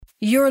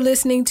You're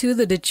listening to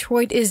the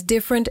Detroit is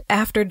Different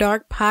After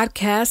Dark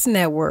Podcast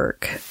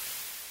Network.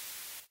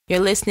 You're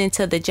listening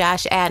to the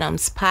Josh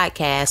Adams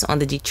podcast on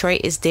the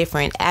Detroit is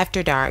Different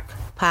After Dark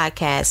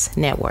Podcast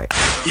Network.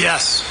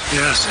 Yes,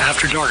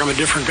 After Dark. I'm a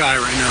different guy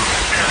right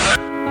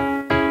now.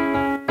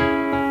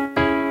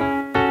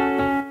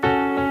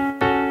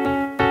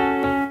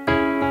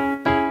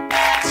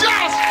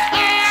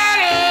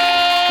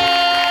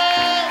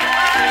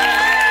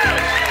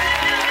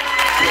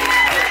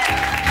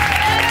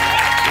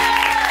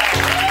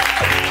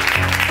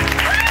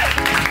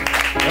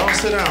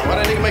 Sit down. Why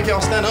that nigga make y'all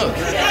stand up?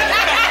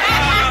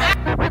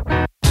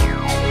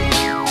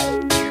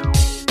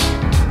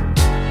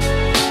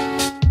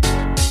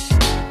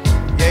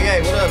 Yeah,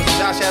 what up? It's the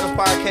Josh Adams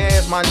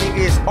Podcast. My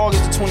nigga, it's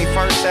August the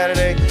 21st,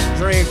 Saturday.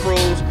 Dream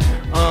Cruise.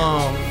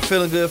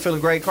 Feeling good,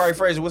 feeling great. Corey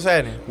Fraser, what's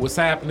happening? What's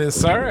happening,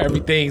 sir?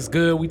 Everything's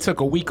good. We took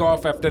a week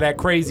off after that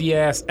crazy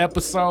ass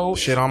episode.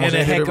 Shit, almost and a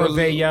ended heck of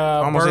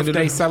a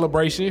birthday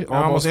celebration.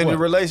 Almost ended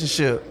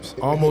relationships.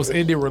 Almost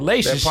ended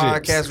relationships.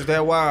 That podcast was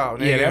that wild,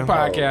 nigga. Yeah, that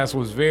podcast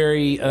was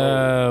very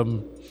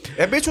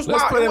that bitch was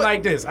let's wild. put it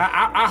like this.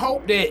 I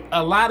hope that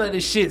a lot of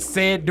the shit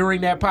said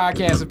during that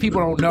podcast, if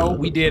people don't know,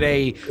 we did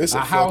a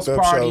house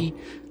party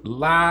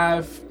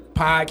live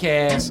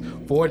podcast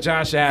for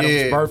Josh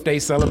Adams' birthday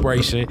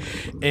celebration,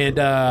 and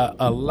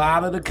a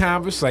lot of the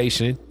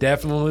conversation,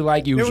 definitely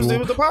like usual, it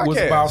was the podcast. Was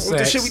about sex. It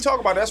was the shit we talk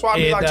about. That's why I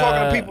be like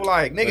talking to people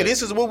like, nigga,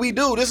 this is what we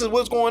do. This is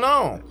what's going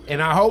on.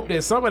 And I hope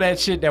that some of that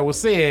shit that was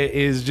said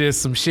is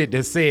just some shit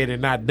that's said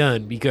and not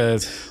done,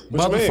 because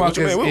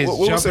motherfuckers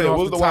is jumping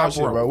off the top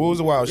rope. What was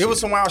the wild shit? It was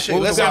some wild shit.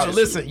 You gotta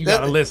listen. You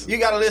gotta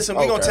listen.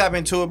 We're gonna tap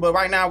into it, but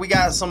right now we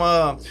got some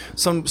of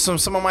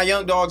my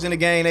young dogs in the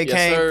game. They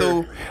came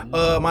through.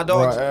 My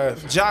dogs.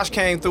 Josh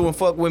came through and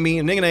fucked with me.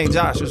 And nigga named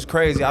Josh. It was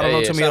crazy. I don't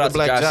know too many other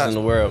black Josh in the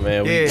world,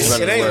 man. Yeah,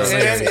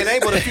 it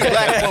ain't but a few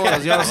black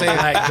ones. You know what I'm saying?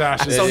 Black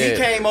Josh. So he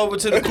came over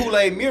to the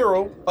Kool-Aid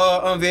mural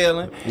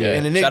unveiling. Yeah.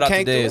 And the nigga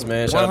came through. Shout out to Dez,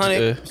 man.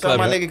 100. Shout out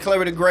my nigga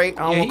Clever the Great.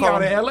 I don't He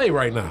out in LA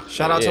right now.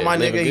 Shout out to my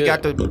nigga. He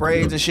got the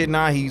braids and shit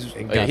now. He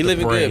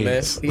living good,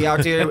 man. He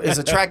out there as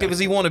attractive as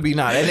he want to be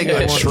now. That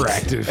nigga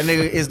attractive. That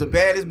nigga is the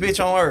baddest bitch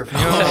on earth. You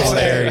know what I'm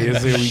saying?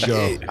 Hilarious. Here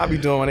we go. I be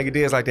doing my nigga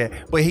Dez like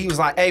that. But he was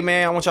like, hey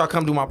man, I want y'all to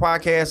come do my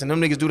podcast. And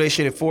them niggas do their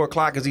shit at 4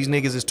 o'clock because these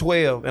niggas is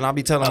 12. And I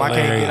be telling them I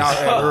can't get out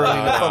that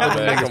early to fuck with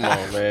them niggas. Come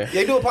on, man.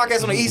 They do a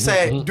podcast on the east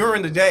side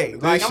during the day.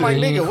 Like, I'm like,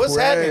 nigga, what's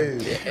happening?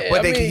 Yeah,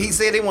 But he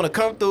said they want to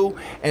come through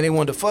and they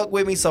wanted to fuck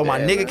with me. So my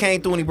nigga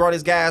came through and he brought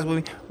his guys with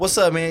me. What's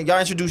up, man? Y'all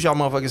introduce y'all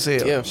motherfucking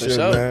selves. Yeah, for Shit,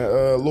 sure.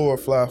 man. Lord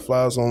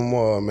flies on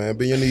more, man.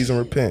 Bend your knees and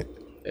repent.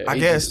 I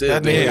guess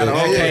that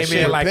nigga Came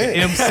in like an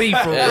MC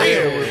for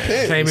real.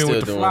 Repent. Came in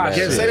with the fly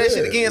shit. Say that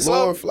shit again,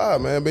 slow. Lord fly,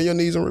 man. Bend your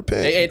knees and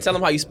repent. Hey, tell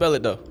them how you spell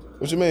it, though.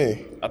 What you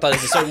mean? I thought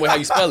it's a certain way how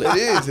you spell it.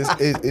 It is.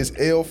 It's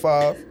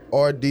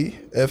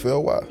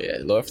L5RDFLY. Yeah,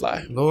 Lord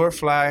Fly. Lord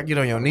Fly, get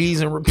on your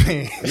knees and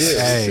repent.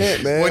 Yeah,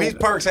 repent, man. Boy, these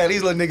perks had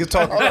these little niggas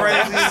talking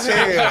crazy as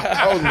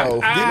hell. Oh no,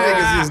 These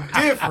niggas is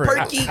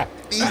different.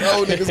 these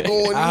old niggas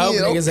going I hope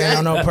in. niggas ain't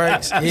on no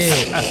perks.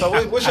 Yeah.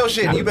 So what's your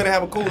shit? You better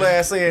have a cool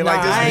ass saying Nah,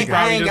 like this. I ain't- nigga.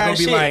 Probably ain't just got gonna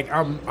be shit. like,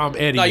 I'm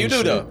Eddie. No, you and do,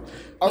 shit. though.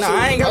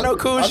 I ain't got no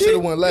cool I shit. should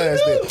have went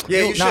last then. Yeah,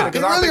 you should He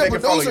because I really think a they can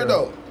follow producer you.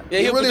 though. Yeah,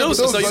 he a really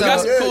producer, so you got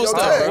some cool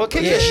stuff, bro. Well,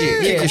 kick your shit.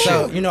 Kick Yeah, your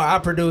so shit. you know I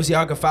produce.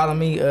 Y'all can follow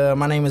me.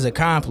 My name is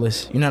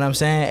Accomplice. You know what I'm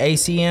saying?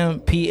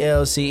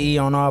 ACMPLCE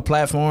on all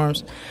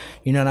platforms.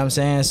 You know what I'm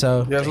saying?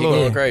 So Yes, He Lord.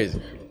 going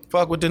crazy.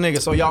 Fuck with the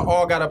nigga. So y'all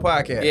all got a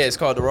podcast. Yeah, it's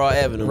called The Raw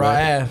Avenue, Raw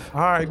man. Ave.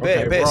 All right,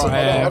 Okay, bet. Raw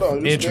Ave. hold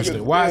on, this Interesting.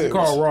 nigga- Why is it yeah,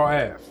 called Raw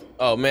Ave?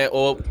 Oh, man,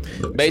 well,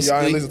 Y'all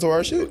basically, ain't listen to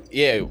our shit.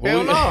 yeah.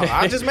 Hell no.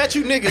 I just met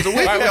you niggas a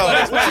week ago.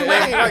 That's what you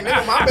mean. Like,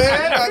 nigga, my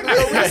bad. Like,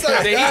 no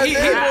research. He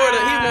more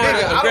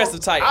the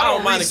aggressive type. I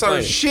don't mind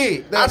research explaining.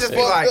 shit. I That's just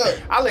be like,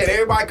 fucked up. I let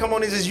everybody come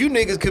on this as you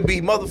niggas could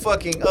be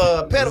motherfucking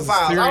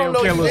pedophiles. I don't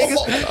know you Serial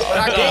niggas, but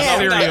I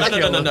can.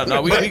 Serial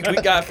No. We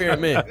got fair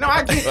men. No,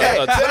 I get that.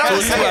 But I'm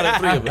just Two out of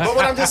three saying, of us. but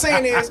what I'm just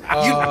saying is,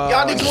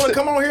 y'all niggas want to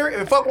come on here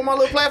and fuck with my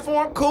little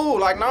platform? Cool.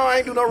 Like, no, I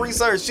ain't do no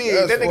research. Shit.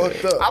 That's That nigga,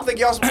 fucked up. I think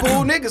y'all some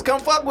cool niggas.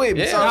 Come fuck with me.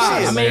 Yeah, So, nah,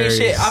 shit. I mean, Hilarious.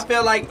 shit. I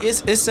feel like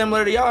it's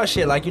similar to y'all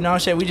shit. Like, you know,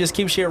 shit. We just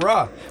keep shit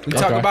raw. We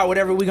talk about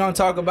whatever we gonna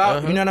talk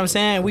about. You know what I'm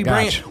saying? We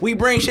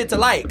bring shit to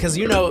light because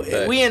you know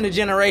we in the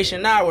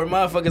generation now where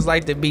motherfuckers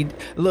like to be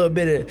a little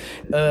bit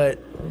of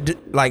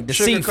like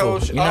deceitful.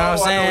 Sugarcoat. You know what I'm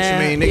saying? I know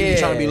what you mean. Niggas be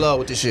trying to be low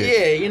with this shit.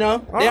 Yeah, you know,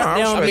 they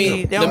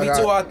don't be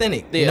too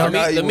authentic. Yeah, You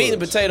know? the meat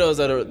and potatoes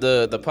of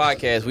the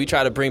podcast, we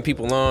try to bring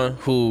people on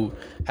who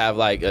have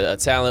like a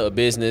talent, a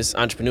business,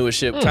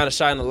 entrepreneurship, trying to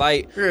shine the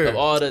light of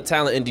all the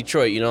talent in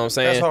Detroit, you know what I'm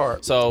saying? That's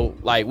hard. So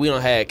like we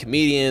don't have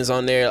comedians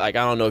on there, like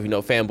I don't know if you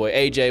know Fanboy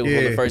AJ was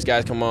one of the first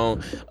guys come on.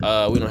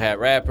 We don't have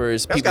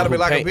rappers. That's gotta be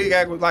like a big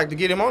act like to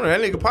get him on there.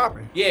 That nigga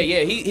popping. Yeah,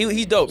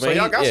 he's dope, man.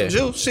 So y'all got some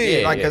juice,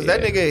 shit. Like, cause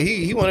that nigga,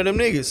 he one of them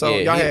niggas. So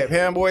y'all had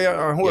Fanboy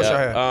or who else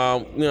y'all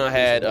had? We don't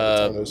had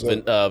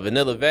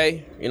Vanilla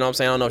Vay. You know what I'm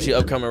saying? I don't know if she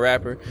upcoming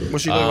rapper. What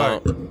she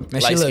look like?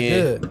 Man, she look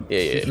good.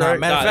 Yeah. Nah,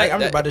 matter of fact,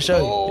 I'm about to show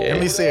you. Let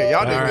me see it.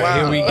 Y'all niggas Right, wild.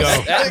 here we go. Let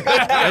me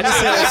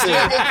see that shit.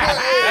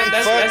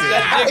 That's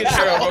Jigga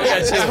girl, bro. We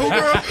got Who,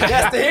 girl?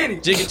 That's the Henny.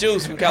 Jigga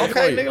Juice from Okay,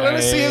 California. nigga, let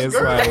me see his It's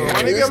girl. like-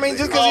 Nigga, I mean,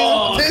 just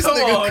because he's this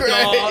nigga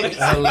crazy.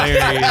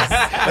 Hilarious.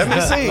 Let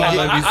me see. Let me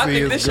I see think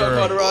his this show girl.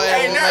 called the Raw.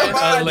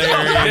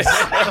 Hilarious.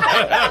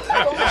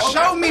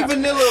 Show me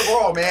Vanilla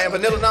Raw, man.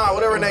 Vanilla, nah,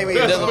 whatever her name is.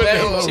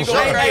 She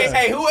going crazy.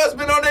 Hey, who else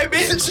been on that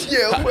bitch?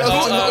 Yeah, who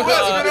else? Who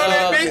else been on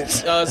that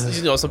bitch?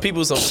 You know, some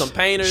people, some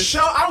painters.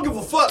 Show, I don't give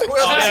a fuck. Who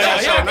else been on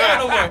that show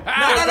now?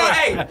 No,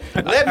 hey.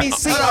 Let me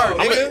see her,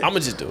 nigga. I'm gonna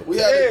just do it. We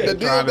had the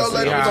dildo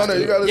lady was on there.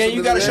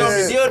 You gotta show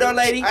me the dildo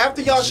lady.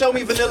 After y'all show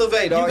me Vanilla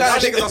Vay, dog. Y'all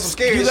niggas on some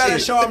scary You gotta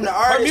shit. show him the Her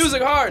artist.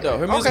 music hard though.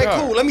 Her music Okay,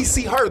 hard. cool. Let me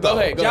see her, though. Go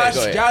ahead. Go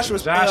ahead. Josh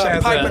was Josh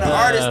has piping a, the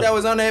artist that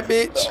was on that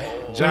bitch.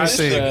 Josh,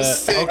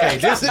 okay,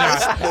 this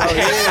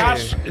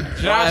Josh,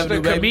 Josh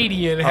the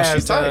comedian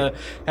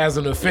has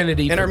an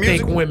affinity And her for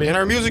music, thick women. and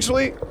her music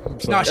sweet.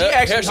 No, she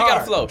actually she got a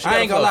hard. flow. She I got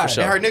a ain't gonna flow lie. for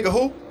sure. And her nigga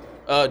who?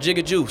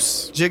 Jigga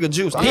Juice. Jigga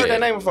Juice. I heard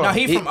that name before. No,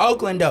 he from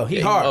Oakland though. He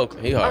hard.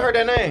 Okay, he I hard. heard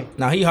that name.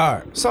 No, he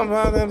hard. Something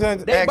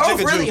They both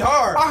really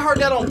hard. I heard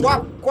that on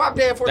Guap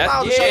Dad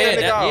 4000.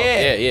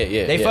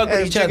 Yeah. They fuck with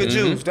Hey, each other. Jigga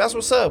Juice. That's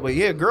what's up. But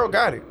yeah, girl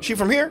got it. She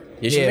from here?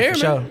 Yeah, she from here,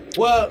 for man. sure.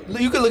 Well,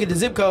 you can look at the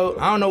zip code.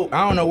 I don't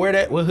know what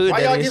hood Why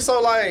that y'all is. get so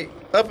like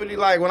uppity?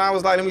 Like when I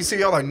was like, let me see,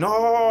 y'all like,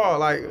 no,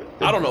 like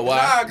I don't know why.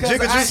 Nah, 'cause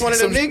Jigga Juice one of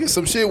them niggas.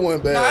 Some shit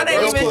went bad. Nah, I didn't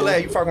bro. even- Pull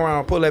that, you fucking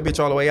around, pull that bitch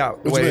all the way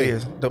out. The What way you it mean?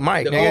 is. The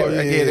mic, The nigga. cord.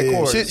 Yeah, the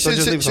cord. Shit, So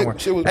just leave it somewhere.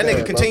 shit was That nigga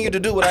bad, continued to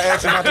do what I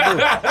asked him not to do.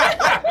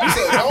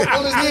 Don't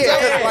pull his Yeah,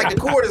 'cause, like the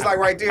cord is like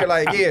right there,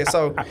 like yeah.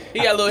 So He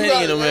got a little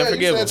Henny in him, man.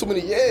 Forgive him. Too many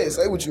yes.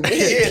 Say what you mean.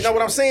 yeah, no,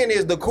 what I'm saying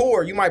is the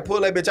cord. You might pull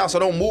that bitch out, so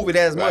don't move it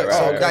as much. Right,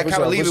 So right, gotta for kind of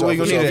sure, leave it for where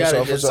you sure, need for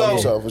it.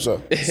 sure, for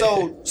sure.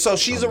 So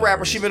she's a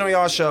rapper. She been on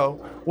y'all show.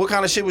 What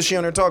kind of shit was she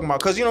on there talking about?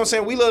 Because you know what I'm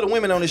saying, we love the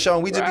women on the show,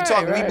 and we just be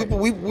talking. Right.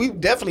 We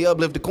definitely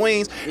uplift the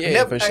queens.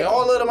 Yeah, for sure.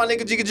 All of my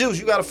nigga Jigga Juice.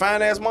 You got a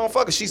fine ass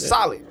motherfucker. She's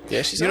solid.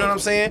 Yeah, she's You know solid. what I'm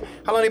saying?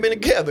 How long they been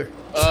together?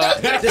 See, Don't know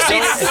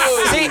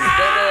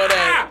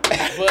that.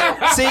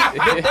 But see,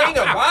 the thing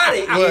about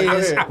it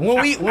is ahead.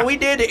 when we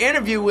did the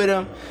interview with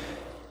him,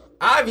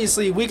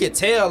 obviously we could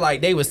tell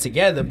like they was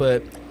together,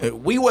 but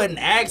we wasn't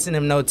asking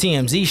them no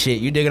TMZ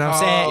shit. You dig what I'm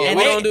saying? yeah, And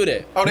we they- don't do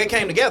that. Oh, they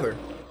came together.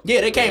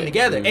 Yeah, they came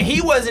together, and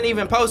he wasn't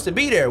even supposed to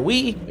be there.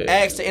 We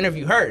asked to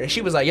interview her, and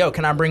she was like, "Yo,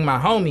 can I bring my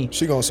homie?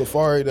 She gonna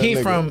safari that He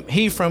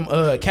nigga.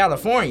 from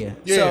California."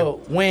 Yeah.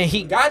 So when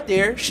he got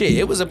there, shit,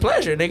 it was a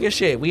pleasure, nigga.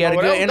 Shit, we had a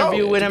Well, good that was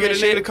interview dope. with him To and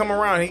get a nigga to shit. come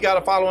around. He got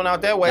a following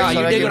out that way. Nah, so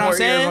you they dig get what I'm more ears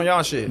saying? on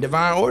y'all shit.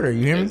 Divine order,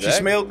 you hear me? She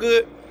smell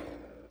good.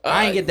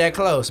 I ain't get that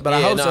close, but I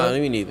Yeah, hope nah, so.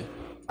 me neither.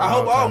 I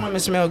hope all women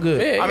smell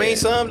good. Yeah, I mean,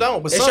 some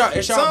don't, but It's some,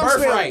 your some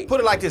birthright. smell, put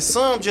it like this,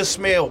 some just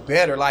smell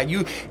better. Like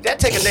that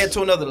taking that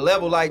to another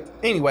level. Like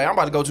anyway, I'm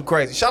about to go too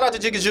crazy. Shout out to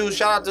Jigga Juice.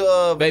 Shout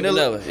out to Baby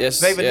Vanilla.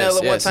 Yes, Baby yes, Vanilla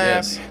yes, one time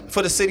yes.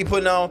 for the city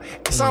putting on.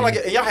 It sounded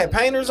like y'all had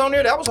painters on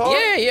there. That was hard.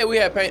 Yeah, we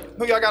had paint.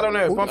 Who y'all got on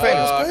there? One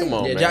painters. Come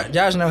on, Yeah, man.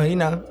 Josh know, he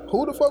know.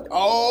 Who the fuck?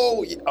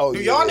 Oh, Do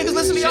y'all niggas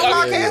listen to y'all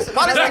podcast?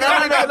 Why this nigga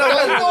don't even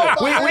know?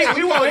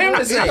 We want him to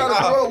He say.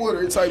 got a roll with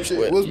her type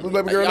shit. What's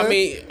baby girl I name?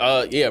 mean,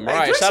 yeah, Hey, Mariah.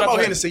 drink Shout some out more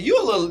to Hennessy. You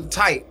a little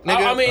tight,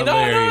 nigga. I mean, no.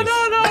 Hilarious.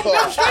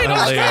 I'm straight.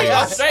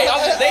 I'm straight.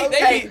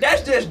 Hey,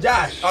 that's just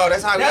Josh. Oh,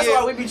 that's how That's he is?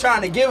 why we be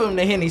trying to give him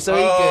the Henny so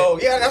he Oh,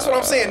 could. yeah, that's what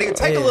I'm saying, nigga.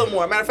 Take a Yeah. little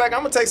more. Matter of fact,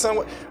 I'm gonna take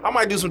some. I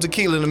might do some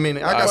tequila in a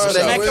minute. I got some of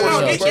Man, that. Man, come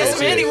on, get you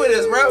some Henny with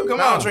us, bro. Come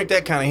I don't on. drink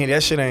that kind of Henny.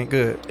 That shit ain't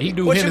good. He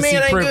do What you Hennessy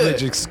mean it ain't privilege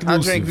good?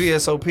 exclusive. I drink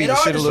VSOP. It The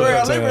all shit a destroy little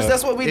our bit. livers.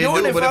 That's what we It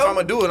doing do, it but if for. I'm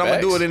gonna do it, I'm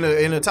gonna do it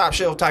in a top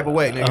shelf type of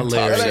way, nigga.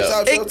 Hilarious.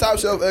 That ain't Yeah. top shelf, top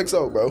shelf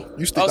XO, bro.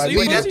 You stick Oh, so like you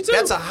we pussy just too?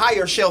 That's a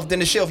higher shelf than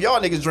the shelf y'all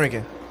niggas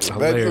drinking.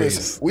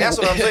 Hilarious. That's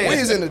what I'm saying. We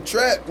is in the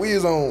trap. We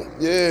is on,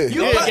 yeah.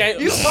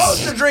 You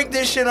supposed to drink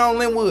this shit on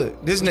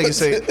Linwood. This nigga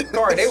said,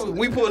 Corey,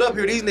 we pulled up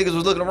here. These niggas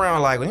was looking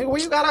around like, where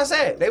you got us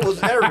at? They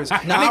was nervous. Nah,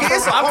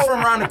 nigga, I'm from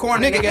around the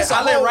corner, nigga. it's a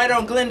I live whole- right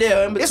on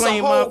Glendale in It's a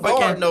between whole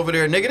garden motherfucking. over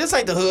there, nigga. This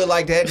ain't the hood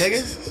like that,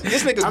 nigga.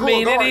 This nigga I grew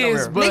mean, a it garden over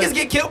is, here. but Niggas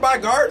get killed by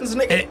gardens,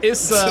 nigga.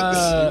 it's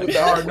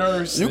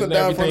gardeners. You can and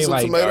down from everything some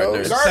like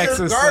tomatoes.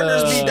 Texas,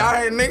 Gardeners be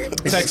dying, nigga.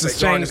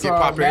 Texas Gardens get Chainsaw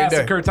popped every day.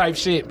 Massacre type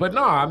shit. But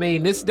no, I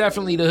mean, it's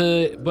definitely the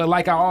hood. But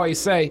like I always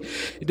say,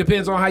 it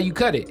depends on how you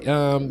cut it.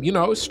 You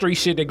know, it's street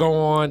shit that go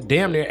on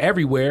damn near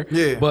everywhere.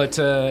 Yeah. But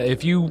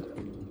if you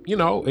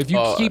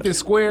keep it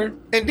square,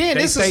 And then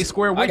they this stay is-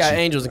 square with I got you.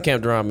 angels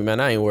encamped around me, man.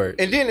 I ain't worried.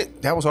 And then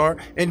that was hard.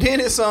 And then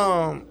it's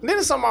something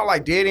about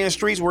like dead end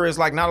streets where it's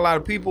like not a lot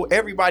of people.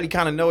 Everybody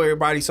kind of know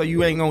everybody, so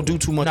you ain't gonna do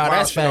too much Nah, wild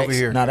that's shit over facts.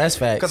 here. Nah, that's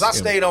facts. Cause I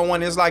stayed on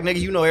one. It's like nigga,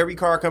 you know every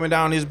car coming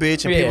down this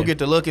bitch, and Yeah. people get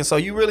to looking. So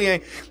you really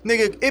ain't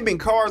nigga. It been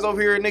cars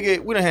over here,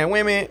 nigga. We done had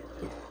women.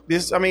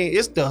 This, I mean,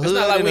 it's the hood. It's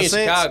not like in we a in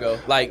sense. Chicago.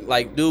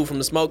 Like dude from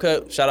the Smoke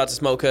Hut. Shout out to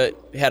Smoke Hut.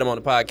 We had him on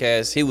the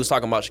podcast. He was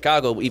talking about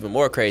Chicago, even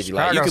more crazy.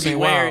 Like Chicago seem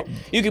wild.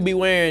 you could be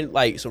wearing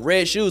like some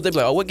red shoes. They be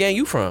like, oh, what gang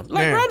you from?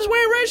 Like, Yeah. bro, I'm just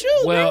wearing red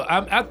shoes. Well,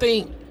 man. I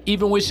think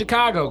even with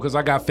Chicago, because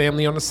I got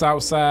family on the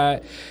South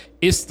Side,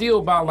 it's still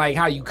about like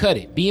how you cut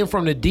it. Being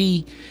from the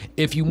D,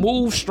 if you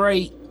move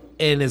straight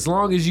and as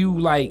long as you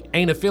like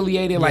ain't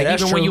affiliated, like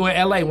even when you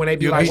in LA, when they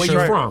be like, where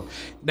you from?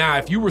 Now,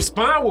 if you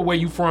respond with where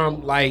you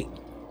from, like,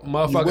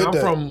 motherfucker,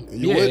 I'm from,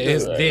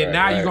 then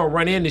now you gonna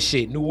run into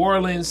shit. New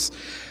Orleans,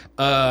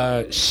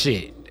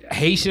 shit.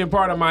 Haitian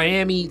part of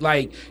Miami,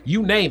 like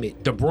you name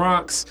it, the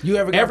Bronx. You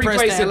ever got every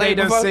place that they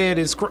done before? said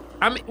is.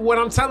 I mean, what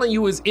I'm telling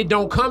you is, it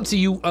don't come to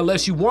you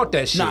unless you want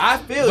that shit. No, I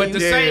feel but you. the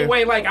same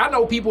way, like I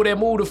know people that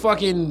move to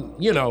fucking,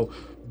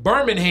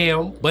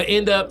 Birmingham, but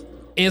end up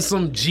in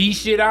some G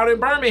shit out in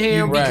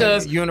Birmingham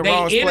because you in the they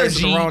wrong place at the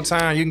energy wrong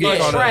time. You can get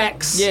caught up.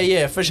 attracts.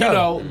 Yeah, for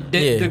sure.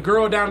 The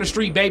girl down the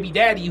street, baby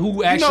daddy,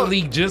 who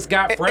actually just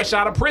got fresh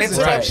out of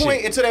prison.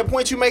 And to that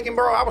point you making,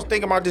 bro, I was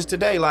thinking about this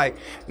today. Like,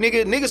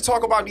 niggas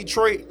talk about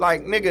Detroit.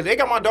 Like, nigga, they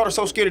got my daughter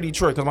so scared of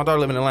Detroit because my daughter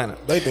live in Atlanta.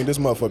 They think this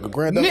motherfucker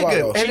Grand Theft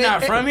Auto. She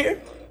not from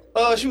here?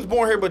 She was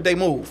born here, but they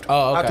moved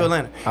out to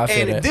Atlanta.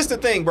 And this the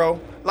thing,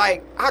 bro.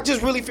 Like, I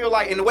just really feel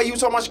like, in the way you was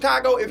talking about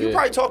Chicago, if you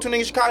probably talk to a nigga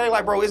in Chicago, they're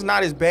like, bro, it's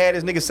not as bad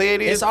as niggas say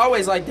it is. It's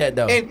always like that,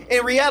 though. And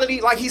in reality,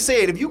 like he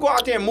said, if you go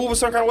out there and move a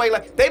certain kind of way,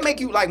 like, they make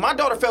you, like, my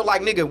daughter felt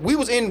like, we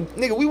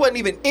wasn't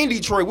even in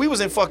Detroit. We was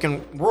in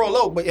fucking Royal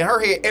Oak, but in her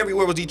head,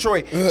 everywhere was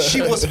Detroit.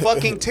 She was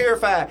fucking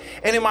terrified.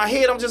 And in my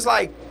head, I'm just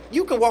like,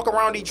 you can walk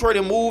around Detroit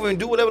and move and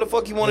do whatever the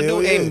fuck you want to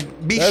do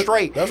and be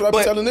straight. That's what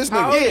I'm telling this nigga.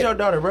 How old is your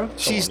daughter, bro?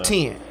 She's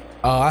 10.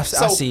 Oh, I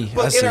see.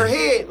 But in her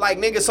head, like,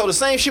 nigga, so the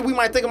same shit we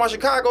might think about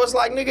Chicago, it's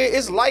like, nigga,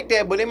 it's like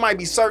that, but it might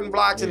be certain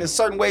blocks and there's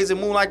certain ways that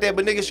move like that.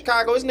 But nigga,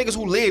 Chicago, it's niggas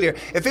who live there.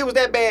 If it was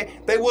that bad,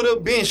 they would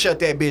have been shut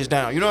that bitch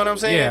down. You know what I'm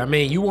saying? Yeah, I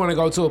mean, you want to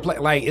go to a place,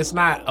 like, it's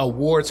not a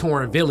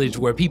war-torn village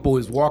where people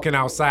is walking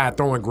outside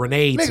throwing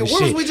grenades and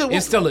shit.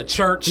 It's still a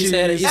church.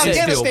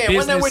 Afghanistan,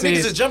 wasn't that where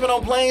niggas is jumping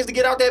on planes to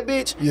get out that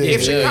bitch?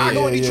 If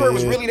Chicago and Detroit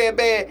was really that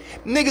bad,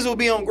 niggas would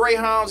be on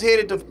Greyhounds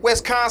headed to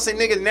Wisconsin,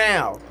 nigga,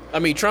 now. I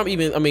mean, Trump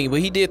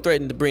but he did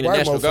threaten to bring the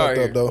National Guard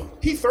here. Though.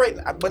 He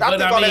threatened, but I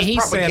think all that's he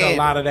propaganda. said a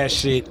lot of that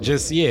shit.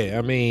 Just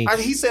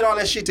he said all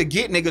that shit to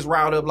get niggas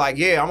riled up. Like,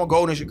 I'm gonna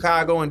go to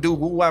Chicago and do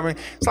whatever.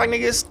 It's like,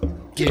 niggas,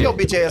 keep your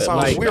bitch ass on.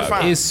 Like, we're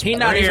fine. He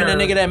not even a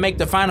nigga that make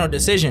the final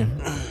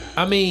decision.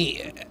 I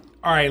mean,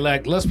 all right,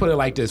 like, let's put it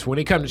like this: when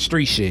it comes to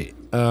street shit,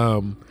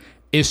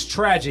 it's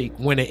tragic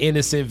when an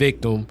innocent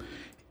victim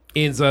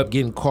ends up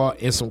getting caught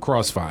in some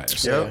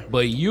crossfires. Yeah.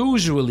 But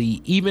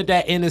usually, even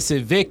that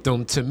innocent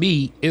victim, to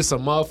me, it's a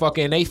motherfucker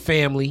in their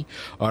family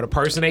or the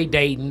person they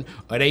dating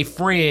or they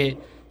friend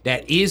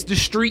that is the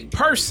street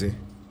person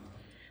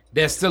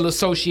that's still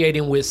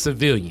associating with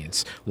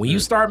civilians. When you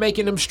start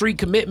making them street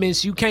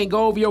commitments, you can't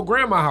go over your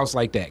grandma's house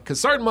like that. Because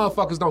certain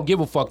motherfuckers don't give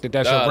a fuck that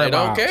that's your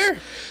grandma's house. They don't care.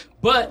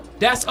 But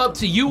that's up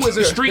to you as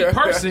a street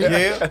person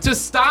to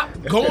stop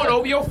going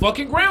over your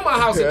fucking grandma's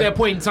house at that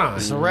point in time.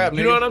 It's a wrap,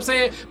 you know what I'm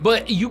saying?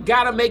 But you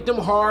gotta make them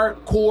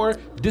hardcore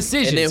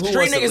decisions. And then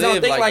street niggas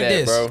don't think like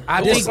this. Bro?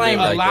 I think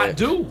a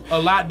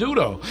lot do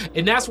though.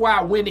 And that's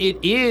why when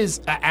it is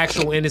an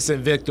actual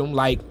innocent victim,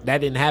 like that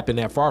didn't happen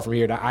that far from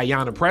here, the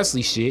Ayanna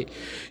Presley shit,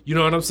 you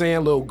know what I'm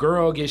saying? Little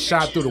girl gets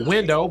shot through the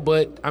window,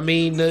 but I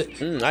mean, I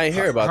didn't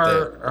hear about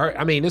that.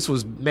 I mean, this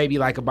was maybe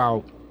like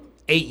about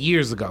 8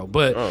 years ago,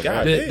 but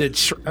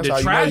the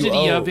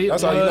tragedy of it.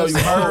 That's how you know you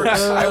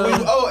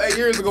heard. 8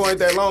 years ago ain't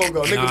that long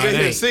ago. Nigga been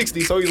here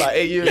 60, so he's like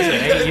 8 years.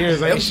 8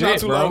 years ain't shit, not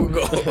too long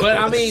ago. But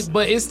I mean,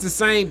 but it's the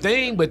same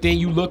thing. But then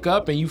you look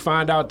up and you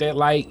find out that,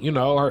 like,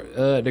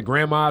 the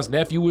grandma's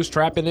nephew was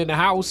trapping in the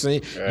house,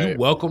 and you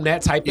welcome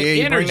that type of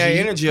energy. You bring that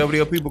energy over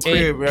to people's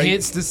crib, right?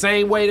 It's the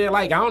same way that,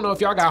 like, I don't know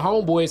if y'all got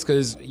homeboys,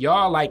 because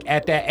y'all like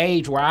at that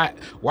age where I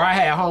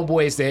had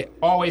homeboys that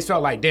always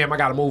felt like, damn, I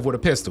got to move with a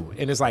pistol,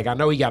 and it's like, I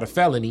know he got a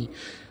felony,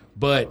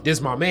 but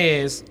this my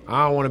man's.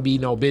 I don't want to be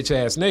no bitch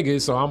ass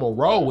nigga, so I'm gonna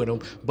roll with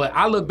him. But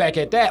I look back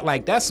at that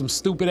like that's some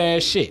stupid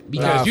ass shit,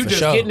 because you just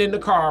getting in the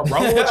car,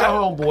 rolling with your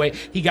homeboy.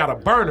 He got a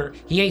burner.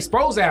 He ain't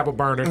supposed to have a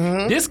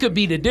burner. This could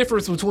be the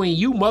difference between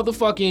you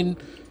motherfucking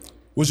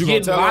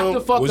getting locked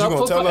the fuck up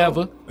for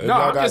forever. No,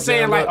 I'm just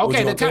saying, like,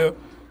 okay,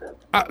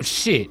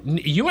 shit,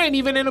 you ain't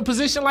even in a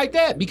position like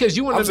that, because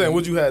you. I'm saying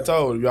what you had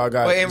told y'all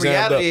got. But in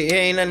reality, it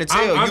ain't nothing to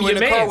tell. You in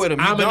the car with him.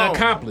 I'm an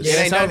accomplice.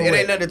 It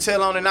ain't nothing to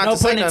tell on it. Not to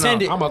say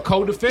nothing. I'm a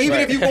co-defendant. Even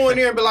if you go in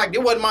there and be like,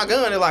 it wasn't my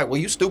gun, they're like, well,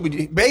 you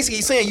stupid. Basically,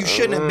 he's saying you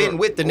shouldn't have been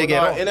with the nigga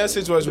at all. In that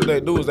situation, what they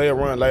do is they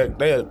run, like,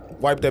 they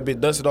wipe that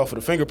bitch, dust it off of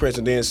the fingerprints,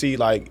 and then see,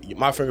 like,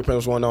 my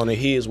fingerprints was on and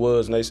his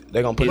was, and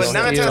they gonna put it on.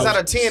 But 9 times out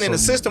of 10 in the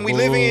system we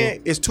live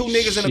in, it's 2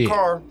 niggas in the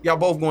car, y'all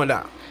both going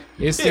down.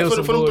 It's still for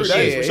them 3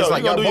 days. It's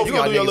like, y'all both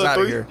got niggas out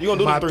of here. You gonna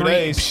do the 3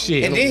 days.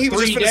 Shit. And then he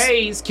was 3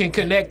 days can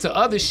connect to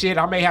other shit.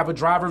 I may have a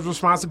driver's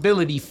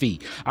responsibility fee.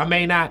 I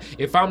may not,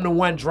 if I'm the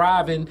one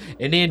driving,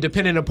 and then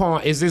depending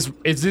upon, is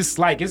this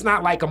like, it's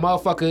not like a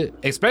motherfucker,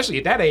 especially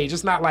at that age,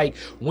 it's not like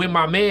when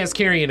my man's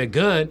carrying a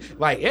gun,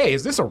 like, hey,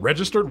 is this a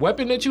registered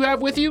weapon that you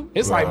have with you?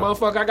 It's like,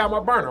 motherfucker, I got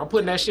my burner. I'm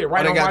putting that shit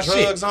right on my shit.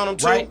 They got drugs on them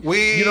too. Right?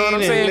 Weed, you know what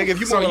I'm saying? Nigga, if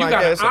you so you like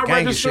got that, an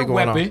unregistered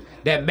weapon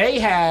that may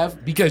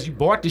have, because you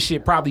bought the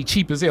shit probably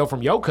cheap as hell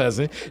from your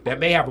cousin, that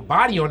may have a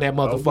body on that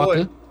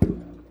motherfucker.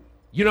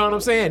 You know what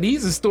I'm saying?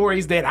 These are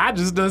stories that I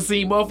just done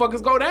seen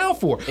motherfuckers go down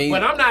for.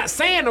 But I'm not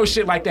saying no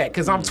shit like that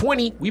because I'm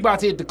 20. We about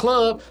to hit the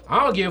club.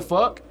 I don't give a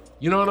fuck.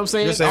 You know what I'm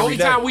saying? The only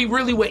time we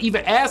really would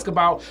even ask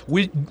about,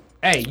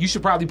 hey, you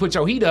should probably put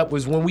your heat up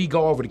was when we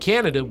go over to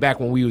Canada back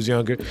when we was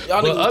younger.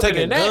 Y'all niggas was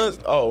taking guns?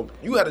 Oh,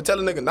 you had to tell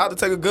a nigga not to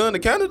take a gun to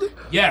Canada?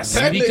 Yes,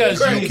 because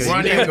you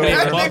running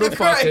with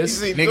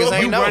motherfuckers. Niggas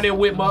ain't running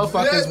with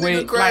motherfuckers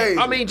with, like,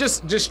 I mean,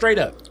 just straight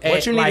up.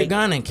 What you need a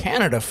gun in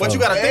Canada for? But you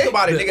gotta think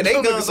about it, nigga.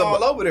 They guns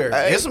all over there.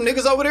 There's some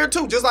niggas over there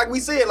too. Just like we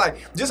said,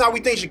 like, just how we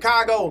think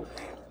Chicago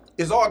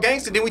is all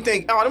gangster, then we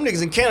think, oh, them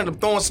niggas in Canada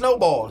throwing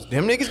snowballs.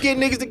 Them niggas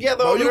getting niggas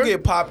together. Oh, you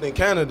get popped in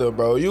Canada,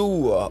 bro.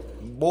 You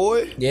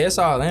boy. Yeah, it's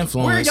all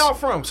influence. Where y'all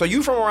from? So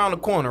you from around the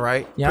corner,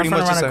 right? Yeah, I'm from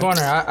around the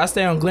corner. I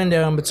stay on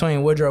Glendale in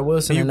between Woodrow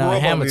Wilson and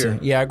Hamilton.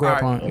 Yeah, I grew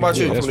up on. What about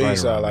you? From the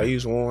east side, like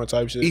East Warren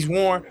type shit. East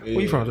Warren.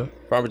 Where you from, though?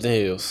 Farmington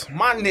Hills.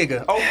 My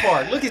nigga, Oak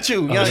Park. Look at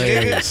you, young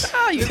niggas.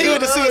 You good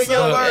to see a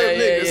young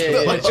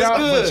niggas.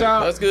 But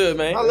y'all, that's good,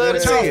 man. I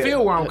love to y'all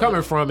feel where I'm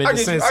coming from in the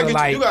sense of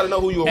like, you gotta know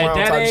who you around at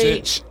that type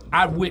age, shit.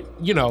 I would,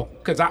 you know,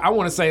 because I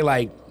want to say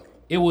like,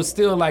 it was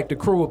still like the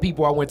crew of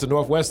people I went to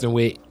Northwestern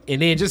with,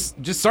 and then just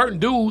certain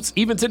dudes,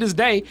 even to this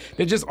day,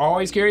 that just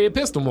always carry a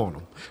pistol on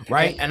them,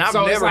 right? And I've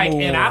so never it's like,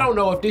 moved and on. I don't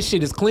know if this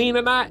shit is clean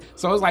or not.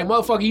 So it's like,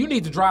 motherfucker, you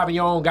need to drive in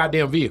your own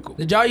goddamn vehicle.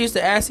 Did y'all used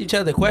to ask each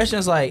other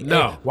questions like,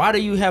 No. hey, why do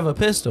you have a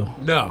pistol?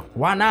 No,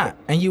 Why not?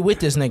 And you with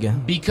this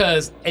nigga?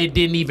 because it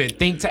didn't even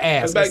think to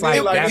ask. Back It's like,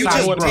 then, like, that's you how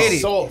just he roll. did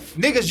it. Soft.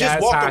 Niggas just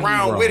That's walked how he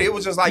around roll. with it. It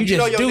was just like, You you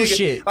know just your do nigga.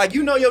 shit. Like,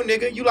 you know your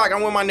nigga. You like,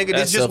 I'm with my nigga. This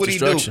That's just what he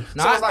do. So it's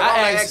self-destruction. like, why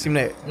would I ask him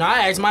that? No,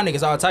 I ask my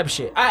niggas all type of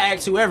shit. I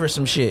ask whoever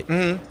some shit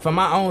for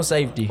my own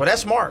safety. Well,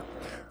 that's smart.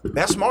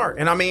 That's smart.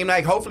 And I mean,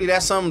 like, hopefully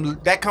that's something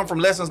that come from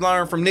lessons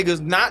learned from niggas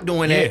not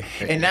doing that.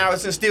 Yeah. And now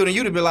it's instilled in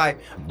you to be like,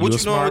 what you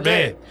doing with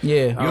that?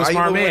 Yeah. You How a you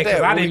smart moving man with that?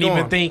 because I Where we didn't even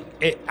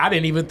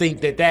going?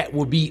 think that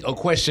would be a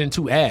question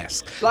to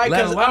ask. Like,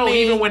 Let 'cause, alone I mean-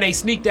 even when they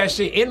sneak that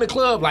shit in the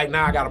club, like,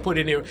 nah, I gotta put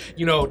it in there.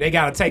 You know, they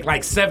gotta take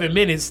like 7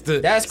 minutes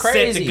to That's set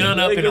crazy. the gun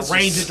up and Niggas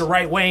arrange it the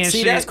right way and See,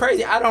 shit. that's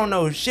crazy. I don't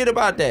know shit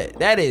about that.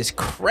 That is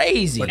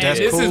crazy. And that's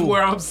this is cool.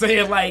 where I'm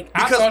saying, like,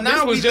 I Because thought now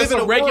this we was just live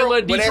in a a regular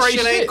world where Detroit that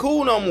shit ain't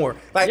cool no more.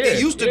 Like, Yeah, it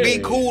used to be yeah.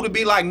 cool to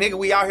be like, nigga,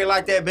 we out here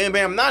like that, bam,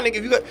 bam. Nah, nigga,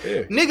 if you got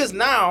niggas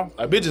now.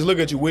 Like, bitches look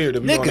at you weird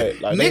if you on Nigga,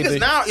 that. Like, niggas they,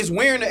 now is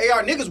wearing the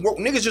AR.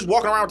 Niggas just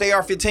walking around with the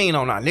AR-15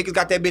 on now. Niggas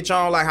got that bitch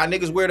on like how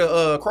niggas wear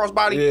the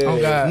crossbody. Yeah.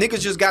 Oh, God.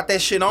 Niggas just got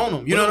that shit on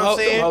them. You know what I'm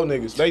saying? Them hoe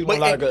niggas. They want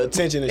like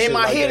attention and shit. In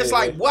my like head, that. it's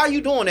like, why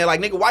you doing that? Like,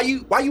 nigga, why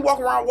you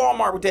walking around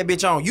Walmart with that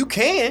bitch on? You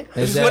can.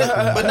 Exactly.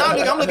 But now,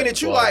 nigga, I'm looking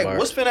at you like, Walmart.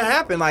 what's finna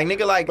happen? Like,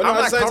 nigga, like, But I'm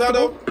at not the same time,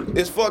 comfortable. though,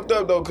 it's fucked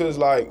up though, cause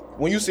like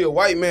when you see a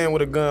white man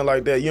with a gun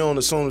like that, you don't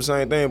assume the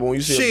same thing. But when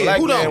you see Shit, a black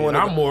who man don't? with a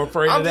I'm more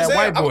afraid I'm of just that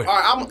saying, white boy.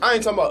 I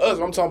ain't talking about us.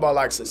 I'm talking about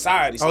like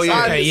society. Oh, yeah.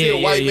 Society Okay, see a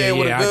yeah, white yeah, man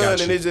with yeah, a I got gun,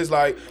 you. and it's just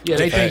like Yeah,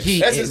 they think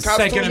he that's his Second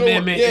constitutional-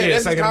 Amendment. Yeah, Yeah, that's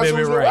his Second Amendment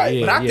constitutional right. right.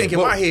 Yeah, But I yeah. think in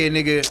my head,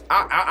 nigga,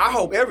 I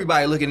hope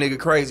everybody look at nigga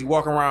crazy,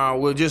 walking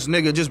around with just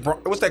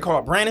nigga, what's that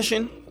called,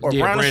 brandishing or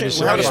Yeah,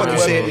 brandishing? brandishing. How the fuck you Yeah,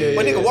 say yeah, it?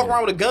 But yeah, nigga yeah. walking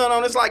around with a gun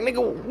on, it's like,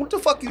 nigga, what the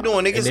fuck you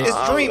doing, nigga? And then-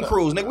 It's Dream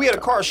Cruise, nigga. We had a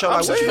car show.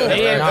 Like, what you doing?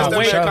 Yeah, that's but the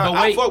wait, man but kind-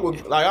 I wait. fuck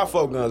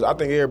with guns. I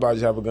think everybody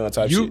should have a gun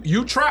type shit.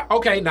 You try.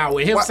 Okay, now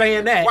with him Why-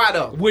 saying that, why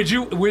though? Would They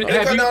have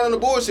cut you? down on the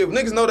bullshit.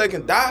 Niggas know they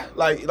can die.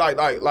 Like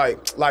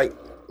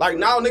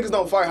now niggas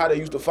don't fight how they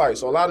used to fight.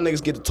 So a lot of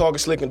niggas get to talking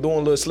slick and doing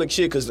little slick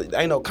shit because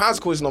ain't no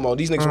consequences no more.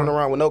 These niggas running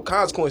around with no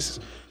consequences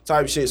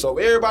type shit. So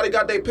if everybody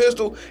got their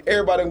pistol,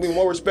 everybody gonna be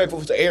more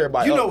respectful to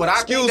everybody. You know what I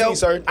Excuse think, though? me,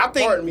 sir.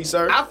 Pardon me,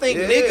 sir. I think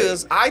Yeah.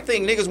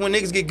 niggas when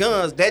niggas get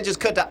guns, that just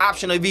cut the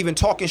option of even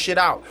talking shit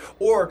out.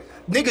 Or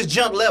niggas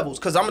jump levels.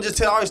 Cause I'm gonna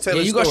just always tell Yeah,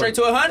 this you story. go straight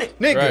to 100.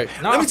 Nigga, Right.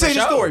 let me for tell you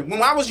the sure. story.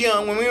 When I was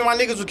young, when me and my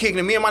niggas was kicking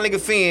it, me and my nigga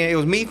Finn, it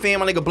was me, Finn,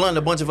 my nigga Blunt, and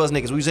a bunch of us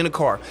niggas. We was in the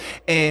car.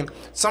 And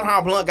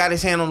somehow Blunt got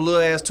his hand on the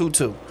little ass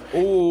 2-2.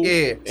 Ooh,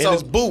 Yeah. in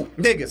his boot.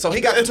 Nigga, so he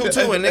got the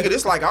 2-2 and nigga,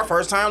 this like our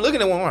first time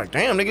looking at one. I'm like,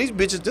 damn, nigga, these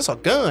bitches, this a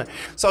gun.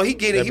 So he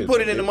get it, he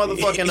put it in the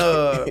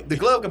motherfucking the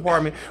glove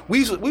compartment.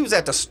 We was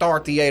at the Star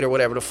Theater,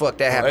 whatever the fuck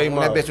that happened.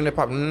 When that bitch when they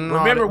popped.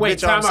 Remember, wait,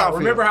 time out.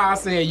 Remember how I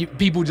said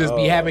people just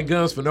be having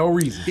guns for no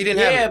reason? He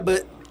didn't have Yeah, it.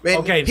 but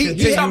Okay, he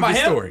continue talking about the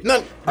him? story. No,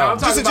 No, I'm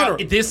just talking in general.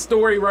 about this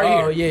story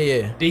right oh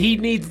here. yeah. Did he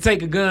need to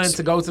take a gun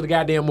to go to the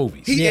goddamn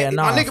movies? Yeah,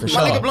 nah, my for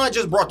nigga sure. Blunt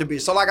just brought the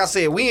bitch. So like I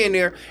said, we in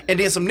there, and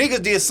then some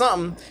niggas did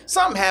something.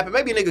 Something happened.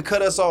 Maybe a nigga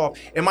cut us off,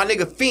 and my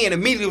nigga Finn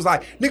immediately was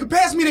like, "Nigga,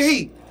 pass me the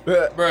heat."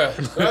 Bruh.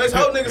 It's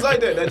whole niggas like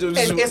that. And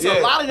it's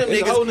a lot of them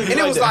niggas, and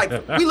it was like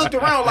we looked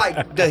around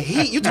like the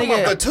heat. You talking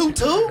Nigga. about the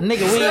 2-2?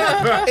 Nigga,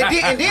 we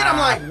And then I'm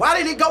like, why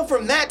did it go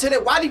from that to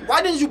that? Why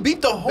didn't you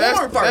beat the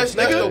horn first, that's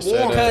nigga? the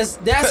warm. Because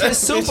that's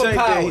his It ain't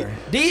superpower.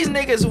 These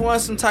niggas want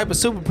some type of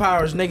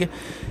superpowers, nigga.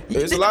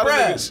 It's a lot of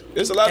niggas.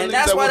 It's a lot of and niggas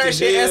that's that why went that to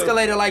shit jail.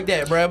 escalated like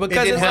that, bro.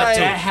 Because didn't it's have like to.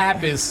 That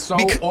happens so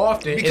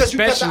often, because you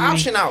cut the especially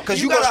option out.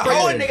 Because you go gotta straight,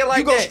 hold a nigga like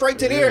you go that. straight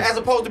to there as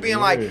opposed to being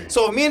like.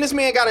 So if me and this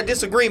man got a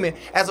disagreement,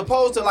 as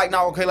opposed to like,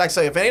 now okay, like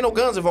say if there ain't no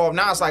guns involved,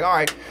 now it's like, all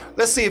right,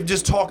 let's see if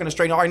just talking to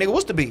straight. All right, nigga,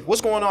 what's the beef?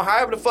 What's going on?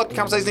 However the fuck the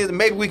conversation is,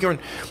 maybe we can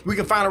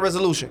find a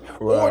resolution.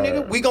 Or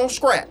nigga, we gon'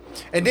 scrap.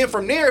 And then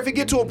from there, if it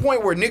get to a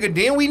point where nigga,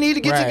 then we need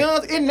to get your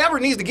guns. It never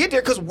needs to get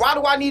there. Cause why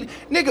do I need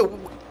nigga?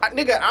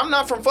 I'm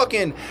not from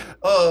fucking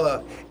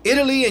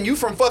Italy and you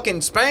from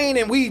fucking Spain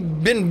and we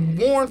been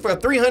warned for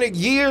 300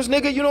 years,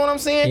 nigga. You know what I'm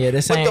saying? Yeah,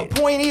 this but ain't. the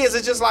point is,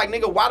 it's just like,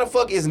 nigga, why the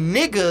fuck is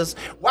niggas?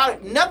 Why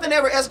nothing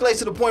ever escalates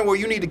to the point where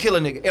you need to kill a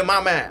nigga? In my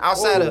mind,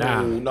 outside of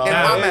in my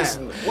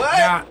mind,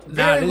 What?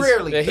 very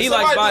rarely. Yeah, he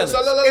likes violence.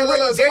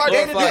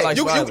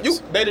 You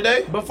day to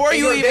day. Before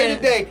you day even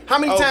to day, how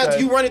many times Okay.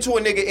 do you run into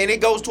a nigga and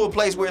it goes to a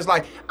place where it's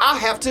like, I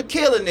have to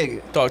kill a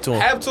nigga? Talk to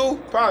him. Have to?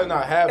 Probably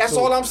not have That's to.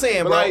 all I'm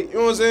saying, But bro. like, you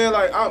know what I'm saying?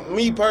 Like,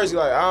 me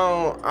personally, like,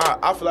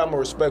 I feel like I'm a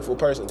respectful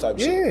person type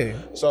shit.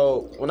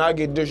 So when I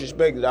get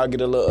disrespected, I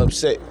get a little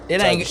upset.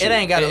 it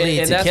ain't gotta lead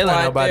And to that's killing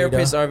why nobody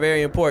therapists though. are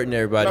very important,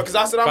 everybody. No, because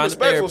I said I'm Find a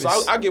respectful, so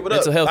therapist. I give it up.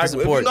 Mental health like, is if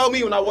you important. know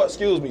me when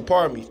excuse me,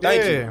 pardon me.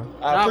 Thank you.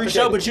 I Nah, for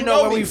appreciate sure, it. but you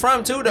know where we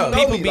from too though. know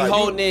People me, be like,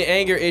 holding in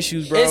anger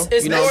issues, bro.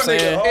 It's you know what I'm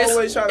saying?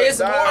 Always trying to it's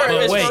die.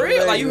 more- It's wait. for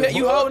real. Like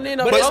you holding in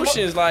But it's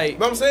emotions, like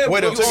But I'm saying,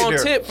 Wait but until you you on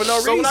get there. tip for no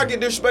so when I reason.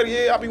 get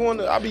disrespected, I be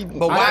wanting to, I be.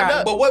 But I why?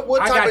 got- But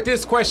what I type got of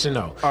this question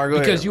though, All right, go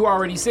because ahead. you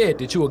already said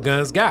that you a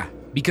guns guy.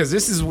 Because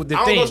this is what the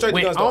I don't go thing straight to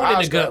when guns, though. owning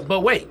I'll the gun.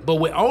 scrap. But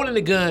with owning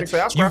the gun, Say,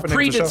 I'll you scrap a nigga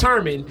for sure.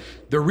 predetermined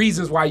the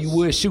reasons why you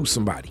would shoot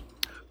somebody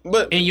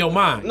But in your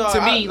mind. No, to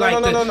me, like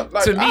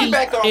to I me,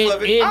 backed off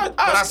of it. But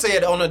I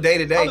said on a day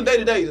to day. On a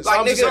day-to-day. So Like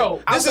I'm just nigga, saying,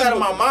 this outside is of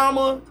my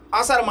mama,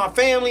 outside of my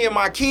family and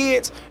my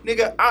kids,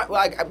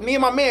 nigga, me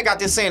and my man got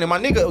this saying, and my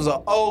nigga was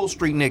an old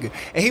street nigga,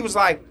 and he was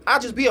like,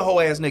 I'll just be a hoe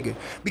ass nigga,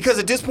 because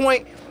at this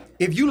point,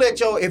 if you let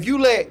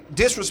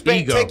disrespect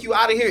Ego. take you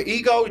out of here,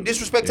 ego,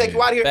 disrespect take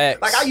you out of here.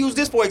 Facts. Like I use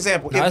this for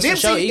example. No, If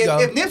that's for sure Nipsey, ego.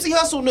 if Nipsey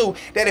Hussle knew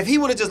that if he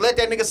would have just let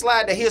that nigga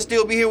slide, that he'll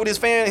still be here with his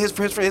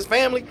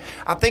family,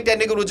 I think that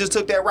nigga would have just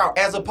took that route,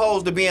 as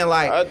opposed to being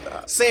like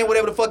saying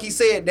whatever the fuck he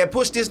said that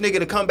pushed this nigga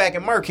to come back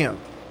and murk him.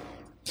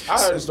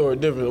 I heard the story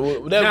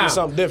different. That was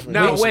something different.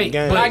 Now That was some wait,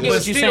 game. but, I get but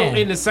what you're still saying.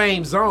 in the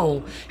same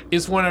zone,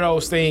 it's one of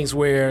those things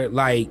where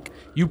like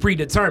you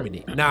predetermine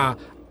it. Now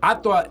I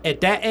thought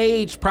at that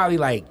age, probably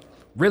like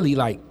really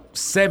like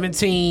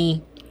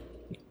 17,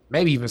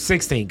 maybe even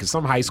 16, because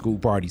some high school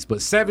parties,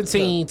 but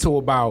 17 to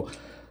about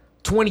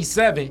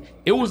 27,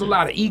 it was a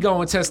lot of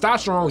ego and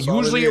testosterone,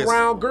 all usually it is.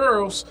 around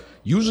girls,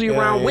 usually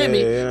around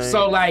women. yeah.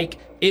 So like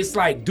it's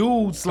like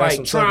dudes That's like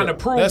some trying sucker-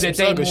 to prove that's that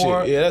some they sucker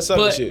more. shit. Yeah, that's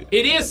sucker but shit.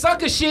 It is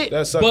sucker shit.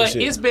 That's sucker but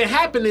shit. it's been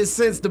happening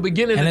since the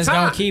beginning And of it's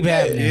time. gonna keep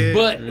happening.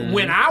 But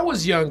when I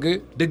was younger,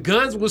 the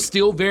guns was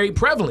still very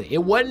prevalent. It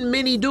wasn't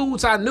many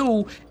dudes I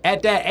knew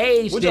at that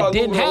age What that y'all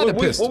didn't moving have on? a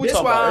pistol. What we This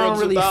talking why I about?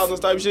 don't Early really 2000s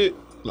type shit?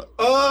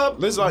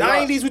 Listen, like,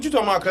 90s, what you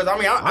talking about? Because I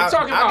mean, I'm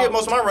talking about I did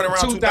most of my running around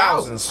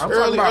 2000s. I'm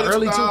talking about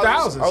early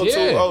 2000s. Oh,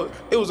 Yeah.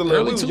 it was a little.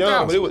 Early We was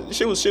young, but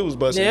 2000s. she was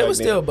busting. Yeah, it back was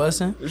then. still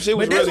busting. Shit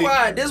was But this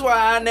really-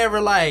 why I never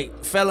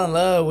like fell in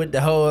love with the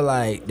whole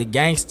like the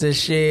gangster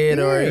shit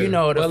or you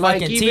know the But,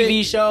 like, fucking even-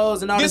 TV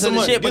shows and all Get this some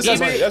other money, shit. get some Because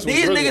money. That's what these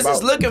it's really niggas is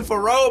about. looking for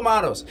role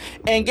models.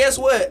 And guess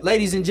what,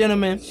 ladies and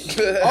gentlemen,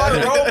 all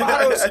the role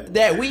models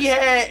that we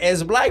had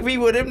as black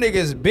people, them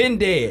niggas been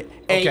dead.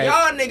 And Okay.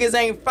 y'all niggas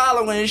ain't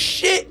following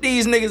shit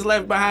these niggas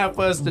left behind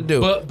for us to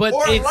do. But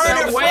or in learning some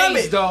from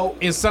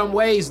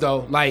ways it.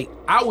 though, like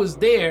I was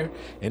there,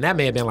 and that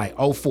may have been like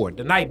 04.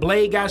 The night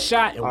Blade got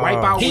shot and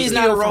Wipeout was He's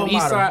not still a role from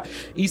model.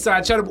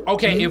 Eastside Cheddar.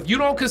 Okay, if you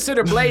don't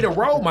consider Blade a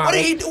role model, What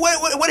did he do?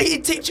 What did he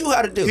teach you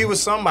how to do? He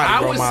was somebody. I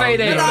role would model. say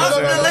that- You know what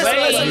I'm No,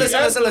 saying?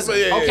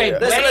 listen. Okay,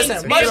 Blade's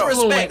Listen. Much respect.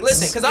 influence-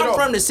 Listen, because I'm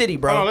from the city,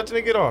 bro. Hold on, let the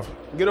nigga get off.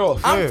 Get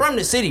off. I'm from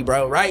the city,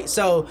 bro, right?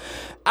 So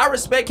I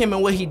respect him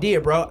and what he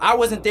did, bro. I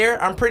wasn't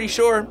there. I'm pretty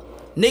sure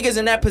niggas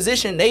in that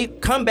position, they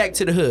come back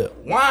to the hood.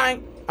 Why?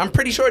 I'm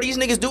pretty sure these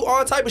niggas do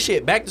all type of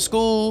shit. Back to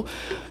school,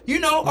 you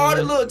know, all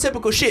the little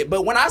typical shit.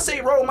 But when I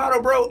say role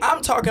model, bro,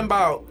 I'm talking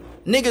about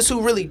niggas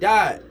who really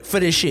died for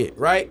this shit,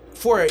 right?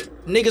 For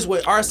niggas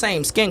with our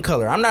same skin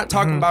color. I'm not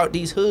talking about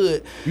these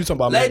hood You talking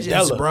about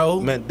legends, Mandela. bro.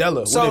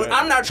 Mandela. So What is-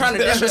 I'm not trying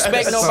to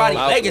disrespect nobody's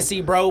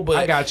legacy, bro, but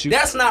I got you.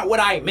 that's not what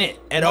I meant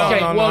at all. Okay,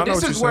 no, I well, know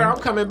this what is you're where saying.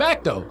 I'm coming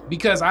back though,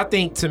 because I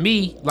think to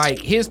me, like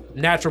his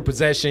natural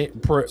possession you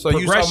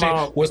progression talking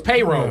about- was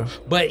payroll,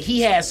 but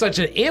he had such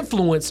an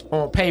influence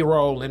on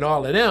payroll and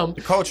all of them.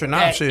 The culture now,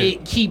 that shit.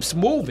 it keeps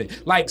moving.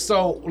 Like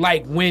so,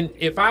 like when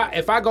if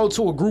I go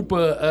to a group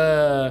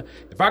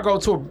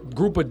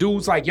of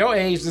dudes like your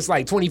age, it's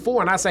like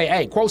 24, and I say,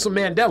 hey, quote some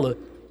Mandela.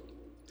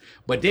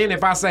 But then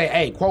if I say,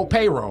 hey, quote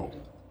payroll.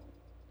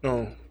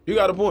 Yeah, You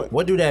got a point.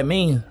 What do that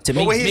mean to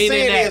me? what he's Meaning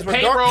saying that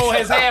is payroll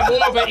has had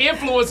more of an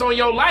influence on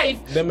your life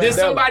than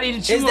somebody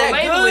that you Is are that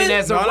labeling good?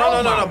 as a role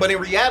model. No. But in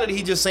reality,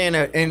 he's just saying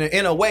that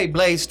in a way,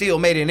 Blade still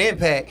made an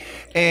impact.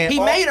 And He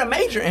made a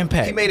major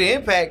impact. He made an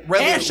impact.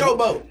 And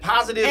Showboat.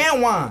 Positive.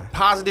 And Wine.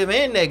 Positive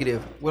and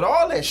negative with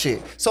all that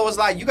shit. So it's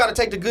like, you got to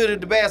take the good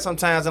and the bad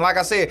sometimes. And like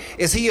I said,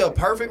 is he a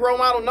perfect role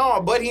model? No,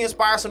 but he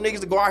inspires some niggas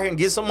to go out here and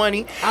get some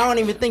money. I don't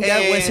even think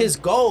that was his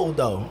goal,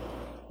 though.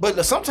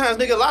 But sometimes,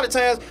 nigga, a lot of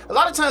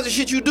times the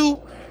shit you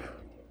do,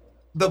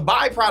 the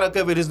byproduct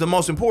of it is the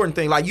most important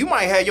thing. Like, you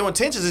might have your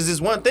intentions is this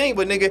one thing,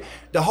 but nigga,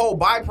 the whole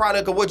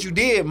byproduct of what you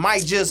did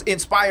might just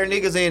inspire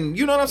niggas, and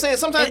you know what I'm saying?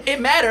 Sometimes It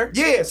matter.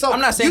 yeah, so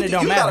I'm not saying it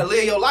don't matter. You gotta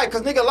live your life,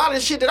 cause nigga, a lot of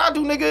the shit that I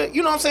do, nigga,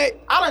 you know what I'm saying?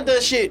 I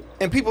done shit,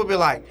 and people be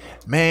like,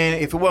 man,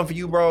 if it wasn't for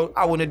you, bro,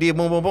 I wouldn't have did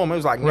boom, boom, boom. It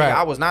was like, nigga, Right.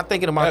 I was not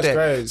thinking about That's that.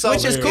 crazy. So,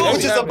 Which is cool.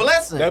 Which is a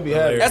blessing. That'd be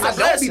happy. That's a I don't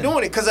be blessing.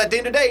 doing it, cause at the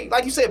end of the day,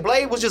 like you said,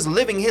 Blade was just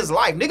living his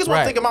life. Niggas Right.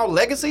 weren't thinking about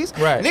legacies.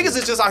 Right. Niggas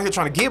is just out here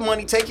trying to get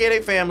money, take care of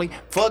their family,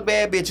 fuck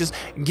bad bitches,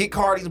 and get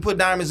Cardis and put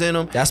diamonds in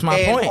them. That's my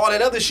and point. all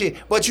that other shit.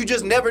 But you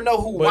just never know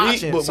who But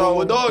watching. but so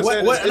what dog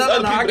said What? is No,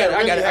 other I people got it. that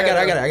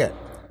I got really it.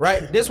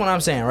 Right? This what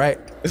I'm saying, right?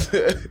 this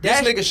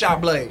nigga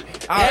shot Blade.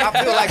 I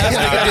feel like this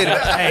nigga did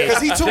it.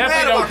 Because he too mad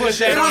definitely don't about put this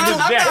shit. that on his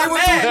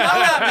jacket.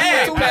 I'm not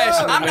mad. Too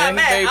passionate, I'm man. not He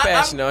mad. very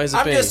passionate on his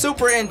I'm opinion. just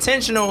super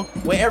intentional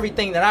with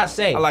everything that I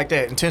say. I like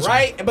that. Intentional.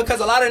 Right?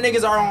 Because a lot of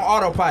niggas are on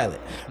autopilot.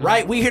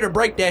 Right? We here to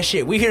break that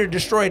shit. We here to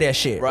destroy that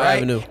shit. Right Right?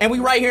 Avenue. And we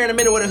right here in the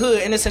middle of the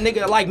hood, and it's a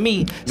nigga like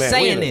me we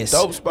saying in a this.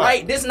 dope spot.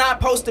 Right? This not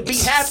supposed to be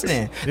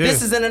happening.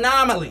 This is an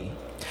anomaly.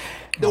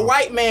 The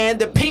white man,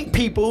 the pink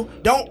people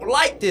don't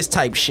like this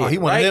type shit. Oh, he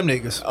one right? of them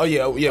niggas. Oh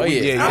yeah. Yeah.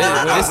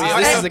 This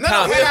This is a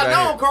comment Had I right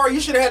known, here. Carl, you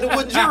should have had the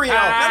wooden jury on.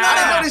 I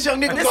didn't know this young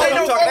nigga. This ain't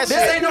no talk that this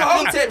shit. ain't no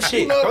hotep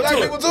shit.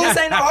 This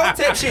ain't no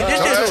hotep shit. This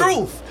just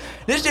truth.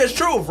 This just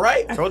truth,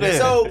 right? there.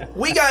 So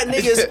we got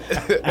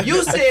niggas.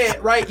 You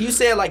said right. You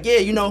said like, yeah,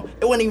 you know,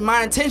 it wasn't even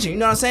my intention. You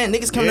know what I'm saying?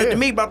 Niggas coming up to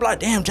me, blah blah.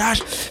 Damn,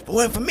 Josh, if it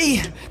wasn't for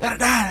me, blah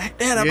blah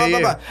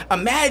blah.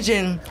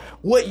 Imagine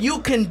what you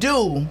can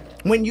do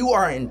when you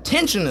are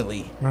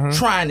intentionally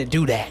trying to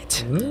do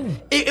that.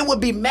 It would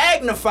be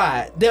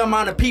magnified the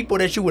amount of people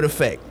that you would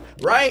affect,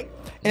 right?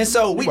 And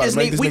so we about to just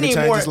make need this we nigga need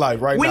change more. his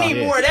life right we now. need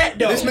Yeah. more of that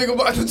though. This nigga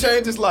about to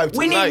change his life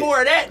We tonight. need more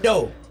of that though,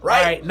 All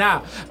right? right,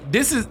 now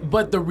this is,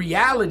 but the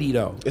reality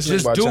though, This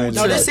just nigga about to due change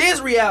No, to this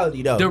is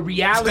reality though. the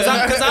reality,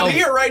 Because I'm of-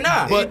 here right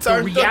now. But the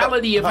turned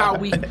reality of how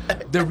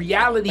the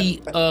reality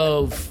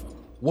of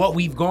what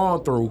we've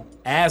gone through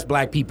as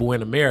Black people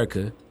in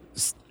America,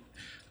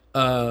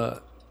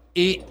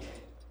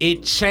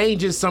 it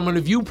changes some of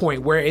the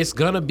viewpoint where it's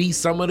gonna be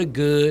some of the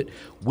good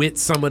with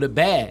some of the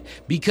bad,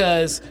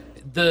 because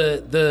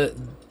the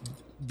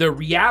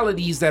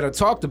realities that are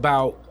talked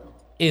about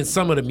in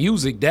some of the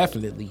music,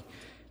 definitely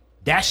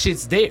that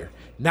shit's there.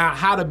 Now,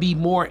 how to be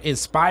more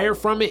inspired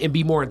from it and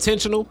be more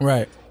intentional,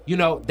 Right. You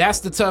know, that's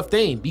the tough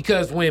thing,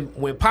 because when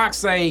Pac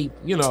say,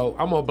 you know,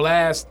 I'm gonna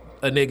blast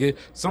a nigga,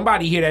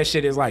 somebody hear that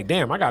shit is like,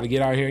 damn, I gotta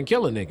get out here and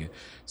kill a nigga.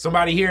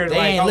 Somebody hear it They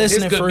like, ain't oh, this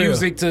listening good for real.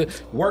 music to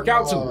work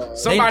out to.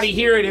 Somebody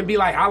hear it and be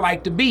like, I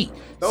like the beat.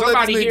 Don't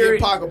Somebody let this hear nigga it.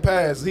 get Pac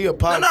pass. He a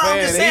Pac No, I'm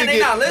fan. just saying they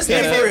not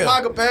listening for real.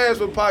 Pac pass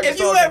with Pac. If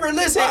you ever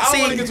listen, I don't see-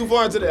 want to get too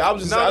far into that. I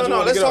was just I just No.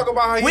 wanna Let's get talk up.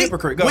 about how you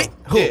hypocrite. Go.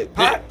 Who?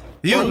 Pac?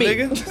 You, Or me?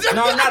 nigga.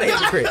 No, I'm not a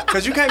hypocrite.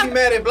 Because you can't be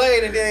mad at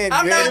Blade and then.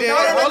 I'm not- and then-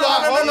 no, no, hold no,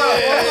 on, no, hold no, on, no.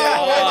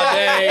 hold on. Oh,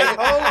 dang.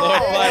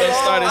 Lord Plato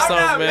started I'm not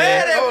something,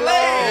 mad man. at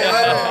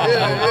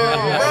Blade.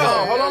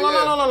 Hold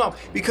on, no.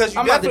 Because you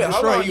I'm about to definitely,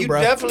 destroy hold on, you, you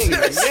bro. definitely, you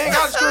ain't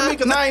got to destroy me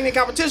because I ain't in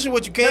competition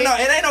with you, King. No,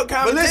 it ain't no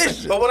But listen,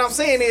 competition. but what I'm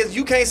saying is,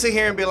 you can't sit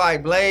here and be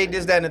like Blade,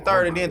 this, that, and the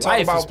third, and then talk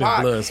Life has about been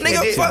Pac. blood, And sport.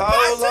 Nigga, then- fuck Pac,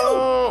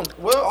 hold on.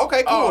 Well,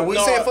 okay, cool. Oh, We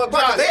no, said fuck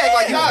Pac. They act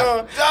like you.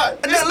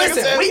 Now,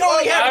 listen, we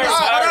only have this.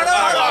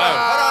 Hold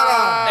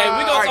on. Hey,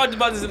 we gonna talk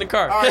about this in the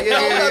car. All right, yeah.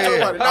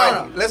 All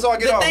right, let's all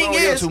get The off. thing We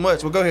don't get is- too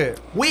much, but go ahead.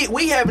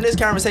 We having this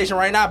conversation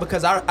right now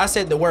because I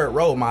said the word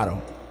role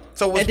model.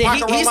 So was And then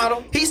Pac a role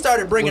model? he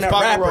started bringing Was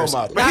up Pac a role rappers.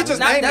 model? But he just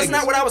named That's niggas.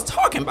 not what I was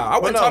talking about. I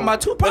wasn't talking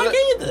about Tupac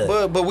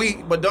either.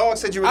 But Dog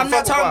said you really I'm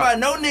not fuck with talking Pac.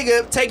 about no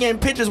nigga taking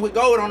pictures with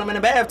gold on him in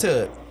the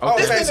bathtub.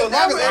 Okay, so long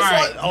as All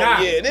right, nah.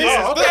 yeah, this is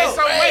Okay, dope.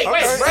 so wait.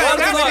 Okay,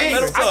 I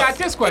let got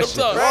this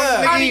question. talk.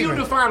 How do you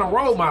define a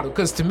role model?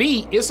 Because to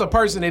me, it's a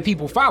person that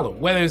people follow,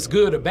 whether it's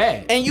good or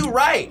bad. And you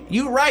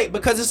right,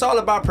 because it's all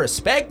about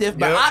perspective.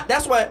 But Yep.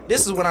 that's what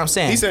this is what I'm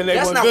saying. He said they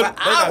that's wasn't not good- what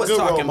they I not was good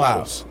role talking about.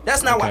 models.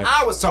 That's not what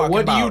I was So talking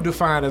what about. do you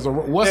define as a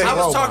what's a I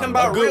role was talking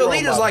model? about good real role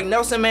leaders model. like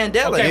Nelson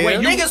Mandela. Okay,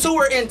 wait, you- Niggas who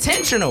were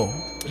intentional.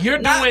 You're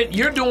Not-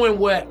 doing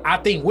what I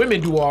think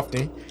women do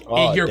often,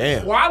 and you're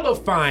damn.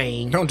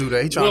 qualifying. Don't do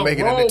that. He trying to what make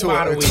it role into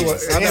model a. is. I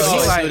know. He He's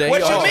always like, do that.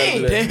 What He you always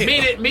mean?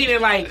 do that. meaning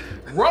like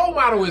role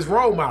model is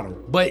role model,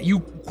 but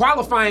you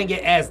qualifying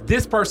it as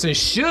this person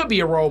should be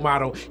a role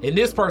model and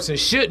this person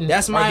shouldn't.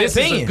 That's my this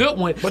opinion. is a good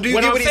one. But do you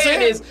what get I'm what he's saying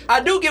saying? is,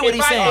 I do get what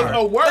he's saying. If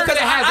a word Because that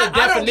has a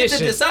definition, I don't get to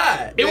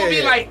decide. it would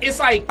be like it's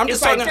like I'm it's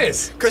just like talking-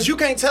 this. Cause you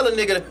can't tell a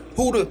nigga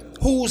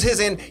who's his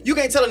in. You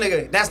can't tell a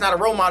nigga that's not a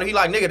role model. He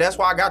like, nigga, that's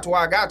why I got to where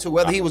I got to.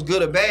 Whether he was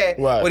good or bad,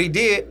 Right. what he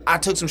did, I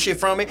took some shit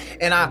from it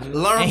and I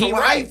learned And he from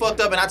how he right. fucked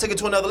up and I took it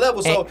to another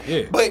level. So,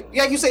 yeah. but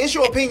yeah, you say it's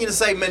your opinion to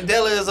say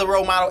Mandela is a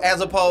role model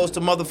as opposed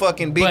to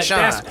motherfucking Big But Sean.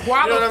 that's You know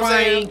what I'm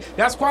qualifying. saying?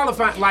 That's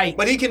qualifying. Like,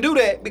 But he can do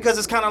that because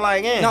it's kind of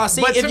like, No,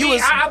 see, but if to you me,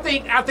 was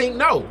I think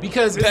no,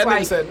 because it's That nigga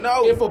like said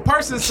no. if a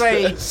person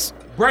say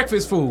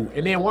breakfast food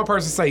and then one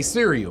person say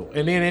cereal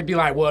and then it'd be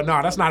like, well,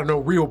 no, that's not no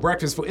real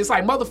breakfast food. It's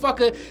like,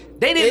 motherfucker,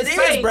 they didn't It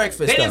say is breakfast,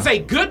 They didn't though. say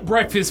good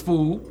breakfast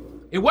food.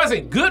 It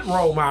wasn't good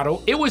role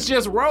model. It was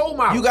just role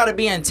model. you got to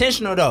be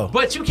intentional though.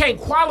 but you can't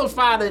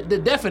qualify the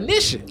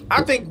definition.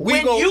 I think we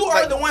when go, you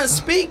are like, the one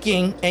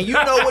speaking and you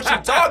know what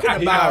you're talking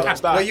He not gonna about,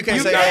 stop. Well, you can't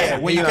You say not.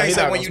 that. When you He can't not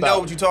say gonna when you stop. know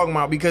what you're talking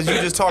about because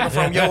you're just talking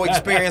from your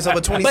experience of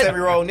a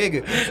 27-year-old nigga. You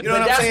know But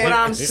what I'm that's saying? what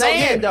I'm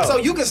saying, though. So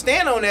you can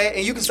stand on that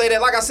and you can say that.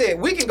 Like I said,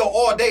 we can go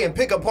all day and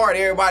pick apart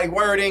everybody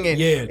wording and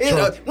Yeah,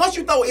 true. once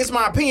you throw it's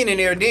my opinion in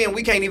there, then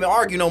we can't even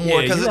argue no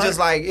more Yeah, because you it's right. just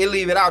like it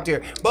leave it out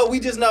there. But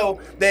we just know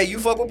that you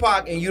fuck with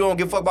Pac and you don't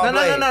give a fuck about No,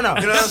 Blade. no. You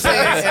know what I'm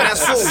saying? And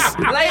that's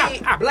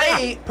cool.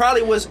 Blade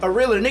probably was a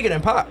realer nigga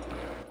than Pop.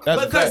 That's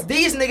a Because fact.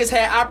 these niggas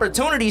had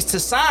opportunities to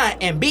sign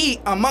and be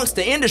amongst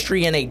the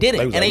industry and they didn't.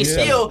 They was And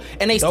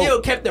they like,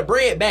 still kept the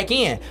bread back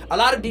in. A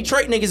lot of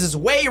Detroit niggas is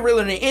way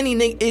realer than any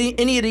of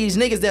these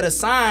niggas that are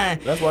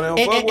signed That's why they don't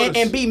and, fuck with us.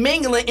 and be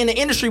mingling in the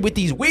industry with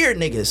these weird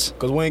niggas.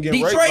 'Cause we ain't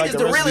getting Detroit raped like is the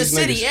the rest of realest these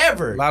city niggas.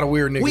 ever. A lot of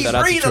weird niggas. We Shout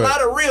out breed a Detroit.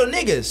 lot of real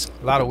niggas.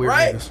 A lot of weird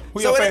Right? niggas. Who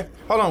So your it- favorite?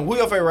 Hold on. Who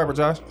your favorite rapper,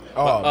 Josh?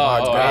 Oh, my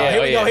God. yeah.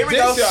 Here we go. Here we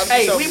go. This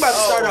Hey, y'all- we about to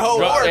start a whole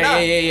war now.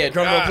 Yeah.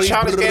 Drum roll, please.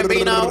 Childish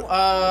Gambino.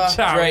 Drake,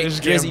 Childish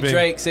Drizzy Gambino.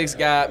 Drake, Six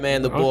God,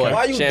 man, the boy.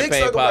 Why you dick Champagne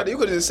sucker Pop. about it? You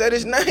could have just said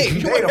his name.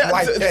 They don't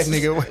like that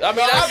nigga. I mean,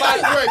 that's I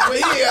like my Drake, but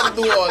he ain't had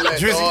to do all that.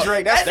 Drizzy dog.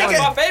 Drake. That's That funny.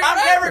 nigga, my favorite I've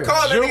rapper. never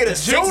called a nigga the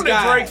sixth June a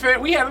guy. Drake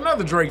fan. We had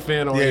another Drake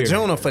fan on Yeah, here.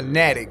 June a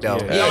fanatic though.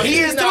 Yeah. Yo, he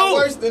is not too.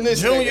 worse than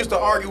this June nigga. used to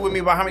argue with me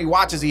about how many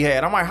watches he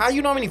had. I'm like, how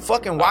you know how many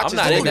fucking watches?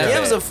 not this in nigga that had?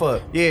 Gives a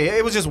fuck. Yeah,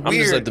 it was just just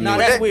weird. like the Nah,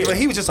 music. that's weird. But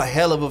he was just a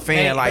hell of a fan.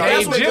 Hey, like hey,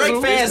 That's what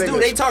Jizzle, Drake fans this do.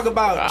 nigga- They talk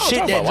about don't shit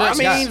talk that about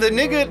Drake I mean,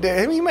 got. the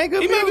nigga, he make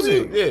good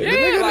music. Yeah, the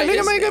nigga like, make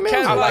good music.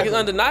 Kind of like it's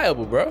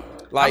undeniable, bro.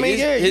 Like mean,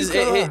 yeah, his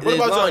you could- his What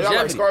about y'all? Y'all like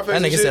longevity. Scarface That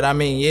and nigga shit? said, I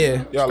mean,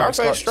 yeah. Y'all like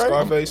Scarface straight?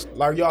 Scarface?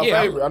 Like y'all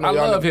Yeah, favorite? I y'all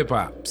love know. hip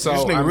hop. So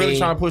This nigga I really mean,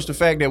 trying to push the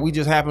fact that we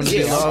just happen to be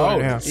Yeah,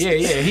 older than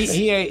him.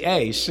 He ain't.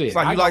 Hey, shit. It's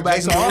like I you go like back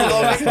Jason to-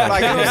 Derulo, nigga?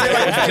 Like, you know what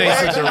I'm saying?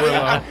 Like, Jason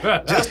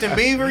Derulo. Justin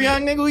Bieber,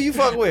 young nigga, who you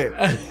fuck with?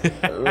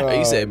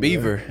 You said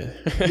Beaver.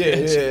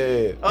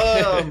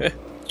 Yeah.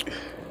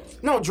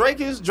 No, Drake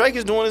is doing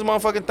his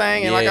motherfucking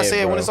thing, and like I Yeah,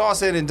 said, bro. when it's all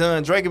said and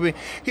done, Drake will be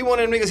he one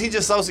of them niggas. He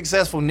just so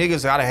successful.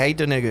 Niggas gotta hate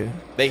the nigga.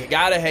 They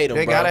gotta hate him.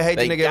 They bro. gotta hate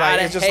the They nigga, like,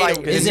 gotta it's just hate like-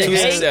 him 'cause Is he's it too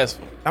hate?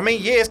 successful. I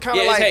mean, yeah, it's kind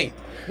Yeah, of it's like hate.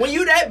 When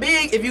you that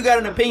big, if you got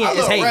an opinion, I it's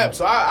love hate. rap,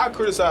 so I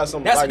criticize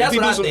some. That's- Like, that's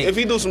what I think. if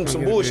he do some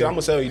bullshit, I'm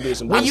gonna say he did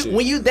some When bullshit.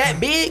 you that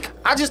big,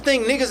 I just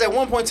think niggas at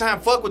one point in time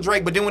fuck with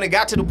Drake, but then when it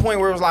got to the point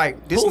where it was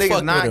like, this Who nigga's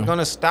fucked with not him?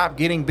 gonna stop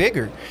getting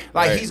bigger.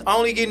 Like Right. he's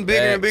only getting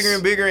bigger and bigger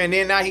and bigger, and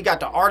then now he got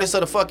the artist of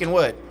the fucking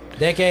what?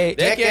 decade.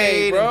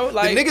 Decade, bro. and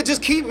Like, the nigga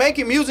just keep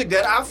making music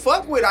that I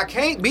fuck with. I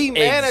can't be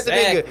mad at the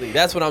exactly. nigga.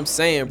 That's what I'm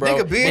saying, bro.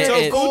 Nigga being And- so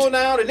and- cool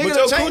now. The But nigga your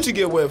done changed. coochie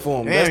get wet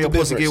for him. Damn, That's your the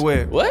pussy get difference.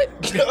 wet. What?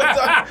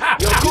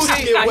 Your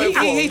coochie get wet for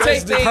him. He That's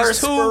takes the things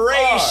too far.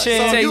 perspiration.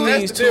 He take you- things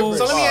that's the too difference.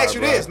 So let me ask you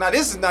bro. this.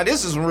 Now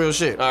this is some real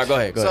shit. All right, go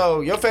ahead. So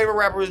your favorite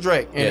rapper is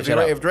Drake. And Yeah, shut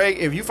up.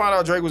 if you found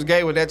out Drake was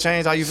gay, would that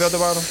change how you felt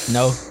about him?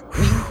 No,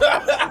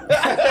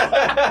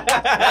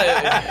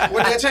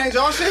 Would that change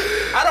y'all shit?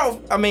 I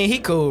don't. I mean, he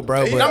cool,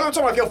 bro. You know But what I'm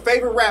talking about? If your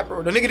favorite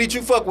rapper, the nigga that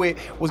you fuck with,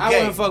 was I gay.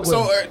 wouldn't fuck with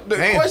So him. the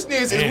Damn. question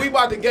is we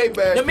about to gay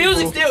bash The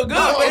music's people? still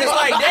good, but it's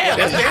like, damn.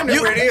 That's damn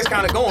near where it is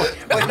kind of going.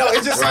 But no,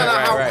 it's just Right, sounding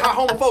right, how, right.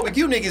 how homophobic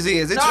you niggas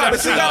is. It's No,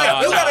 just, but you gotta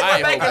I go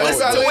ain't back and gonna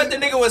listen go. to what the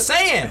nigga was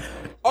saying.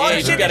 All Yeah, the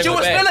you shit gotta that you go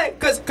was back.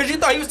 feeling, cause you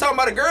thought he was talking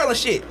about a girl and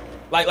shit.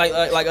 Like Luther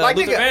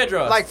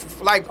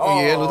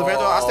Vandross. Yeah, Luther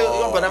Vandross. I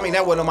still, but I mean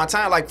that wasn't on my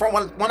time. Like from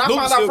when I Luther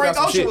found still out Frank got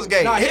some Ocean shit. was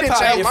gay, Nah, it didn't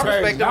hip-hop change is my crazy.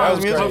 perspective That on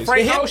was music. crazy.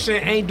 Frank Hip- Ocean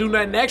ain't do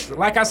nothing extra.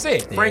 Like I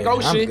said, Frank I'm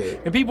Ocean, good.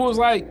 and people was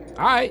like,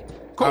 all right,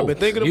 cool. I've been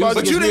thinking Music about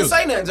But is you didn't music.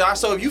 say nothing, Josh.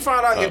 So if you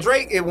found out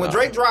if when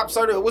Drake dropped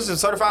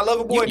Certified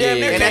Lover Boy, You damn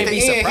near and at can't the be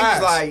end he was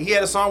surprised. like, he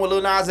had a song with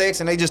Lil Nas X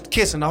and they just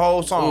kissing the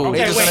whole song. Ooh. They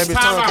Okay, just wait, had his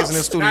time tongue out. kissing in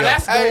the studio. Now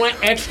that's going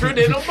extra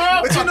than a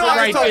motherfucker But you know I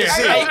right ain't talking there.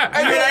 shit. You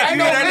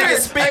hear that nigga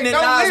spitting in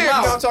Nas'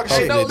 mouth. I'm talking Oh,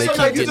 shit. they So keep you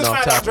getting just off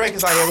found out topic. Drake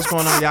is like, hey, what's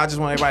going on? Y'all just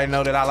want everybody to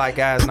know that I like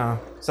guys now.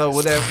 So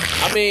would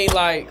I mean,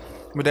 like,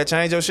 that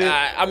change your shit?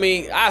 I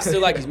mean, I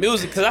still like his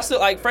music because I still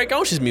like Frank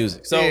Ocean's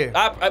music. So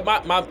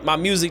Yeah. my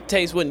music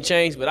taste wouldn't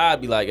change, but I'd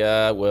be like,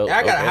 well,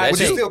 I gotta okay, hide that's Would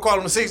you you. still call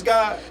him the sixth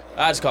guy?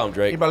 I just call him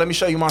Drake. You better let me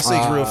show you my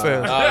six real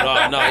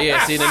fast. No,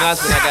 yeah. See, then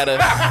that's when I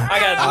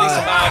gotta delete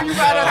some albums. You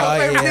got that Oh,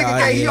 favorite yeah, nigga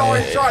oh, gay. He yeah.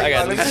 always I tried.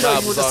 got Let me these show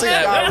you what the albums sixth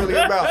on guy that. really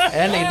about.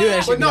 And they do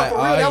that shit. But no, like, for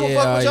real, that would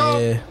fuck with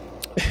y'all? yeah.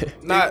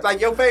 Not like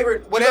your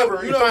favorite,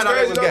 whatever. You know what's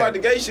crazy though? Like the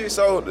gay shit,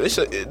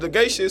 the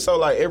gay shit, so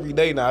like every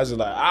day now. It's just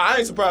like I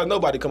ain't surprised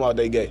nobody come out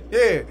they gay.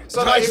 Yeah.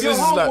 So like if your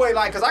homeboy,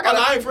 like, cause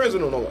I ain't friends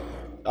with no one.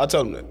 I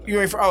tell them that.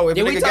 You ain't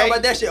if we talk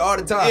about that shit all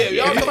the time. Yeah,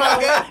 y'all come out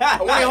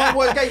gay. When your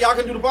homeboys gay, y'all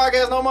can do the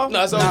podcast no more.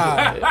 Nah, so they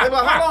like,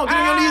 hold on, get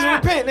on your knees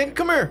and repent, nigga.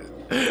 Come here.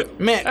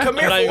 Man, come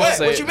here for what?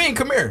 What you mean,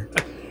 come here?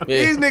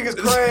 Yeah. These niggas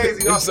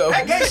crazy.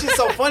 That gay shit's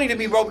so funny to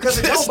me, bro, because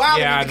it don't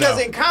bother me. Because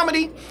in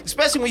comedy,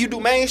 especially when you do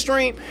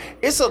mainstream,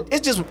 I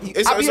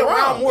be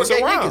around more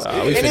gay niggas.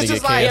 And it's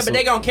just like, but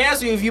they gonna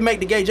cancel you if you make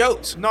the gay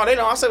jokes. No, they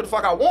don't. I say what the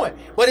fuck I want.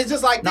 But it's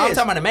just like this. I'm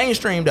talking about the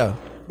mainstream though.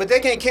 But they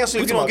can't cancel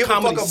you if you don't give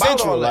a fuck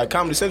about all that. Like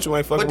Comedy Central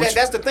ain't fucking with you. But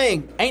that's the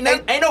thing. Ain't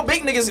no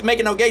big niggas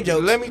making no gay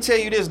jokes. Let me tell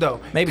you this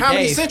though. Maybe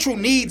Comedy Dave. Central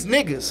needs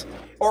niggas.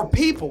 Or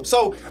people.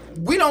 So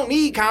we don't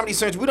need Comedy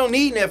Central. We don't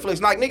need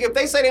Netflix. Like, nigga, if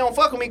they say they don't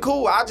fuck with me,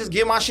 cool. I'll just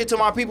give my shit to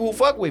my people who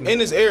fuck with me. In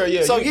this area,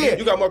 yeah. So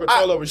you got more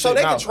control over shit. So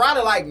they now. can try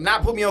to like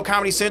not put me on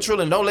Comedy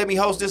Central and don't let me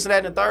host this and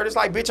that and the third. It's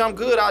like, bitch, I'm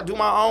good. I'll do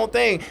my own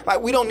thing.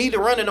 Like, we don't need to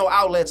run in no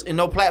outlets and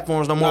no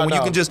platforms no more. When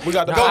you can just go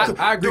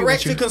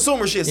direct to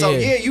consumer shit. So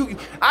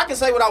I can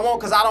say what I want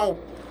because I don't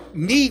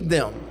need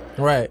them.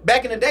 Right.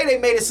 Back in the day, they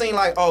made it seem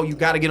like, oh, you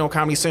got to get on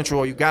Comedy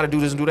Central or you got to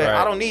do this and do that.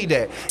 Right. I don't need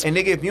that. And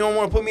nigga, if you don't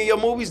want to put me in your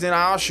movies, then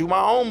I'll shoot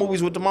my own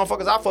movies with the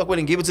motherfuckers I fuck with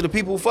and give it to the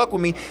people who fuck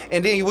with me.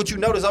 And then what you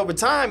notice over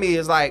time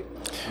is like,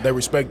 they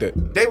respect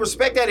that. They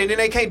respect that, and then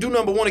they can't do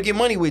nothing but want to get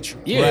money with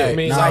you. Yeah, right. I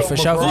mean, like for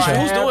sure. Who's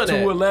doing that?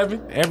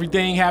 211.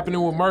 Everything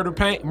happening with Murder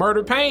Pain.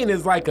 Murder Pain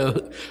is like a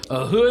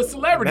hood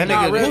celebrity. That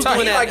nigga, who's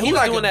doing that? He's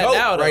doing that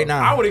now right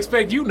now. I would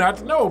expect you not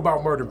to know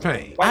about Murder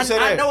Pain.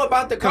 I know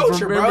about the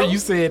culture, remember bro. You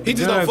said he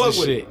just don't fuck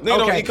with shit.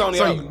 it. Okay,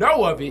 so you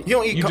know of it.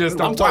 You just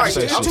don't talk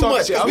shit. I'm too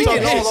much. We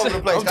getting all over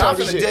the place. I'm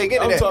talking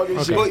shit. I'm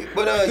talking shit.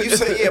 But you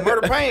said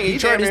Murder Pain. He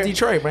Detroit is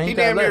Detroit, man. He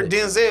damn near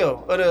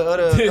Denzel of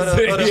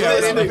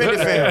the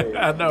independent film.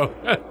 I know.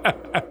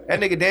 That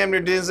nigga damn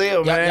near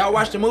Denzel, man. Y'all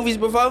watched the movies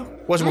before?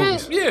 Which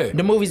movies? Yeah.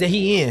 The movies that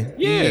he in.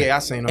 Yeah, I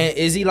seen them. And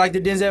is he like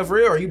the Denzel for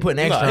real, or are you putting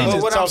extra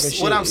on?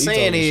 What I'm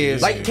saying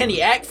is, like, can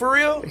he act for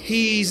real?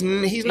 He's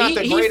not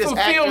the greatest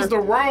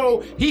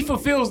actor. He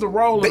fulfills the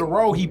role of the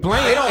role he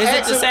playing. Is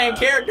it the same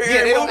character?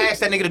 Yeah, they don't ask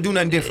that nigga to do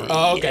nothing different.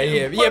 Oh,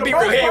 okay, yeah, be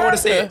real. He ain't want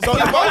to say it. So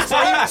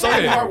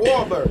he Mark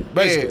Wahlberg,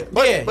 basically.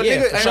 But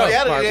nigga, in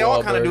reality, they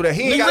all kind of do that.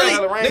 He ain't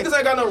got no range. Niggas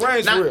ain't got no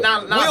range for real.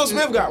 Will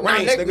Smith got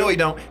range. No, he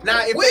don't.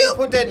 Now, if they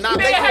put that,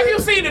 have you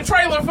seen the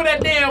trailer for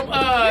that damn?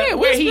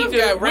 Where he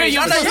got range? You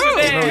talking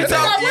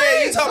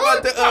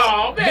about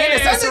the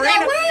Venus and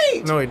Serena?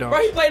 No, he don't.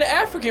 Bro, he played an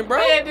African, bro.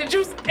 Man,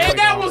 and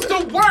that was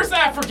the worst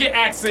African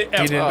accent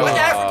ever. What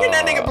African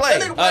that nigga play?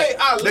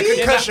 The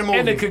Concussion movie.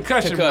 And the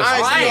Concussion movie.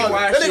 I ain't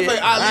watched it. That nigga played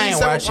Ali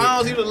 7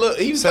 pounds. He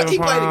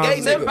played the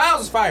gay 7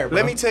 pounds is fire, bro.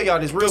 Let me tell y'all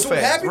this real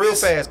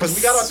fast, because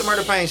we got off the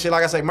Murder Pain shit.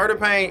 Like I say, Murder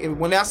Pain.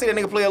 When I see that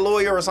nigga play a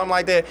lawyer or something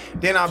like that,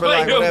 then I'll be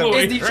like, whatever.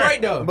 It's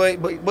Detroit though.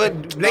 But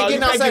they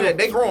getting outside that.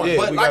 They growing.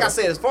 But like I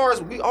said, as far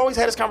as we always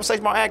had this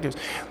conversation about actors,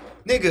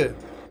 nigga.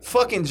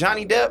 Fucking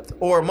Johnny Depp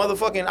or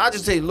motherfucking, I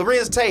just say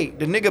Lorenz Tate,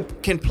 the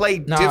nigga can play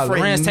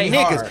different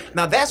niggas. Hard.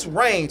 Now that's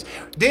range.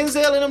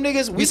 Denzel and them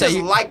niggas, we just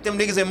like them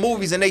niggas in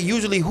movies, and they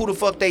usually who the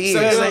fuck they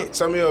is.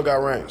 Samuel got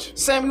range.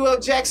 Samuel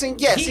Jackson,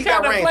 yes, he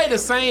got range. He kind of play the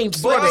same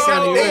sort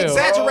of they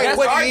exaggerate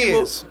what he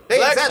is. They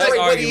exaggerate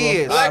what he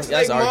is.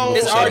 That's arguable.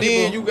 It's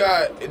arguable.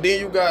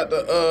 Then you got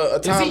the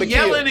Time to Kill. Is he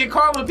yelling and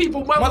calling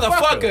people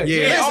motherfucker?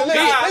 Yeah.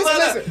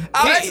 Listen.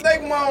 Black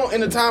Snake Moan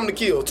and the Time to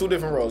Kill, 2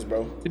 different roles,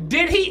 bro.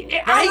 Did he?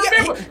 I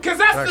remember. Because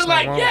that's the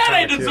like,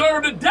 they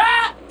deserve to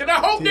die, and I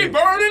hope they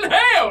burn in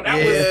hell. That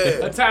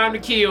was A Time to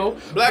Kill.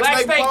 Black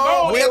Snake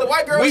Moan, we had the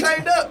white girl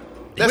chained up.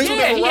 He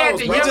had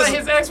to yell at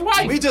his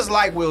ex-wife. We just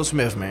like Will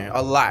Smith, man,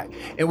 a lot,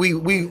 and we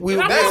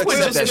that's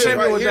accept that shit.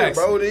 Right here,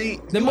 bro.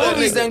 The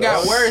movies done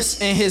got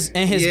worse in his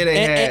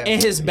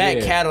back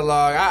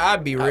catalog.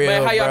 I'd be real,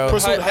 man, how y'all bro.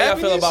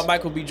 feel about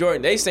Michael B.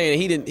 Jordan? They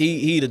saying he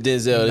the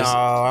Denzel.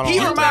 No,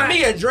 he remind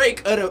me of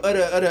Drake of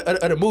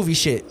the movie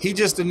shit. He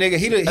just a nigga.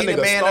 He the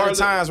man of the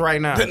times right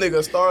now. That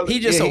nigga Starlet. He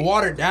just a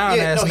watered down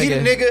ass nigga. He the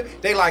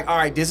nigga. They like, all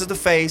right, this is the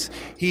face.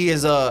 He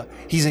is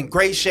he's in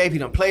great shape. He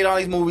done played all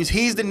these movies.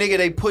 He's the nigga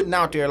they putting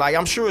out there. Like,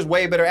 I'm sure it's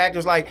way better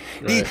actors. Like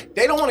they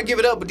don't want to give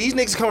it up, but these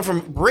niggas coming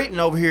from Britain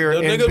over here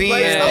and being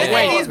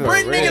these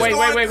Britain niggas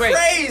going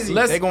crazy.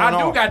 I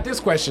do got this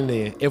question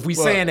then. If we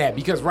saying that,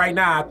 because right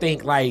now I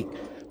think like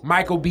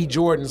Michael B.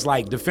 Jordan's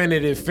like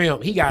definitive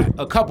film. He got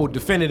a couple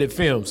definitive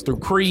films through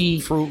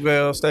Creed,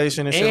 Fruitvale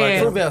Station, and shit like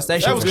that. Fruitvale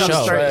Station that was kind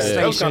of trash.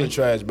 That was kind of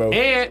trash, bro.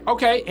 And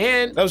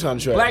that was kind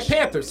of trash. Black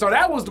Panther. So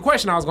that was the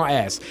question I was gonna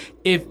ask.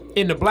 If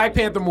in the Black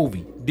Panther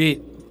movie,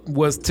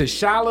 was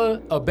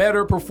T'Challa a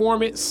better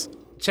performance,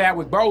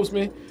 Chadwick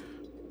Boseman,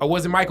 or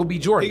was it Michael B.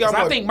 Jordan? Because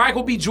I think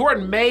Michael B.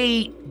 Jordan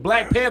made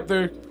Black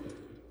Panther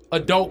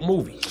adult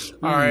movie?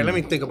 All right, let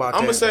me think about that.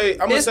 I'm gonna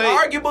It's say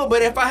arguable,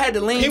 but if I had to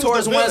He lean was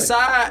towards the one villain.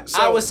 side,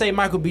 So- I would say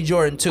Michael B.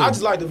 Jordan too. I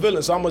just like the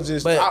villain, so I'm gonna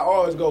But I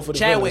always go for the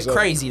Chadwick villain. so.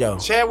 crazy though.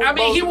 Chadwick I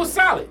mean, he Boseman- was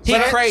solid. He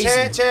crazy.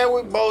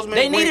 Chadwick Boseman.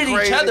 They went needed each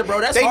crazy. other, bro.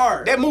 That's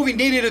hard. That movie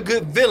needed a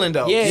good villain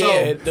though. Yeah, So-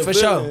 yeah, the for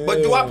villain, sure.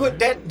 But do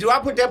I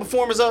put that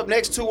performance up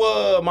next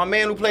to my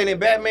man who played in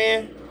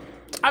Batman?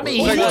 I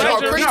mean, Who he you was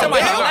talking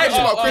about?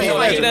 Heath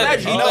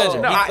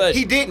Ledger.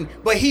 He didn't.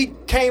 But he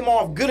came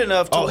off good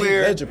enough to Oh, Heath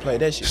where. Ledger played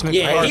that shit.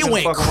 Yeah, he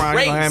went fuck around.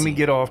 You gonna have crazy. me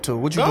get off too.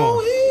 What you Go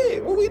doing?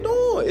 ahead. What we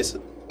doing? It's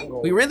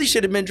We really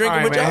should have been All drinking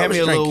right, what man, y'all hand was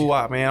me a little drinking.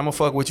 wop, man. I'm gonna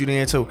fuck with you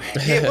then too.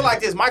 Yeah, but like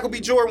this, Michael B.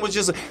 Jordan was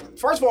just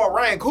first of all,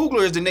 Ryan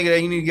Coogler is the nigga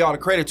that you need to get all the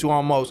credit to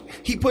almost.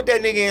 He put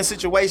that nigga in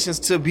situations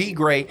to be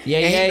great, Yeah,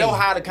 and yeah. he know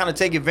how to kind of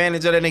take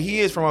advantage of that. And he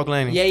is from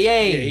Oakland. Yeah,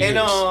 yeah.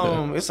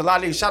 And it's a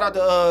lot of niggas. Shout out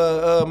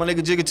to my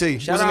nigga Jigga T.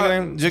 Shout What's his out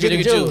name?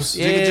 Jigga Juice.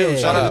 Jigga Yeah.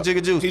 Juice. Shout out to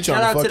Jigga Juice. He Shout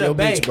trying out to fuck to the your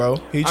Bay. bitch, bro.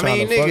 He I trying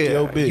mean, to fuck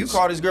your nigga, bitch. you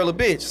call this girl a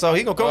bitch, so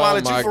he gonna come Oh out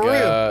at my you for real.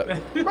 God.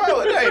 Bro,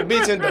 that ain't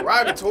bitch and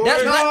derogatory.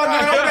 That's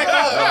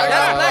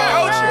black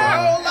culture.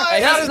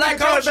 Hey, That's black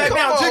culture. Back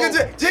now,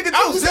 Jigga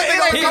Juice.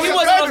 He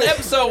wasn't on the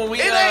episode when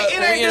we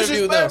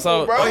interviewed them.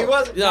 So bro. Oh, he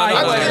wasn't? No, he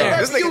wasn't there.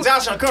 This nigga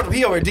Josh uncomfortable.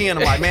 He over DN.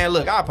 I'm like, man,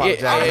 look, I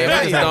apologize.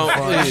 Yeah, please don't.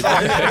 Please.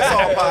 It's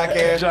all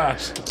podcast.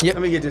 Josh.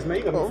 Let me get this, man.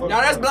 You No,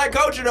 that's black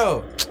culture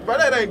though. Bro,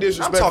 that ain't I'm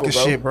disrespectful, talking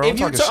bro. shit, bro. If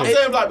you I'm talk, talking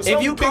shit. Some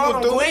if you call people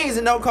them do. queens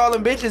and don't call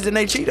them bitches, then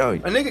they cheat on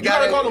you. A nigga You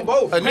gotta call them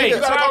both. A Hey,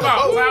 nigga time call them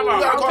out. both. Time You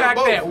out. gotta call them Unpack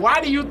both. that.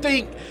 Why do you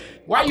think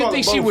call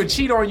them she both. would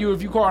cheat on you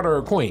if you called her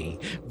a queen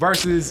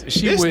versus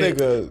she This would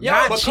nigga-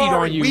 not But cheat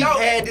Corey, on you? we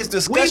had this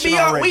discussion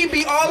We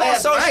be all on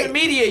last social night.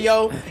 media,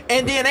 yo,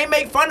 and then they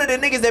make fun of the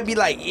niggas that be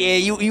like, yeah,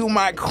 you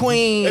my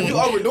queen. If you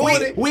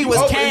overdoing it, we was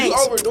if you kings.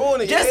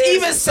 overdoing it, Just yeah,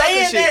 even it's sucking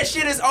saying shit. that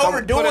shit is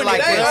overdoing put it like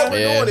it. They this. ain't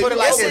overdoing Yeah. it. Put it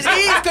like Yes, this. it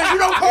is, because you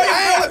don't call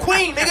your girl a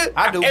queen, nigga.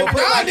 I do, If but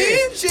put it I like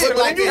did, this. shit, Put it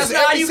but like if you this. That's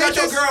not how you got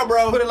your girl,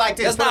 bro. Put it like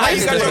this. That's not how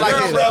you got your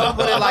girl,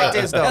 bro. Put it like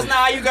this, though. That's not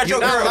how you got your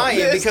You're not girl. lying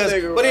This because,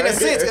 nigga but in a right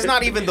sense, here. it's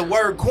not even the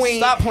word queen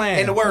Stop playing.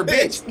 and the word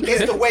bitch.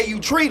 It's the way you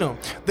treat them.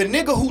 The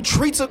nigga who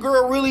treats a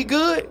girl really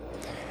good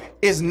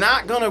is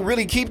not gonna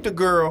really keep the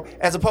girl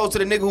as opposed to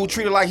the nigga who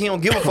treat her like he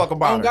don't give a fuck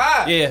about On her.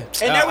 God. Yeah. And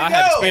there we I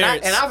had go.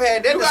 experience. And I've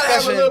had that You gotta have a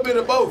discussion. little bit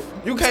of both.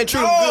 You can't treat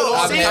them No, good all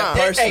I've the see, had time.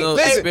 personal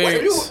Listen,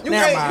 experience. you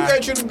Never mind.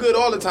 can't treat them good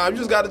all the time. You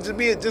just gotta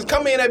just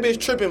come in that bitch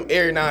tripping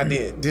every now and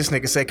then. This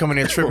nigga say coming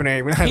in tripping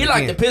every He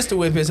like to pistol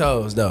whip his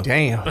hoes, though.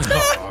 Damn.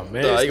 Oh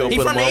man, Nah, he gonna He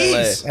put from him the on East.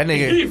 blast. That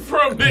nigga. he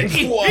from the East.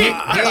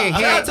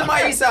 Shout out to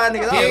my East Side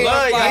niggas. I Yeah,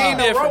 love he y'all. ain't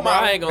no role Different, bro.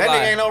 model. I ain't gonna That lie.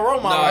 nigga ain't no role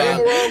model. Nah, I ain't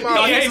a role model.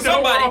 No, He he's ain't to no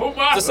somebody. role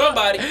model. To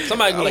somebody.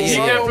 Somebody gonna be like, He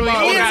yeah. definitely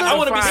I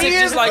want to be fine. sick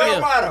just like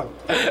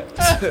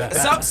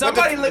him.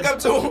 Somebody look up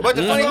to him. But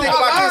the funny thing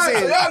about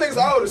this is, y'all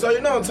niggas older, so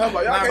you know what I'm talking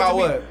about. Y'all Nah, can't about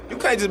just what? be,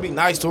 you can't just be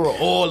nice to her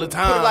all the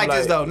time. put it like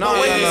this though. No,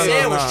 what no, he no,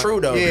 said no, was no.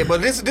 true, though. Yeah,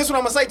 but this what I'm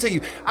gonna say to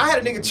you. I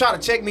had a nigga try to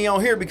check me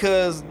on here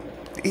because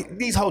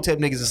these Hotep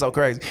niggas are so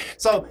crazy.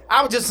 So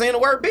I was just saying the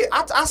word bitch.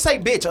 I say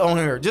bitch on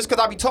here just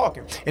because I be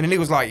talking. And the nigga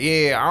was like,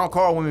 yeah, I don't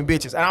call women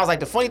bitches. And I was like,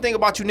 the funny thing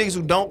about you niggas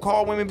who don't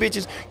call women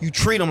bitches, you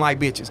treat them like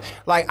bitches.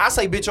 Like I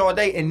say bitch all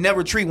day and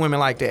never treat women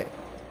like that.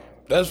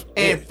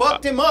 And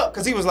fucked him up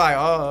because he was like,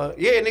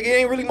 yeah, nigga,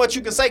 ain't really much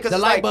you can say because The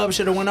light bulb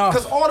should have went off.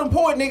 Because all them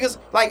poor niggas,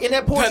 like in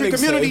that poetry That nigga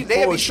community, said they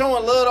be poetry.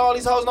 showing love to all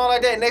these hoes and all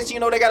like that. Next thing you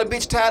know, they got a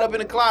bitch tied up in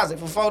the closet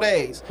for 4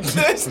 days.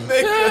 This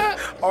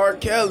nigga, R.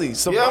 Kelly,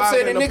 You know what I'm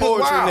saying? surviving The the niggas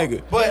poetry wild.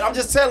 nigga. But I'm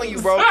just telling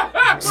you, bro.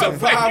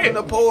 Surviving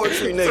the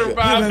poetry nigga.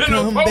 Surviving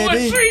the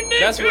poetry, nigga.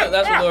 That's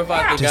what Lord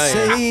Fox think I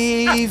am.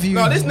 Save you.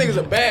 No, this nigga's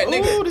a bad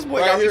nigga. Ooh, this boy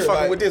Right got me here,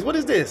 fucking like- with this. What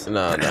is this?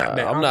 Nah, I'm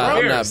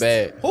Ramirez. not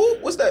bad. Who?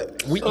 What's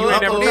that? You ain't never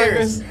Uncle heard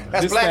Nearest. this?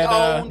 That's This black that,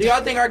 owned. Do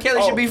y'all think R.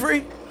 Kelly should be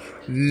free?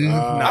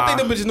 I think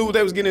them bitches knew what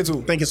they was getting into.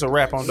 I think it's a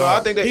rap on No, I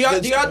dog. think Do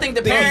y'all think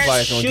the parents?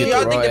 Everybody's gonna Do get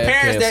y'all the think the raw ass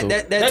parents canceled.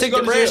 that That took should go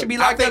the to bread jail. should be I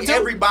locked up think too?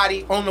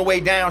 everybody on the way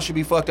down should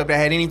be fucked up that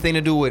had anything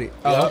to do with it.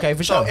 Oh, okay,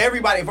 for So sure.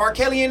 everybody, if R.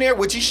 Kelly in there,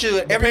 which he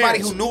should, everybody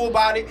parents. who knew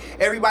about it,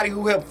 everybody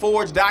who helped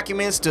forge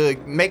documents to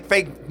make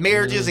fake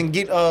marriages and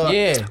get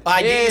Yeah.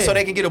 IDs Yeah. so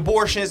they can get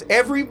abortions,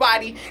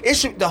 everybody, it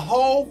should, the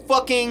whole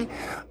fucking,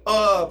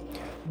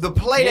 the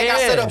play that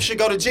got Yeah. set up should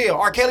go to jail.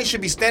 R. Kelly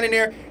should be standing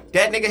there.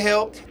 That nigga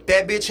helped.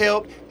 That bitch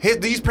helped.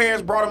 These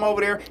parents brought him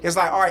over there. It's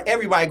like, all right,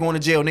 everybody going to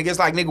jail, nigga. It's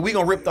like, nigga, we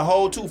gonna rip the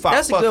whole tooth out.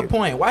 That's a Fuck good it.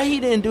 point. Why he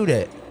didn't do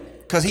that?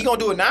 Cause he gonna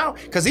do it now.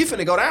 Cause he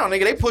finna go down,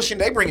 nigga.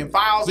 They bringing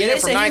files Yeah, in they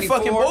from say he 94.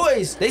 fucking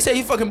boys. They say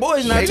he fucking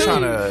boys now They too.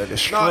 tryna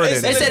destroy No,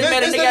 this. They said he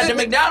met a nigga at the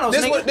McDonald's,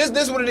 This nigga. what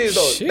what it is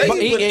though. Shit. They But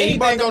just he- put he anything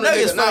bought them on the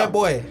nuggets nigga for that now.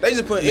 boy. They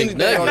just put anything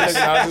on the nigga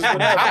now. Just put I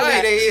that.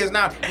 believe they is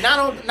now.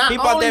 Not He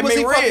bought only that was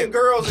he McRib. fucking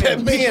girls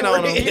and peeing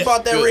on them. He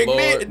bought that Good Rick Lord.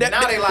 Mid.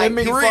 Now they like he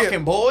McRib.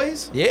 fucking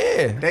boys.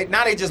 Yeah.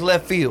 Now they just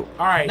left field.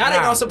 All right, Now they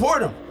gonna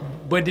support him.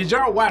 But did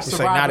y'all watch say now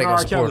Surviving they R.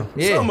 gonna support Kelly?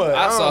 him. Yeah. Some of it,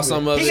 I saw don't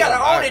some know. of it. He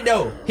gotta own it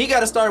though. He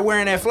gotta start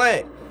wearing that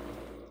flag.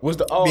 What's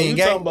the being you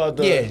gay? talking about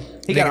the Yeah,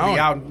 he got Nigga be on.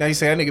 out. They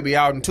say that nigga be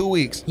out in 2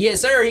 weeks. Yes,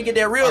 sir. He get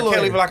that real R. Kelly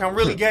lawyer. be like, I'm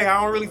really gay.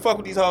 I don't really fuck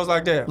with these hoes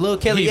like that. Lil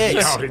Kelly He's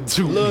X. out in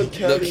 2 Lil weeks.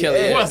 Kelly.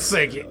 Kelly. 1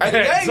 second. Hey, the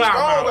game's Time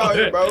strong out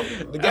here, bro.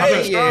 The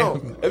game's Yeah.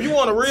 strong. If you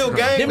want a real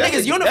game, Them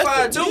niggas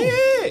unified, too.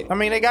 Yeah. I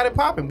mean, they got it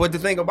popping. But the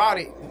thing about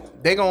it,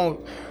 they gon'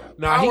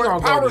 Nah, he gonna go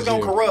power's to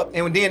gonna jail. corrupt,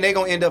 and then they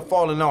gonna end up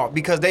falling off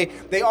because they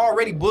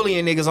already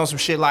bullying niggas on some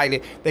shit like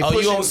that. They Oh, you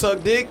pushing- gonna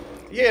suck dick?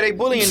 Yeah, they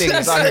bullying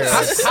niggas out here.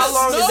 How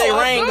long is their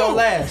reign gonna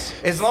last?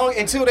 As long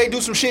until they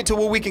do some shit to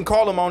where we can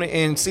call them on it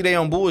and see they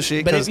on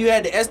bullshit. But 'cause if you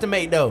had to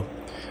estimate though,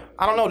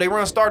 I don't know, they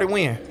run started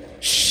when?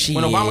 shit.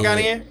 When Obama got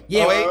in?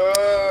 Yeah. 08?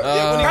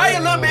 Probably a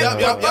little bit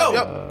Yep, before.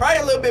 yep. Probably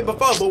a little bit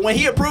before. But when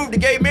he approved the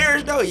gay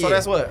marriage though, yeah. So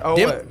that's what? Oh,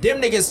 them, what?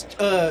 them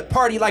niggas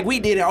party like we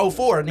did in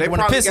 04, nigga, when the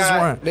probably Pistons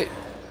run.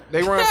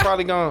 They run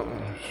probably gonna.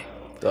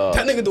 That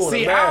nigga doing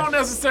See, a I bad. don't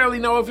necessarily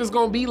know if it's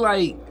gonna be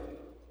like,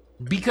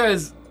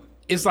 because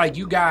it's like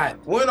you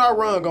got When our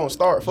run gonna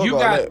start? Fuck You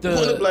all got that.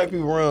 When the black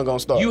people run gonna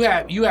start? you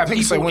have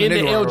Niggas say people when in the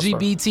they run,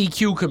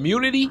 LGBTQ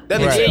community,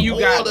 That and nigga then said you all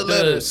got the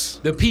letters.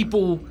 the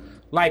people,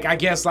 like I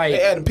guess like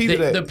They adding P to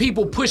that. the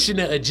people pushing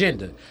the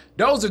agenda.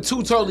 Those are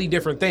two totally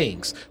different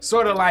things.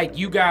 Sort of like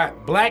you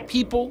got black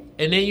people,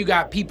 and then you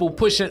got people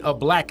pushing a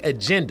black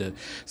agenda.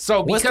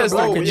 So What's the because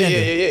black like, agenda?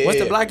 yeah, What's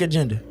the yeah. black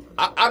agenda?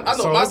 I know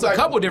so my it's a black-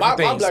 couple different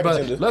my things, black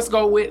but agenda. let's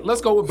go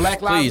with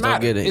Black Lives Please don't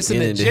Matter. get it- It's an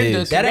get into agenda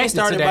his. That ain't connected to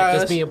started by that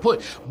that's us. being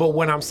put. But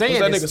what I'm saying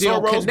that is nigga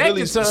still Soros, connected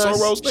Billy to us.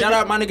 Soros? Shout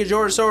out my nigga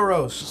George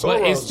Soros.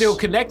 But it's Soros. still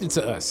connected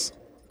to us.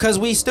 Cause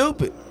we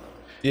stupid.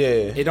 Yeah,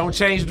 It don't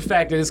change the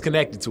fact that it's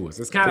connected to us.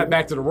 It's kind of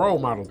back to the role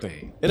model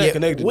thing. it ain't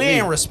connected. We to me.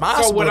 ain't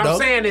responsible. So what I'm though.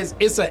 saying is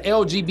it's a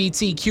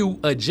LGBTQ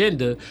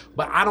agenda,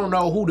 but I don't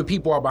know who the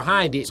people are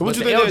behind it. So what but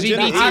you the think the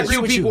agenda is? I agree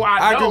LGBTQ with people you. I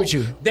I agree know with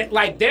you. that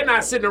like they're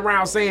not sitting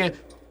around saying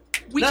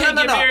we can't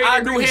get married I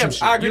in agree New with you.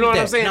 Hampshire. I agree You know with what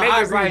I'm that. saying? No, They I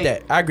just agree with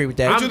like, that. I agree with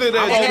that. What you think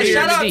that I'm agenda And over is?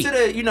 here shout out deep.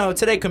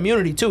 to the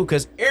country too,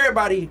 because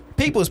everybody,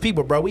 people's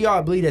people, bro. We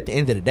all bleed at the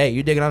end of the day.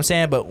 You dig what I'm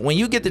saying? But when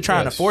you get to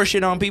trying to force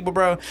shit on people,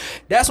 bro,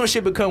 that's when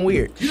shit become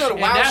weird. You know the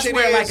And wild that's shit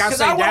where, is, like I Because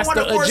say, I wouldn't that's want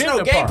to the force no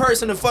agenda gay part.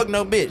 person to fuck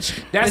no bitch.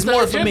 That's it's the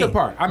more for agenda me.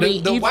 part. I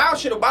mean, the even- wild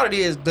shit about it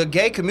is the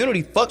gay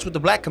community fucks with the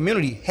black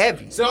community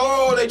heavy.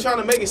 So they trying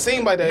to make it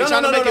seem like that. They No,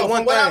 trying no, to no, make no. it one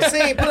From what thing. I'm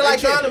saying, put it like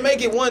They trying this. to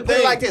make it one Put thing.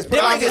 it like this. Put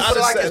it like this. Put it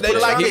like this. Put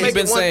it like They this. make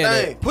been it one saying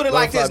thing. that. Put it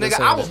like this, Both sides nigga.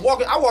 been I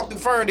saying walked through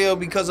Ferndale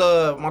because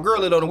my girl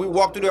lived on it. We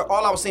walked through there.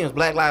 All I was seeing was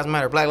Black Lives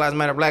Matter, Black Lives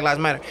Matter, Black Lives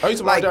Matter. I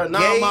used to Like walk there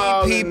 9 gay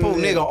miles people,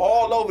 and- nigga,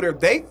 all over there.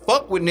 They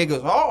fuck with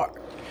niggas hard.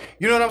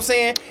 You know what I'm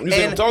saying? You see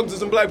them talking to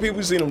some black people.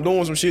 You see them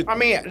doing some shit. I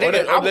mean, Or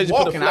they I was just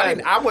put a walking.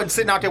 flag. I wasn't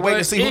sitting out there waiting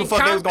to see who the it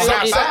fuck they was gonna kinda-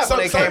 have it- outside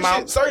when they came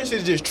out. Certain shit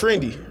is just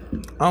trendy.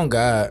 Oh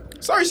God.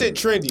 Certain shit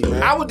trendy,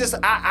 man.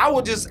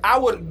 I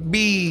would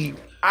be.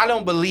 I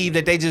don't believe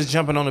that they just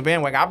jumping on the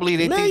bandwagon. I believe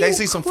they Man, think they you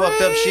see some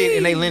fucked up shit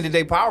and they lended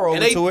their power over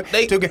they- to it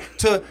they-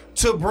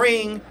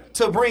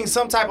 to bring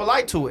some type of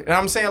light to it. And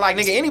I'm saying like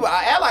nigga, anybody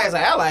an ally is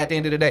an ally at the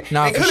end of the day.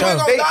 Nah, And for cause sure. You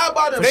ain't they- gonna die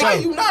about it. they- Why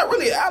you not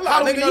really an ally? How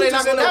do we nigga? know You they not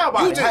just gonna die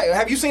about it? you just-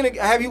 Have you seen it?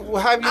 Have you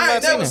I not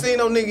ain't never seen it? seen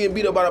no nigga get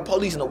beat up by the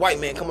police and a white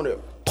man come in there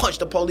punch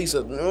the police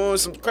or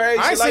some crazy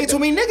I shit ain't like seen too that.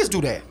 many niggas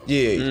do that.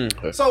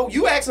 Yeah. So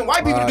you asking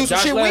white people to do some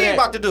shit we ain't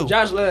about to do.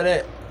 Josh love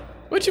that.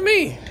 What you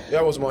mean?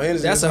 Y'all want some more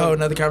Hennessy? That's a whole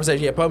nother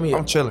conversation. Yeah, put me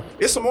I'm up. chilling.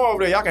 It's some more over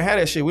there. Y'all can have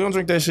that shit. We don't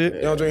drink that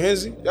shit. Y'all drink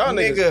Hennessy? Y'all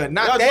Nigga, niggas.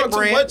 not y'all that drunk too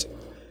brand. much.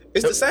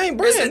 It's the same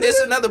brand.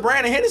 It's nigga. another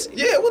brand of Hennessy.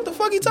 Yeah, what the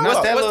fuck you talking What's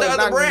about? that What's the little-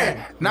 other not- brand?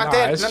 Not Nah,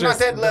 that. it's Not just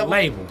that level.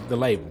 The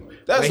label.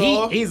 That's Like,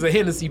 all. He's a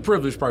Hennessy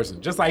privileged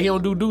person, just like he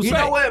don't do You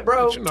know what,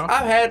 bro? But you know.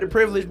 I've had the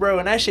privilege, bro,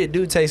 and that shit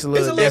do taste a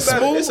little It's a little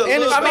different. better. It's a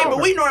little I mean, but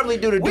stronger. we normally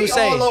do the We Douce.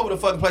 all over the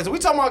fucking place. We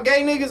talking about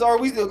gay niggas or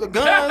we guns,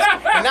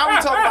 and now we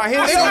talking about Who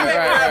your Hennessy. favorite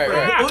Right,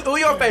 rapper? Who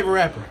your favorite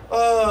rapper?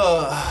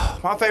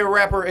 My favorite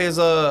rapper is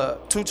 2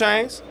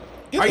 Chainz.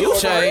 Are you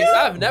Chainz.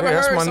 I've never Yeah,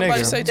 that's heard my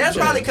somebody nigga. say That's 2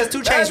 probably Chainz. because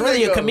 2 Chainz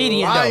really a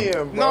comedian, though. Lying,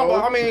 No, bro.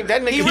 but I mean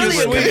that nigga. He really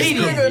a sweet.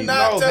 comedian. Nigga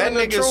not No, that telling the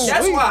nigga truth.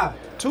 That's sweet. why.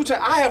 2 Chainz.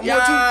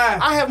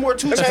 I have more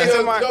 2 Go, Chainz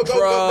in my. go,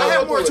 I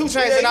have go more through 2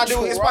 it. Chainz Yeah, than I you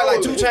do. It's probably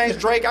like 2 trolling. Chainz,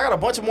 Drake. I got a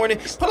bunch of more than.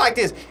 Put like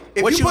this.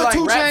 If What you you put like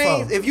 2 rap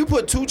Chainz, for? if you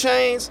put 2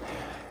 Chainz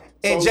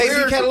and So Jay-Z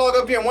lyrical. catalog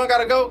up here and one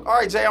gotta go. All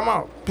right, Jay, I'm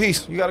out.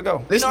 Peace. You gotta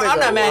go. This No, nigga I'm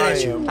not mad at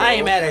lying, you. bro. I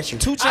ain't mad at you.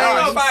 2 I don't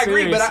know Chainz. if I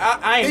agree, serious. but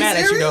I ain't He mad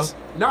serious? at you,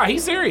 though. Nah,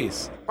 he's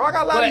serious. Oh, I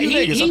got a lot But of you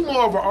he niggas.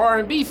 more of an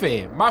R&B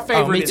fan. My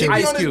favorite me is too. He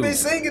Ice on this Cube. bitch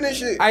singing and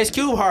shit. Ice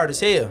Cube hard as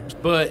hell.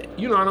 But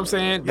you know what I'm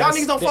saying? Y'all That's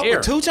niggas don't the fuck era.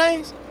 with 2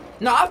 Chainz?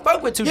 No, I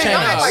fuck with 2 Yeah, y'all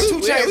act Chainz. like 2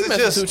 We Chainz mess is with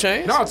just. 2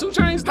 Chainz. No, 2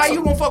 Chainz. How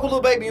you gonna fuck with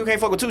Lil Baby and you can't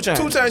fuck with 2 Chainz?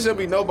 2 Chainz should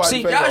be nobody.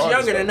 See, y'all's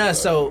younger than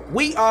us, so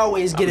we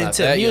always get I'm not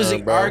into that music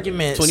young, bro.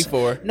 arguments.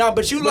 24. No,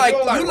 but you But like you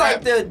don't like you like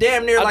rap. the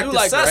damn near I like do the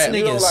like sus rap. niggas. You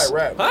You don't like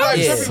rap. Huh? You like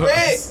Yeah. Trippie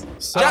Redd.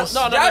 Josh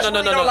No.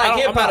 really don't like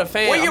hip I'm not a hop.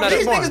 fan. Where I'm you not a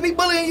These read niggas be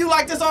bullying you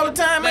like this all the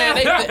time, Man,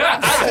 man.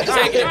 I'd be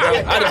taking it,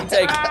 bro.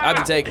 I'd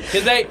be taking it.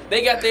 Because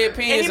they got their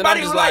opinions, and I'm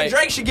Anybody just who like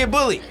Drake should get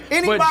bullied.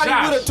 Anybody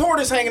Josh- with a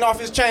tortoise hanging off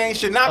his chain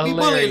should not be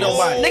bullying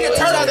nobody. Nigga,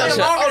 turtles live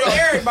longer than Not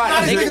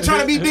everybody. this nigga trying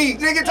to be deep.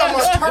 Nigga talking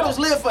about turtles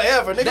live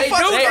forever. Nigga, They fuck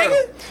do, a turtle.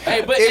 nigga.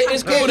 Hey, but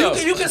it's cool though.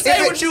 You can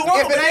say what you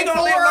want, but they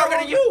gonna live longer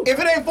than you. If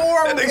it ain't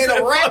four of them and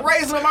a rat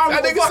raising them, I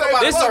don't give a fuck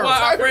about This is turtles.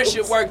 why our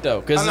friendship worked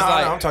though, because I it's know,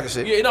 like I'm talking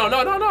shit. Yeah, no. I'm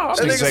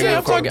nigga saying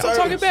I'm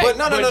talking back. But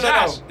no.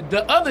 Josh,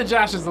 the other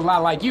Josh is a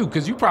lot like you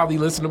because you probably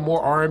listen to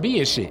more R&B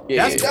and shit.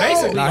 Yeah, That's yeah.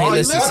 basically Nah, he all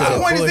listens to the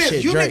that point is this: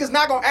 bullshit you Drake. niggas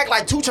not gonna act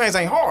like 2 Chainz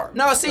ain't hard.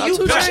 No, see, you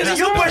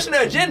pushing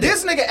the agenda.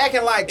 This nigga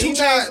acting like 2 He Chainz.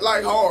 not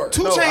like hard.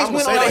 2 No, Chainz I'ma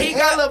went say on a that. he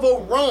got- hell of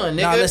a run,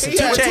 nigga. Nah, listen, 2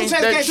 Two Chainz- Chainz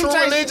That came, 2 True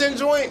Chainz. Religion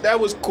joint, that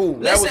was cool.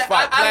 That Listen, was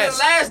fire. out of the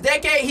last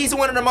decade, he's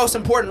one of the most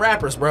important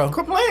rappers, bro.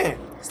 Quit playing.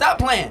 Stop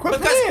playing. Quit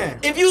because playing.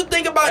 if you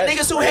think about That's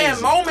niggas who crazy.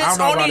 had moments I don't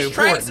know on about these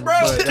tracks,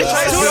 important, bro,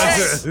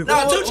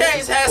 but- 2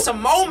 Chainz had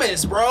some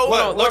moments, bro.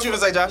 What you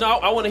gonna say, Josh? No,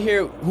 I want to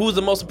hear who's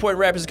the most important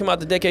rappers to come out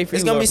the decade for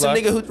It's you. gonna be Lord some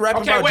Fly. nigga who's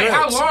rapping Okay, about wait,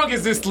 drugs. how long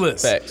is this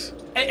list? Facts.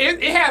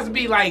 It has to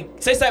be like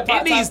Say that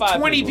it needs top 5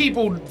 20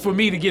 people for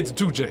me to get to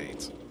 2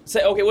 Chainz.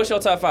 Say, okay, what's your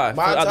top 5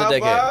 My out the top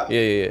decade? 5?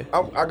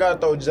 Yeah. I gotta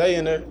throw Jay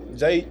in there.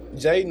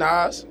 Jay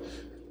Nas.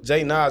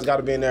 Jay Nas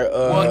gotta be in there.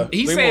 Well,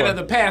 he's three saying more. of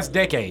the past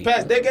decade.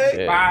 Past decade?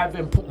 Yeah.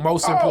 5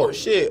 most Oh important.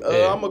 shit.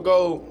 Yeah. I'm gonna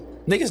go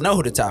Niggas know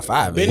who the top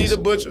 5 Benny is. the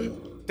Butcher.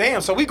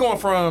 Damn, so we going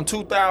from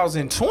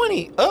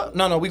 2020 up?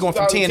 No, we going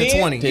from 10 to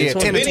 20. 10 Yeah, to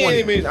 10 to Benny 20.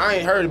 ain't been, I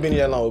ain't heard of Benny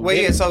that long. Well,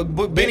 yeah, so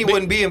Benny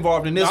wouldn't be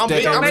involved in this I'm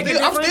decade. I'm make a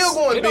still difference?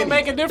 going It don't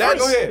Benny. make a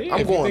difference. Go ahead. Yeah,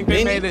 I'm if you going think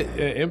they Benny. made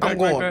it, impact I'm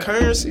going like that.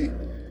 Currency.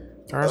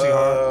 Currency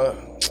hard.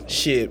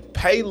 Shit,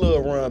 Pay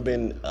Lil Run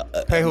been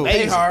Pay who? Pay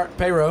amazing. hard,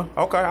 payroll.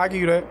 Okay, I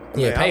give you that.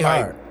 Yeah, pay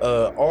hard.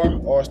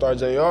 R Star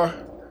JR.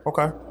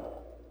 Okay.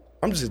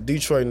 I'm just a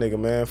Detroit nigga,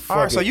 man. Fuck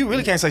All right, so it. you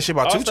really can't say shit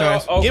about 2 Also,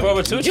 Chainz. oh, Give me-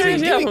 bro, 2 give me- Chainz,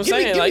 give yeah, me- I'm give me-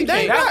 saying. give me Like,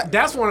 Dame yeah. Dot.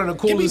 That's one of the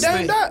Give me coolest Dame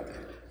things. Dot.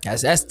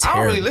 That's I don't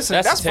terrible. really listen.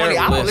 That's That's a funny. I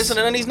terrible don't list.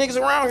 listen to these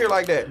niggas around here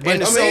like that. But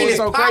And the it's scene so- is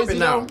so popping crazy,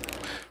 now. though.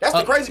 That's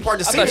the crazy part.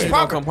 The I scene thought is you were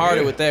gonna popping. come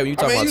harder with that when you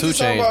talking about 2 you just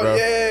talking Chainz, about- bro.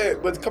 Yeah,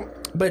 but come.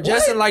 But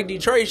Justin like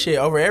Detroit shit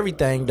over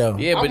everything though.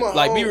 Yeah, I'm but a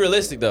like be whole-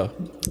 realistic though.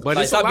 But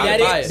Like, it's a stop lot being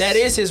of biased. That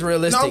is his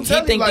realistic. No, I'm He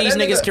telling think you, like, these that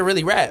niggas nigga- can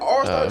really rap.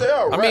 R Star JR.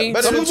 I rap mean,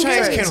 better 2 than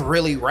Chainz Chainz. can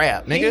really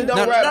rap, He nigga. don't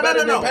No, rap no,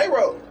 better no. than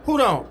Payroll. Who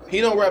don't?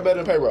 He don't rap better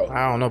than Payroll.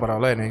 I don't know about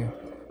all that, nigga.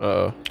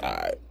 Uh-oh.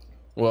 Alright.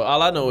 Well,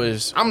 all I know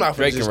is I'm not finna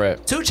Drake can just-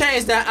 rap. 2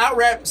 Chainz that out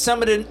rap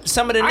some of the I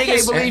can't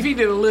niggas. believe he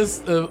did a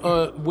list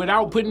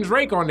without putting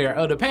Drake on there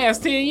of the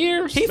past 10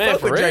 years. He Man, fuck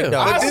for with Drake real.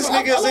 though. But this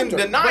nigga's in But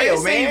denial,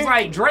 it man. seems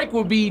like Drake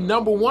would be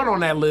number 1 on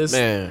that list.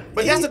 Man.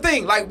 But that's the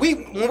thing. Like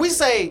when we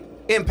say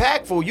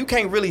impactful, you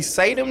can't really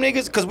say them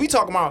niggas because we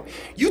talking about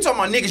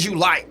niggas you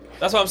like.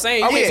 That's what I'm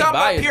saying. Are You we ain't talking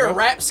about biased, pure bro.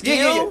 rap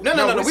skill? Yeah.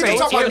 No. we We saying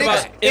talking about talking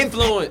niggas about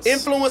influence.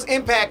 influence,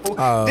 impactful.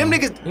 Oh. Them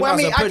niggas. You Well, I must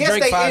mean, have I put guess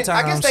Drake 5 I guess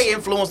times. they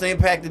influenced and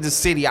impacted the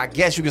city. I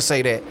guess you could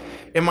say that,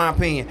 in my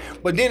opinion.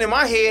 But then in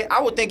my head,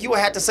 I would think you would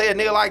have to say a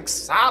nigga like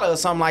Sada or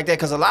something like that,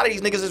 because a lot of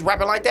these niggas is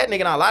rapping like that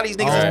nigga. Now a lot of these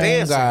niggas is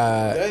dancing.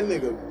 God. That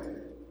nigga.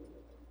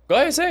 Go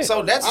ahead, say it.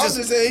 So that's I was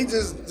just. just saying, he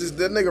just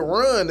that nigga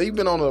run. He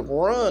been on a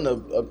run,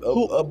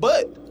 a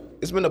butt.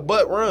 It's been a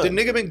butt run. The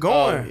nigga been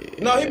going.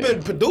 No, he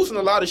been producing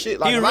a lot of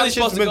shit. Like he a lot really of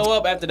shit's supposed to been. go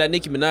up after that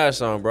Nicki Minaj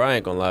song, bro. I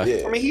ain't gonna lie.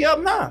 Yeah. I mean, he up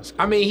now.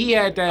 I mean, he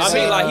had that. I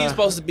mean, like he's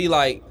supposed to be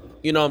like,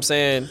 you know what I'm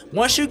saying?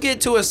 Once you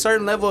get to a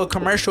certain level of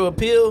commercial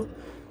appeal,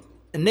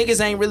 niggas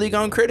ain't really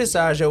gonna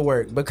criticize your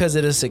work because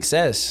of the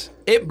success.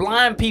 It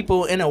blind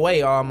people in a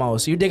way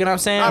almost. You dig what I'm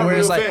saying? Not a Where real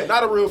it's like, fan.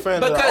 Not a real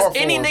fan. of the because art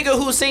any form.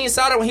 nigga who seen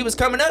Sada when he was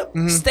coming up,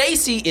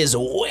 Stacy is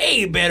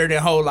way better than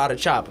a whole lot of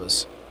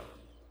choppers.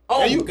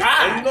 Oh And you, God!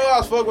 and you know I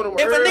was fucking with him.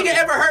 If a early. nigga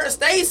ever heard of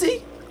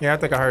Stacy, Yeah, I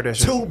think I heard that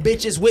shit. 2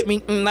 bitches with me,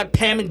 like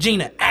Pam and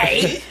Gina.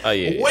 Ay, Oh,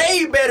 yeah.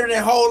 way better than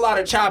a whole lot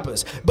of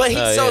choppers. But he's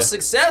so yeah.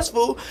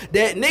 successful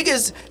that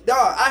niggas,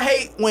 dog. I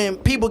hate when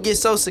people get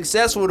so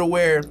successful to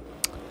where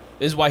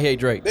This is why he hate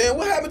Drake. Man,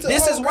 what happened to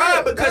this the is whole why,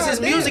 crowd? because his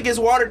Goddamn. music is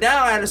watered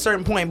down at a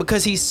certain point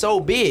because he's so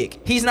big.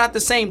 He's not the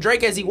same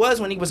Drake as he was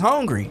when he was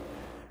hungry.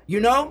 You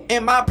know,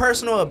 in my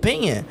personal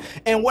opinion.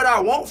 And what I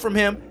want from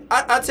him,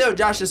 I tell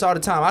Josh this all the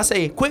time. I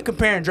say, quit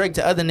comparing Drake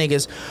to other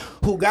niggas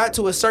who got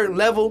to a certain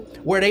level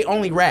where they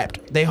only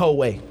rapped their whole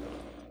way.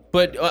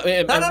 But No,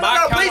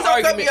 please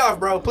don't cut me off,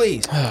 bro.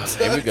 Please.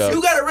 Here we go.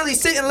 You gotta really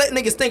sit and let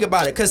niggas think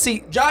about it. Cause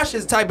see, Josh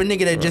is the type of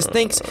nigga that just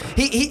thinks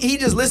he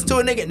just listens to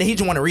a nigga and then he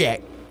just wanna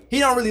react. He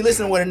don't really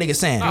listen to what a nigga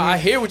saying. I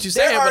hear what you're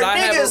saying, There are but I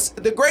have niggas,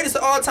 the greatest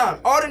of all time.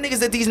 All the niggas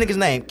that these niggas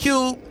name.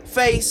 Cube,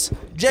 Face, They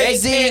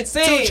Jay-Z, can't 2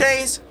 sing.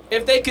 Chainz.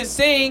 If they could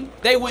sing,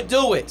 they would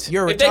do it.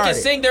 You're if they retarded. can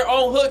sing their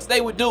own hooks,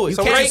 they would do it.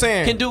 So what Drake you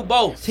saying? can do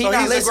both. He So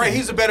not he's listening.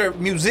 he's a better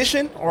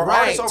musician or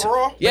Right. artist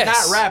overall? Yes.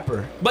 Not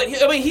rapper. But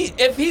I mean,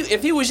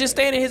 if he was just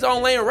staying in his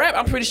own lane of rap,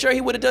 I'm pretty sure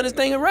he would have done his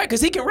thing in rap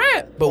because he can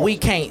rap. But we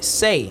can't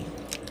say.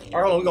 All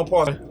right, hold on, we gonna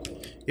pause.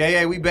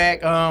 Yeah, we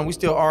back. We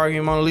still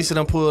arguing. Mona Lisa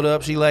done pulled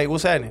up. She like,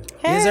 what's happening?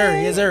 Yes, sir.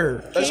 Yes,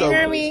 sir. That's Can you your,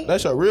 hear me?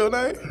 That's your real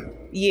name?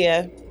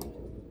 Yeah.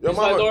 Your It's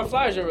like mama, Laura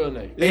Fly's your real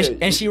name.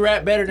 And she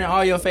rap better than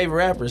all your favorite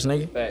rappers,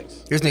 nigga.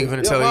 Facts. This nigga finna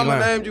your tell you mama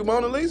lying. named you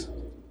Mona Lisa?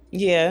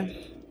 Yeah.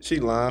 She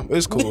lying.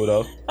 It's cool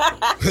though.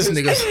 This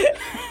nigga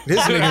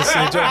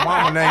said your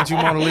mama named you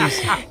Mona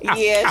Lisa.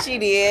 Yeah, she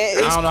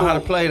did. I don't know how to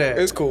play that.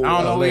 It's cool. I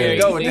don't know where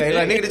to go with that.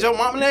 Like, nigga, did your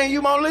mama name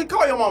you Mona Lisa?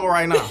 Call your mama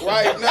right now.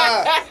 Right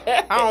now.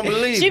 I don't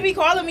believe She it. be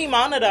calling me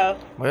Mona though.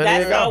 Well,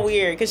 That's there you so go.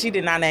 weird because she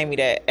did not name me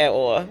that at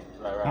all.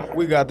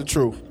 We got the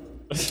truth.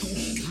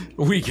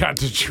 We got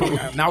the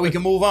truth. Now we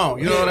can move on.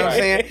 You know what I'm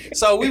saying?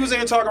 So we was in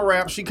here talking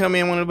rap. She come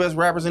in, one of the best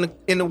rappers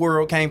in the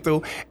world came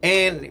through,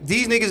 and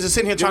these niggas is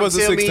sitting here trying us to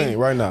a tell 16 me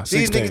right now.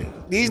 These 16.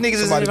 niggas is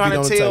Somebody trying beat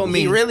on to the tell table. me.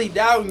 He really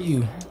doubting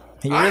you.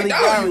 He I really ain't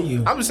doubting doubting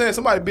you. I'm just saying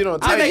somebody beat on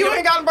the I table. mean, you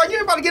ain't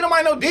about to get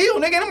nobody no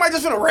deal, nigga. Nobody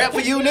just finna rap for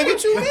you, nigga.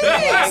 What you mean?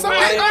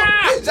 Somebody,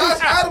 it's Josh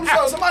Adams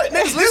show. Somebody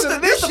niggas listen to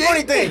This this the funny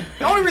shit. thing.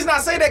 The only reason I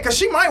say that because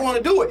she might want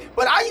to do it,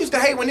 but I used to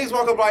hate when niggas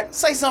walk up like,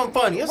 say something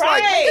funny. It's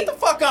like, man, get the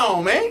fuck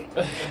on, man.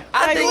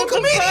 I think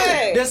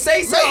comedian. To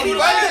say something,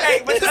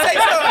 hey, but to say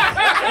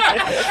something,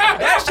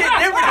 that shit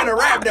different than a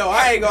rap though.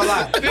 I ain't gonna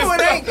lie. No,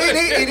 it ain't.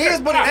 It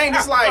is, but it ain't.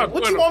 It's like,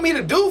 what you want me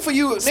to do for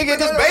you, nigga?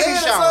 This baby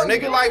shower,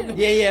 nigga. Like,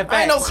 Yeah,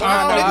 I ain't no facts.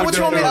 clown, nigga. What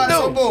you want me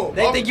to do?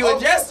 They think you a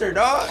jester,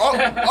 dog.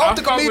 Off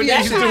the comedian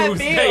That's shit. how I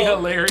Dudes, feel. they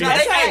hilarious.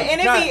 That's how, Hey,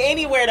 and it nah. be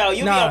anywhere though.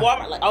 You Nah. be at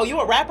Walmart, like, oh, you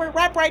a rapper?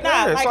 Rap right now.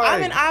 Yeah, like, it's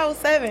I'm like- in aisle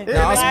 7. No,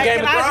 on some Like, Game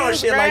of can I Thrones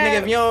just shit. Like, nigga,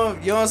 grab-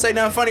 if you don't say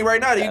nothing funny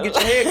right now, then you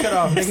get your head cut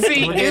off. Nigga. See,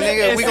 Yeah,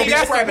 nigga, we gonna be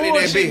that's the scrapping in that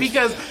bullshit bitch.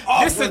 because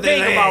Off this is the with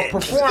thing his about ass.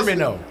 performing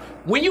though.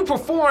 When you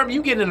perform,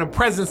 you get in a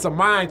presence of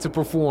mind to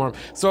perform.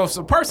 So if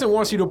a person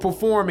wants you to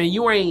perform and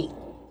you ain't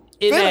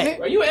in Feeling that,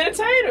 it. Are you an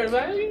entertainer,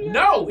 man?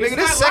 no, it's Nigga,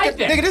 not this like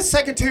that. nigga, this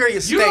Secretary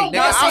of State. You don't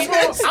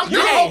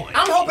Nigga, want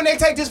I'm hoping they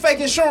take this fake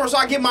insurance so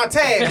I get my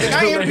tag. Nigga,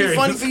 I ain't here to be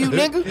funny for you,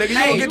 nigga. Nigga, you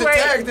Hey, don't get the you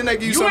ain't- tag, then they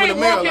give you you some in the ain't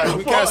mail. walking Like,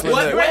 we up on- canceling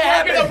what that. You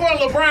ain't walking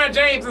up on LeBron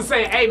James and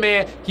saying, "Hey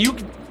man,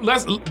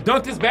 let's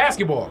dunk this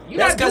basketball." You're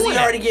That's not because doing he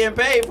that. already getting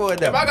paid for it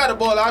though. If I got the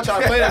ball, I'll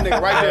try to play that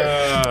nigga right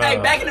there. Hey,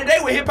 back in the day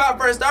when hip hop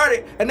first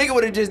started, a nigga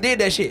would have just did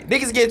that shit.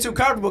 Niggas get too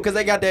comfortable because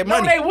they got that No,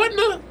 money. they wouldn't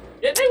have.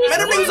 Yeah, they was Man,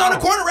 them niggas on the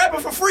corner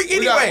rapping for free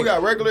We got anyway.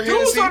 regular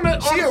Dudes Hennessy. on the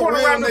She a corner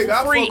real rapping nigga. for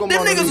I free. fuck with Them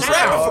Mona niggas was Lisa.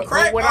 rapping for But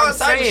crack, what all I'm type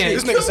of saying-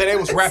 shit. This nigga said they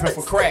was rapping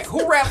for crack.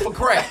 Who rap for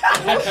crack?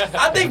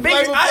 I think Biggie,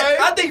 Flavor I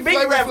Flav? think Biggie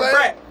Flavor rap for Flav?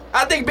 crack.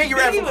 I think Biggie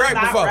rap Biggie for was crack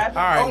not before. rapping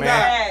All right, for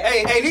man.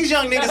 crack. Hey, these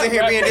young niggas in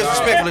here being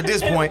disrespectful at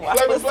this point.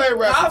 Flavor Flav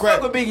rap I for crack.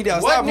 fuck with Biggie though.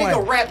 What Stop nigga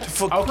playing. rapped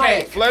for Okay,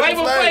 crack? Flavor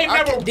Flavor Flav, Flav I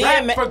never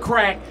can- rapped for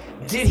crack.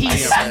 Did he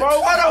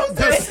smoke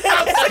the substance?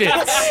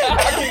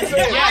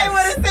 I ain't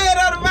want to say it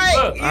on the mic.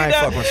 Look, You I ain't know-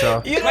 fucking with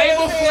y'all. you know Flavor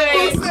what I'm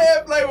saying?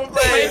 Flav, Flavor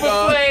Flavor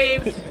dog.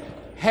 Flav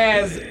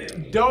has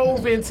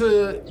dove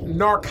into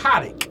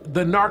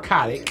the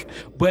narcotic,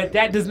 but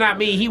that does not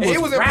mean he was He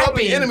was in rapping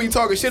Public Enemy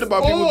talking shit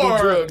about people for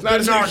do drugs. Not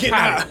the just getting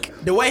high.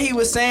 narcotic. The way he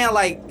was saying,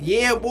 like,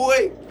 yeah,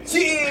 boy.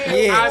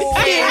 Yeah.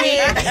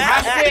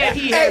 I said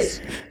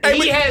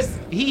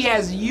he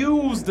has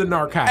used the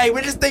narcotic. Hey,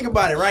 but just think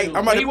about it, right? I'm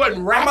about He wasn't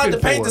I'm about rapping to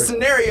paint for the it.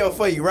 scenario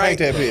for you, right?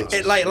 Paint that bitch.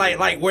 It,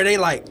 like where they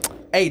like,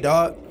 hey,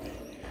 dog,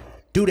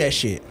 do that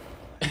shit.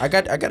 I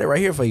got it right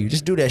here for you.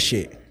 Just do that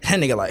shit. That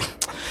nigga like,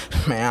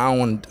 man, I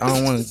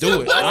don't want to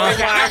do it. I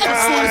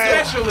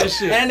got specialist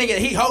shit. That nigga,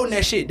 he holding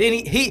that shit. Then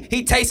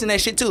he tasting that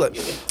shit too. Like,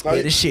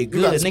 yeah, this shit You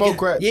good, gotta nigga. smoke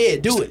crack. Yeah,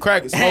 do it.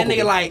 Crack is And that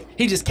nigga smokable. like,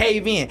 he just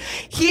cave in.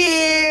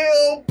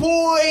 Yeah,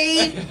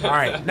 boy. All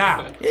right,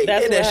 now, Yeah,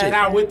 That's that what shit.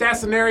 now with that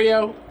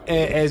scenario,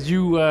 as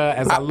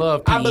I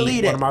love P, I believe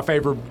one that. of my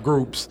favorite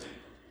groups,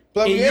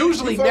 Plug it me in.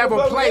 usually You fuck with never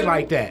Plug play Me In?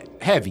 like that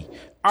heavy.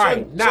 All right,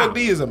 Chuck, now Chuck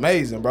D is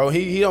amazing, bro.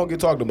 He don't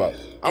get talked about.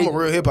 I'm a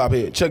real hip hop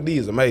head. Chuck D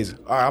is amazing.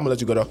 All right, I'm gonna let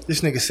you go though.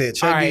 This nigga said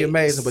Chuck All D right,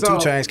 amazing, but so-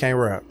 2 Chainz can't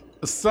rap.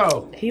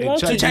 so He and loves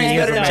Chuck 2 D Chainz is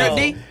better than amazing. Chuck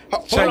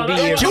D? Chuck D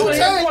is Two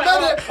amazing. Chainz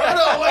better.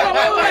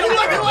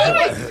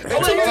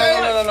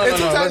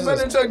 Two Chainz better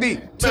than Chuck D.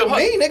 To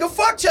me, nigga,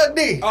 fuck Chuck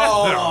D. Here we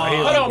Hold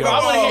on, bro. go.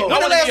 I When the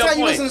want to last hear time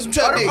you your listened point. to some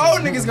Chuck D?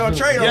 Old niggas gonna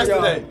trade on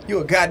Yesterday. y'all. You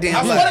a goddamn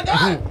I liar. swear to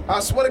God. I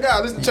swear to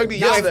God. Listen to Chuck D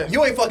yesterday.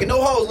 You ain't fucking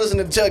no hoes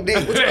listening to Chuck D.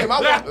 Hey,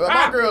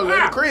 my girl in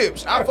the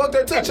cribs. I fucked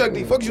her to Chuck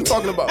D. Fuck you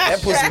talking about?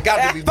 That pussy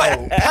got to be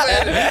bold.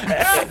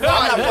 I'm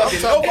not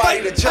fucking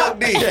nobody to Chuck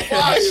D.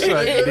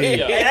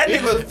 Yeah, that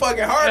nigga was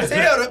fucking hard as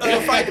hell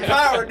to fight the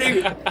power,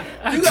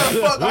 nigga. You gotta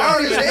fuck I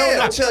hard don't as even know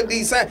hell. no Chuck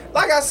D sound.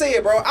 Like I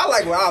said, bro, I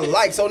like what I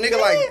like. So nigga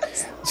like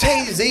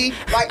Jay-Z.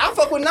 Like I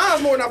fuck with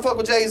Nas more than I fuck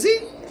with Jay-Z.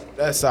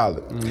 That's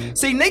solid.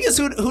 See, niggas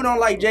who don't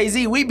like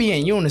Jay-Z, we be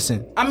in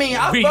unison. I mean,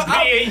 We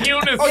be in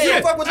unison. Oh, you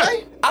don't fuck with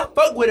Jay? I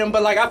fuck with him,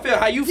 but like I feel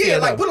how you feel. Yeah,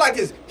 like though. put it like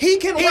this. He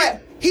can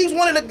rap. He's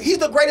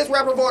the greatest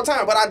rapper of all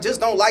time, but I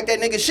just don't like that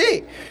nigga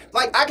shit.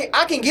 Like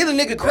I can give a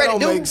nigga credit. don't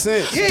dude. make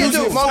sense. Yeah, Dude,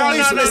 dude. Mona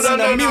Lisa listen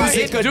to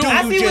music or do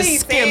I see you what just he's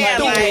skim saying.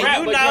 through Like, it? Rap,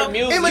 you but know, your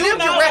music- Eminem you can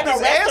know, rap like a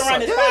his ass restaurant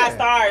off, is yeah. 5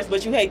 stars,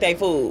 but you hate they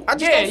food. I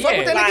just Yeah, don't fuck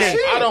with that yeah. nigga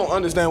shit. I don't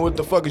understand what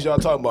the fuck is y'all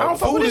talking about. I don't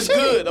fuck Food with is this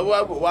shit. good.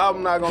 Why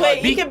I'm not gonna But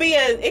like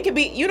it could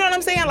be, you know what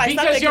I'm saying? Like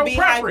Because something your could be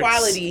high preference.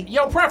 quality.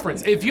 Your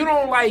preference. If you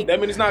don't like, that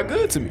means it's not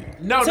good to me.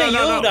 no, To no, you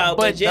no, no. though,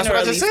 but That's what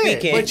I generally just said.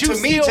 speaking. But you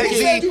To me, still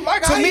Jay-Z, said you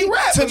like how he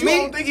rap, but you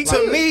don't think he to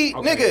good. me,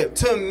 nigga,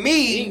 to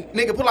me,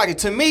 nigga, put like it,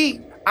 to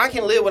me, I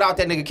can live without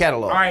that nigga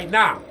catalog. All right,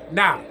 now,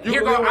 You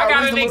here can go. live I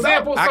got without an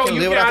example I so can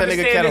you live can without that nigga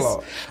understand this.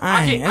 catalog.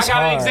 I It's got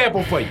an hard.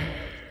 example for you.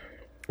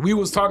 We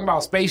was talking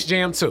about Space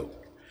Jam 2.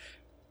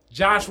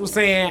 Josh was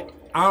saying,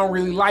 I don't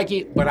really like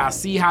it, but I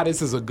see how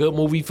this is a good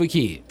movie for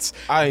kids.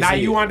 I ain't Now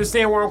see you it.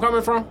 understand where I'm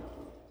coming from?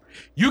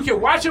 You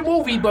can watch a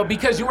movie, but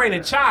because you ain't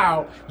a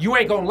child, you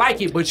ain't gonna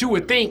like it, but you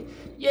would think,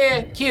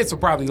 yeah, kids will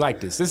probably like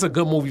this. This is a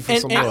good movie for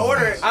some In little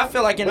order, ones. I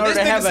feel like in But order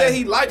this to nigga have said a,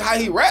 he like how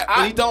he rap,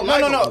 but he don't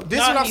like No. him. This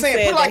is No, what I'm he saying.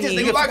 said Put it like that this, he-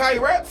 nigga. You like how he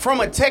rap?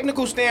 From a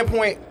technical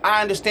standpoint,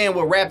 I understand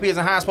what rap is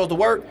and how it's supposed to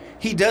work.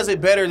 He does it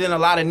better than a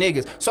lot of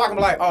niggas. So I can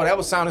be like, oh, that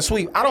was sounding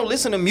sweet. I don't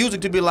listen to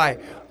music to be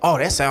like, oh,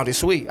 that sounded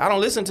sweet. I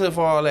don't listen to it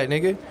for all that,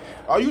 nigga.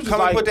 Oh, you just Come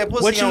like and put that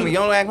what pussy on me. You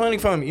don't act honey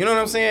for me. You know what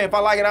I'm saying? If I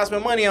like it, I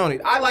spend money on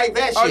it. I like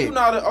that Oh, shit. you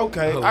not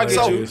okay? I get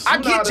So you.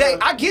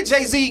 I get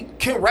Jay-Z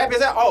can rap his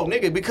that. Oh,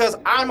 nigga, because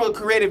I'm a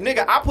creative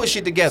nigga, I put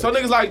shit together. So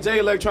niggas like Jay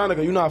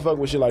Electronica, you not fuck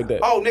with shit like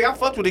that. Oh, nigga, I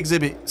fucked with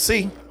Exhibit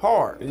C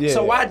hard. Yeah.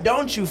 so why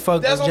don't you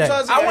fuck That's with what Jay?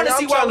 I'm trying to I say. want to I'm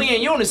see why trying we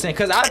in unison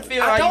because I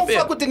feel I how don't you feel.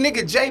 fuck with the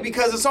nigga Jay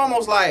because it's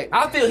almost like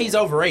I feel he's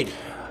overrated,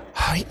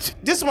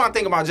 this is what I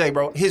think about Jay,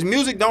 bro. His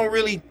music don't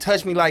really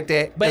touch me like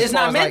that. but as it's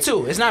far not as, meant like-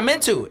 to. It's not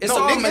meant to. It's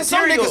No, all niggas,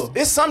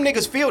 material. some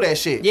niggas feel that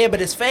shit. Yeah,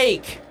 but it's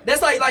fake.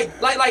 That's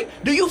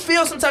like. Do you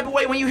feel some type of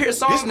way when you hear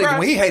songs? This nigga,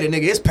 when he hate a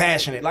nigga, it's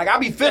passionate. Like I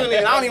be feeling it,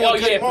 and I don't even want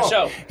to cut him for off.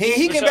 sure.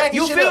 He For can sure. back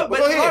You his shit feel, up. but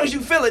go as long ahead. as you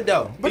feel it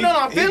though. But no,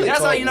 I feel it.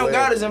 That's how you know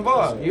God is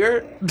involved. You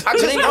heard? I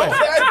just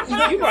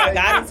know. You brought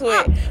God into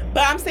it.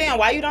 But I'm saying,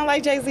 why you don't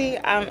like Jay-Z?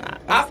 I'm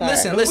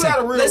sorry. Listen. got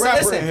a real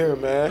rapper in here,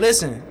 man.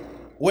 Listen.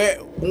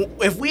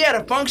 If we at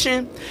a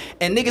function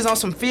and niggas on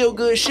some feel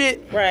good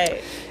shit,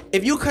 Right.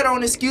 if you cut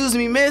on "Excuse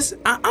Me, Miss,"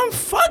 I'm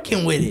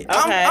fucking with it.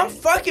 Okay. I'm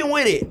fucking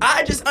with it.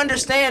 I just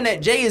understand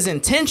that Jay is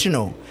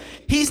intentional.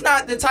 He's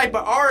not the type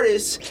of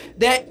artist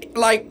that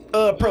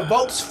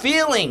provokes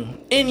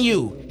feeling in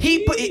you.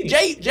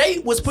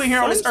 Jay was put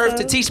here on this earth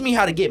to teach me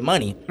how to get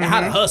money and how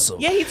to hustle.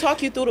 Yeah, he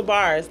talk you through the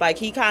bars. Like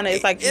he kind of,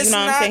 it's like, It's you know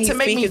what not I'm saying? to He's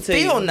make me speaking to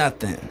feel you.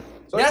 nothing.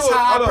 So That's you-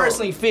 how hold I on.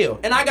 personally feel.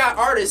 And I got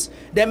artists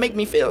that make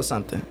me feel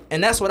something.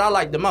 And that's what I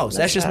like the most.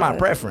 That's just my valid.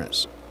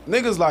 preference.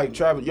 Niggas like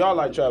Travis. Y'all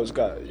like Travis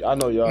Scott. I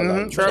know y'all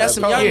like That's Travis.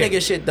 some young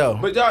nigga shit though.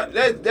 But y'all,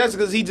 that's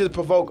because he just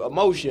provoke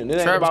emotion. It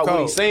ain't Travis about what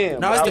Cole. he's saying.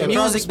 No, But it's I the was-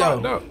 music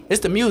fucked though. up.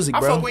 It's the music, I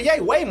bro. fuck with Ye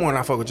way more than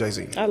I fuck with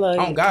Jay-Z. I love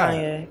Oh, you, God.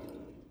 Kanye.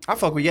 I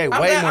fuck with Ye way I'm more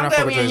glad, than I I'm fuck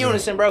glad with we in Jay-Z.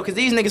 unison, bro, because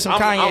these niggas some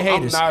Kanye I'm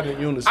haters. not in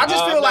unison. I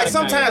just feel like I'm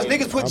sometimes not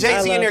niggas put I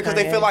Jay-Z in love there because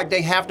they Kanye. feel like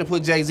they have to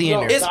put Jay-Z in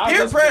there. It's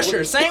peer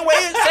pressure. Same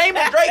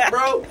as Drake,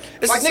 bro.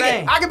 It's Like the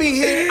same. nigga, I could be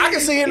here. I can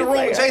sit here in the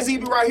room with Jay-Z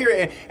be right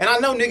here, and I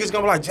know niggas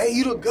gonna be like, Jay,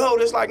 you the GOAT.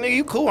 It's like, nigga,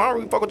 you cool. I don't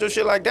really fuck with your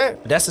shit like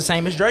that. That's the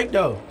same as Drake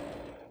though.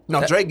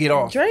 No, Drake get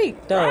off.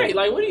 Drake, though. Right,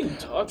 like what are you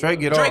talking? Drake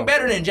get Drake off.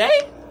 better than Jay?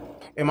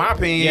 In my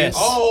opinion, Yes.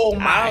 Oh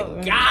my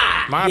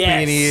God. My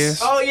opinion is.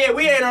 Oh yeah,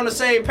 we ain't on the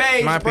same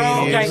page, My bro.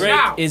 opinion Okay, is- Drake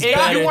now, is if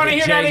better you want to than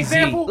hear that Jay-Z.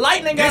 example?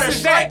 Lightning gotta This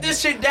is strike that. this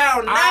shit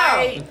down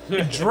now.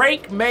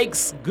 Drake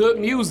makes good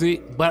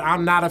music, but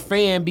I'm not a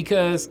fan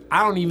because I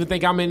don't even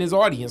think I'm in his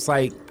audience.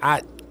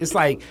 It's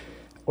like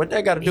What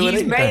that got to do with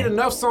he's anything? made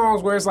enough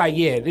songs where it's like,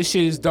 yeah, this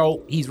shit is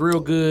dope. He's real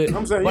good,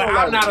 I'm saying, but you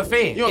don't I'm not a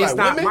fan. You don't It's like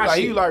not women? my Like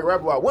shit. you like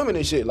rap about women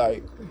and shit.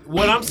 Like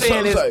What I'm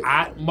saying is, Sounds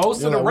like-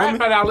 most You of the like rap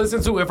women? that I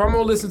listen to, if I'm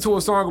gonna listen to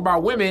a song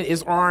about women,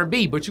 it's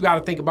R&B. But you got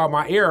to think about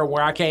my era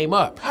where I came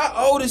up. how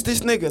old is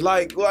this nigga?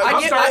 Like I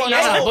get starting what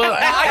young, he's but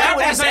I get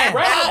what he's saying.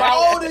 Rap how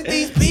about- old is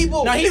these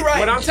people? No, he right.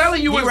 What I'm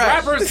telling you He is right.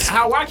 rappers,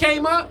 how I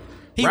came up,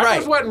 He rappers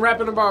right. wasn't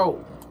rapping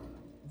about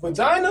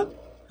Vagina.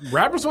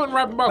 rappers wasn't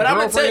rapping about But I'm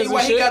gonna tell girlfriends you why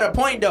and he shit. got a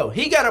point though.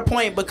 He got a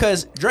point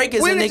because Drake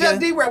is When a did Just nigga.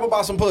 D rap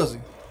about some pussy?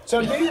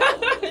 Chuck D. Chuck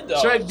D,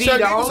 Chuck D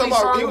the was only talking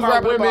about, song he was about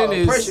rapping women about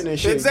is oppression and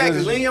shit.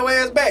 Exactly. Lean your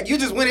ass back. You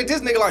just went at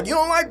this nigga like, you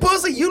don't like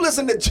pussy? You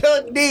listen to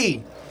Chuck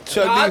D.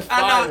 Chuck D.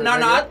 fire,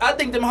 nigga. I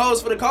think them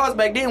hoes for the cause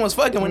back then was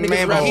fucking when niggas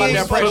Man, rap but he about ain't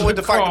that fucking pressure. with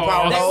the fight the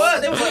power. They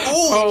was. They was like,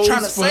 ooh, Hoes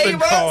trying to for the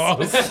save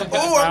us. cause.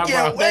 Ooh, I'm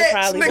getting They wet.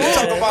 probably Nigga was.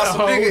 talking about some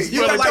Hoes niggas.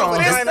 You for got the like your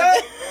cause. fist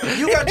up.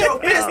 You got your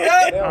fist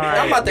up.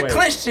 I'm about to wait.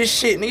 clench this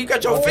shit, nigga. You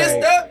got your Okay.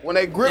 fist up. When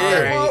they grip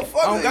Yeah. that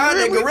motherfucker, On God, they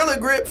that grip it. gorilla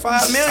grip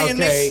 5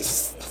 million. Okay.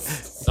 nigga.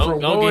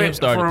 Don't get him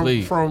started,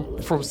 please.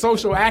 From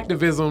social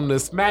activism to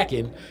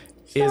smacking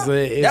is That's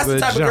a the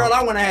type jump. of girl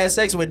I want to have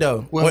sex with,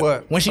 though.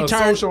 What? When she A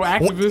turned social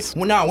activist?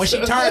 When she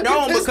turned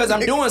on because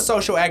I'm doing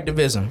social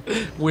activism.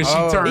 When she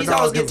turned These on,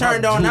 hoes get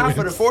turned on now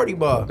for the 40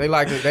 ball. They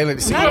like to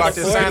see you like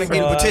to sign and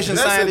get a petition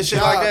That's signed a and shit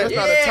job. like that. That's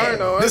not a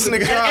turn on. This That's a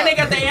nigga- job. And they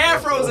got their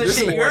afros and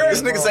shit. You heard?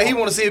 This nigga say he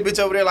want to see a bitch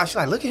over there. Like, she's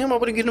like, look at him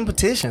over there getting them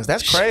petitions.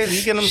 That's crazy.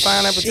 He getting them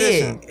sign that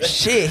petition.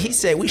 Shit. He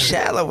said we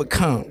shallow with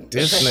cum.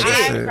 This nigga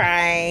I'm said.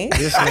 crying.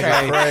 This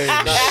nigga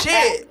crazy.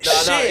 Shit.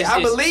 it's- I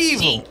it's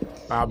believe him.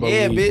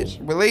 Yeah,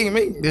 bitch. Believe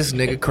me. This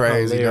nigga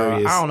crazy,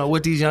 dog. I don't know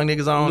what these young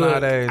niggas on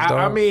nowadays, dog.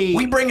 I mean,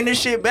 we bringing this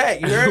shit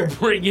back. You heard?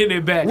 Bringing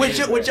it back with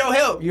your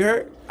help. You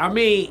heard? I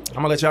mean, I'm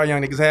gonna let y'all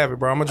young niggas have it,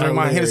 bro. I'm gonna drink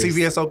my Hennessy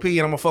VSOP and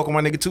I'm gonna fuck with my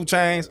nigga 2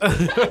 Chainz.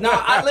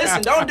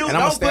 Listen,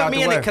 don't put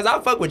me in it because I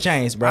fuck with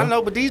Chainz, bro. I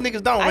know, but these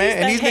niggas don't,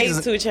 man. And these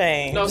niggas 2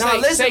 Chainz. No,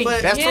 listen,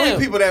 but that's 3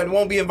 people that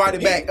won't be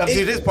invited back up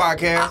to this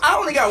podcast. I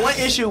only got one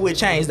issue with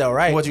Chainz though,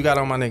 right? What you got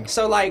on my nigga?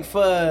 So like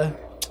for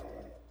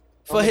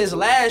his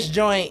last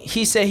joint,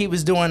 he said he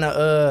was doing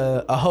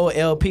a whole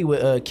LP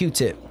with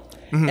Q-Tip,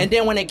 and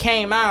then when it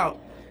came out,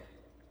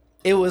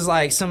 it was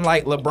like some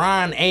like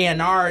LeBron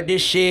A&R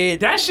this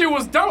shit. That shit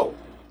was dope.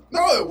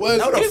 No, it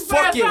wasn't. No, the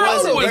fuck it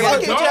wasn't.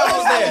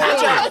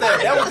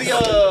 That was the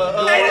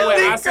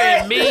I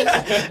said me. Hey,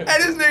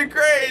 this nigga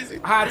crazy.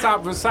 High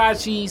Top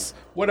Versace's.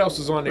 What else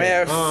was on there?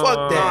 Man,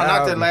 fuck that. No,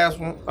 not the last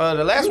one. The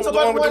last one was the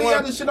one with the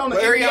other shit on the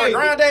Ariana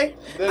Grande. I ain't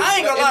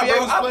gonna lie,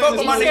 bro. I fuck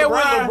with my nigga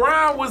Brian.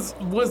 LeBron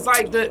was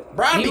like the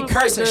Brian be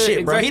cursing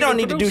shit, bro. He don't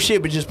need to do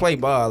shit but just play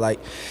ball. Like,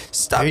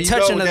 stop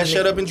touching that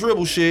shut up and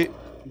dribble shit.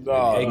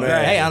 Oh,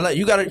 man. Hey,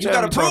 you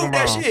gotta prove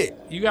that shit.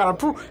 You gotta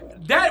prove.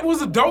 That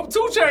was a dope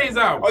 2 Chainz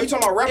album. Oh, you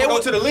talking about rapper go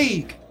to the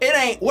league? It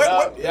ain't.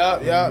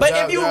 Yeah. But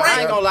if you rank, I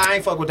ain't gonna lie, I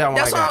ain't fuck with that one.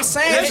 That's what I'm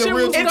saying. That's a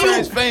real 2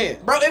 Chainz fan,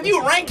 bro. If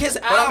you rank his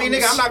albums, but I mean,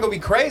 nigga, I'm not gonna be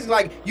crazy.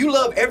 Like, you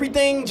love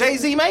everything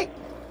Jay-Z make?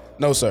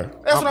 No, sir.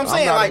 That's what I'm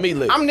saying. I'm gonna be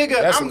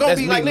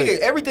like, nigga,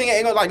 everything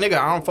ain't gonna like, nigga,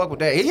 I don't fuck with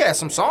that. He has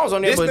some songs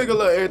on there. This nigga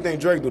love everything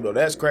Drake do though.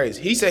 That's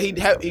crazy. He said he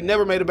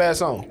never made a bad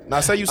song.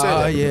 Now say you said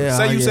that. Yeah.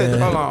 Say you said that.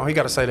 Hold on, he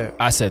gotta say that.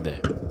 I said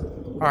that.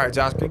 All right,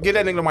 Josh, get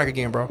that nigga the mic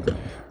again, bro.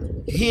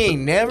 He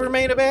ain't never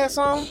made a bad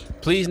song.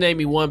 Please name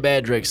me one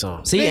bad Drake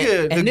song. See,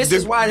 nigga, and this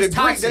is why it's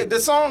toxic. The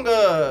song,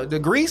 the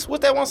Grease.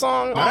 What's that one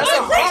song? That Grease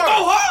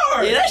go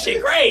hard. Yeah, that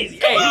shit crazy.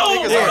 Hey,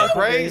 these niggas are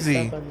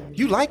crazy.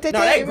 You like that? No,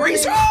 that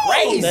Grease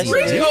crazy.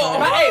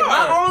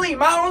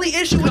 My only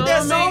issue with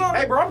that song.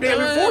 Hey, bro, I'm damn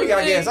near 40.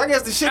 I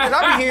guess the shit that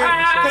I be hearing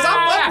because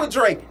I fuck with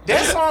Drake.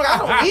 That song I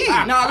don't need.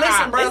 No,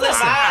 listen, bro.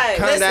 Listen.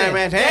 Come down,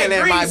 man,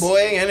 my boy,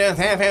 and then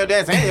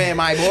that's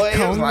my boy.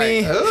 Come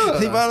me.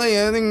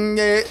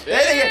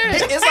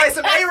 It's like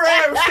some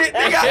A-Rap shit.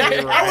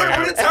 Nigga. I would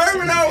have put a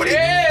terminal with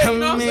it. Come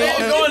me. Hey,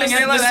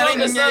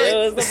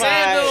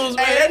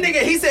 that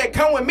nigga, he said,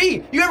 "Come with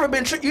me." You ever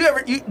been?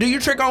 Do you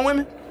trick on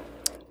women?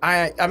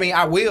 I mean,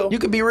 I will. You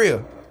could be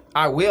real.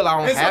 I will. I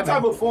don't It's have some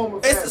type it. of form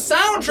of It's the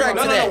soundtrack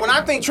to that. When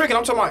I think tricking,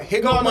 I'm talking about here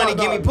go money,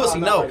 give me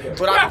pussy. No,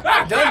 but I've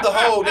done the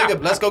whole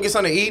nigga. Let's go get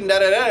something to eat and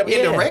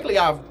Indirectly,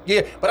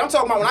 but I'm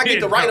talking about when I get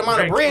the right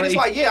amount of bread. It's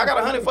like, I got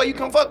 100 for you.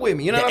 Come fuck with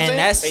me. You know what I'm saying?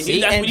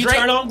 That's when you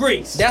turn on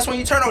Grease. That's when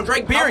you turn on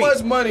Drake. Period. How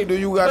much money do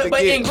you got to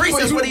but get? in Grease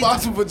is what he bought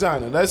some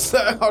vagina. That's no,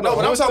 but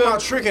I'm talking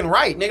about tricking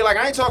right, nigga. Like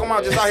I ain't talking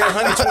about just out here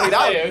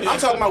 $120. I'm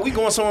talking about we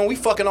going somewhere we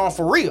fucking on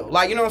for real.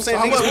 Like you know what I'm saying?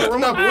 What's the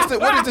number?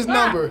 What is this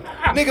number?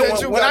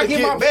 Nigga, when I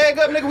get my bag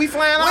up, nigga, we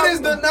flying out. What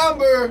is the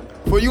number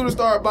for you to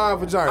start buying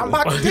vagina? I'm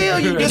about to tell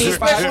you,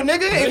 disrespectful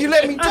nigga, if you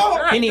let me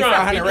talk. He need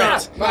 500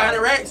 racks.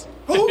 500 racks?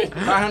 Who?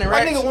 500 My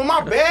racks. nigga, when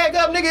my bag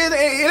up, nigga,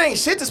 it ain't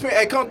shit to spend.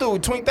 Hey, come through,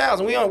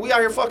 20,000. We out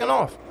here fucking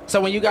off. So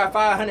when you got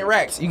 500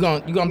 racks, you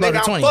gonna blow nigga, the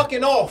 20? I'm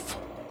fucking off.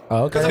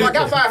 Oh, okay. Because if I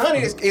got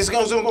 500, it's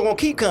gonna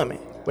keep coming.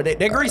 But that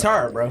Grease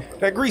hard, bro.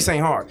 That Grease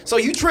ain't hard. So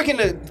you tricking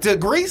the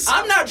Grease?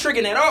 I'm not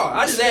tricking at all.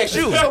 I just asked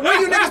you. So where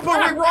you niggas put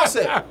Rick Ross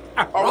at?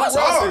 Ross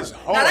hard.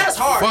 Now that's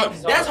hard.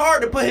 That's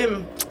hard to put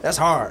him. That's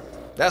hard.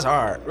 That's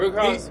hard. Rick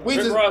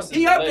Ross.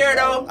 He up there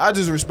though. I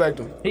just respect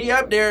him. He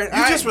up there.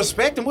 You just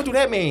respect him? What do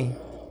that mean?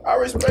 I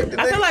respect it.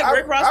 I feel like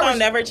Rick Ross don't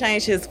never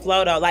change his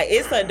flow though. Like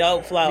it's a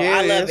dope flow. Yeah,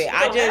 I love it.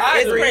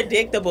 It's agree.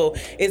 predictable.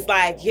 It's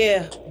like,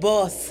 yeah,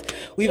 boss.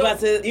 We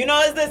about to,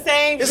 it's the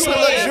same. It's shit. some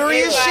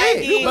luxurious shit.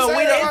 It's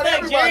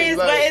luxurious,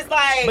 but it's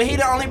like. But he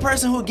the only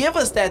person who give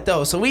us that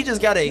though, so we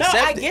just gotta No,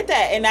 accept I it. get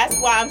that, and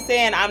that's why I'm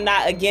saying I'm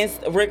not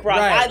against Rick Ross.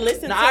 Right. I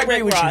listen No, to I agree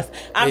Rick with you. Ross.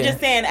 I'm Yeah. just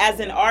saying, as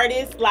an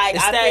artist, like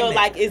It's I feel stagnant.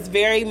 like it's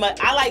very much.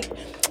 I like,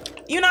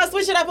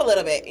 switch it up a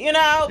little bit,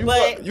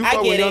 But You I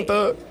fuck get with Young it.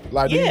 Thug?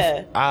 Like,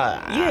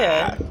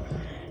 Yeah.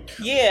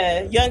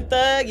 Yeah, Young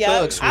Thug. Yeah,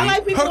 Thug sweet. I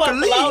like people with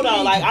flow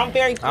though. Like I'm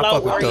very flow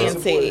fuck with Thug.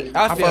 oriented.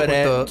 I feel fuck with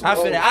that. Thug. I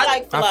feel that. I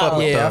like flow. fuck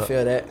with Yeah, I Thug.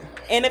 feel that.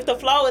 And if the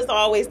flow is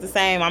always the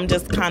same, I'm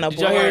just kind of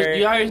Did y'all hear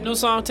bored. his new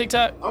song,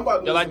 TikTok? I'm about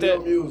to Y'all like listen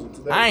that? to your music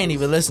today. I ain't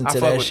even listened I to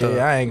fuck that with shit. Thug.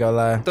 I ain't gonna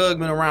lie. Thug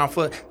been around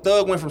for.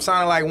 Thug went from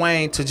sounding like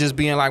Wayne to just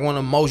being like one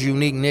of the most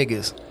unique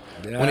niggas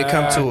when it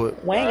comes to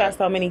it. Wayne got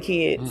so many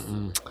kids.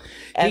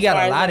 He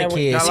got a lot of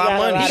kids. Got a lot of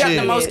money. He got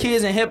Shit. the most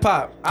kids in hip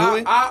hop. he?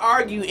 I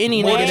argue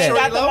any Wayne nigga got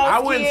that. the most I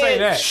wouldn't say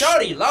that.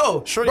 Shorty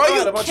low. Shorty Bro, low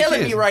had a you bunch of killing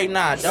me kids. right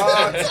now,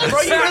 dog.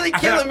 Bro, you really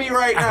killing me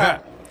right now.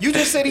 You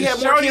just said he had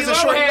more Shorty kids than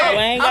Low Shorty had- Low.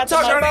 Wayne I'm got the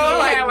talking most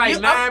about kids. had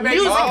like 9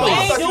 babies. musically. I Wayne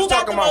thought you do was got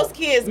talking the most about-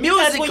 kids. Because when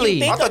musically. you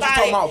think I thought you about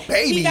talking it, about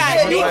babies. He got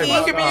Like,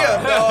 Nicki. me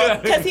up,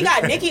 dog. Because he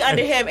got Nicki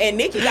under him, and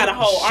Nicki got a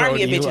whole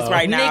army of bitches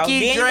right now. Nicki,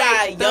 Then you Drake,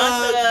 got Young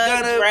Thug,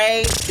 Thug,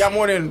 Drake. Got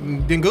more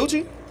than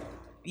Gucci?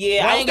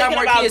 Yeah, I Wayne was got thinking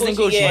more about kids than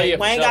Gucci. Yeah, Yeah,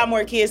 for Wayne sure. got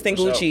more kids than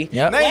Gucci.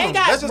 Yep. Name Wayne them.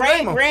 got Let's just great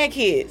name them.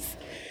 grandkids.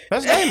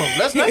 Let's name them.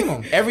 Let's name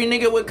them. Every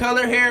nigga with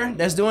colored hair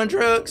that's doing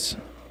drugs.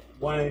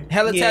 Wayne.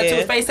 Hella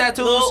tattoos, face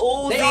tattoos. Lil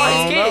Uzi. They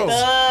all his kids. Thug.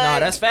 Nah,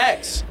 that's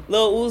facts.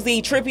 Lil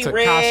Uzi, Trippie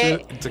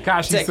Redd.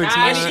 Tekashi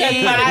 6ix9ine.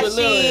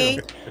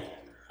 Tekashi.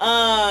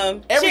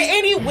 Shit,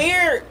 any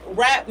weird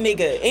rap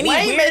nigga. Any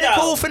Wayne weirdo. made it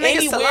cool for niggas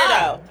any to weirdo.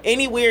 lie.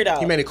 Any weirdo.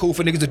 He made it cool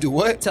for niggas to do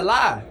what? To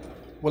lie.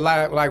 Well,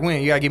 like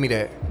when? You gotta give me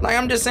that. Like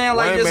I'm just saying,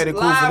 like Wayne just made it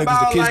cool lie for niggas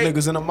about to kiss like,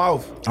 niggas in the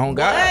mouth. Oh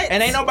God! What?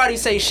 And ain't nobody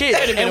say shit.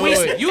 Wait a minute, And we,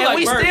 wait. You and like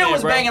we Birdman, still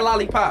was bro. banging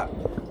lollipop.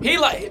 He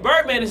like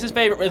Birdman is his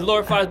favorite. Is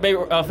Lord Fly's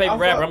favorite rapper.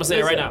 I'm gonna say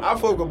it right now. I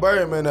fuck with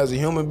Birdman as a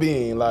human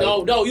being. Like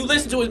No, you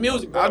listen to his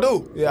music, bro. I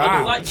do. Yeah, I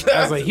do. Like,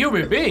 As a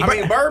human being. I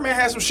mean, Birdman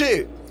had some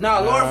shit.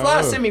 No, Lord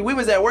Fly sent me. We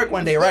was at work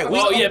one day, right?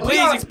 Oh, yeah,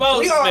 please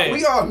expose this man.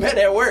 We all met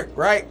at work,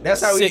 right?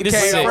 That's how we Sick, this is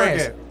became sick.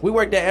 friends. We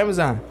worked at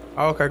Amazon,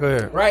 Oh, okay, go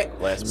ahead.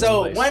 right? Last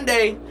So place. one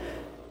day,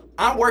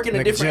 I'm working a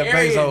Nigga, different Jeff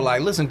area. Bezos,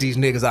 like, listen to these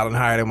niggas I done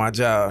hired at my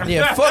job.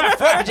 Yeah,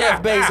 fuck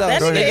Jeff Bezos. That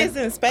Go nigga ahead. is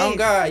in space. Oh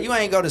God, you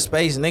ain't go to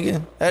space,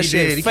 nigga. That He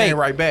shit did. He fake. came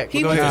right back.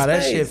 He Go was ahead. Nah,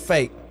 that space. shit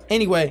fake.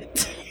 Anyway,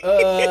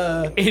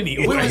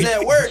 Anyway. we was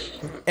at work,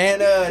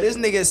 and this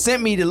nigga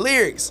sent me the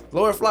lyrics.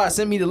 Lord Fly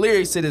sent me the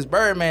lyrics to this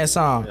Birdman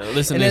song. Yeah,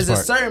 listen and to this there's a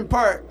part. certain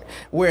part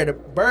where the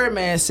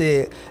Birdman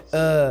said,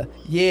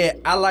 yeah,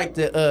 I like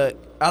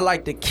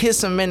to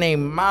kiss them in their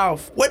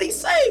mouth. What'd he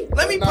say?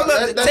 Let me pull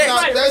up the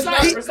text. that's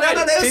not.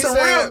 That's He some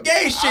said, real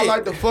gay shit. I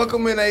like to fuck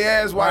him in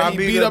their ass while he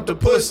beat up the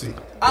pussy.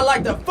 I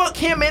like to fuck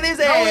him in his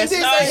No, he ass.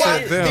 didn't say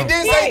that. them. He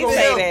didn't He say ain't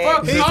say them.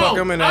 that. He fuck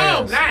him in the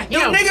ass. Not You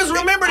him. niggas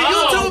remember the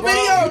Oh, YouTube bro.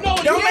 video? You know,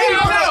 Don't make me yeah,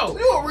 pull I up. know.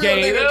 You a real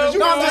nigga, 'cause you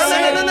No, I'm just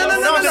saying. No,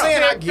 I'm just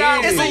saying I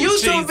get It's a it.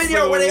 YouTube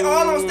video where they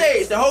all on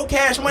stage, the whole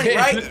Cash Money,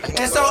 right?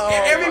 And so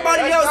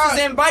everybody else is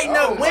inviting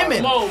up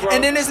women. Come on, bro.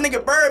 And then this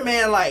nigga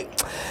Birdman like,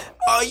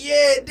 oh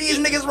yeah, these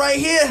niggas right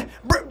here,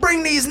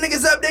 bring these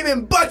niggas up. They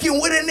been bucking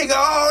with a nigga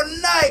all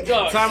night.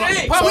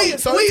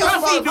 So he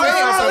talking about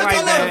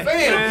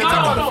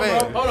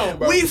Hold on,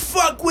 bro. We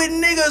fuck with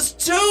niggas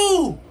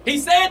too. He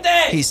said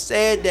that. He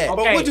said that. But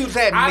what does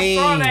that I mean?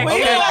 saw that We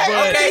clip, like,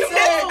 but-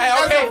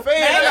 okay,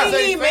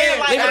 maybe he meant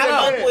like Leave it I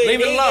alone. fuck with Leave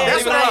it niggas. alone. That's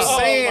Leave it what I'm alone.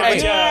 saying. Hey,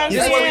 You know what I'm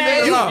That's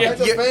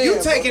what saying? you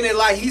taking it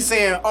like he's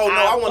saying, oh no,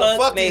 I want to fuck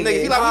fuck these niggas.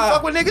 niggas. He like, we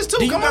fuck with niggas too.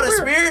 Do you Come got on a here.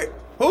 spirit?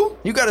 Who?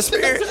 You got a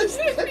spirit?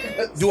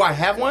 Do I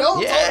have one?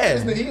 Yeah.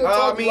 I mean,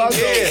 yeah.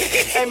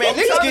 Hey man,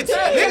 niggas get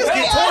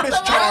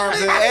tortoise charms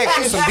and ask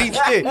you some deep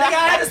shit. Nigga,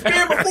 I had a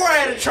spirit before I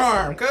had a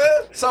charm, cuz.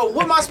 So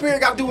what my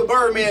spirit got to do with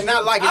Birdman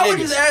not liking I was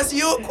just niggas? asking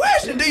you a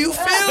question. Do you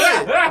feel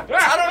it?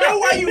 I don't know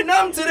why you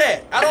numb to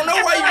that. I don't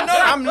know why you numb.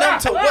 I'm numb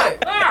to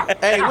what?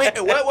 Hey, wait,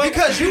 what?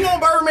 Because you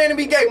want Birdman to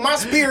be gay. My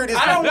spirit is.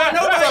 I don't want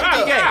nobody to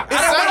be gay. It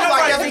sounds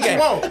like that's what you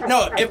want.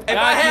 No, if I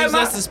God had gives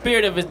my... us the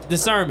spirit of his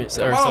discernment,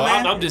 sir. Come So on,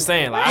 man. I'm just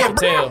saying, like, I Yeah, can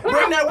tell.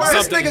 bring that word.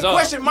 This Something's nigga up.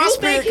 question my You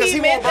spirit think because he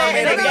he want meant that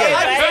Birdman to in be a gay. gay I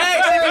way?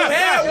 asked if you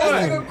had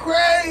one.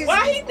 Crazy.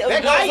 Why That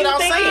why goes you without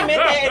think he saying.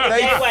 meant that in a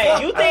gay way?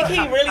 You think he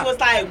really was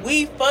like,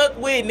 we fuck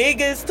with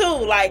niggas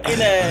too, like in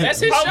a That's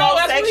his show.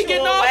 That's what he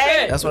getting off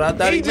way? at. That's what I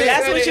thought he meant.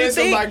 That's what you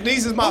think? Like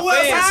these is my Who else?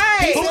 fans.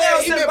 Right. Who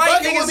else He been invite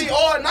bucking with niggas? me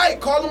all night.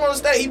 Call him on the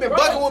stage. He been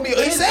bucking with me.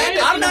 He said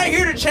that. I'm not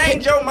here to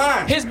change your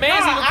mind. His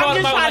man's even I'm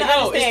calling just him out trying like, to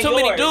yo, it's understand too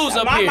many yours. dudes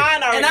up My here.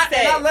 mind already And I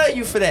set. love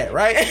you for that,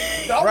 right?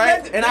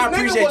 Right? And I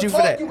appreciate you for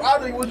that.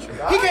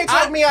 He can't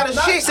talk me out of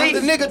shit. See,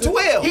 I'm the nigga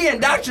 12. He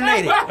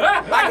indoctrinated.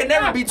 I can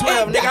never be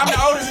 12, nigga. I'm the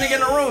oldest nigga in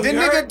the room. The you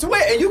nigga heard?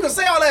 12. And you can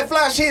say all that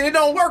fly shit. It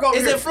don't work over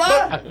Is here. it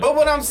fly? But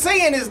what I'm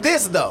saying is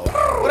this though.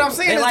 What I'm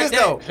saying They is like this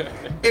though.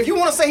 If you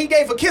want to say he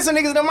gay for kissing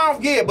niggas in the mouth,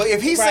 yeah. But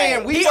if he's Right.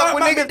 saying we He fuck are-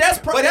 with but niggas,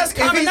 that's if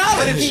common he- knowledge.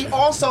 But if he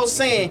also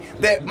saying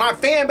that my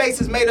fan base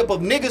is made up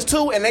of niggas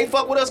too, and they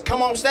fuck with us,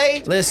 come on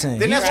stage. Listen,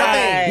 then that's you your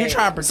thing. You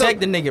trying to protect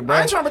the nigga, bro.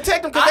 I ain't trying to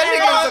protect him because that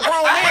nigga is a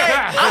grown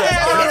man. I'm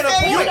arguing a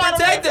You point.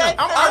 protect him.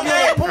 I'm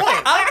arguing a point.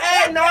 I'm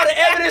adding all the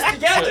evidence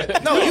together.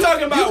 No, you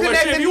talking about what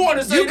shit? If you want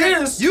to say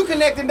this, you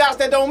connecting dots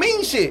that don't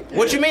mean shit.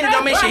 what you mean it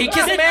don't mean shit? He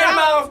kissed a man in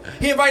the mouth.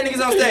 He invite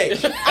niggas on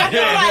stage. I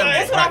feel like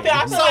that's what I feel.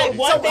 I feel like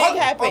one thing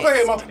happened.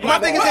 Okay, my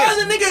thing is Why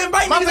does a this. nigga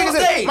invite My niggas thing on is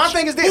this. stage? My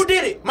thing is this. Who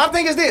did it? My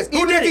thing is this.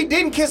 Even did if he it?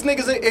 didn't kiss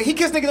niggas, if he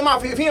kissed niggas in the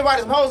mouth, if he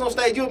invited some hoes on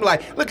stage, you'd be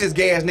like, look at this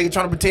gay ass nigga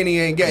trying to pretend he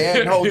ain't gay,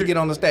 asking hoes to get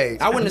on the stage.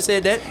 I wouldn't have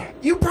said that.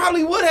 You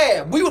probably would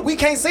have. We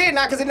can't say it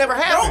now because it never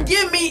Don't happened.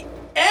 give me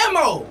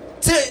ammo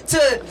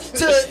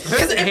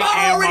because if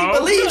I already Ammo.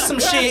 believe some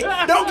shit,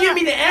 don't give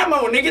me the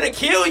ammo, nigga, to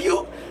kill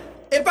you.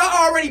 If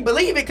I already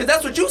believe it, because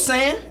that's what you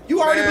saying.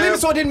 You already believe it,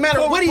 so it didn't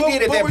matter what he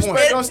did at that Put point.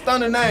 respect on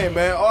stunning name,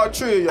 man. All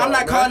three of y'all. I'm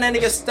not calling that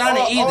nigga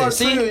stunning either. All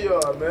See? three of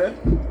y'all,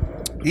 man.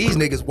 These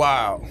niggas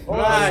wild.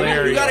 Nah,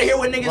 you gotta hear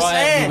what niggas Raw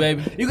saying.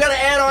 avenue, baby. You gotta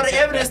add all the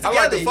evidence I together.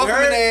 like to you fuck him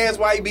in heard? the ass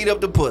while he beat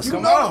up the pussy.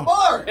 Come No on.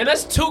 bar. And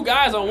that's two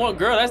guys on one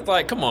girl. That's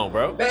like, come on,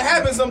 bro. That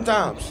happens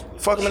sometimes.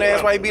 Fuck him in the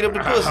ass while he beat up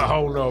the pussy. I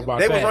don't know about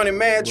They that. was running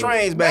mad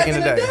trains back in the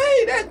day.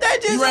 that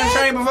just You ran a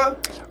train before?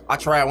 I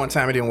tried one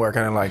time, it didn't work.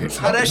 I didn't like it.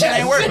 How that shit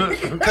ain't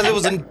working? Because it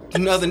was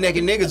another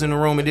naked niggas in the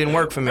room. It didn't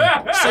work for me.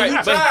 So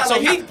you tried, so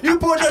like, you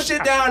pulled your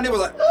shit down and it was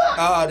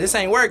like, this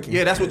ain't working.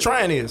 Yeah, that's what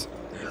trying is.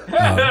 No,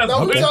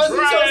 we told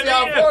you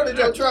how far did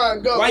y'all try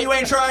and go. Why you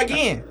ain't try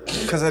again?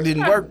 Because I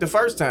didn't work the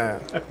first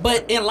time.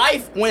 But in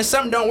life, when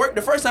something don't work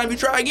the first time, you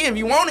try again if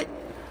you want it.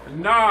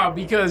 Nah,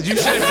 because you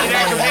shouldn't be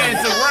that committed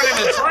to running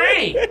a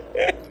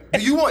train.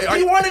 You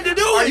wanted to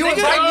do Are it, you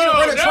nigga. inviting me to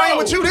run a train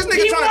with you? This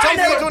nigga trying to take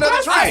me into another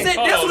train.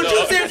 That's what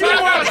you said you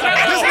want. This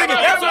nigga,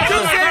 that's what you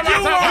said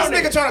you want. This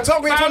nigga trying to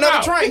talk me into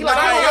another train. He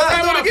like, let's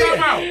do it again.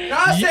 No,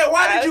 I said,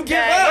 why did you give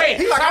up?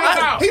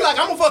 He like,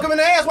 I'm gonna fuck him in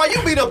the ass while you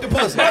beat up the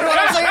pussy. You know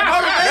what I'm saying?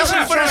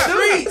 Motivation for the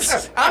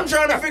streets. I'm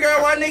trying to figure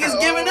out why niggas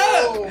giving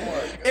up.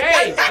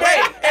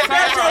 If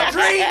that's your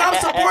dream, I'm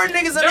supporting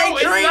niggas in their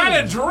dream. It's not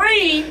a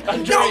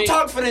dream. Don't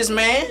talk for this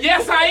man.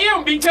 Yes, I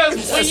am,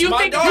 because when you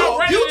think you're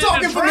running you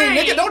talking for me,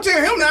 nigga. Don't tell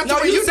him now.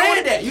 No, you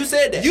said that. You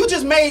said that. You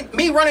just made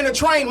me running a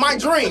train my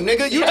dream,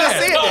 nigga. You just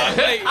said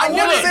that. I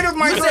never said it was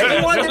my dream. You said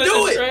you wanted to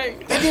do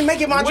it. They didn't make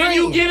it my dream. When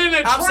you get in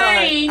a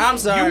train, I'm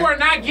sorry. you are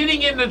not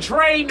getting in the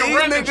train to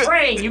run the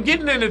train. You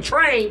getting in the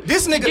train.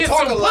 This nigga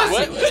talk a lot.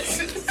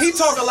 He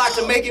talk a lot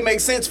to make it make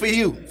sense for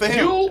you. For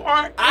him. You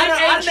are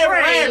I never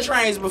ran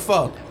trains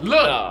before. Look,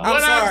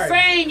 what I'm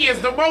saying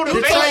is the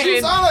motivation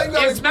is not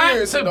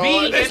to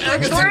be in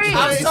a train.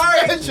 I'm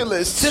sorry to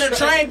the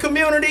train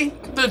community.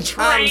 The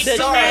train.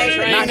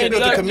 Not to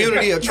the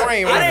community of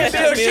train. I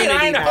didn't feel shit.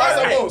 I ain't a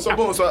part So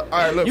boom. So all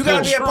right, look. You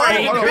gotta be a part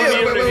of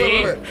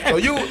it. So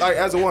you like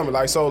as a woman,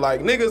 like so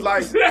like niggas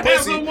like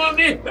pussy.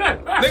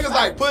 Niggas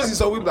like pussy.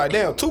 So we be like,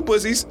 damn, two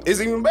pussies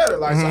is even better.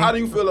 Like, so how do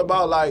you feel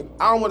about like?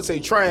 I don't want to say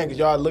train because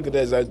y'all look at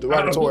that as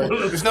derogatory.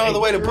 There's no other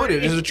way to put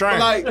it. It's a train.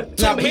 Like, he's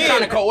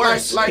trying to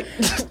coerce. Like,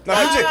 he's trying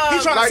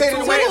to say it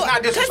in a way that's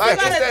not Because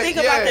disrespectful. you gotta think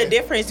about the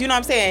difference. You know what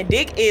I'm saying?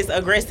 Dick is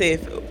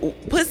aggressive.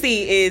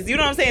 Pussy is, you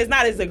know what I'm saying? It's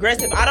not as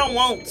aggressive. I don't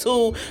want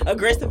two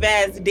aggressive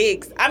ass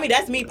dicks. I mean,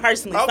 that's me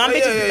personally. Some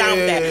bitches is down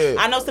with that.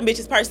 I know some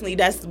bitches personally.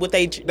 That's what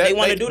they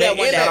want to do that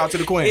one day. Out to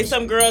the queens. It's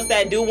some girls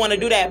that do want to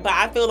do that, but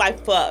I feel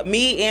like for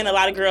me and a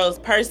lot of girls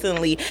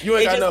personally, you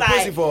ain't it's got no just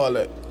pussy for all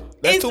that.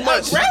 That's it's too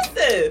much.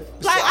 Aggressive.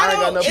 Like So I ain't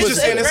got no You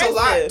just saying it's a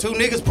lot. aggressive. Two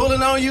niggas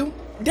pulling on you.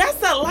 That's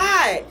a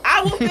lot.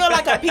 I would feel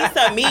like a piece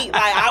of meat. Like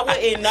I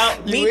wouldn't know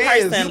me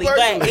personally.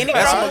 But any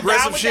girl who's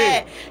down with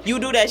that, you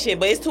do that shit.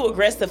 But it's too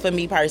aggressive for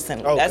me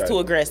personally. Okay. That's too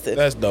aggressive.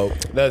 That's dope.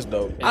 That's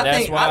dope.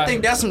 I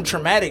think that's some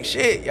traumatic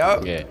shit,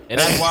 yo. Yeah, and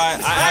that's why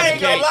I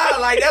ain't gonna lie,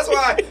 like that's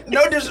why.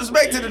 No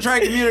disrespect to the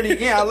train community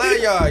again. I love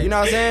y'all. You know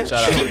what I'm saying?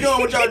 Shout out. Keep doing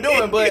what y'all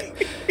doing, but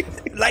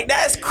like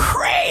that's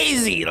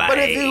crazy. Like, But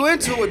if you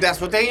into it,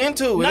 that's what they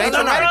into. It No, ain't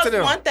some traumatic to girls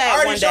them. want I that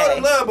already one showed day.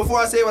 them love before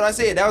I said what I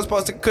said. That was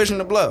supposed to cushion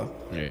the blow.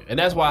 Yeah. And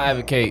that's why I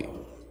advocate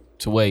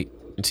to wait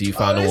until you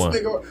find the one.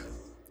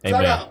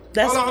 Amen.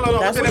 That's Hold on.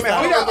 That's We what's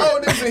up. got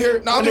old niggas in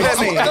here. No, What does that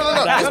mean?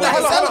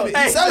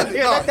 No. He's celibate.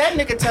 Yeah, let that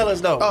nigga tell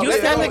us though. You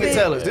Let that celibate? nigga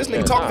tell us. This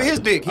nigga talking for his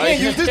dick. He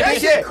ain't used this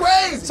dick yet.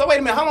 Crazy. So wait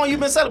a minute, how long you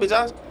been celibate,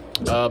 Josh?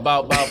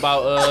 About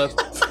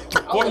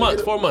 4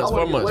 months. 4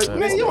 months.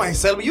 Man, you ain't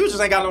celibate. You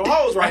just ain't got no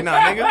hoes right now,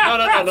 nigga. No.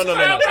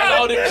 That's a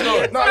whole different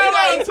story.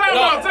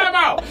 Time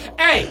out.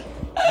 Hey,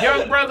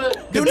 young brother,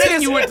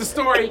 continue with the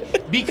story,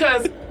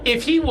 because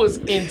if he was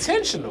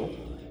intentional,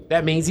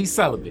 that means he's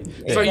celibate. So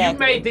you Exactly.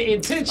 made the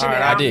intention All right,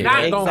 that I did.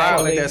 I'm not going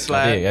to Let that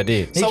slide. I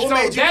did. So what So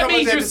made you that come up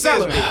means with you're that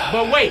decision? celibate.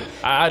 But wait,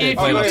 I didn't if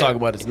plan on you- talking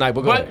about this tonight,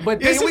 but go ahead.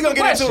 But Yeah, this we is gonna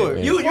the get into question.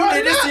 it. You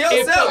did this to If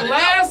yourself. the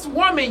last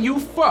woman you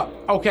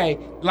fucked, okay,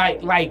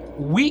 like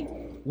week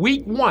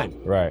 1.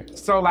 Right.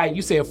 So like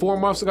you said 4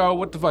 months ago,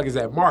 what the fuck is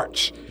that?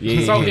 March.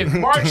 Yeah. So if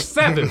March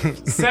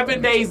 7th,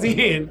 7 days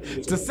in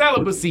to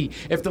celibacy,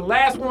 if the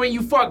last woman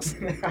you fucked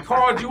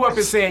called you up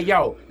and said,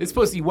 yo, this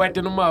pussy wet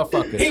than a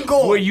motherfucker, He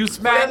going. will you That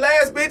smack?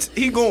 last bitch,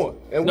 he going.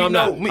 And No, we I'm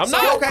know. not. I'm So,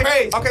 not.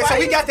 Okay, So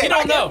we got that. You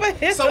don't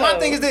know. So my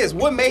thing is this: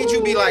 what made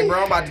you be like, bro?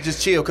 I'm about to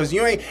just chill because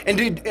you ain't. And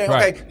okay,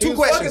 Right. two was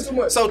questions. fucking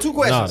too much. So 2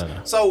 questions.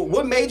 No. So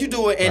what made you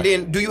do it? And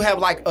then do you have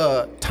like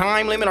a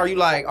time limit? Are you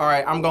like, all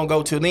right, I'm gonna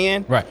go till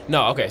then? Right.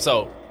 No, okay,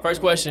 so first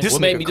question, This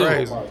what made nigga me do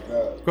crazy.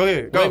 it? Go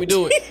ahead. What Go. made me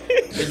do it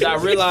is I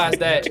realized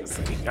that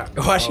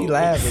Why she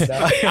laughing?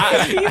 Dog? He's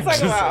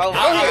talking about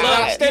I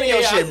love stand in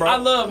your shit, bro. I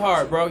love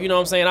hard, bro. You know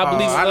what I'm saying? I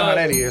believe in I know love. how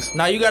that is.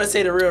 Now you gotta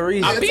say the real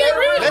reason. I'm being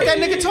real. Let that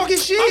nigga talk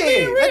his shit.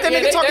 Let that Yeah,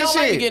 nigga talk they his don't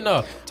like me shit. getting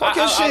up. Talk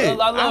your shit. I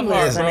love I'm hard,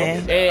 bro.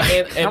 listening.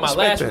 And my respect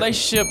last that.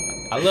 relationship,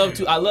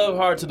 I love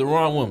hard to the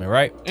wrong woman,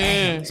 right?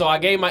 So I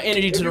gave my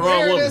energy to the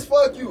wrong woman.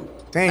 fuck you.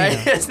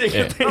 Damn. This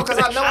nigga think- Because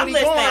I know what I'm he's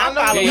going. listening. I I'm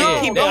know following. you. Yeah,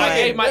 Keep yeah. going. I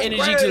gave my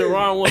energy to the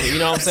wrong woman. You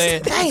know what I'm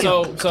saying?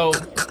 So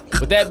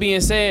with that being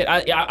said,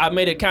 I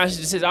made a conscious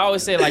decision. I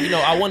always say, like, you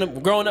know,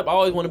 growing up, I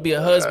always want to be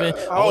a husband.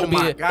 I Oh want to be,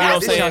 my you know God, what I'm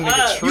this saying? young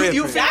nigga tripping.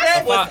 you feel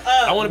that?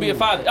 I want to be a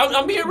father.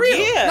 I'm being real.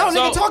 Yeah. No,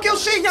 nigga, talk your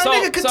shit, young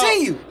nigga.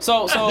 Continue.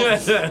 So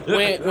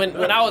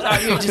when I was out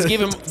here just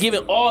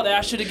giving all that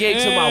I should have gave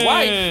to my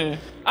wife,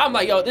 I'm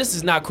like, yo, this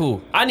is not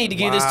cool. I need to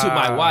give this to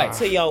my wife.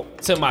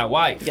 To my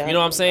wife. Yeah. You know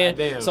what I'm saying?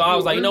 Damn. So I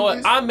was like, you know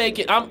what?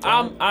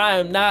 I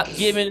am not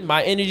giving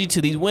my energy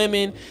to these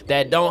women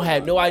that don't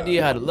have no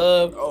idea how to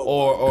love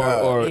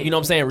or you know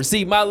what I'm saying,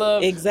 receive my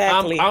love.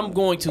 Exactly. I'm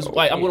going to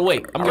wait. I'm gonna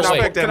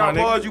wait. Can I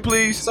pause you,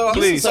 please?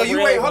 So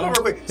you wait. Hold on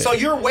real quick. So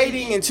you're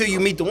waiting until you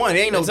meet the one. It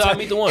ain't no Until I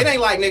meet the one. It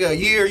ain't like nigga a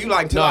year. You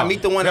like until I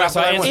meet the one. And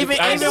I Even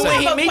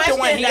when he meet the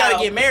one, he gotta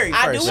get married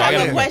I first. do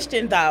have a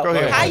question though.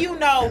 ahead. How you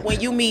know when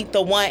you meet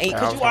the one?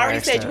 Because you already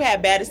said you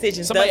had bad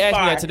decisions Somebody thus asked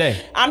far. me that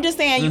today. I'm just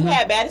saying you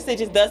had bad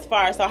decisions thus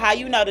far. So how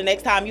you know the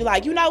next time you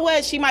like, you know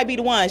what? She might be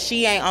the one.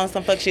 She ain't on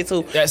some fuck shit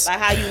too. That's- like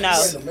how you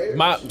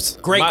know?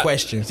 Great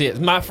question. See,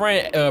 my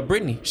friend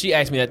Brittany, she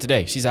asked me that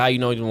today. She said, "How you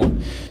know you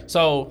one?"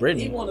 So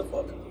Brittany.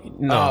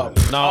 no,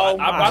 I've known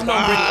Brittany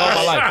all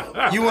my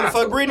life. You want to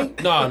fuck Brittany?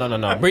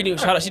 No. Brittany,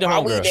 she the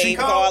homegirl. She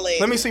called.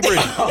 Let me see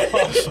Brittany.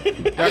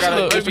 Y'all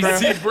got Let me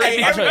see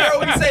Brittany. Every girl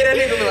we say that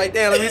nigga be like,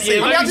 damn, let me see.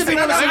 Let me see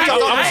Brittany.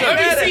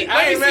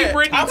 Let me see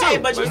Brittany Okay,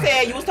 too. but you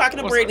said you was talking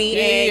to Brittany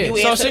and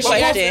you So answered the she-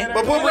 question.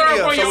 But put Brittany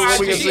up so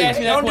we can She asked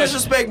see. me that Don't question.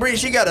 disrespect Brittany.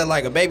 She got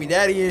a baby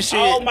daddy and shit.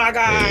 Oh my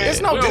God.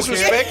 It's no We don't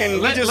disrespect, care. and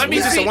we Let just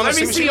me see- want let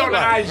to me see see what she on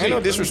like. the IG. Ain't no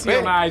Let me see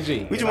disrespect. on the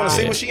IG. We just want to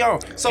see what she on.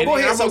 So And go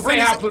then ahead. I'm So gonna say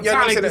how Brittany,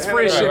 platonic this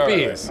friendship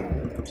is.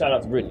 Shout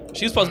out to Brittany.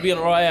 She was supposed to be on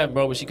the raw ass,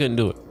 bro, but she couldn't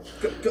do it.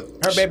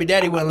 Her baby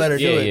daddy wouldn't let her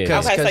do it. Yeah.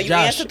 Okay, so you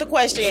Josh, answered the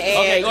question, and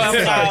Okay, go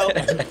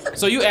ahead. so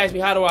So you asked me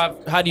how do you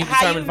how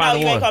determine you if know I'm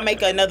you the ain't gonna one?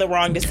 make another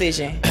wrong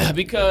decision?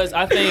 Because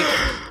I think,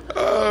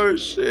 Oh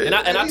shit. and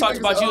I talked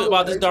about you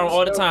about this Darwin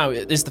all the time.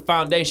 It's the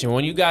foundation.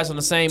 When you guys on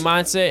the same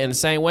mindset and the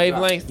same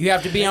wavelength, you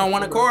have to be on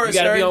one accord. you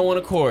gotta sir. be on one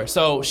accord.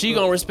 So she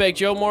gonna respect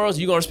your morals,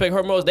 you gonna respect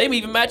her morals. They may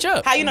even match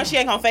up. How you know she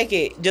ain't gonna fake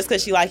it just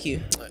because she like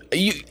you?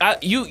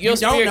 Your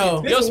spirit,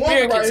 know. your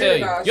spirit can tell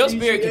you. Your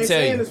spirit can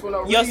tell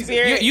you. Your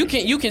spirit.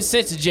 You can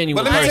sense a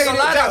genuine But let me person.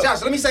 tell you,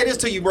 Josh, let me say this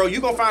to you, bro. You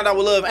gonna find out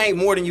what love ain't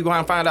more than you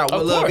gonna find out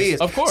what Of love course, is.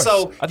 of course.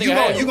 So I think you I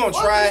gonna have. you gonna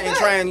try and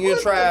try and you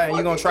gonna try and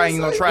you gonna try and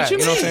you gonna try. You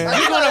know what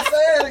I'm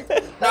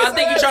saying? No, I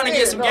think you're trying to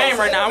get some game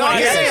right now. I No, want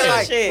I'm to hear saying that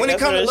like shit. when it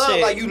That's comes to real love,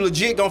 shit. like you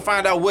legit gonna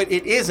find out what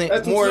it isn't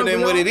That's too more simple,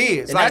 than what y'all. it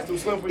is. And Like that's too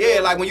simple, yeah,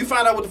 y'all. like when you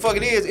find out what the fuck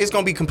it is, it's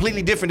gonna be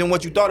completely different than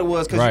what you thought it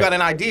was because Right. you got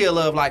an idea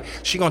of like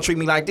she gonna treat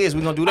me like this,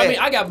 we gonna do that. I mean,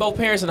 I got both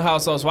parents in the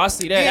household, so I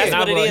see that. Yeah, and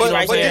what I'm it like, is you know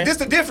right what I'm there. saying? this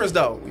the difference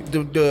though.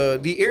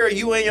 The era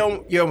you and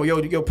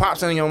your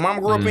pops and your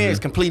mama grew up in is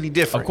completely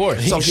different. Of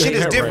course. So shit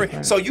is Yeah, different.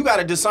 right. So you got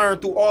to discern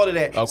through all of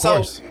that. Of so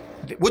course.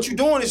 what you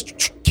doing is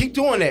keep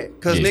doing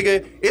that, cause Yeah.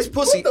 nigga, it's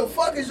pussy. What the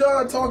fuck is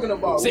y'all talking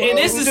about? See, and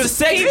this is the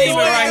sex demon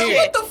right here.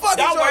 What the fuck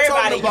Don't is y'all worry about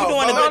talking it. You about?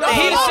 doing a good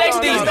thing. He's sex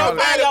demon. Don't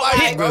find your wife.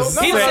 He's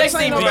No, sex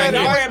ain't no demon bad right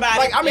Don't here. worry about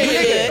Like it. I mean, You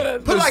nigga,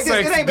 good. put it like this.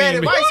 Sex It ain't bad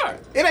demon. advice.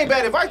 It ain't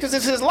bad advice because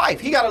it's his life.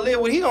 He gotta live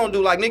what he gonna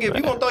do. Like nigga, if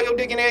you gonna throw your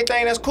dick in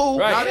everything, that's cool.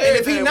 Right. And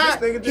if he Yeah,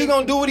 not, this nigga he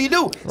gonna do what he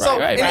do. So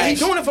right, and right. he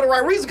doing it for the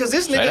right reason because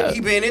this Straight nigga up.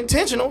 he been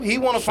intentional. He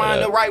wanna find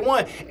up. the right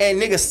one.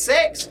 And nigga,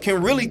 sex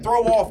can really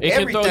throw off It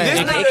can everything. throw, it This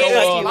can nigga throw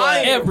is off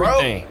lying, bro.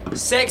 everything.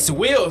 Sex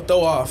will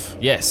throw off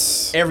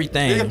Yes.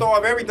 everything. It can throw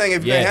off everything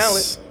if you can't handle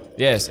it.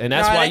 Yes, and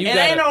that's Nah, why you it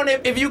got. ain't on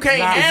if you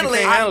can't handle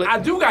it. handle it. I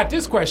do got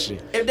this question.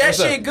 If that What's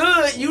up? shit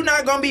good, you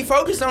not gonna be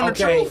focused on the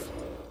Okay. truth.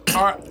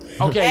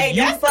 Okay, Hey,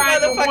 you that's the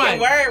find the motherfucking one.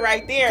 word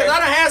right there. Cause I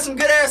done had some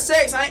good ass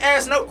sex. I ain't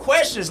asked no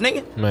questions,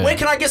 nigga. Man. When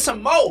can I get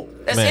some more?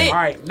 That's Man. it. All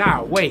right,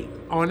 now wait.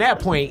 On that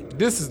point,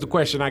 this is the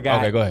question I got.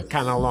 Okay, go ahead.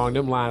 Kind of along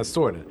them lines,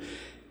 sort of.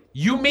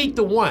 You meet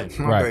the one.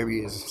 My Right. baby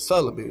is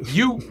celibate.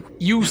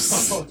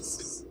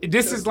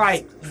 This is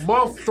like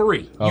month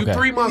 3. Okay. You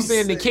 3 months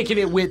in to kicking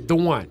it with the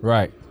one.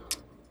 Right.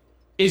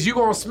 Is you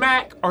gonna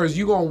smack or is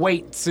you gonna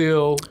wait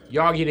till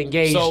y'all get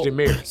engaged So, and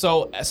married?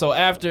 so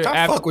after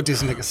I fuck with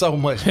this nigga so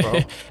much, bro.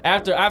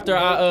 after I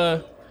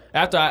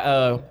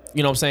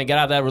you know what I'm saying, got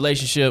out of that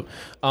relationship,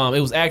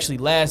 it was actually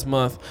last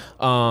month,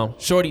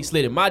 Shorty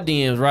slid in my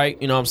DMs, right?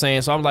 You know what I'm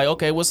saying? So I'm like,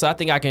 okay, what's up? I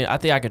think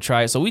I can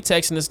try it. So we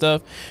texting and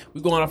stuff. We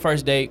go on our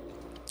first date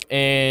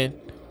and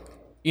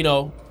you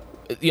know,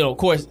 of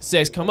course,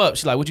 sex come up.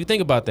 She's like, what you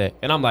think about that?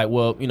 And I'm like,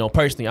 well,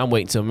 personally, I'm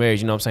waiting till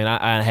marriage. You know what I'm saying?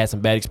 I had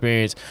some bad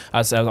experience.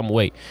 I said, I'm going to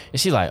wait. And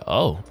she's like,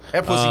 oh.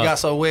 That pussy got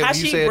so wet How when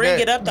you she said bring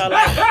that. it up though?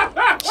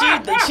 Like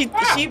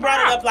she brought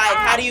it up like,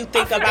 how do you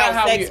think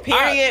about sex?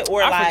 Period,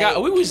 or I like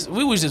forgot.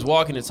 We was just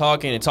walking and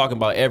talking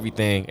about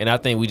everything, and I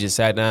think we just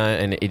sat down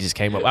and it just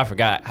came up. I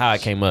forgot how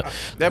it came up.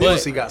 That But-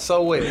 pussy got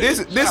so wet. This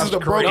is the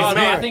broken No,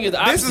 man. I think it's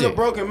the This is a opposite.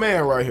 broken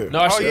man right here. No,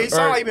 Oh yeah, you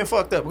sound like you been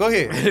fucked up. Go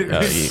ahead.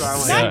 not this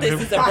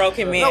is a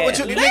broken man. No, but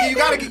you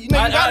gotta get, you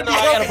gotta I be know,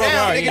 I gotta broken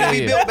down, broke nigga, down, to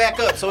be yeah. built back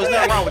up. So there's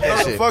nothing wrong with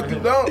that shit. Fuck you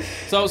don't.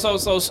 So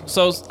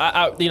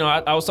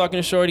I was talking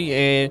to Shorty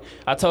and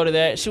I told her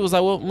that. She was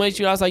like, well, mate,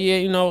 I was like, yeah,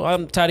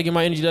 I'm tired of getting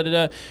my energy, da da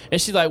da. And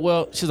she's like,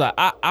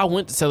 I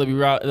went to celebrity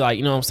route, like,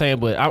 you know what I'm saying,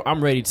 but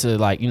I'm ready to,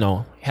 like,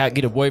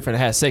 get a boyfriend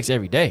and have sex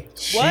every day.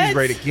 She's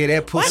ready to get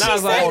that pussy. And I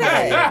was like, all the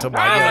way up to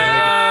my young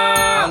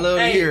nigga. I love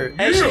to hear it.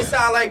 Hey, she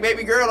sound like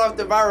baby girl off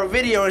the viral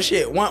video and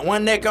shit.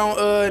 One neck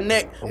on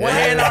neck, one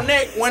hand on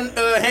neck, one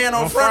hand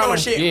on front on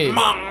shit. Yeah.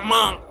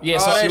 Mom. Yeah,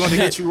 so she want to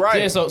get you right.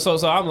 Yeah, so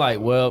I'm like,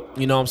 well,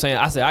 you know what I'm saying?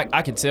 I said,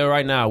 I can tell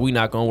right now we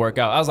not gonna work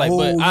out. I was like,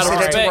 but I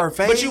don't respect.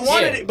 But you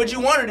wanted it. But you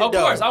wanted it. Of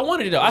though. course, I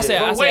wanted it though. I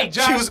said, wait,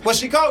 Josh. Was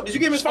she cold? Did you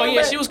give me his phone? Oh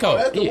yeah, she was cold.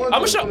 I'm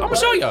gonna show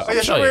y'all. I'm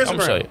gonna show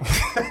you.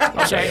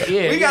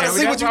 We gotta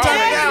see what you talking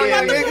about. I'm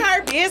about to put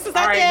her business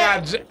out All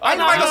right, there. now, I ain't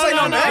gonna say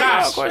no name.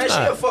 Josh, Of course Hey,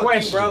 not. she'll fuck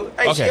Question. you, bro.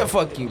 Hey, Okay. she'll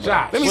fuck you, bro.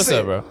 Josh. Let me What's see.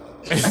 up, bro?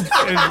 Now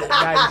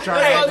you trying to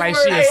act like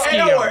she a Hey,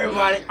 don't worry skill.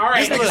 about it. All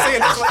right, This nigga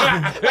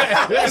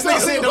saying this nigga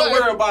saying don't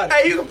worry about it.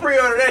 Hey, you can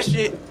pre-order that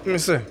shit. Let me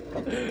see.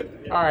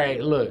 all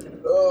right, look.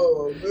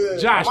 Oh man.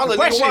 Josh, My the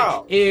little nigga question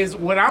wild. is,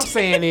 what I'm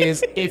saying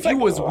is, if you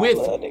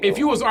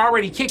was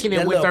already kicking it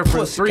That with her little for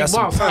pussy 3 got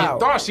some months and power.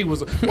 thought she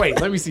was, wait,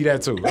 let me see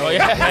that too. Oh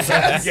yeah.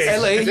 Hey,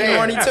 look, he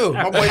horny too.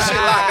 My boy shit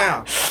locked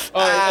down.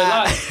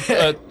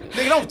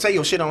 Nigga, don't tell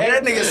your shit on Hey,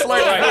 here. that nigga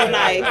slurred. So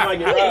nice.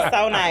 It's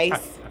so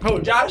nice.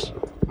 Who, Josh?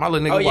 My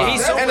little nigga Oh, yeah, wild.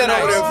 he's super And that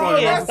nice. over there for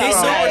you. Yeah, man. so He's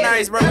super nice.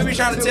 nice, bro. We be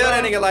trying to tell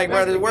that nigga like,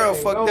 bro, the world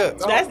fucked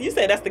up. You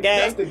said that's the game.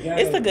 That's the game.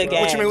 It's a good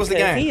game. What you mean, what's the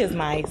because game? He is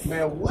nice.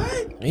 Man,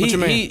 what? you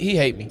mean? He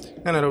hate me.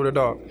 Hand that over the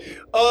dog.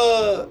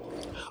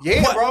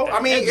 Yeah, bro.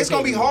 I mean, it's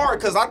gonna be hard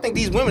because I think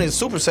these women is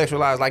super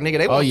sexualized. Like, nigga,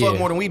 they want to fuck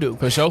more than we do.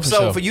 For sure, for so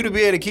sure. for you to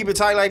be able to keep it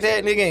tight like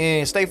that, nigga,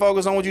 and stay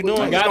focused on what you're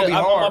doing, it's gonna be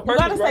hard. You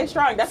gotta stay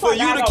strong. That's why For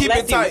you God to gonna keep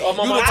bless it tight, you. you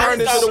gonna turn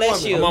this into the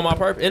woman. I'm on my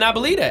purpose, and I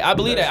believe that. I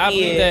believe that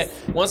Yes.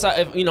 once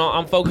if,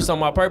 I'm focused on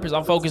my purpose.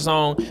 I'm focused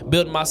on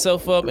building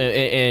myself up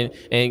and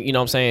you know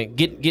what I'm saying,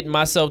 getting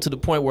myself to the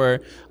point where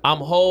I'm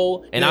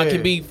whole and I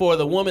can be for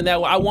the woman that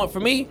I want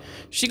for me.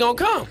 She gonna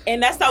come.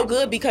 And that's so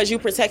good because you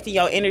protecting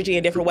your energy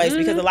in different ways.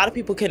 Because a lot of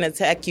people can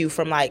attack you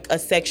from like a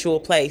sexual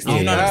place.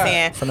 You know what I'm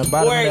saying? From the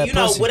bottom or of that you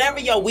know pussy. whatever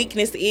your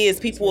weakness is,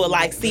 people will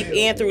like seep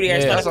in through there.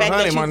 Yeah. So the That's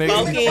fact 100, that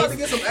my you nigga. You about to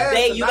get some focus, ass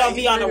then you gonna tonight,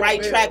 be on the you right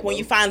real track bad. when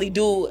you finally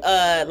do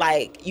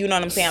like you know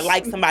what I'm saying,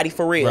 like somebody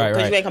for real. Right,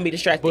 Because right. you ain't gonna be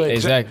distracted.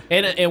 Exactly.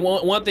 And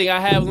one thing I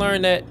have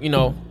learned that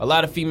a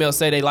lot of females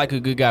say they like a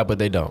good guy, but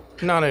they don't.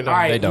 No, they don't. All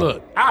right, They don't.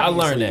 look, I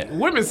obviously, learned that.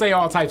 Women say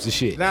all types of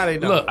shit. Nah, they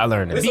don't. Look, I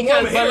learned that. It's a because,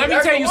 woman. but let me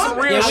That's tell the you some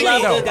woman. real Yeah, I shit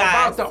love though. good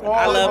guys. About the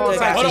I love good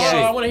guys. Hold on,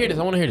 Yeah. I want to hear this.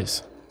 I want to hear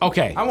this.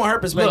 Okay, I want her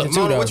perspective Look, too,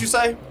 Mona, though. what you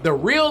say? the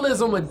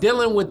realism of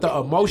dealing with the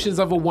emotions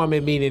of a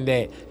woman, meaning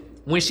that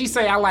when she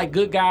say I like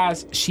good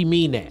guys, she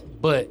mean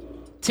that. But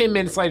 10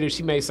 minutes later,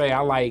 she may say I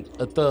like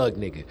a thug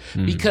nigga.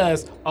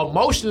 Because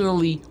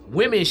emotionally,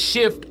 women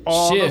shift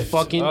all the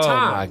fucking Oh,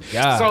 time. my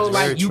God. So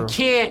Very like you true.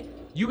 can't.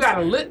 You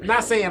gotta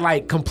not saying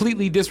like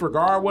completely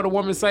disregard what a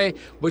woman say,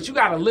 but you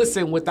gotta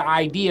listen with the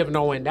idea of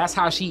knowing that's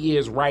how she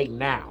is right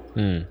now.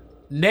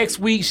 Next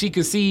week she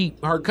could see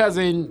her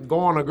cousin go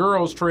on a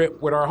girls trip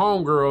with her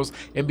homegirls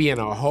and be in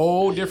a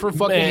whole different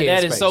fucking Man,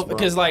 that is headspace, so bro.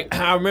 because like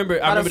I remember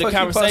How the the fuck you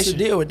supposed to conversation.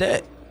 deal with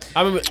that?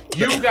 I remember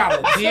you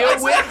gotta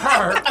deal with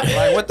her.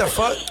 Like, what the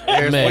fuck?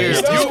 man,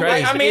 it's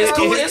crazy. I mean, it's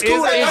cool. It's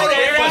cool. It's It's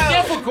very very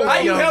difficult, How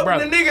you young helping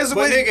brother. the niggas But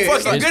with nigga,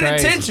 fucking it's good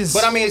crazy. intentions?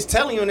 But I mean, it's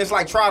telling you, and it's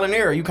like trial and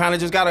error. You kind of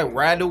just gotta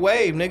ride the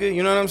wave, nigga.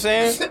 You know what I'm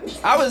saying?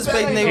 I was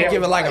expecting niggas to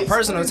give it like a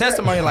personal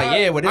testimony, like,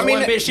 yeah, well, this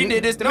one bitch, she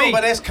did this to no, me. but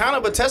that's kind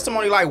of a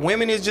testimony. Like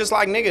women is just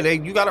like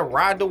nigga. You gotta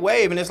ride the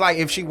wave, and it's like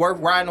if she worth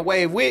riding the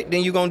wave with,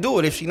 then you gonna do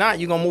it. If she not,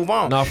 you gonna move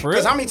on. No, for real.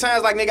 Because how many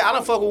times like nigga, I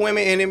done fuck with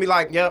women and then be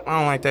like, yep, I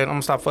don't like that. I'm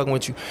gonna stop fucking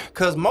with you.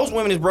 Because most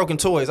women is broken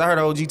toys. I heard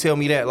OG tell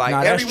me that. Like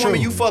Nah, every that's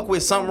woman true. you fuck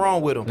with, something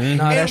wrong with them, Nah, and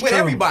that's with true.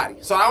 everybody.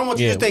 So I don't want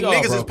you Yeah, to think we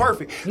all niggas is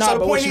broken. perfect. Nah, so the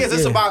but point what you- is,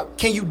 it's yeah. about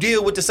can you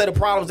deal with the set of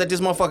problems that this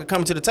motherfucker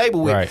coming to the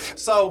table with. Right.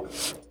 So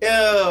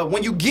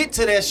when you get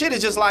to that shit,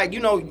 it's just like,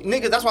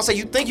 niggas, that's why I say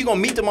you think you gonna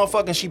meet the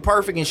motherfucker and she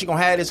perfect and she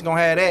gonna have this and gonna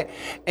have that.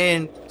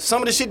 And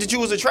some of the shit that you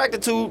was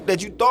attracted to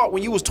that you thought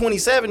when you was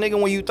 27, nigga,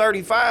 when you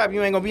 35,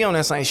 you ain't gonna be on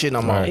that same shit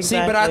no more. Right. See,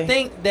 but I Exactly.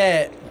 think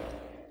that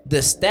the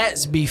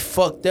stats be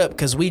fucked up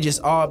because we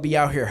just all be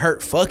out here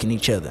hurt fucking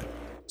each other.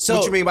 So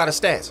What you mean by the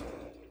stats?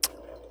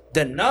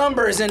 the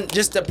numbers and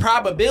just the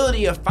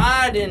probability of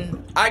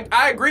finding,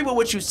 I agree with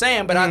what you're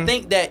saying, but I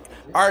think that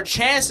our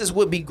chances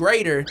would be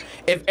greater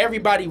if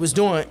everybody was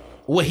doing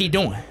what he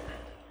doing.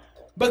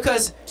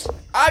 Because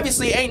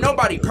obviously ain't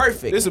nobody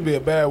perfect. This would be a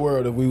bad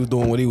world if we was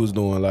doing what he was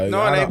doing. Like,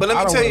 No, it ain't, but let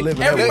me tell you,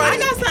 everybody- I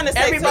got something to say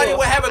Everybody too.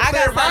 would have a I clear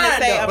got something mind,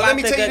 to say though. about But let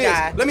me the tell you good this.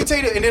 guy. Let me tell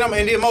you this, and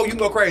then Mo, you can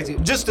go crazy.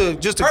 Just to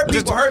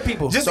Hurt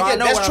people. Just So to I get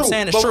know that's what I'm true.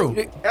 saying is But,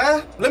 true.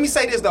 Let me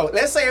say this though.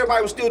 Let's say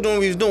everybody was still doing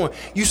what he was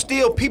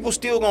doing. People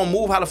still gonna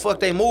move how the fuck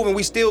they move, and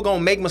we still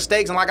gonna make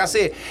mistakes. And like I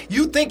said,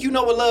 you think you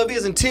know what love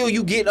is until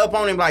you get up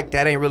on him like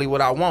that ain't really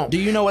what I want. Do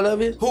you know what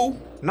love is? Who?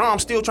 No, I'm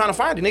still trying to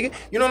find it, nigga.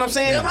 You know what I'm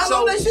saying? How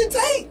long that shit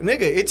take?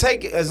 Nigga, it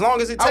take as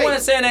long as it takes. I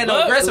wasn't saying that in no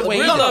Love- aggressive way.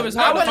 real either. love is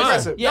hard I to wasn't find.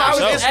 aggressive. Yeah, No, I was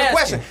sure. answering the Asking.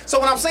 question. So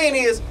what I'm saying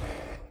is,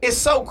 it's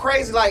so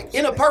crazy. Like,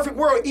 in a perfect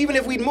world, even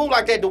if we move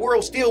like that, the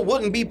world still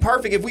wouldn't be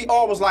perfect if we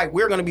all was like,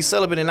 we're gonna be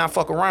celibate and not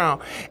fuck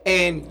around.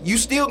 And you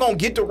still gonna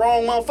get the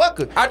wrong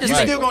motherfucker. You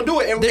still gonna do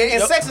it.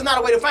 And sex is not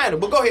a way to find it.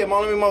 But go ahead,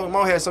 Mom. Let me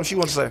Mom has something she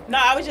wants to say. No,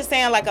 I was just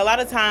saying, like, a lot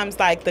of times,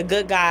 like, the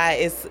good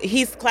guy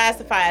he's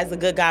classified as a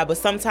good guy, but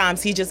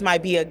sometimes he just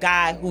might be a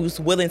guy who's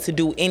willing to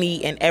do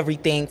any and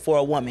everything for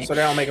a woman. So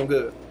that don't make him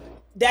good.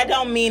 That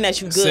don't mean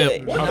that you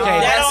good. Okay,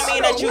 that don't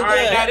mean that you good.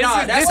 That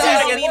don't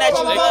mean that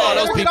you good.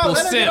 Those people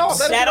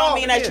simps. That don't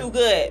mean that you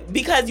good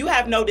because you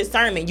have no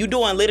discernment. You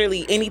doing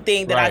literally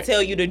anything that I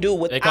tell you to do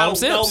without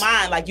no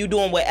mind. Like you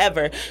doing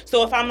whatever.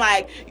 So if I'm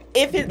like,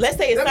 let's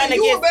say it's something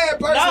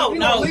against.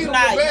 No, you're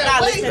not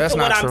listening to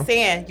what I'm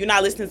saying. You're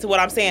not listening to what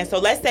I'm saying. So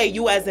let's say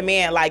you as a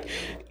man, like,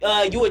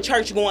 you a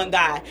church going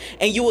guy,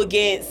 and you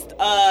against,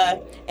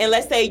 and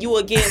let's say you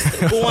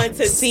against going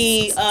to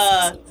see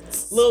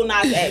Lil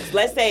Nas X.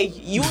 Let's say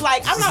you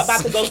like, I'm not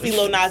about to go see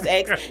Lil Nas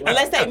X. And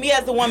let's say me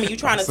as a woman, you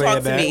trying to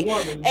talk to me.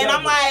 And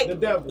I'm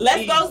like,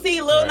 let's go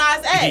see Lil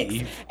Nas X.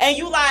 And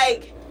you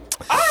like,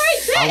 all right,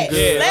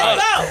 shit.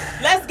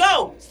 Let's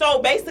go. So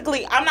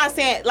basically, I'm not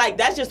saying, like,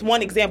 that's just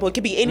one example. It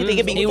could be anything. It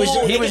could be food.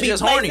 It could be places.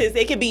 Horny.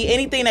 It could be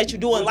anything that you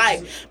do in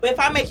life. But if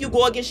I make you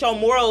go against your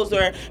morals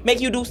or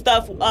make you do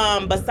stuff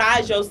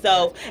besides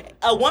yourself,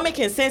 a woman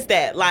can sense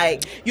that.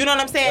 Like, you know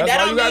what I'm saying? That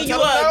don't mean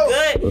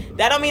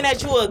that don't mean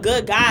that you a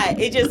good guy.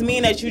 It just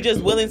mean that you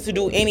just willing to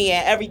do any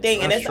and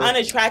everything. And it's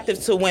unattractive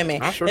to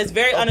women. It's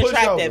very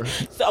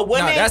unattractive. So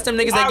women that's them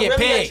niggas that get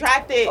really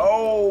attracted.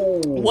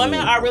 Women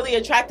are really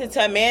attracted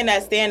to a man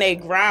that stand their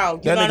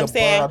ground. You know what I'm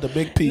saying?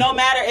 No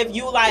matter if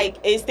you like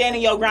is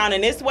standing your ground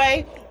in this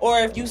way or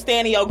if you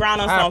standing your ground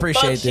on some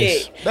fuck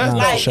shit.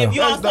 Like if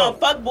you on some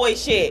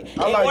fuckboy shit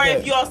or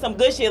if you on some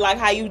good shit, like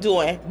how you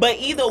doing. But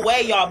either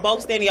way, y'all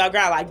both standing your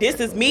ground. Like this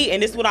is me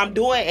and this is what I'm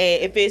doing.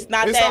 And if it's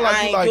not that,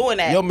 I ain't doing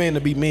that. Your men to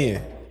be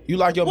men. You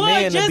like your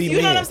man to be men.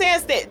 You know what I'm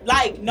saying?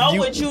 Like, know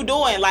what you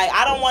doing. Like,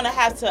 I don't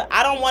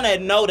want to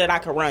know that I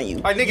can run you.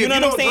 Like, nigga, you know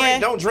what I'm saying?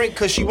 Don't drink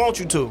because she wants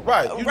you to.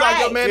 Right. You like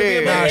your man to be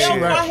a man. They don't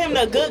call him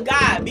the good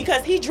guy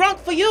because he drunk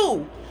for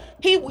you.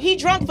 He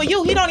drunk for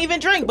you. He don't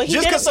even drink, but he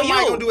just did it for you. Just because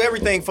somebody gonna do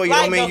everything for you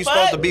don't mean you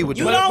supposed to be with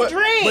you. You don't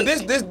drink. But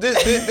this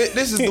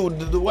is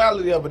the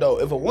duality of it, though.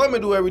 If a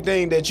woman do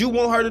everything that you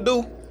want her to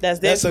do,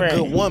 that's a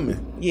good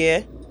woman.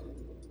 Yeah.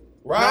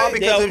 Right,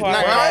 because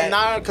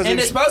and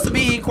it's supposed to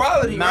be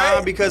equality,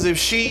 right? Because if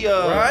she,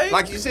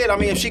 like you said, I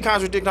mean, if she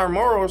contradict her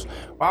morals,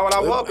 why would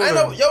I walk with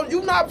her? Yo,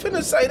 you not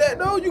finna say that,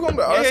 though. You gonna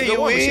be,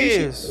 you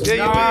is.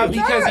 Yeah, you is.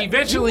 Because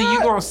eventually you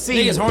gonna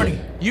see. Niggas horny.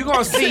 You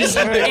gonna see.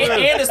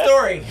 And the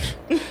story.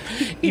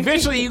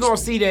 Eventually you gonna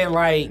see that,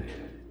 like,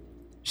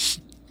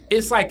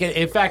 it's like an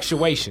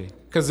infatuation.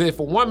 Because if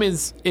a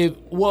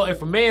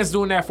man's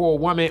doing that for a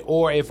woman,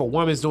 or if a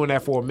woman's doing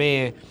that for a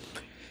man,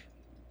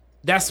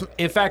 that's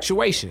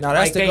infatuation. Now,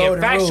 that's like the they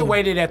golden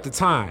infatuated rule. at the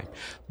time,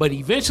 but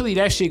eventually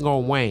that shit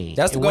gonna wane.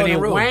 That's the and golden when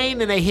it rule. wane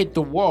and they hit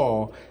the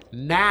wall,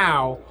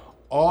 now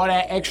all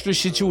that extra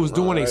shit you was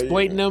doing,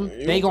 exploiting them,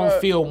 they gonna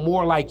feel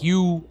more like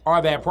you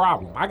are that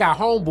problem. I got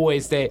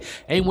homeboys that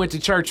ain't went to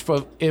church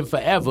in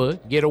forever,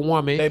 get a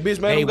woman,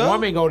 they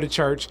woman go to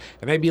church,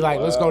 and they be like,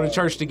 let's go to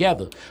church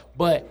together.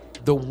 But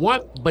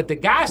the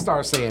guy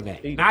starts saying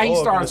that. Now he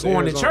starts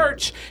going to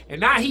church, and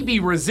now he be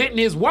resenting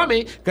his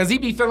woman because he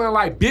be feeling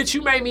like, bitch,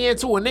 you made me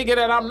into a nigga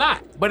that I'm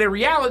not. But in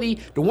reality,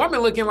 the woman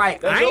looking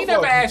like, I ain't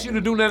never asked you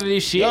to do none of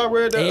this shit.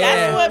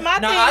 That's what my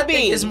thing I be.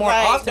 think it's more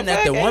often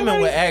that the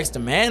woman would ask the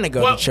man to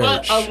go to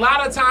church. But a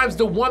lot of times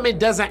the woman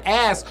doesn't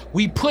ask.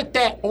 We put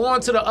that on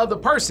to the other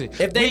person.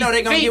 If they know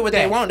they gonna get what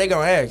they want, they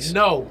gonna ask.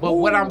 No, but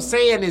what I'm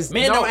saying is,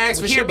 men don't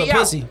ask for shit but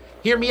pussy.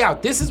 Hear me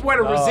out. This is where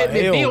the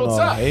resentment builds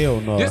up.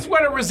 This is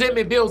where the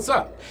resentment builds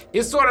up.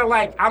 It's sort of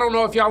like, I don't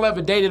know if y'all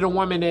ever dated a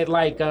woman that,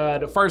 like,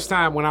 the first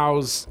time when I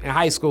was in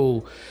high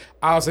school,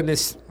 I was in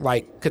this,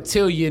 like,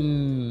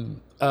 cotillion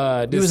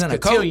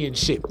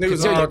shit.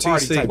 Cotillion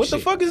party type what the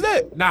shit. Fuck is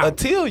that? Nah.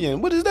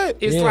 Cotillion? What is that?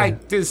 It's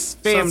like this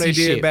fancy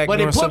shit. Back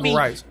but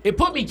rights. it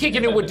put me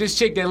kicking it with this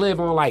chick that lived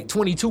on like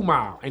 22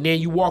 Mile, and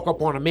then you walk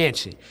up on a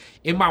mansion.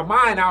 In my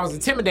mind, I was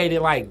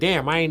intimidated, like,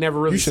 damn, I ain't never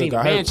really seen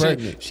a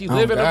mansion. She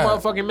live in a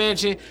motherfucking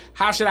mansion.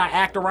 How should I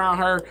act around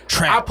her?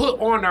 I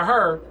put on to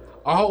her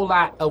a whole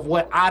lot of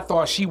what I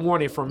thought she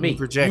wanted from me.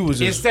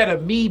 Instead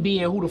of me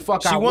being who the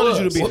fuck I was.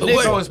 She wanted you to be.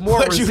 So it's more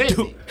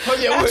resentment.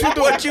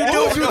 What you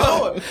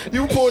doing?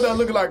 You pulled out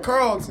looking like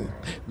Carlton.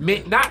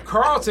 Not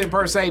Carlton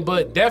per se,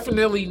 but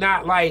definitely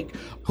not like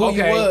who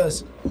you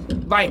was.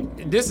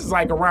 Like, this is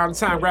like around the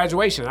time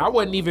graduation. I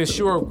wasn't even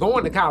sure of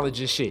going to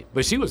college and shit,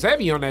 but she was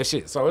heavy on that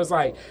shit. So it's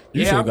like,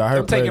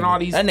 I'm taking all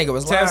these that nigga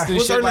was tests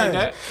and shit like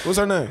that. What's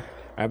her name?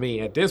 I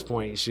mean, at this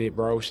point, shit,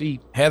 bro,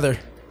 Heather.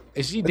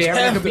 She damn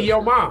near could be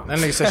your mom. That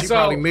nigga said she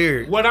probably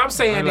married. What I'm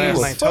saying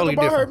is, totally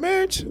different. Her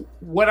marriage?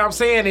 What I'm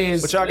saying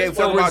is, but y'all gave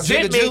fuck about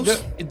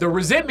the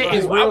resentment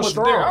is real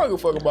strong. I don't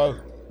give a fuck about.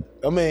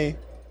 I mean,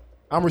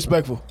 I'm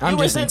respectful. I'm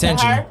just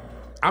intentional.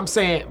 I'm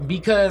saying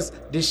because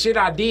the shit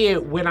I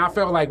did when I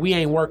felt like we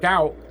ain't work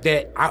out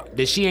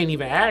that she ain't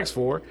even asked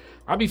for.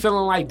 I be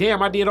feeling like,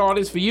 damn, I did all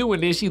this for you,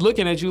 and then she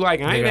looking at you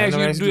like, I ain't asked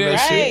you to do that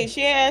shit. Right,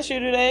 she asked you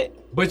to do that.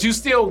 But you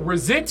still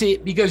resent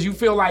it because you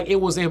feel like it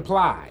was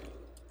implied.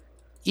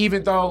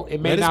 Even though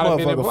it may not have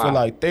been implied. This motherfucker feel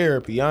like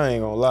therapy. I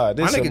ain't gonna lie.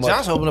 My nigga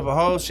Josh opened up a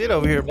whole shit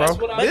over here, bro.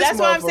 But that's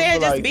what I'm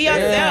saying. Just be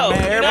yourself.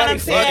 man, You know what I'm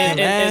saying?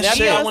 And that's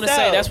Be what I want to say.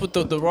 yourself. That's what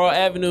the Raw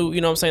Avenue,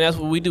 you know what I'm saying? That's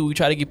what we do. We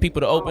try to get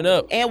people to open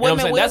up. And You know what I'm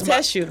women saying? will That's my-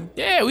 test you.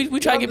 Yeah, we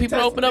try to get people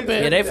to open up.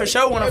 Yeah, they for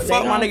sure want to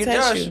fuck my gonna nigga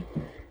test Josh. you.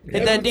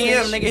 Hit that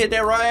DM, nigga. Hit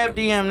that Raw Ave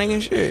DM,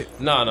 nigga.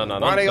 Shit. No.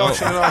 Why they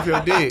auctioning off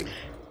your dick?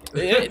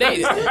 He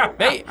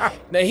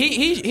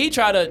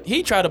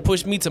tried to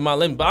push me to my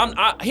limit, but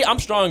I'm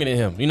stronger than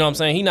him. You know what I'm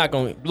saying? He not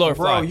gonna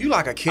glorify. Bro, you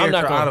like a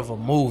character out of a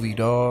movie,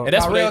 dog. And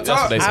that's what real they,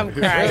 that's what they say. I'm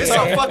crying. It's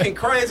so fucking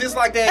crazy. It's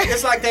like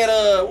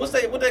that.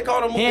 What they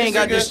call them? He ain't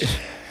got this.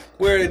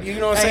 Where you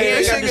know what I'm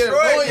saying? That shit get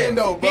annoying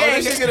though, bro.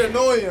 That shit get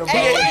annoying, bro.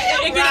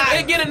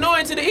 It get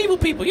annoying to the evil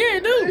people. Yeah,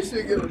 it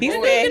do. He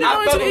said,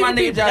 I fuck with my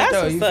nigga Josh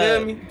though. You what's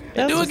feel up. me?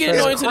 Do it get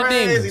annoying to the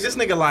Crazy. demons. This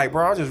nigga like,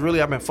 bro, I've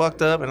been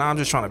fucked up and I'm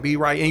just trying to be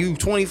right. And you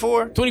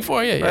 24?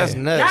 24, yeah. That's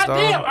nuts,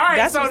 Goddamn. dog. All right,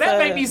 That's so what's that up.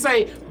 make me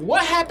say,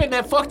 what happened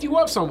that fucked you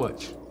up so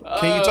much?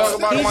 Can you talk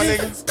about it, my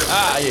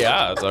nigga?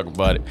 Yeah, I'll talk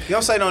about it. You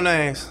don't say no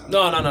names.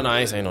 No, I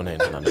ain't saying no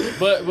names. No.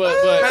 But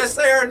Man,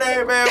 say her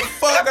name, man.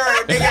 Fuck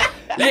her, nigga.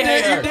 They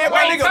hate her. You did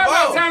my Wait, nigga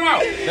both. time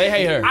out. They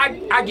hate her.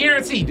 I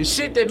guarantee the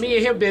shit that me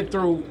and him been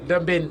through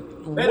done been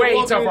way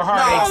tougher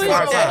heartaches in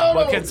our time.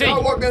 But Y'all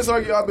continue. walk in, so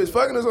y'all bitch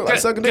fucking or something, like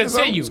sucking dick or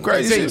something. Continue. It's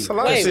crazy Continue. shit. It's a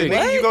lot of Wait, shit. what?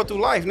 Nigga, you go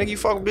through life. Nigga, you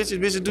fuck with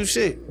bitches do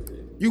shit.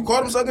 You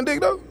caught him sucking dick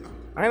though?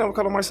 I ain't never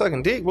call him my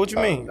sucking dick. What you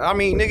mean? I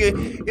mean, nigga,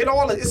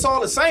 it's all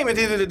the same at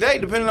the end of the day,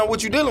 depending on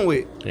what you dealing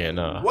with. Yeah,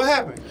 no. What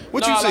happened?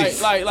 What you see?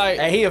 Like,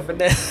 Hey, he a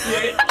finesse.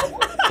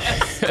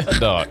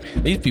 dog.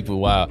 These people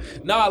wild.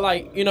 No,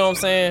 like, you know what I'm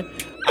saying?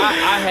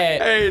 I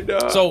had. Hey,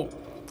 dog. So,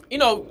 you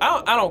know,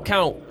 I don't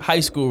count high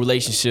school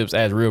relationships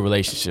as real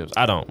relationships.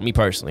 I don't. Me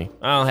personally,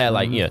 I don't have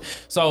Mm-hmm.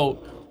 So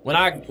when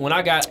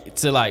I got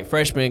to like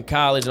freshman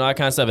college and all that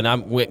kind of stuff, and I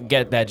went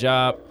get that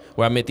job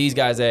where I met these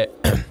guys at.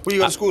 Where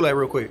you go to school at,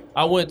 real quick?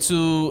 I went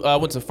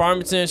to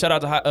Farmington. Shout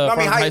out to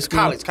Farmington High School.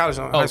 College. High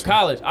school.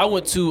 College. I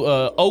went to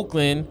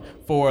Oakland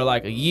for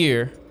like a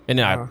year, and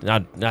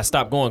then I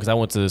stopped going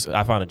because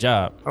I found a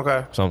job.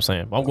 Okay. So I'm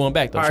saying I'm going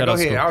back though. All right, Shout go out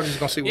to ahead. school. I was just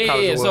gonna see what Yeah,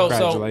 college yeah. it was. So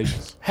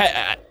Congratulations.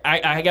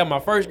 I got my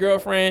first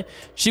girlfriend.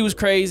 She was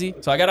crazy.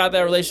 So I got out of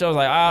that relationship. I was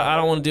like, I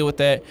don't want to deal with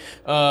that.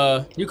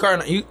 You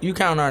counting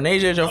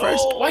Arnasia as your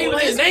first? Why you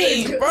want his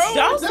name, bro?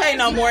 Don't say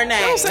no more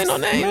names. Don't say no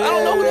name. I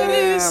don't know who that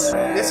is.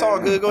 It's all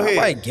good. Go ahead.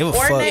 Nobody give a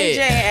Or fuck. Nate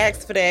J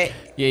asked for that.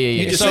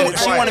 Yeah. just So- said it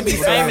She want to be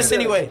twice. famous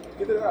anyway.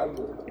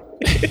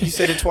 You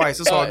said it twice.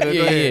 It's all good.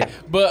 Go ahead.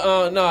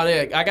 But no,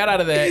 I got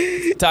out of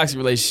that toxic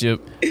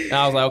relationship, and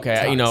I was like,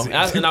 okay, you know,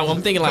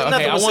 I'm thinking like, okay,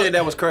 Nothing I was want said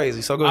that was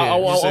crazy. So go ahead. I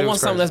You said it want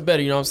was something crazy. that's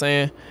better, you know what I'm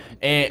saying?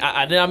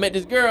 And then I met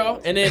this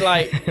girl, and then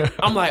like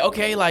I'm like,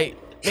 okay, like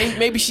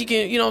maybe she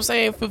can, you know what I'm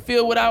saying,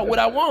 fulfill what I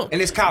want.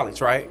 And it's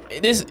college, right?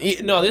 This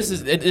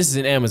is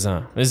in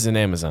Amazon. This is in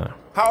Amazon.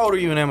 How old are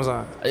you in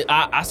Amazon?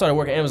 I started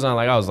working at Amazon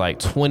like I was like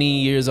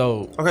 20 years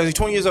old. Okay, so you're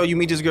 20 years old. You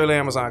meet this girl at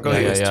Amazon. Go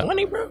ahead. Yeah.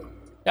 20, bro.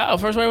 Yeah,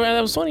 first way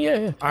I was 20.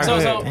 Yeah. All right, go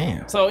ahead.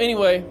 Damn. So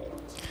anyway,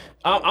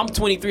 I'm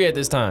 23 at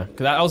this time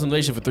because I was in a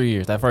relationship for 3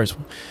 years. That first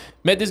one,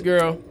 met this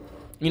girl.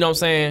 You know what I'm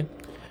saying?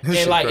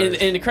 And like,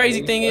 and the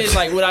crazy thing is,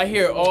 like, what I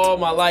hear all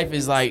my life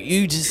is like,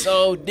 you just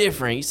so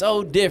different. You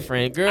so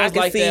different. Girls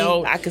like that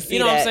whole, I can see you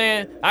know what I'm that.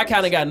 saying? I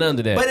kind of got none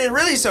to that. But it's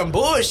really some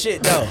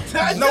bullshit though. No,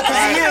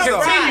 because he is though.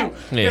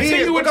 Yeah.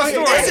 Continue with the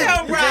story. That's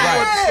your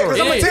bride. Because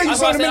I'm going to tell you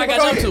That's why I something. said I got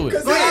nothing to it.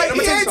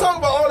 He ain't talking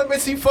about all the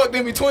bitches he fucked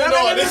in between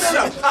all this shit.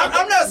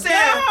 I'm not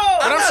saying.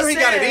 But I'm sure he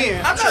got it in.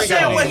 I'm not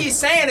saying what he's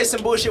saying is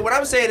some bullshit. What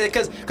I'm saying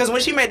is because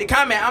when she made the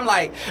comment, I'm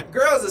like,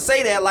 girls that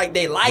say that like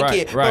they like Right,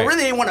 it, right. but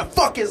really they want to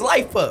fuck his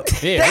life up.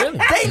 Yeah, really.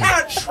 They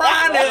not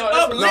trying to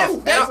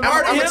uplift that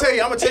part I'm of gonna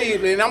him. tell you,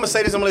 and I'm gonna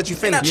say this. I'm gonna let you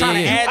They're finish. not trying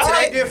to Yeah. add to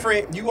that.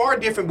 different. You are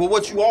different, but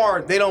what you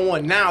are, they don't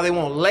want now. They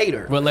want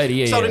later. But later,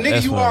 yeah, So yeah, the nigga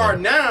that's you what I are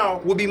mean. now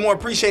will be more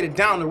appreciated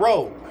down the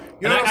road.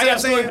 You know And what I I'm got a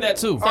saying? story for that,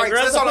 too. All right,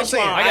 girls that's all will I'm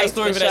saying. put you on I got a ice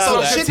story for for that,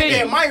 sure. too. So shit that they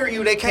Continue. admire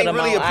you, they can't Put 'em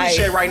really on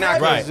appreciate ice. right now.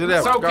 Right. So Go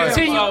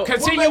ahead.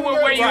 continue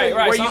with where you Right.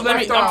 where So you let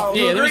me left off.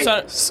 let me agree?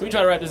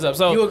 try to wrap this up.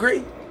 So You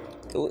agree?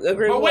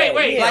 Agree But with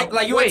wait, what?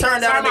 Like you would Wait,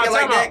 turn down a time out, nigga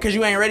like time that out. because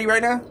you ain't ready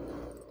right now?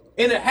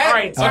 All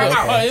right, time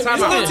out. Salute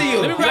Time out. to you.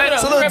 Let me wrap it up.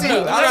 Salute Let me to wrap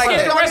you. it up. I Let's like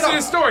get that. the rest of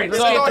the story.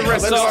 Let's get the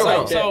rest of the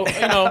story. So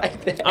you know,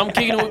 I'm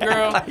kicking it with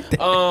girl.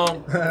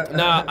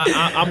 Nah,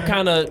 I'm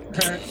kind of.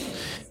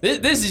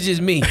 This is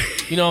just me.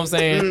 You know what I'm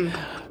saying?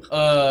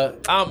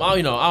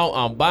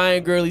 I'm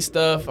buying girly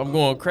stuff. I'm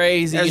going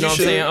crazy. As You know you what I'm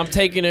should. saying? I'm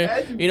taking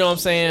her. You know what I'm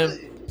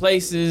saying?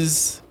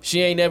 Places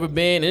she ain't never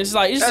been. And it's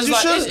like As you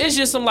should. it's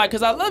just some like,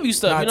 cause I love you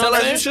stuff. Nah, you know tell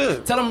what us I'm You saying?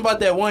 should. Tell them about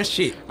that one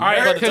shit. All right,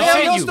 Tell your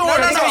continue. story. No,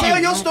 Continue.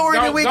 tell your story,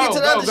 then we get to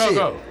the other shit.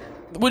 Go.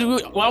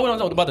 Why we don't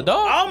talk about the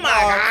dog? Oh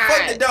my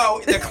Fuck the god.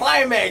 dog. The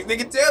climax.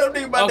 Nigga, tell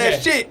them nigga about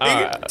that shit, All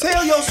nigga. right.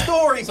 Tell your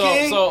story,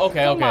 King. So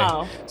okay. Come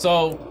on.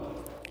 So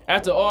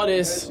after all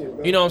this,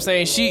 you know what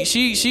I'm saying?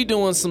 She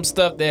doing some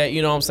stuff that,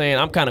 you know what I'm saying,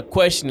 I'm kind of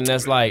questioning.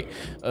 That's like,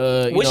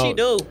 what she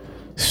do?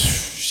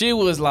 She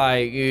was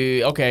like,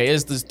 okay,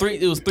 it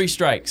was 3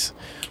 strikes.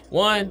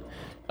 One,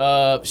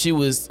 she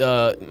was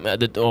her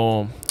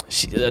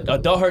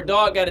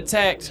dog got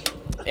attacked,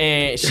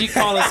 and she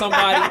calling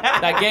somebody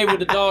that gave her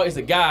the dog is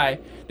a guy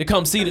to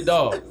come see the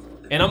dog.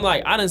 And I'm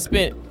like, I done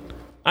spent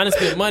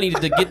money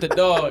to get the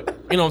dog,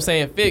 you know what I'm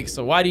saying, fixed.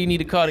 So why do you need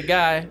to call the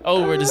guy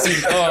over to see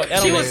the dog?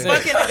 That She was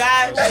fucking the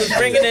guy who was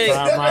bringing it.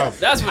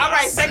 That's what, All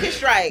right, second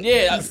strike.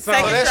 Yeah.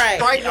 Second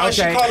strike. Right now,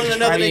 she calling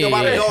another nigga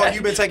about a dog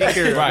you been taking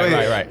care of.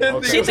 Right.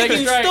 Okay. She think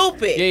you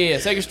stupid. Yeah,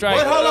 second strike.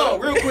 But hold on,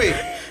 real quick.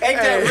 Ain't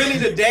that really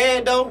the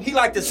dad though? He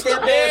like the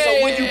stepdad.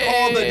 So when you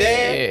call the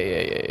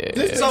dad,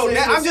 Yeah. so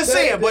now, I'm just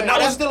saying. But now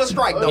that's still a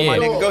strike though, my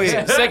nigga. Go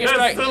ahead. Second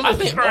strike. I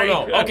think.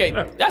 Hold on. Okay,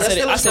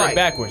 I said it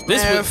backwards.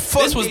 This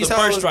was the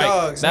first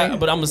strike.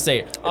 But I'm gonna say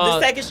it. The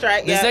second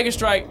strike. The second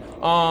strike.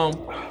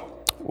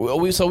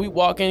 We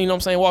walk in, you know what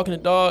I'm saying, walking the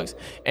dogs,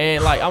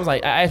 and like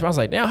I asked her, I was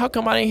like, damn, how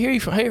come I didn't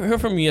hear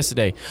from you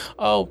yesterday?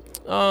 Oh,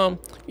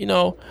 you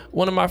know,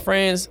 one of my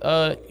friends,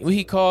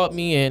 he called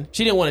me, and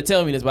she didn't want to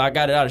tell me this, but I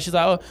got it out. She's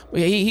like, oh,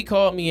 he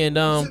called me, and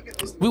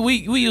we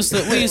used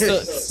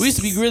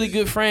to be really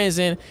good friends,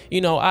 and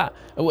you know, I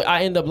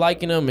ended up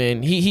liking him,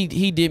 and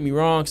he did me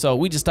wrong, so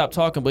we just stopped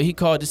talking. But he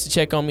called just to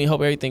check on me,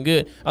 hope everything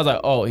good. I was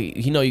like, oh,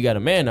 he know you got a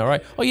man now,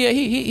 right? Oh yeah,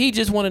 he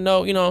just want to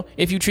know, you know,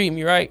 if you treat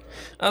me right.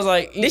 I was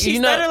like, did she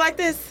stutter like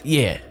this?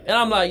 Yeah, and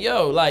I'm like,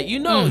 yo, like, you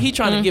know, he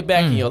trying to get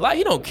back in your life.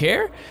 He don't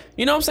care.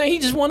 You know what I'm saying? He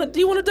just want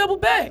to double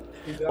back.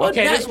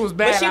 Okay, this was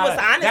bad. But she was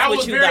honest that with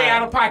was you, very though.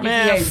 out of pocket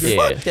behavior. Yeah.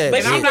 Fuck that. But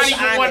And I'm not was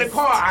even one to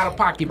call out of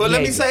pocket But behavior.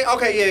 let me say,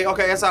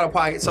 okay, that's out of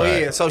pocket. So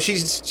yeah, so she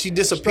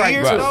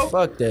disappeared Right. though.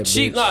 Fuck that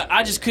bitch.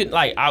 I just couldn't,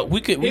 like,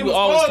 we He were was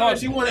always calling, talking.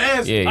 she wouldn't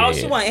answer. Yeah,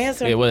 She wasn't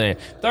answering. Yeah, wasn't.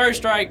 Third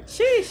strike.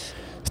 Sheesh.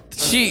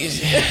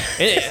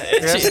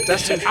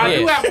 I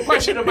do have a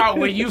question about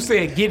when you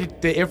said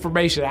get the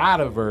information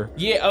out of her.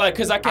 Yeah, like,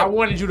 cause I I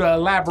wanted you to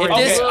elaborate.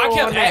 Okay, a little I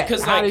kept on that.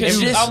 cause How like, did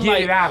cause you I'm get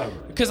like, it out of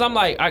her? cause I'm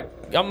like,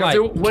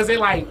 Was it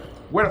like,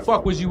 where the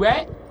fuck was you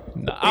at?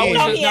 I was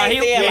No, just, he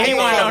ain't said like he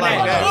wasn't that. on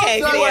that. He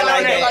ain't said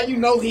like that. Like you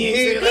know he ain't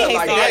said He it ain't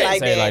like said it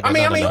that. like that.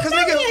 I mean, cause He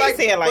niggas ain't like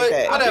say it like but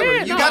that. whatever.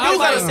 Yeah, You no, got I to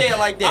gotta say it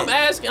like that. I'm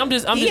asking. I'm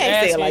just He ain't say it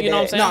asking. like You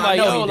know what I'm that. saying? I'm like,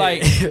 No, I know yo, he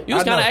like did. you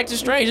was I know. kind of acting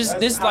strange.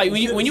 This like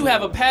when you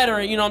have a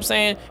pattern, you know what I'm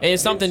saying, and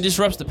something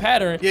disrupts the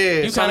pattern. Yeah,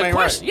 you kind something of ain't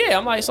question. right. Yeah,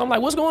 I'm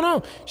like, what's going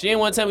on? She didn't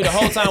want to tell me the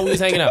whole time we was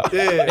hanging out.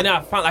 Yeah. And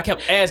I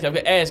kept asking.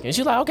 And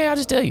she's like, okay, I'll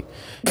just tell you.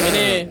 And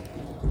then.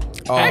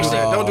 Actually,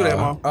 don't do that,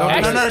 mom.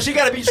 No, she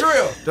gotta be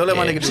true. Don't let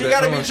my Yeah. nigga do She that.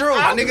 gotta Come be on. true.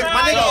 My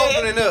nigga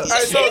opening up.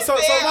 Hey, so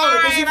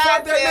Mona, did she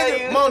fuck that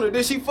nigga? Mona,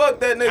 did she fuck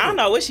that nigga? I don't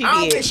know what she I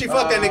don't did. think she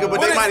fucked that nigga, but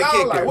What they it might have sound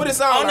kicked like? her. What it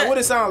sound like? On What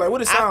it sound like?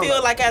 What it I sound feel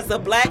like? like as a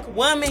black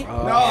woman,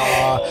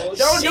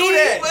 Don't do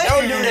that.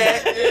 Don't do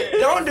that.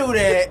 Don't do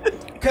that.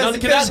 No, let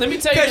me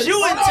tell you. Cause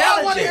you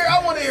I want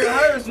intelligent. to hear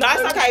hers. no,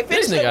 it's okay.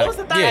 Finish This it. nigga- What was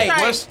the third yeah,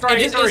 strike? what's strike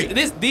And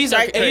three? these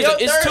are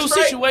it's two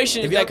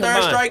situations If your that third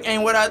combine. strike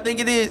ain't what I think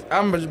it is,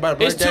 I'm just about to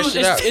break It's that two.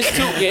 shit out.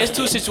 It's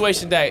two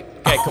situations that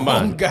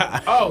combine.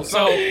 God. Oh,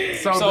 So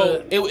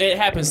the it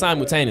happened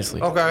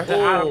simultaneously. Okay.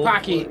 out of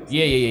pocket.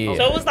 Yeah.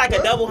 So it was like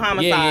a double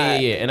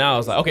homicide. Yeah. And I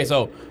was like, okay,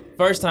 so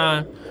first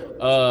time,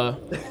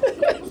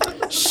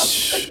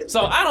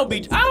 so I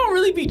don't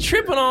really be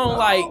tripping on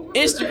like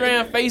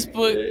Instagram,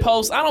 Facebook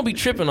posts. I don't be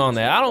tripping on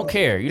that. I don't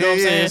care. You know what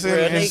I'm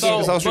saying? It's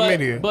social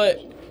media.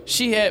 But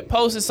she had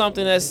posted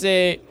something that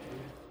said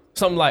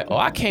something like, "Oh,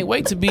 I can't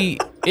wait to be."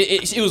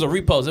 It was a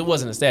repost. It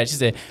wasn't a stat. She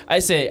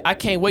said, I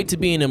can't wait to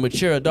be in a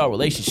mature adult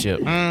relationship."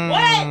 What?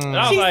 I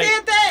was She like-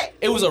 said that?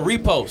 It was a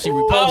repost. She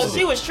reposted. Oh,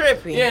 she was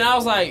tripping. Yeah, and I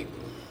was like,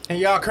 And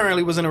y'all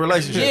currently was in a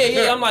relationship.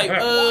 yeah. I'm like,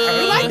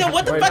 You like them?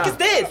 What the fuck is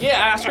this?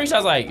 Yeah, I screenshot. I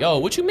was like, yo,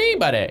 what you mean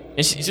by that?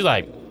 And she's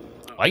like,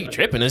 why you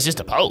tripping? It's just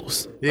a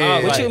post. Yeah. I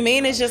was What like- you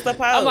mean it's just a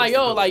post? I'm like,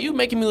 yo, like you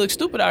making me look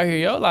stupid out here,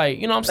 yo. Like,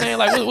 you know what I'm saying?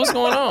 Like, what's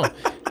going on?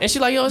 And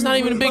she's like, yo, it's not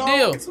even a big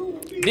deal.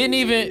 Didn't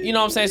even, you know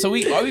what I'm saying? So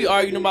we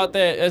arguing about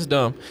that. That's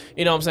dumb.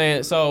 You know what I'm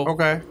saying? So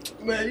Okay.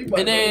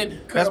 and then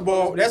That's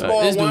ball. That's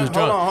ball this one. dude's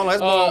drunk. Hold on. That's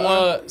ball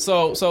one.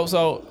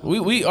 So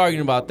we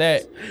arguing about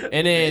that,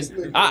 and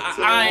then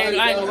I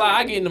ain't gonna lie,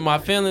 I get into my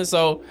feelings.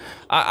 So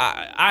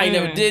I ain't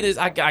never did this.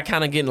 I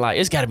kind of getting like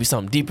it's got to be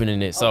something deeper than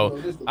this.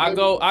 So I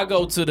go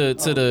to the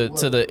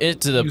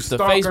stalk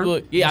her?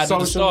 Facebook. Yeah, I do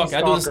the Socially stalking.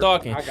 I do the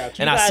stalk her. stalking, I got you. and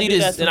You I gotta see do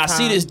this that and I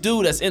see this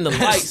dude that's in the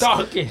likes.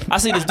 Stalking. I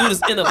see this dude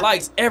that's in the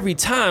likes every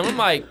time. I'm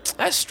like,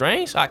 that's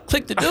strange. I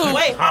click the dude.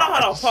 Wait,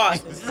 hold on,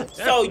 pause.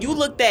 So you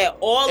looked at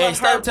all Hey, of her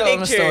stop telling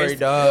the pictures, story,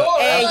 dog.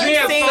 and you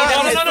Yeah, seen no, them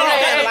no, no,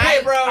 consistent hey,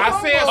 like, bro.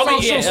 I said Okay,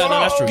 social yeah, no,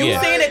 that's true. You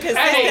Yeah. seen it consistent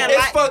Hey, like.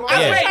 it's fucked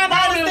I'm up. trying to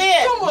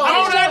understand.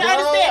 I'm trying to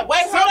understand. Wait,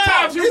 hold on.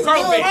 Sometimes you go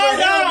big. Hold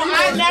on.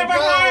 I never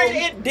heard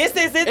it. This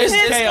is intense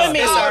chaos. for me.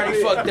 It's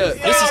already fucked up.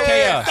 This is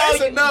chaos. So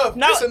It's enough.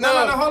 No, It's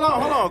enough. No, hold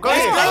on. Go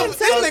Explain ahead. to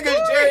This the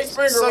nigga's Jerry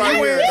Springer So right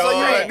you here, went.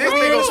 dog. This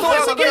nigga story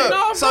so getting good.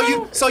 off,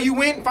 bro. So you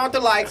went, found the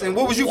likes, and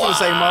what was you finna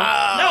say,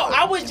 mom? No,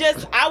 I was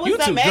You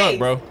too amazed. drunk,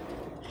 bro.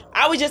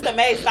 I was just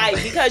amazed, like,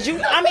 because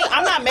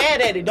I'm not mad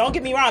at it. Don't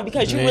get me wrong,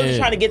 because you really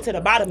trying to get to the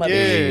bottom of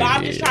it. But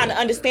I'm just trying to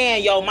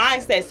understand your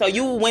mindset. So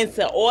you went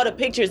to all the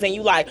pictures and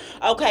you like,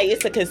 okay,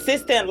 it's a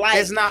consistent life.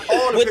 It's not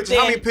all the pictures.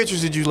 How many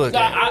pictures did you look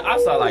at? I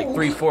saw like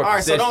 3-4. All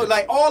right, so don't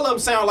like all of them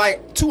sound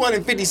like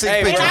 256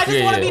 pictures. And I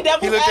just want to be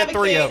devil's He looked at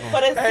 3 of them.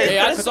 For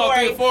the saw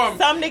 3 or 4.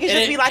 Some niggas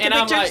just be liking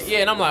pictures.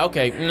 And I'm like,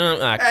 okay,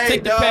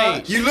 click the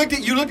page. You looked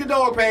at the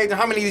dog page and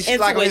how many did she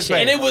like on his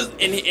page? And it was,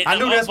 I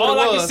knew that's what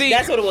it was.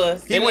 That's what it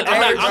was.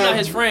 I'm not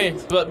his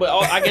friend, but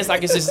I guess I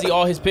can just see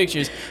all his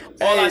pictures.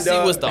 All I see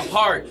was the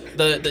heart,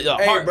 the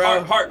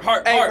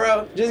heart. Hey,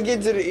 bro, just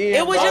get to the end.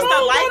 It was just a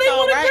light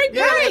though, right?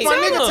 Yeah, my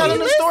nigga telling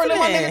the story. Let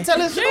my nigga tell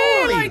his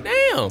story. Like,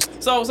 damn.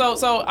 So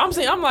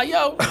I'm like,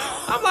 yo,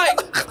 I'm like,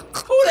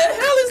 who the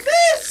hell is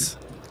this?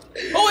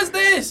 Who is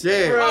this?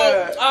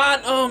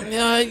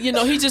 Yeah. You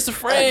know, he's just a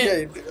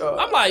friend.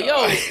 I'm like,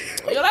 yo,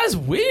 that's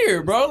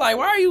weird, bro. Like,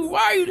 why are you?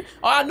 Oh,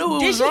 I knew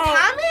it was wrong. Did she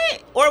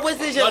comment, or was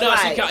it just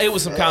like? It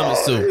was some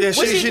comments too. Yeah,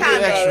 she did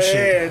extra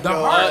shit.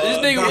 This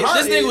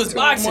nigga was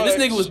boxing. This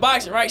nigga was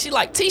boxing, right? She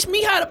like, teach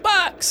me how to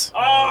box.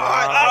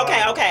 Oh,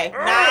 okay.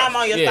 Now I'm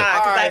on your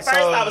side, because at first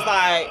I was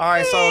like, all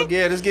right, so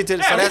yeah, let's get to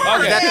the. So that's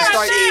the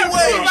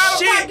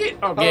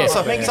strike. Okay.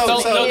 So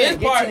this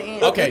part.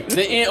 Okay,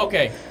 the end.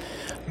 Okay.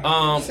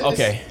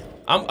 Okay.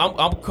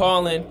 I'm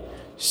calling.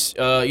 You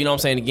know what I'm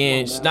saying?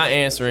 Again, she's not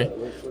answering.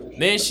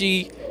 Then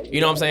she, you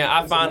know what I'm saying?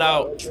 I found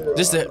out,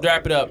 just to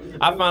wrap it up,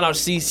 I found out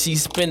she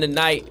spent the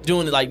night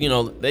doing it, like, you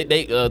know,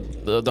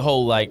 the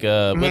whole like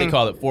what they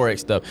call it, Forex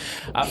stuff.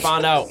 I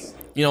found out,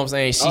 you know what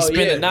I'm saying? She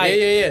spent the night.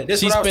 Yeah.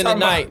 She spent the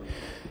night.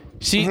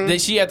 She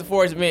at the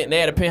Forex event, and they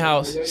had a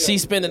penthouse. She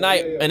spent the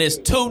night, and it's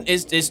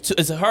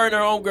her and her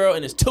own girl,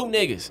 and it's 2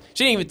 niggas.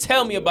 She didn't even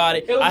tell me about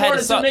it. It was more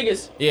than 2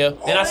 niggas. Yeah,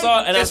 and I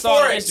saw it on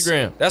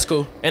Instagram. That's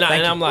cool. And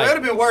I'm like, it would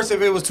have been worse if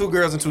it was 2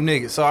 girls and 2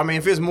 niggas. So I mean,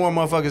 if it's more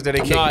motherfuckers that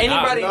they kick.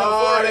 Anybody know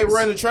Forex? They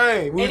run the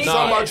train. We was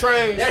talking about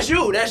trains. That's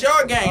you. That's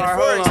your gang.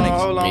 Forex niggas.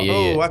 Hold on. Yeah.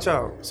 Oh, watch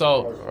out.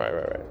 So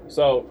right.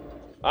 So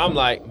I'm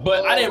like,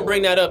 but I didn't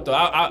bring that up though.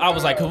 I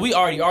was like, cause we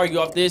already argue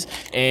off this,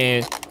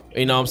 and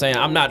you know what I'm saying?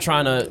 I'm not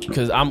trying to,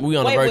 because we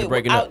on the verge of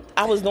breaking up.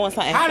 I was doing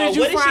something. How did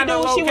you find the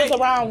location? She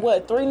was around,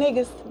 what, 3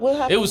 niggas? What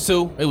happened? It was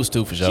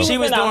 2 for sure. She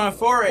was doing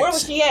Forex. Where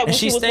was she at when and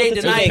she was stayed with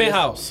the the night.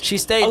 Penthouse. She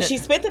stayed. Oh, she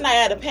spent the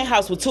night at a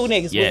penthouse with 2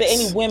 niggas. Yes. Was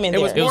there any women there?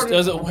 It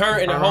was her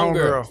and her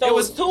homegirl. So it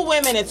was 2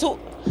 women and 2.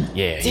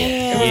 Yeah.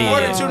 It was more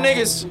than 2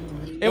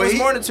 niggas. It was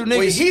more than 2 niggas.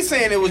 Wait, he's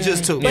saying it was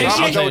just 2. But I'm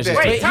gonna go with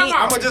that. time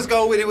I'm gonna just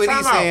go with it. What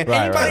he's saying.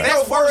 Anybody know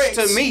That's worse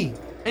Forex to me.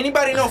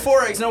 Anybody know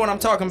Forex? Know what I'm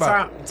talking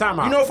about? Time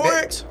out. You know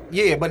Forex?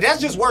 Yeah, but that's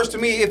just worse to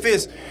me. If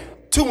it's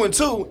 2 and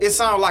 2, it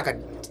sounds like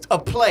a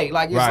play,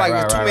 like it's like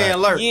a 2-man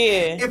alert.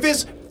 Yeah. If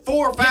it's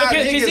 4 or 5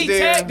 niggas he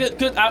there, tagged,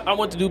 cause I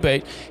went to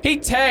DuPage. He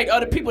tagged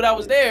other people that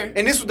was there.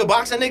 and this was the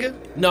boxing nigga.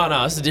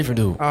 No, it's a different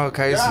dude.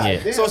 Okay,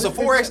 Yeah. so it's a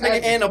Forex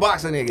nigga and a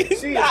boxing nigga.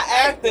 She not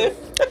active.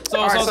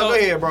 So go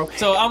ahead, bro.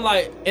 So I'm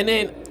like, and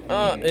then.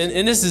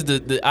 And this is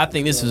the I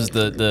think this was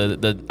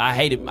the I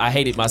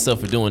hated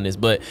myself for doing this,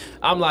 but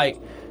I'm like,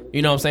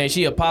 you know what I'm saying?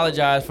 She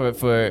apologized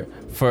for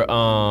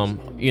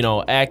you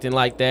know, acting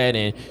like that,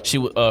 and she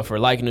for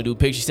liking to do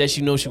pictures. She said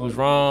she knew she was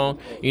wrong.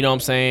 You know what I'm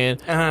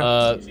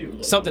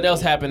saying? Something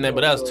else happened then,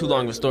 but that was too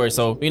long of a story.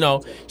 So you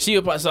know,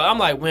 so I'm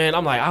like, man,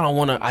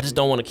 I just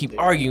don't want to keep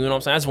arguing. You know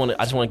what I'm saying?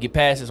 I just want to get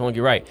past this. I want to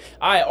get right.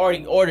 I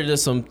already ordered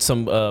us some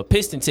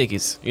piston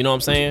tickets. You know what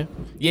I'm saying?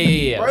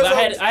 Yeah. Bro,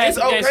 it's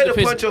some games okay for to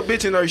the punch your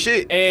bitch in her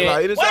shit. And-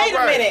 Like, it's Wait a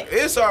all right. minute.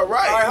 It's all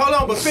right. All right, hold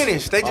on, but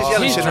finish. They just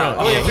yelling he's shit out. drunk.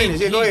 Go ahead, Yeah,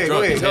 finish. Yeah, go he's ahead,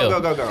 drunk as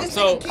hell. go.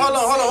 So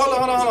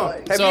Hold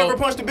on. Have you ever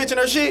punched a bitch in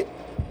her shit?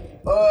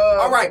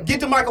 All right, get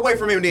the mic away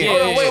from him then. Yeah,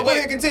 Hold on, yeah, wait, yeah. go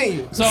ahead,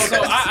 continue. So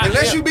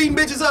Unless you beating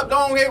bitches up,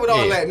 don't get with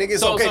all that, nigga.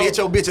 It's okay to hit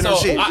your bitch in her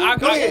shit.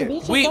 Go ahead.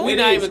 We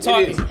not even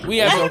talking.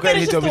 We Let have him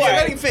finish the story.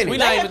 Let him finish. we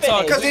not even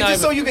talking. Because we it's not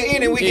just even- so you can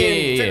end and we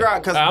can figure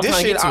out. Because I'm this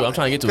trying to shit, get to it. I'm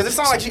trying to get to it. Because it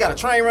sounds like she got a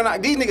train run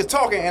out. These niggas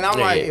talking, and I'm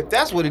like, yeah. if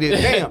that's what it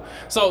is, damn.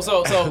 So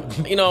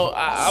you know,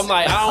 I'm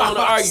like, I don't want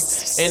to argue,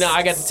 and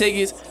I got the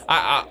tickets.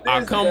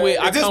 I come with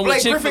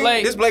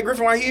Chick-fil-A. This Blake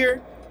Griffin right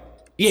here?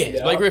 Yeah,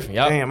 it's Blake Griffin,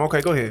 y'all. Damn, okay,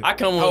 go ahead. I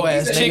come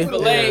with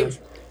Chick-fil-A. Yeah.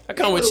 I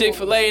come with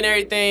Chick-fil-A and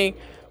everything.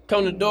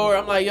 Come to the door.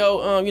 I'm like,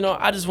 yo, you know,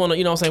 I just want to,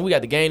 you know what I'm saying? We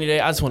got the game today.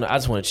 I just want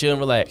to chill and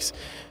relax.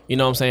 You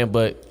know what I'm saying?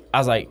 But I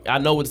was like, I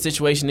know what the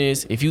situation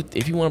is. If you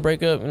want to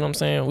break up, you know what I'm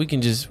saying? We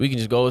can just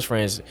go as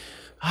friends.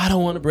 I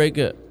don't want to break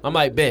up. I'm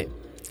like, bet.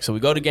 So we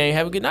go to the game,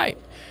 have a good night.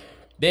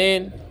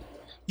 Then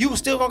You was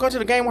still gonna go to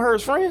the game with her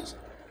as friends?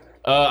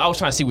 I was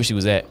trying to see where she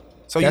was at.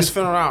 So you was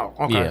feeling her out.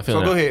 Okay. Yeah,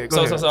 So go ahead.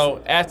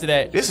 So after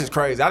that, This is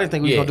crazy. I didn't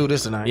think we was gonna do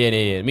this tonight.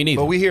 Yeah, me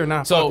neither. But we here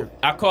now. So Fuck it.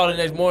 I called the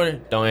next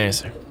morning, don't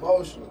answer.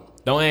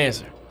 Don't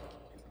answer.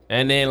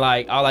 And then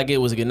like all I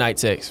get was a good night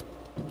text.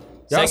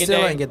 Y'all Second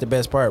still day, ain't get the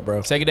best part,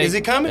 bro. second day. Is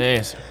it coming?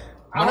 Answer.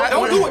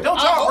 Don't do it. Don't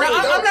talk.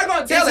 I'm not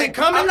gonna tell Is it. it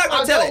coming? I'm not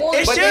gonna tell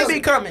it. It should be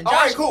coming. All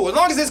right, cool. As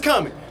long as it's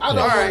coming. I don't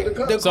All want right. it to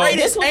come. The So-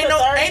 greatest This ain't was no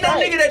the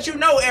third nigga that you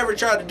know ever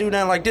tried to do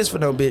nothing like this for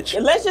no bitch.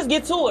 Let's just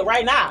get to it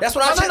right now. That's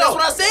what I said. That's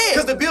what I said.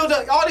 Because the build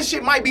up, all this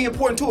shit might be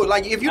important to it.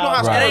 Like if you know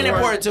how Right. It ain't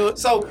sports work. important to it.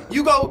 So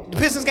you go the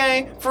Pistons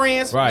game,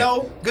 friends, Right.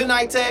 no, good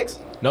night text.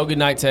 No good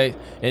night text.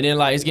 And then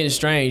like it's getting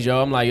strange,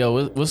 yo. I'm like,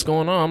 yo, what's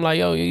going on? I'm like,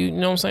 yo, you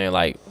know what I'm saying?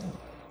 Like,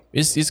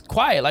 it's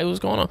quiet. Like, what's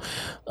going on?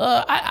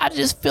 I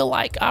just feel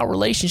like our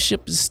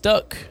relationship is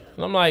stuck.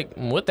 And I'm like,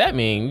 what that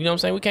mean? You know what I'm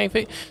saying? We can't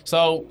fix.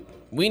 So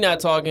we not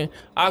talking.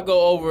 I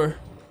go over.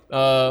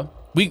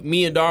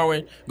 Me and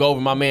Darwin go over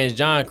my man's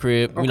John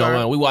crib. You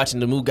know, we watching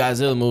the new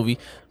Godzilla movie.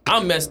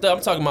 I'm messed up.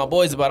 I'm talking to my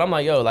boys about it. I'm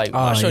like, yo, like,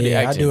 my show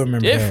yeah, I acting do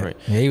remember different.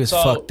 that. Yeah, he was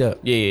fucked up.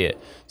 Yeah.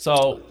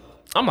 So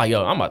I'm like,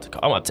 yo, I'm about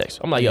to text.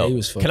 I'm like, yo, he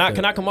was fucked can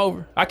up. I come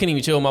over? I couldn't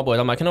even chill with my boys.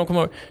 I'm like, can I come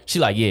over? She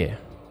like, yeah.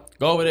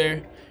 Go over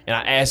there. And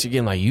I asked her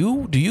again, like,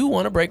 do you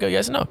want to break up?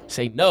 Yes or no?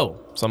 Say no.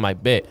 So I'm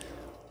like, bet.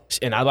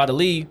 And I was about to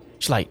leave.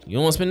 She's like, you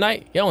want to spend the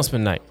night? Yeah, I want to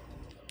spend the night.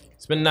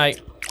 Spend the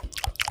night.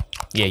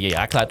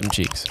 Yeah. I clapped them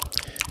cheeks.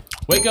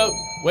 Wake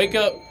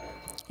up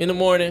in the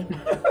morning.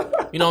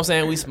 You know what I'm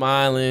saying? We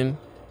smiling.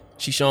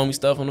 She showing me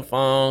stuff on the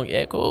phone.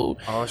 Yeah, cool.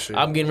 Oh shit.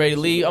 I'm getting ready to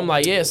leave. I'm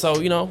like, yeah, so,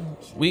 you know,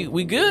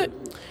 we good.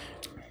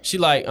 She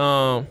like,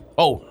 I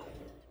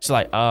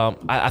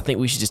think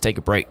we should just take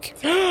a break.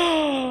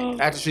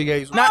 After she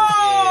gave you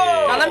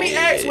Now let me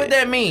ask what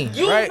that mean.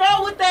 You right?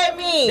 know what that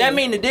means. That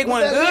mean the dick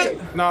wasn't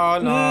good?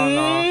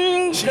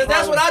 No. Because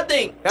that's what I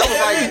think. That was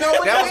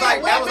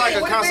like that was like a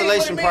What it mean?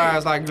 consolation What it mean?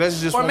 prize. Like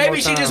let's just Or one maybe more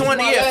she time. just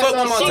wanted to fuck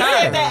one more She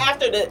time. said that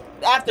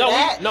after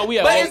that. No, we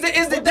have. But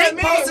is the dick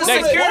supposed to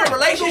secure the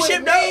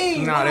relationship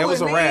though? Nah, that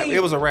was a rap.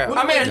 It was a rap.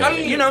 I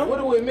mean, you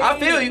know, I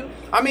feel you.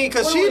 I mean,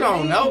 cause she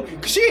don't know.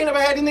 Cause she ain't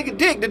never had this nigga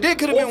dick. The dick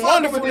could have been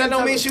wonderful. That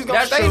don't mean she was gonna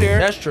That's stay true. there.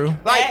 That's true.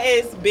 Like That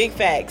is big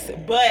facts.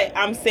 But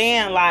I'm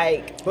saying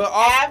like But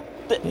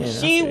after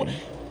she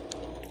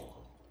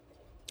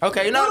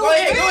Okay, no, go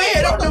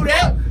ahead. Don't do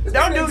that.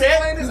 Don't do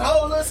that. This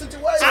whole little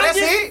situation. that's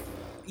it.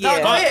 No,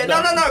 go ahead.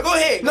 No, go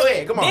ahead. Go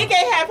ahead. Come on. Dick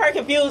ain't have her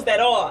confused at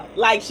all.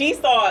 Like she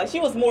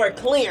was more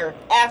clear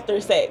after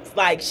sex.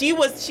 Like she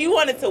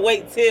wanted to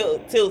wait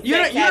till You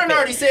sex done happened.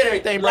 already said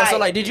everything, bro. So Like-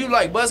 like, did you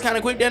like buzz kind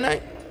of quick that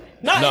night?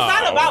 No, it's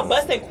not about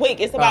busting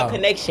quick. It's about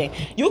connection.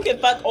 You can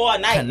fuck all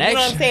night. You know what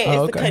I'm Connection? saying? Oh,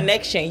 It's okay. the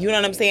connection. You know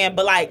what I'm saying?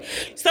 But like,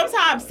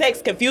 sometimes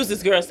sex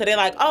confuses girls. So they're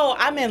like, oh,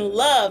 I'm in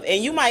love.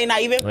 And you might not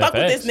even fuck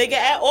with this nigga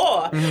at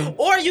all.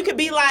 Or you could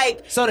be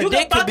like, So the you can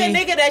dick could fuck a be-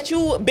 nigga that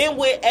you been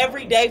with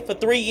every day for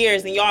 3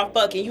 years and y'all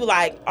fucking. You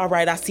like, all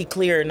right, I see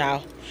clearer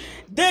now.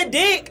 The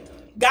dick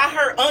got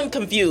her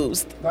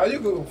unconfused. Now you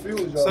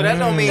confused, y'all. So that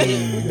don't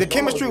mean the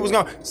chemistry was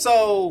gone.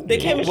 So The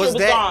chemistry was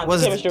gone. The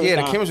chemistry was the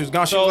gone. chemistry was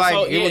gone. She So, was like,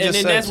 so it yeah, was and just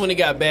then that's sex. when it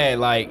got bad.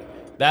 Like,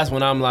 that's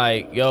when I'm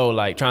like, yo,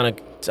 like trying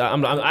to.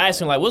 I'm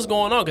asking like, what's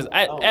going on? Because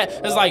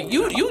it's like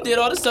you did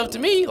all this stuff to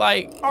me.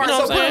 Like, All right, you know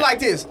so what I'm put saying? it like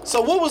this.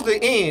 So what was the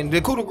end?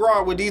 The coup de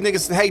grace where these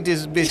niggas hate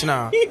this bitch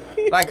now?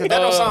 Like, 'cause that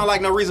don't sound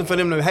like no reason for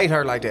them to hate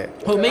her like that.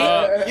 Who me?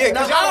 Yeah, No,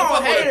 cause I y'all don't don't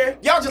fuck hate with her. her.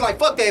 Y'all just like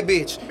fuck that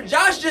bitch.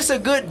 Josh just a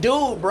good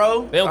dude,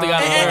 bro. They don't think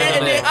I And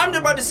learned then that. I'm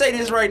just about to say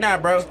this right now,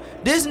 bro.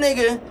 This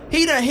nigga,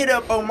 he done hit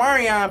up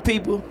Omarion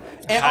people.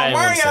 And I ain't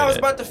wanna say Omarion was that.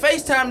 about to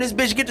FaceTime this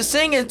bitch, get to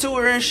singing to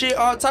her and shit,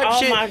 all type of Oh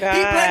shit. my He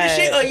planned this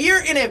shit God. a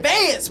year in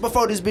advance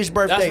before this bitch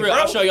birthday, That's real.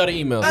 bro. I'll show y'all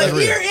the emails. A That's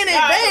real. year in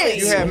advance.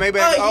 You had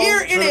Maybach a year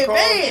to in the car?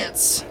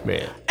 advance.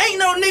 Man. Ain't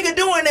no nigga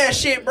doing that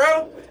shit,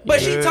 bro. But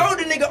she Yeah. told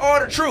the nigga all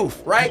the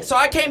truth, right? So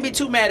I can't be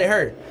too mad at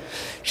her.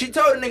 She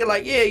told the nigga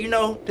like, yeah, you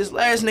know, this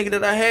last nigga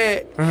that I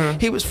had,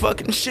 he was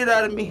fucking the shit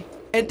out of me.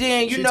 And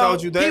then, you She know,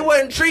 told you that? he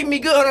wasn't treating me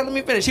good. Hold on, let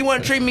me finish. He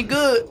wasn't treating me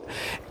good.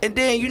 And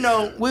then, you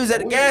know, we was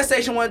at the gas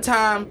station one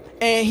time,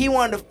 and he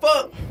wanted to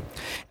fuck.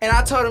 And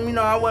I told him, you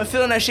know, I wasn't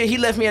feeling that shit. He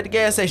left me at the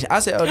gas station. I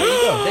said, oh, there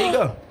you go. There you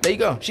go. There you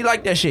go. She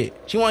liked that shit.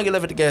 She wanted to get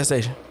left at the gas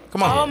station.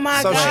 Come on. Oh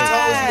my So God. she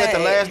told you that the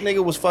last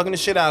nigga was fucking the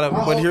shit out of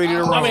her, but here it is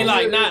wrong. I mean,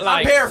 like, not I'm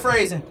like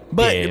paraphrasing.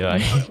 But Yeah,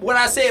 like- what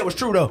I said was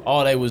true, though.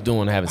 all they was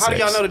doing having How sex.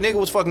 do y'all know the nigga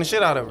was fucking the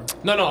shit out of her?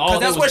 No, all 'Cause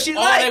they that's was, what she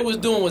all like. they was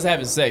doing was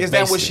having sex. Is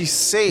that what basically. she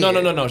said?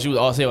 No. She was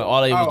all saying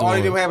all they was doing. All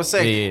they did was having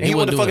sex. Yeah, and he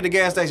went to wasn't fuck at doing- the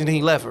gas station, then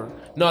he left her.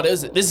 No,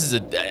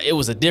 it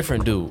was a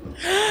different dude.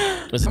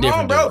 It was a Come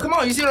different on, bro. dude. Come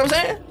on. You see what I'm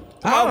saying?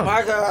 Oh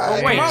my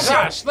God. Wait, Come on, bro.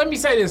 Josh, let me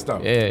say this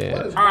though.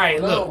 Yeah. All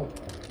right, look.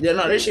 Yeah,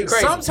 no, this shit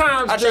crazy.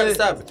 Sometimes I tried to the-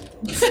 stop it.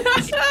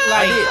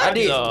 Like, I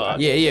did. No.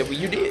 Yeah, but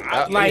you did.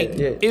 like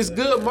yeah. it's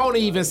good. Mona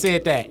even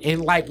said that,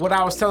 and like what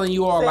I was telling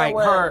you all, Say like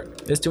what? her,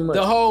 It's too much.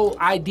 the whole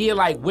idea,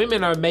 like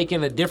women are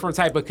making a different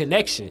type of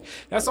connection.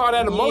 That's all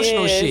that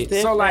emotional Yeah, shit.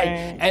 it's So like,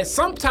 different. at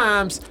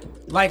sometimes,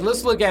 like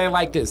let's look at it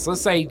like this.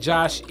 Let's say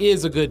Josh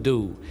is a good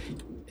dude.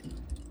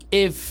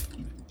 If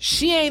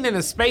she ain't in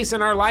a space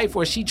in her life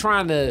where she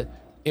trying to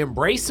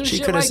embrace some She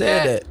shit could have like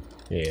said that, that.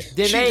 Yeah.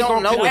 then She they ain't don't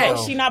gonna know it, connect.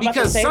 though. She not about to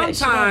Because say that.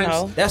 She don't know.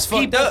 sometimes That's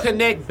fucked people up.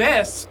 connect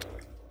best.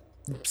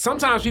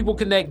 Sometimes people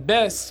connect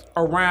best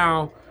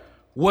around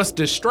what's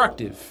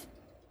destructive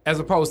as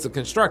opposed to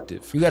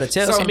constructive. You gotta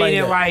tell so somebody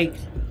meaning that. like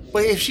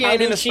But if she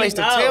ain't in the space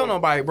to tell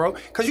nobody, bro,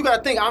 because you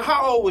gotta think,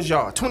 how old was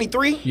y'all?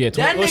 23? Yeah,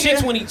 20. Well,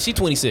 she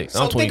 26.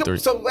 I'm 23.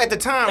 So at the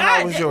time, how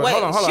old was yours?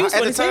 Hold on. She was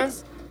At the time,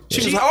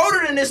 she was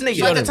older than this nigga.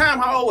 So at the time,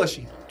 how old was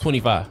she?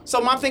 25.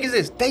 So my thing is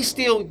this: that's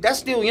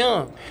still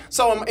young.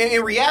 So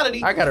in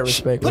reality, I gotta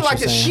respect. Put what like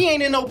this: she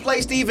ain't in no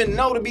place to even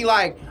know to be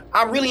like,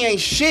 I really ain't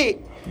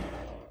shit.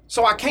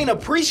 So I can't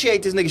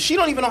appreciate this nigga. She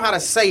don't even know how to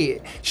say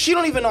it. She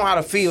don't even know how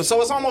to feel.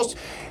 So it's almost.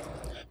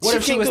 What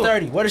if she was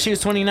 30? What if she was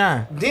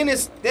 29? Then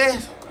it's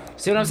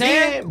See what I'm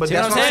saying? Yeah, but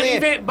that's what I'm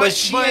saying. But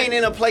she ain't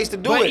in a place to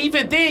do it. But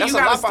even then, that's you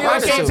gotta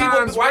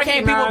still why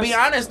can't people be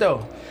honest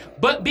though?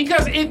 But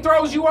because it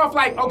throws you off,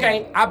 like,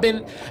 okay, I've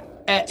been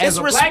as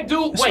a black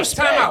dude. Wait,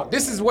 time out.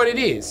 This is what it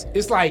is.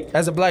 It's like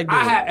as a black dude,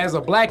 as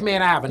a black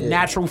man, I have a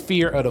natural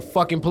fear of the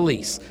fucking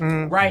police.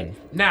 Right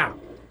now,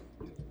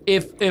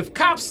 if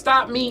cops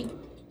stop me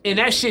and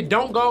that shit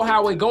don't go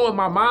how it go in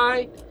my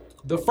mind.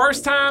 The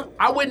first time,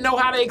 I wouldn't know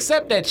how to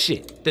accept that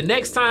shit. The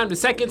next time, the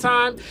second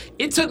time,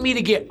 it took me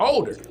to get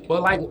older.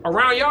 But like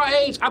around y'all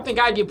age, I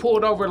think I get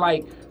pulled over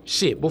like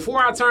shit. Before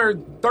I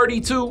turned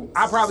 32,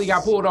 I probably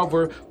got pulled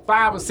over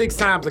 5 or 6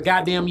 times a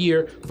goddamn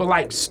year for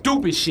like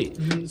stupid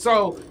shit.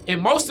 So,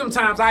 and most of them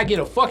times I get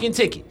a fucking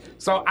ticket.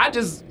 So I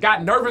just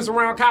got nervous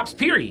around cops,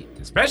 period.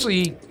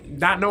 Especially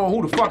not knowing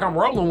who the fuck I'm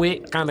rolling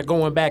with, kind of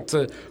going back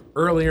to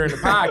earlier in the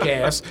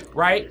podcast,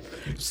 right?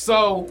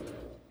 So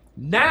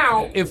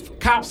now, if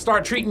cops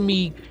start treating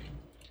me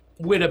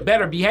with a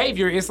better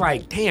behavior, it's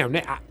like, damn,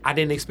 I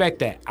didn't expect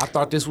that. I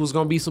thought this was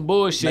gonna be some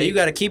bullshit. Now you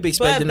gotta keep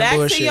expecting the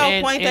bullshit. To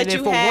your point and that if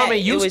you a had, woman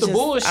used to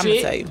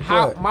bullshit,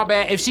 my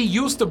bad. If she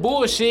used to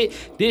bullshit,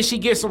 then she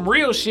gets some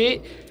real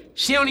shit.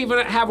 She don't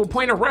even have a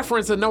point of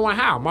reference of knowing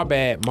how. My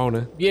bad,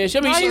 Mona. Yeah, she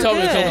told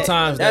me a couple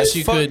times that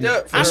she couldn't.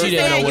 She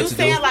didn't know what to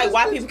do. You saying like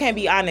why people can't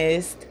be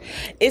honest?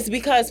 It's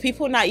because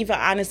people not even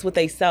honest with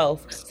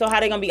themselves. So how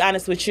they gonna be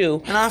honest with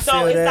you? And I so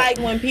feel it's that. like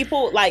when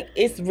people like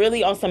it's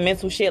really on some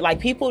mental shit. Like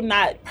people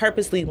not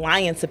purposely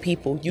lying to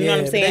people. You know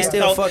what I'm saying? They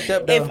still fucked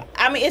up though.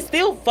 It's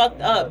still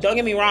fucked up. Don't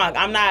get me wrong.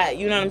 I'm not.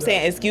 You know what I'm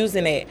saying?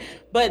 Excusing it.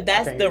 But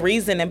that's the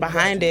reasoning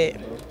behind it.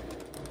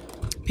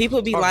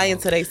 People be lying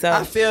to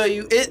themselves. I feel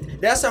you.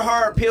 That's a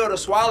hard pill to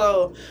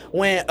swallow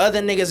when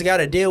other niggas got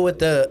to deal with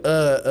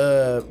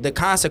the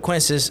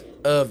consequences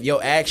of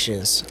your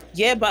actions.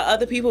 Yeah, but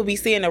other people be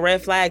seeing the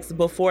red flags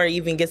before it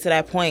even gets to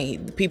that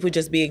point. People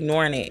just be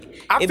ignoring it.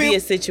 It be a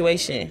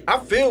situation. I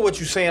feel what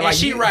you're saying. And like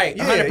she right,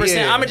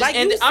 100%. I'ma just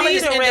end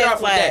it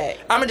off with that.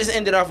 I'ma just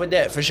end it off with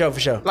that for sure.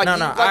 Like,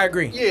 I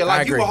agree. Yeah,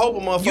 like you would hope a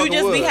motherfucker You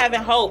just would. be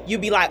having hope. You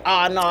be like,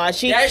 oh no,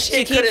 she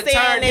could have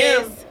turned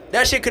him.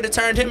 That shit could have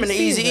turned him into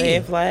Easy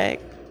red flag.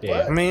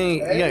 Yeah. I mean,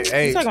 yeah,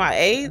 You talking about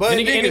AIDS? But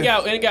and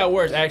it got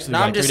worse actually. No,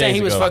 I'm just saying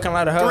he was fucking a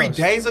lot of hoes. 3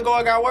 days ago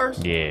it got worse?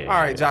 Yeah. All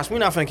right, Josh, we're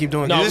not finna keep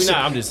doing No, this. we're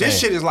not. I'm just saying. This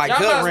shit is like Y'all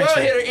gut might as well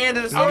wrenching. hit the end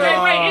of the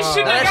Okay, wait, it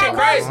shouldn't have got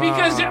worse crazy.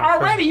 because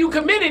already you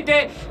committed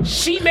that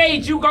she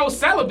made you go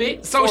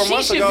celibate, so 4 she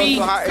months should ago, be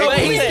so how-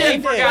 completely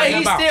But forgotten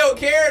he about. still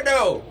cared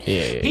though.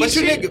 Yeah. He But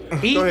you should- nigga-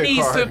 he Go ahead,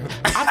 needs Carl. to.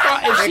 I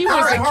thought if she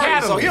was a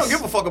catalyst, so he don't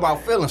give a fuck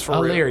about feelings for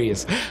real.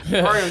 hilarious.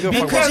 Carl don't give a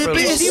fuck Because about it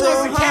be feelings. She was a He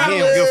don't give a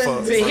catalyst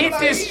fuck. to hit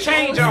this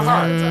change of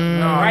heart,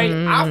 right?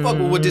 I fuck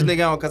with this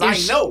nigga on because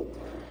I know.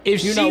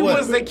 If You she know what?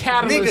 was the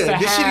catalyst Nigga, to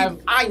this shit, have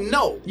I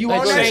know. You a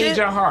on that change shit?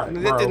 of heart,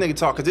 Let bro. this nigga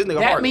talk, because this nigga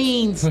That hard.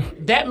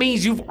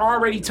 means you've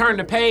already turned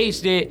the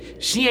page that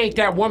she ain't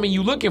that woman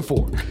you looking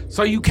for.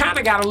 So you kind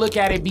of got to look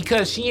at it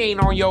because she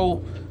ain't on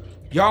y'all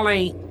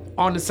ain't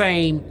on the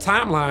same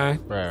timeline.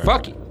 Right.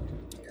 Fuck it.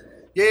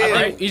 Yeah,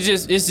 I think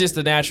it's just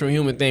a natural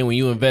human thing when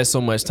you invest so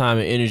much time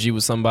and energy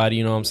with somebody,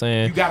 you know what I'm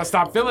saying? You got to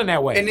stop feeling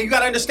that way. and then you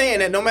gotta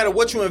understand that no matter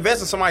what you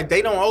invest in somebody,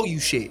 they don't owe you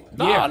shit.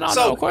 Yeah. No,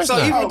 So, of course so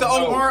not. even with the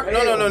Omar, no,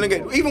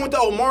 nigga. Even with the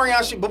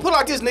Omarion shit, but put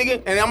like this,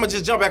 nigga, and I'm gonna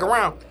just jump back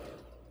around.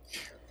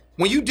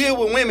 When you deal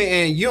with women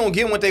and you don't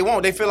get what they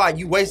want, they feel like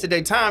you wasted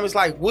their time. It's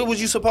like, what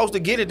was you supposed to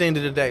get at the end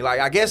of the day? Like,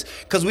 I guess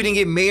because we didn't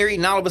get married,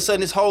 and all of a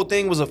sudden this whole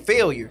thing was a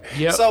failure.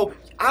 Yep. So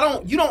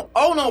you don't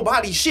owe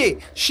nobody shit.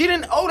 She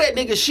didn't owe that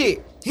nigga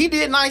shit. He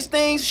did nice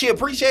things. She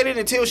appreciated it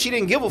until she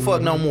didn't give a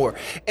fuck no more.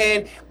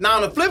 And now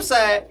on the flip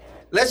side,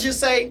 let's just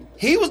say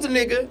he was the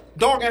nigga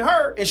dogging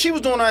her and she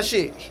was doing that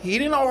shit. He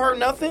didn't owe her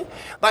nothing.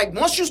 Like,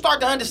 once you start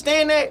to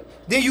understand that,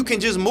 then you can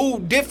just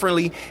move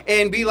differently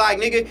and be like,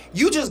 nigga,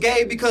 you just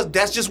gave because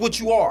that's just what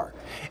you are.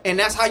 And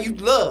that's how you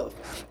love.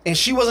 And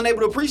she wasn't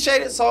able to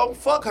appreciate it, so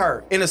fuck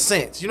her, in a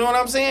sense. You know what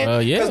I'm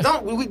saying? Yeah. Because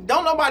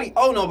don't nobody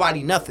owe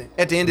nobody nothing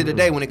at the end of the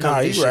day when it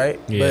comes to this shit. right.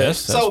 Yeah, that's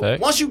So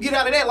fact. once you get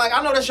out of that, like,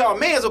 I know that's y'all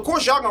mans, of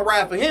course y'all gonna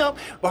ride for him,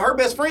 but her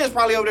best friend's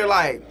probably over there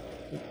like,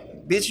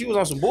 bitch, you was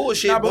on some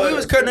bullshit. Nah, but we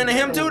was cutting into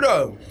him too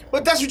though.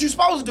 But that's what you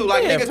supposed to do.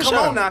 Like, Yeah, nigga, for come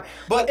sure. on now.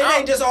 But It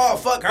ain't just all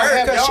fuck her.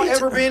 have 'cause y'all she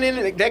ever been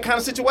in that kind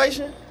of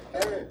situation?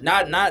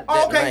 Not.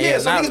 Oh, okay, not, yeah.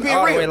 So not niggas being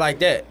all the real way like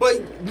that. But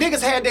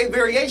niggas had their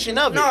variation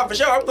of it. No, for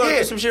sure. I'm going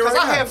through some shit right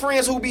Because now. I have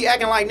friends who be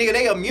acting like, nigga,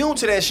 they immune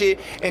to that shit.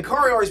 And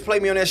Kari always play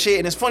me on that shit.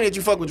 And it's funny that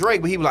you fuck with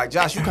Drake, but he be like,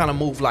 Josh, you kind of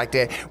move like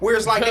that.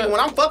 Whereas, like, nigga, when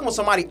I'm fucking with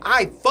somebody,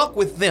 I fuck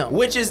with them.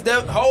 Which is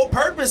the whole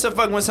purpose of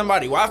fucking with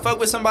somebody. Why fuck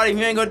with somebody if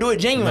you ain't gonna do it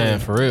genuinely? Man,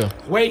 for real.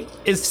 Wait,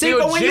 it's See, still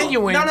but when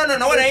genuine.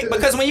 No, it ain't.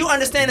 Because when you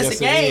understand it's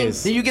Yes, a it game,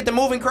 is. then you get to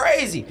moving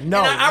crazy. No, and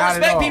not I at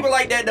respect all. people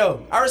like that,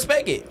 though. I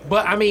respect it.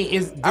 But I mean,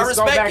 this go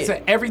respect back it.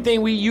 to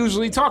everything we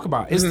usually talk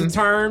about. It's the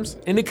terms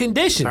and the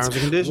conditions. Terms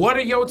and conditions. What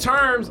are your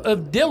terms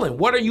of dealing?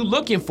 What are you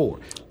looking for?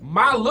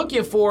 My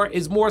looking for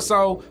is more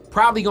so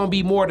probably gonna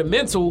be more the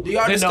mental. Do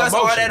y'all than discuss the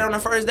all emotion. that on the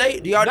first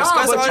date? Do y'all Nah,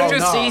 discuss but all you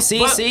that? just-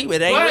 See,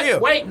 it ain't real.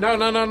 Wait,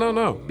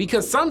 no.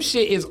 Because some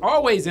shit is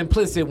always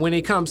implicit when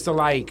it comes to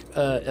like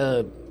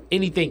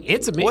anything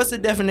intimate. What's the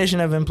definition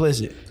of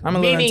implicit? I'm a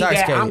little Meaning that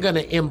intoxicated. I'm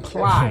gonna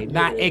imply,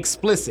 not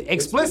explicit.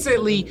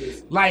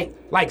 Explicitly,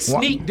 like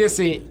sneak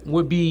dissing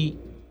would be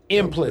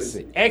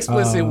implicit.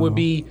 Explicit would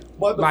be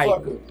like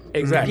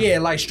exactly. Yeah,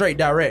 like straight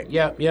direct.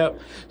 Yep.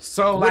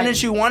 So like,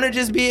 Wouldn't you want to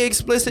just be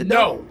explicit?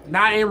 Though?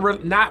 no,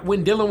 not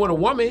when dealing with a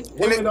woman.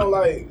 Women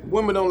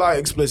don't like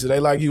explicit. They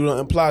like you to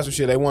imply some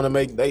shit. They want to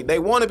make. They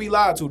want to be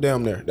lied to.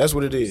 Damn near. That's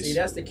what it is. See,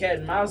 that's the cat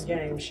and mouse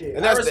game shit.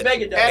 And I that's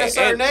respect it though. At a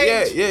certain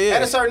age, yeah.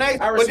 At a certain age,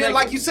 I but respect then,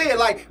 like it. you said,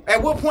 like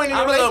at what point in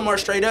the I'm a little relationship? more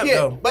straight up Yeah,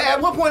 though. but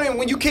at what point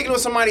when you kicking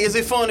with somebody, is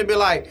it fun to be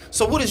like,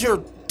 so what is your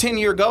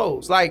 10-year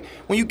goals? Like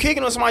when you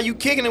kicking with somebody, you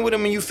kicking it with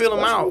them and you feel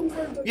them out.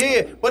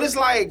 Yeah, but it's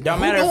like Don't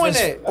who matter if doing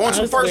it's- that on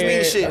some That's first meeting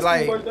weird. shit?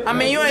 Like, I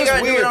mean, you ain't it's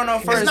gotta do weird. it on no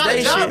first It's not date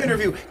a job shit.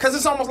 interview because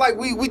it's almost like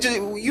we just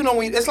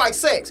it's like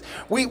sex.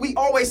 We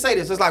always say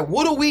this. It's like,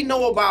 what do we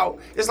know about?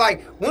 It's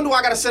like, when do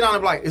I gotta sit down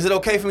and be like, is it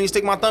okay for me to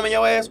stick my thumb in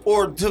your ass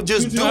or to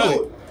just do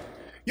it?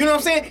 You know what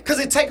I'm saying? Because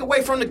it take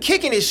away from the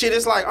kicking and shit.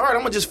 It's like, all right, I'm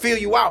gonna just feel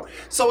you out.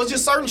 So it's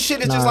just certain shit.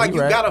 It's just like you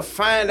you right. gotta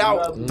find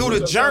out through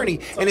the journey,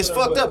 and it's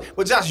fucked up.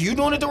 But Josh, you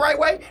doing it the right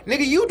way,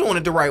 nigga? You doing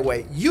it the right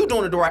way? You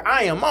doing it the right?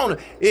 I am on it.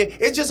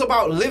 It's just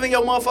about living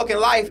your motherfucking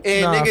life,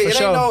 and Nah, nigga, for it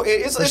sure. ain't no,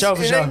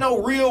 For it sure. ain't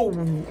no real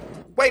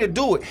way to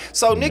do it.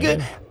 So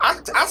nigga,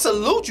 I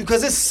salute you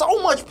because there's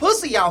so much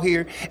pussy out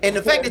here, and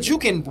the fact that you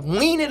can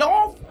wean it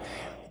off,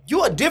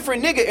 you a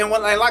different nigga. And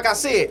like I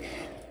said.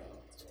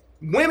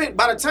 Women,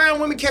 by the time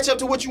women catch up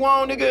to what you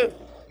on, nigga,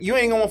 you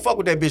ain't gonna fuck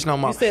with that bitch no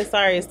more. You said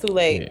sorry, it's too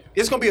late.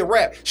 It's gonna be a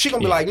wrap. She gonna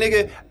be like,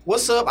 nigga,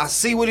 what's up? I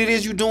see what it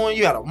is you doing.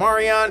 You got a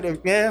Marion.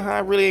 Yeah, I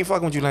really ain't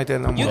fucking with you like that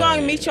no more. You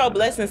gonna meet your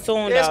blessing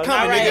soon, Yeah, it's though.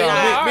 coming, Not right nigga.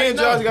 now. Me and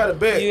Josh got a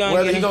bet You gonna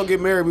whether get he it? gonna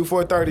get married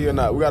before 30 or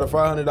not. We got a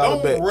 $500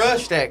 Don't bet.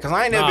 rush that, because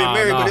I ain't never been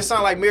married, but it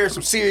sound like married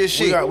some serious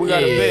shit. We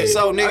got a bet.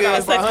 So, nigga, I got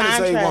It's a 500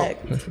 say he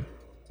contract. won't.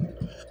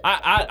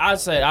 I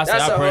say That's I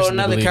a whole personally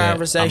nother believe that.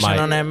 conversation I might.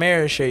 on that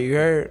marriage shit. You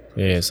heard?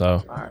 Yeah,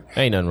 so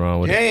ain't nothing wrong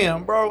with it.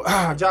 Damn, bro.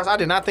 Josh, I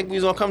did not think we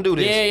was gonna come do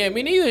this. Yeah,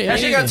 me neither. That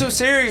shit got too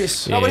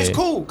serious. No, but it's Yeah.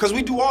 cool, because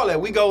we do all that.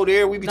 We go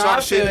there, we be Nah, I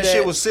talking shit, feel and that.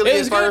 shit was silly It at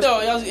was good first. though.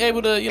 I was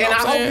able to, you know And what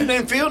I I'm hope saying? you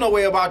didn't feel no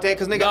way about that,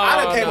 because nigga,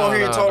 I done came on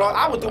here and told her,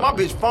 I went through my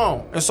bitch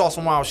phone and saw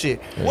some wild shit.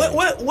 What?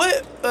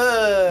 What?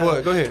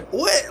 Go ahead.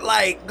 What,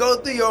 like, go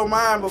through your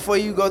mind before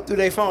you go through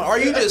their phone? Are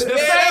you just The fed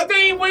same up?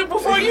 thing went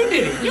before you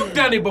did it. You've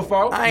done it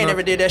before. I ain't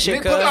never did that shit,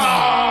 Nigga, cuz. put it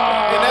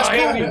on. And that's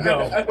cool. Here we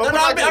go. No,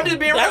 I'm just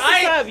being real. That's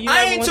what's up. You I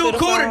never ain't went too through the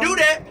cool to phone? do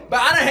that, but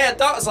I done had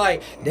thoughts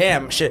like,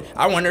 damn, shit,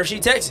 I wonder if she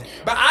texting.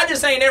 But I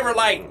just ain't never,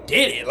 like,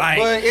 did it. Like,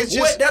 But it's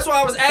just- that's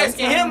why I was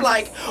asking him,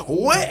 like,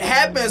 what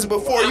happens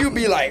before you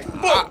be like,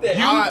 fuck that?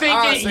 You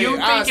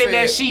thinking say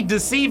that it. she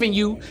deceiving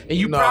you, and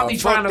you Nah, probably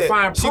fuck trying to that.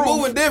 find She proof.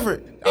 moving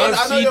different. And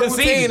I know she your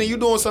deceiving. routine and you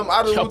doing something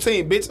out of the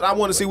routine, bitch. And I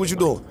want to see what you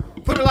doing.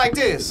 Put it like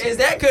this. Is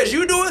that because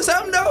you doing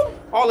something, though?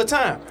 All the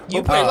time.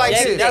 You But put it like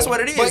project this. it. That's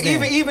what it is, But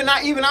then. even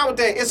out with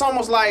that, it's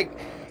almost like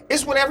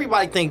it's what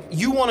everybody think.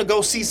 You want to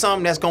go see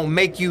something that's gonna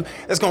make you,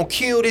 that's gonna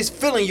kill this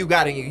feeling you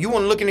got in you. You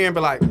want to look in there and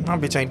be like, my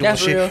bitch ain't doing That's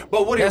shit. real.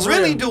 But what That's it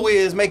really real. do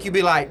is make you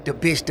be like, the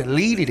bitch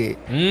deleted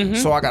it,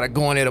 so I gotta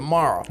go in there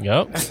tomorrow.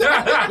 Yup.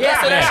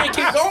 Yeah, so that shit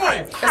keep going.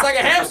 It's like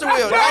a hamster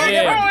wheel. dog.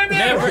 Yeah,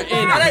 never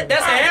ending.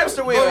 That's a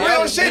hamster wheel. But real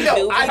yo. shit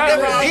though, I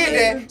never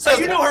did that. So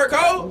you knew her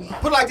code?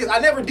 Put it like this, I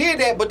never did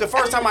that, but the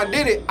first time I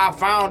did it, I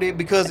found it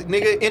because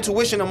nigga,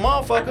 intuition a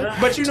motherfucker.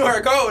 But you knew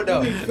her code,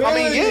 though. I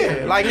mean,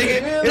 yeah, like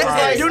nigga, it's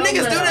like, Do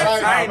niggas do that?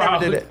 I ain't never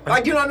did it.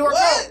 Like, you know, I knew her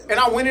phone, and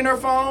I went in her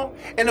phone,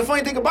 and the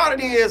funny thing about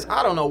it is,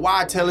 I don't know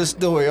why I tell this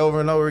story over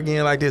and over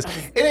again like this.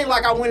 It ain't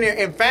like I went in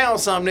there and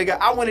found something, nigga.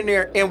 I went in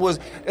there and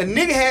a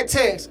nigga had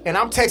text, and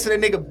I'm texting a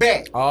nigga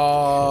back.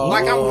 Oh.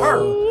 Like I'm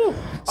her.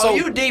 So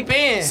you deep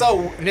in. So,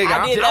 nigga,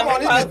 I did that I'm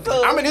on this before,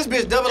 bitch, too. I'm in this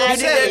bitch 007, You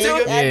did that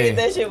nigga. too? I did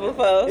that shit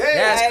before. Yeah. I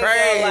That's ain't gonna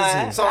crazy.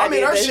 lie. So I I'm in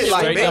did her that shit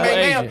like, Straight bam, double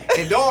bam, bam. agent.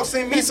 And dog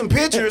sent me some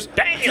pictures.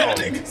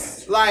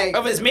 Like,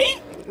 Of his meat?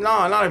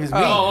 no, not of his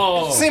meat.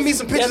 Oh. Send me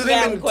some pictures of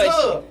That's them in the valid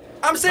question. tub.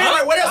 I'm saying,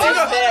 like, what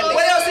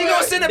else he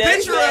gonna send a That's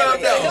picture valid.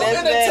 of, though?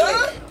 That's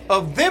valid.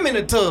 Of them in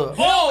the tub.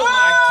 Oh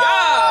my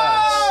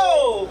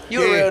Oh!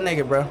 You a Yeah. real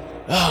nigga, bro.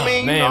 I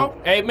mean, man. you know.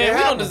 Hey man, it we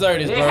don't happens. deserve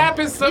this, It bro.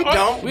 happens to We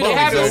don't. It We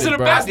happens don't to the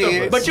deserve it, best bro. of I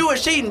us. did. But you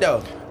was cheating,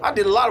 though. I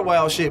did a lot of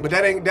wild shit, but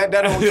that don't, you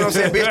know what I'm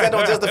saying, bitch, that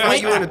don't justify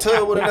you in the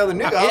tub with another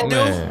nigga. It do.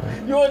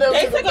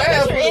 They took a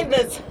picture in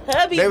the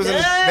tubby. They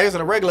was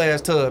in a regular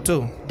ass tub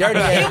too. Dirty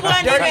It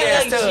wasn't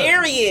even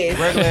luxurious.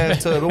 Regular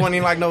ass tub. It wasn't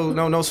even like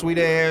no sweet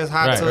ass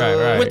hot tub.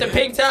 Right. With the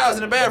pink towels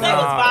in the bathroom. They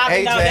was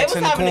vibing. No, they Ajax was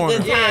in the having a corner.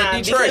 good Yeah,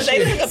 time Detroit because they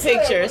shit. took a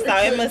picture, so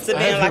it must have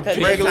been like a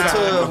good Regular time.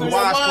 tub,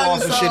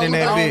 washcloths and shit in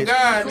that bitch.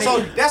 God,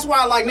 So that's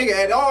why, like, nigga,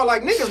 at all,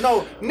 like, niggas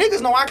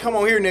know I come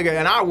on here, nigga,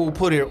 and I will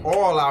put it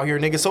all out here,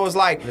 nigga. So it's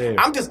like,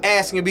 I'm just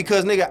asking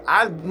because, nigga,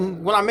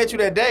 when I met you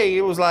that day,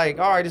 it was like,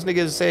 all right, this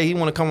nigga said he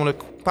want to come on the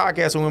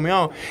podcast with me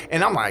on,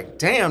 and I'm like,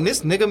 damn,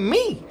 this nigga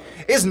me.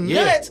 It's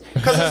nuts,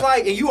 because it's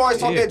like, and you always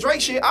talk that Drake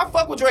shit. I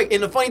fuck with Drake,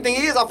 and the funny thing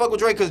is, I fuck with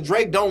Drake because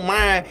Drake don't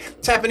mind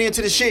tapping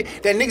into the shit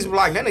that niggas be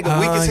like, that nigga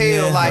weak as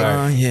hell, like,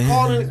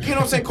 calling, you know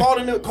what I'm saying,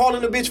 calling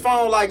the bitch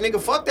phone, like,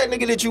 nigga, fuck that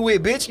nigga that you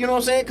with, bitch, you know what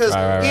I'm saying, because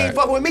he ain't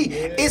fucking with me.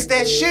 It's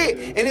that shit,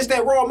 and it's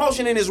that raw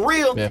emotion, and it's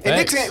real, and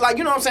niggas ain't, like,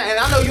 you know what I'm saying, and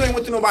I know you ain't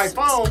went through nobody's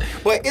phone,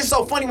 but it's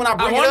so funny when I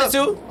bring it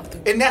up.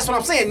 And that's what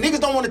I'm saying. Niggas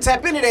don't want to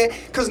tap into that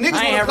because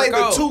niggas want to play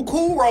the too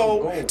cool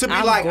role to be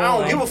like, I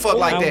don't give a fuck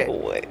like that.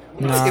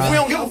 If we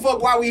don't give a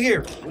fuck, why we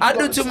here? I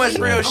do too much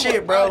real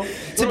shit, bro.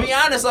 To be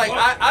honest, like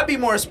I be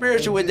more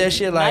spiritual with that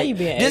shit. Like,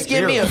 just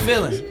give me a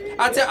feeling.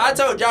 I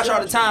told Josh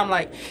all the time,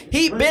 like,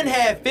 he been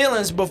had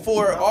feelings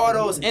before all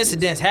those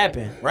incidents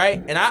happen,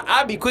 right? And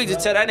I be quick to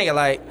tell that nigga,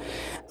 like,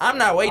 I'm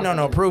not waiting on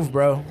no proof,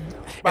 bro.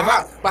 But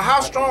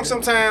how strong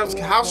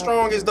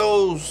is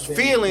those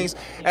feelings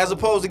as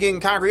opposed to getting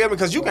concrete evidence?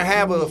 Because you can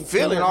have a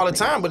feeling all the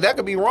time, but that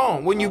could be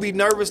wrong. Wouldn't you be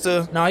nervous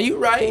to? No, you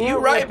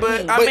right,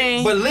 but I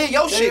mean, but live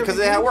your shit because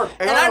it had work.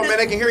 Hey, hold on, man,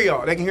 they can hear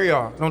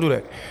y'all. Don't do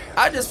that.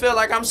 I just feel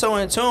like I'm so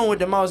in tune with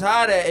the Most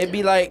High that it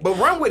be like, but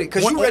run with it,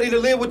 cause you ready to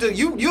live with the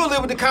you'll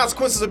live with the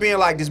consequences of being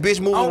like, this bitch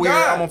moving weird,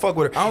 I'm gonna fuck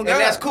with her, and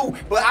that's cool.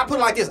 But I put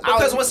it like this,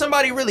 because when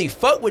somebody really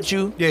fuck with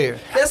you,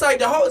 that's like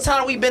the whole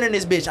time we been in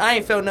this bitch, I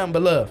ain't felt nothing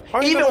but love.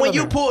 Even when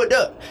you pulled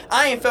up,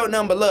 I ain't felt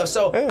nothing but love.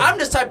 So I'm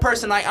this type of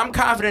person, like, I'm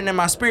confident in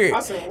my spirit. I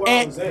said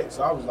where I was at,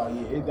 so I was like,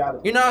 yeah, it gotta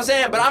be. You know what I'm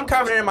saying? But I'm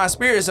confident in my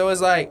spirit, so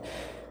it's like,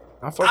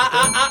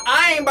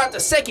 I ain't about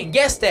to second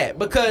guess that,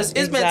 because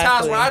it's been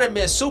times where I done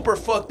been super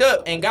fucked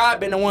up and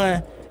God been the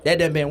one that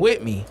done been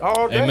with me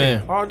all day.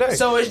 Amen. All day.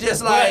 So it's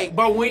just like,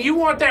 but when you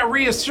want that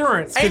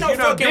reassurance, ain't no you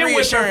done fucking been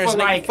reassurance,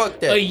 with her for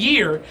nigga, like a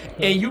year,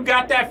 and you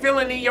got that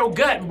feeling in your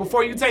gut, and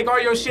before you take all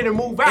your shit and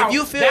move out, if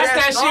you feel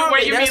that's that shit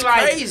where you be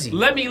like, crazy.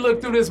 let me look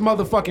through this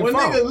motherfucking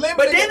phone.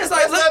 But then it's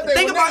like,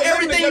 think about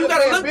everything you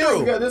gotta look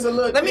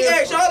through. Let me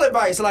ask y'all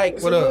advice, like,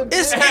 what up?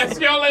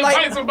 Ask y'all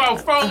advice about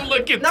phone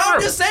looking through. No,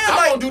 I'm just saying, I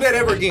like, won't do that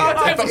ever again.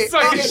 I'm gonna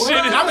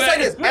say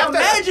this.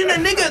 Imagine a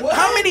nigga,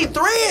 how many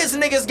threads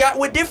niggas got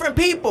with different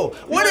people?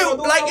 What if,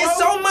 like, it's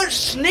so much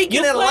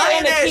sneaking and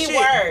lying that shit.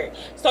 Word.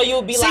 So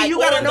you'll be like, you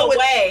gotta know the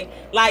way.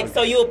 Like,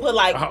 so you'll put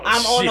like,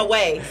 I'm on the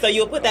way. So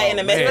you'll put that in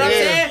the message. You know what I'm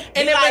saying?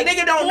 And if a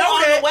nigga don't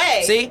know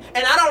that, see,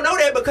 and I don't know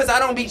that because I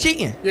don't be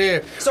cheating. Yeah.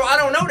 So I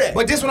don't know that.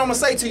 But this what I'm gonna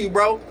say to you,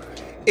 bro.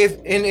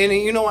 If and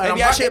you know,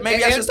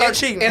 maybe I should start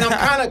cheating. And I'm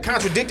kind of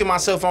contradicting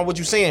myself on what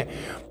you're saying.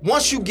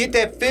 Once you get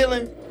that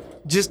feeling,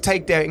 just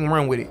take that and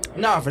run with it.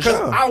 Nah, for sure.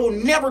 Because I will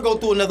never go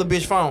through another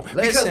bitch phone.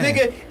 Because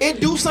nigga, it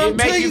do something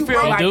to you, feel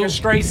bro. like a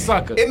straight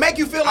sucker. It make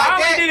you feel like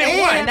that.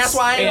 And that's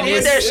why I ain't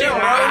with that shit,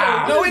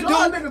 bro. No,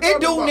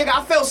 it do, nigga.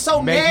 I felt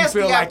so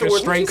nasty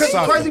afterwards. Because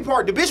the crazy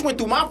part, the bitch went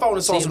through my phone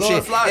and saw some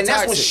shit, and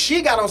that's when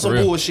she got on some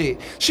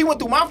bullshit. She went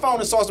through my phone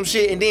and saw some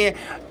shit, and then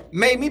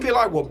made me be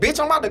like, well,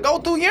 bitch, I'm about to go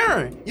through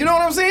urine. You know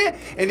what I'm saying?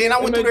 And then I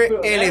went through there,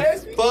 and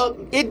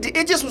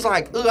it just was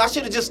like, ugh, I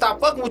should have just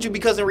stopped fucking with you,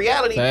 because in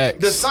reality,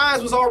 the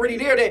signs was already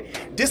there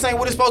that this ain't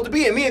what it's supposed to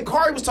be. And me and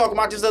Kari was talking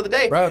about this the other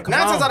day. Bro, 9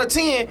 times out of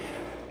 10,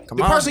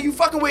 the person you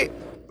fucking with,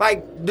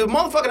 like, the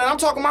motherfucker that I'm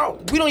talking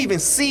about, we don't even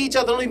see each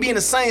other, don't even be in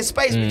the same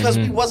space because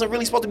we wasn't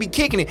really supposed to be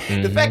kicking it.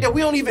 The fact that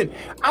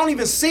I don't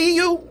even see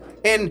you,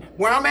 and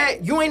where I'm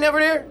at, you ain't never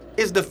there,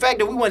 is the fact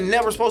that we were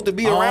never supposed to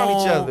be around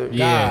each other.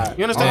 Yeah.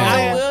 You understand what I'm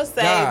saying? I will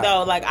say,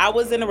 though, like, I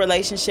was in a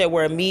relationship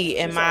where me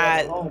and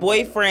my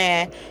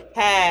boyfriend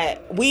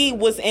we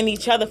was in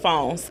each other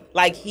phones.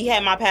 Like, he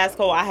had my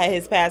passcode, I had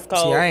his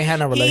passcode. See, I ain't had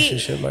no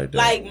relationship like that.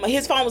 Like,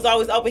 his phone was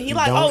always open. He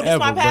like, oh, this is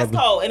my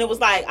passcode. And it was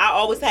like, I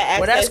always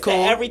had access to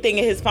everything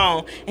in his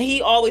phone. And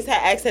he always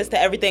had access to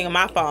everything in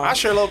my phone. I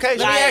share location.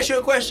 Let me ask you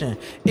a question.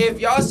 If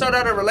y'all start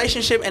out a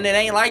relationship and it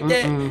ain't like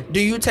that, do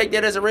you take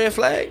that as a red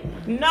flag?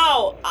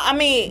 No. I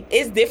mean,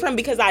 it's different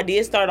because I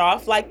did start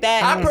off like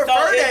that. I prefer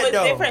that,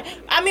 though. Different.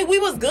 I mean, we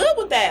was good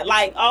with that.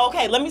 Like, oh,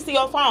 okay, let me see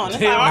your phone. It's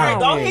like, all right,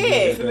 go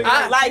ahead.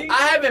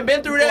 I haven't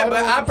been through that,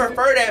 but I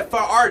prefer that for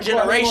our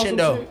generation,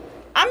 though.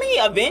 I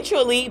mean,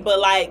 eventually, but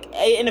like,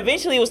 and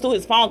eventually it was through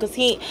his phone, because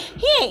he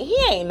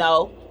ain't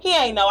know. He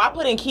ain't know. I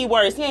put in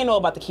keywords. He ain't know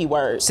about the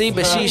keywords. See,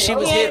 but she was He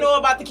ain't hip. know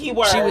about the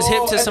keywords. She was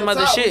hip to some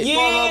other shit.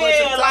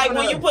 Yeah, like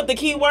when you put the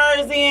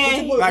keywords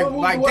in.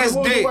 Like this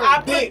dick.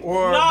 I put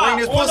or no, bring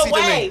this on pussy the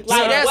way. to me.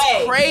 Like See, that's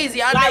way.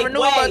 crazy. I like never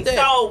knew way. about that.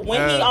 So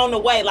when he on the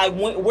way, like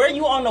where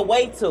you on the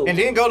way to? And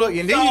then go to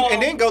and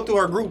then go through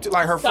her group,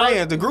 like her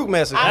friends, the group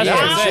message. I That's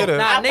found, some shit. Nah,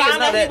 I niggas found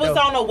know out he that, was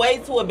though. on the way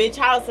to a bitch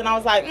house, and I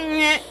was like,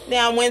 Then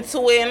I went to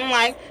it, and I'm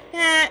like,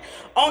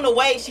 On the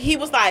way, she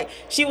was like,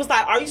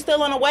 "Are you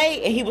still on the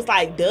way?" And he was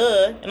like,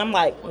 "Duh." And I'm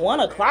like, 1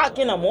 o'clock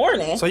in the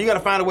morning. So you gotta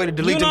find a way to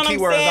delete You know them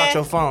what I'm keywords out saying?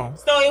 your phone.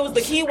 So it was the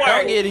keyword.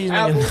 I get these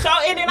niggas. So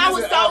and then I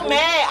was so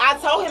mad. I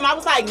told him, I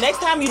was like, next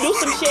time you do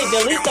some shit,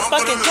 delete the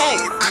fucking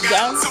text. You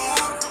dumb.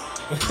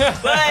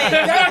 But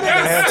Hey,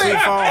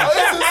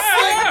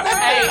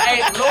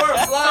 Lord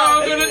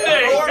Fly.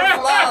 Lord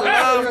Fly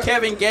love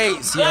Kevin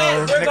Gates, yo.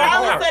 but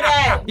regardless of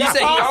that, You the said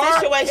he whole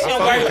hard? situation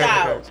worked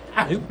out.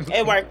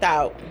 It worked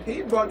out.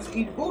 He brought this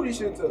eat booty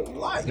shit to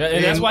life.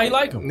 And that's why he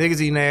like him.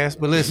 Niggas eating ass,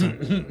 but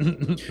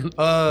listen.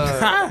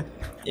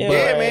 Yeah,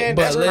 man,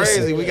 But that's listen.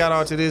 crazy. We got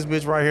onto this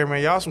bitch right here,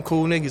 man. Y'all some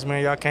cool niggas,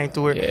 man. Y'all came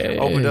through it,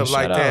 opened up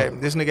like shout that.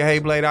 out. This nigga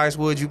Hayblade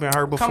Icewood, you been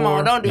hurt before. Come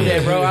on, don't do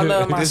that, bro. I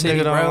love my This city,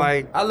 nigga don't bro.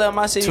 like I love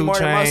my city 2 more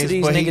than most of Chainz,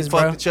 these but he niggas, bro.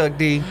 fucked Chuck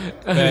D.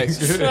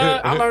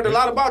 I learned a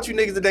lot about you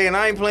niggas today, and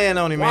I ain't playing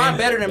on it, Well, I'm man.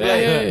 better than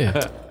Blade.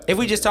 If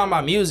we just talking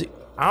about music.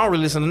 I don't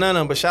really listen to none of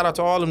them, but shout out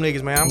to all them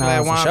niggas, man. I'm Nah,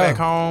 glad for Wine sure. back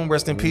home.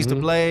 Rest in peace to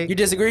Blade. You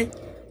disagree?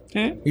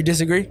 You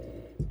disagree?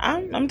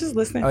 I'm just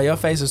listening. Oh, your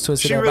face was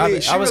twisted She up.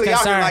 really, I was out here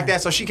concerned. like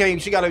that, so she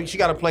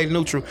gotta play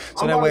neutral,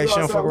 so that way she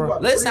don't fuck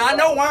around. Listen, I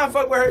know Wine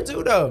fuck with her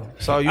too, though.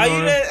 So you Are know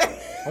you what I mean?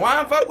 the,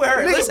 Wine fuck with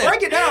her. Nigga, Listen,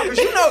 break it down, cause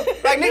you know,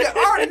 like nigga,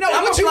 I already know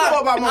what you know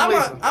about Mona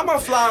Lisa. I'm a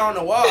fly on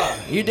the wall.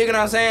 You dig what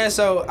I'm saying?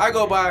 So I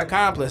go by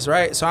accomplice,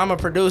 right? So I'm a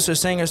producer,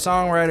 singer,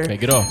 songwriter, Hey,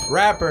 get off.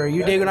 rapper.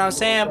 You dig what I'm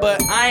saying? But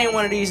I ain't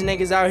one of these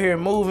niggas out here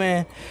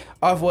moving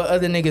off what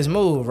other niggas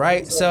move,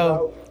 right?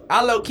 So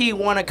I low key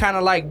want to kind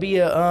of like be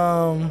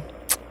a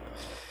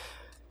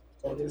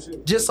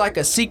just like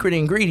a secret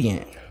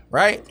ingredient,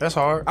 right? That's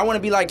hard. I want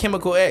to be like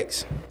Chemical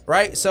X,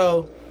 right?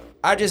 So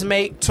I just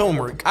make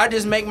Turmeric. I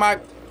just make my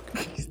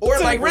or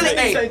like really,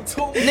 hey,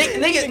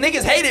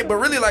 niggas hate it, but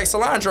really like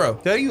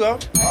cilantro. There you go.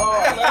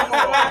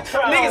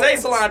 Niggas hate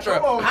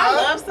cilantro. I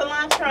love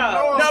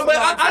cilantro. No, but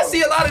I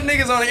see a lot of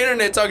niggas on the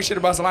internet talking shit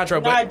about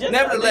cilantro. Nah, But just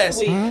nevertheless,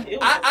 this week, it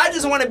was- I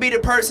just want to be the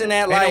person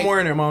that Ain't like, no more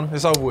in there, Mona.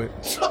 It's over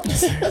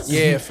with.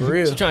 yeah, for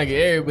real. She trying to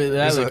get everybody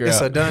that It's liquor a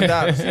out. done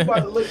dollar. About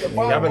to look at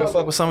Y'all better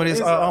fuck with some of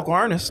this Uncle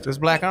Ernest. This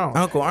black on.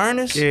 Uncle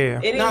Ernest. Yeah.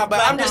 It Nah, is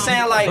but I'm just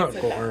saying like,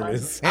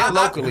 And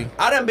locally.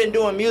 I done been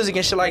doing music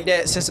and shit like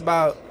that since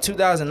about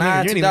 2009,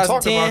 You didn't even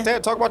talk 2010. about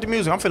that. Talk about the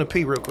music. I'm finna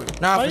pee real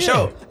quick. Nah, for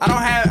sure.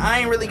 I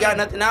ain't really got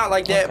nothing out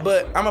like that,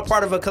 but I'm a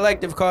part of a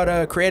collective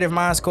called Creative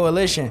Minds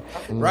Coalition,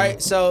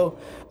 right? So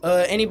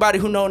anybody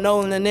who know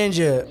Nolan the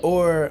Ninja,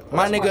 or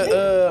my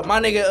nigga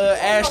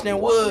Ashton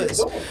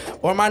Woods,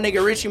 or my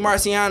nigga Richie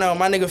Marciano,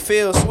 my nigga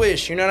Phil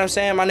Swish, you know what I'm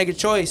saying? My nigga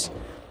Choice.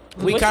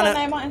 We What's kind your of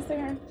name on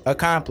Instagram?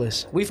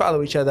 accomplice. We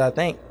follow each other, I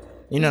think.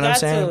 You know what I'm got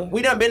saying? to.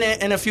 We done been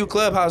in a few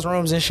clubhouse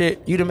rooms and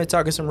shit. You done been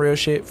talking some real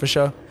shit for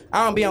sure.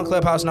 I don't be on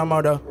Clubhouse no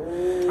more though.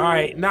 All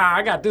right,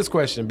 I got this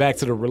question back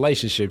to the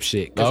relationship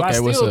shit. Because Okay, I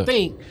what's still up?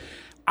 think,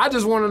 I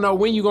just want to know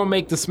when you going to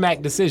make the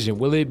smack decision.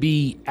 Will it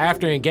be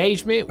after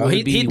engagement? Will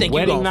it be he think you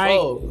wedding gonna night?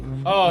 fold.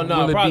 Oh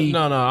no, Will it probably be-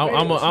 no.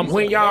 I'm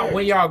When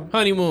y'all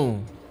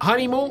honeymoon.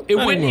 honeymoon? It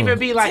wouldn't Honeymoon. even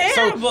be like,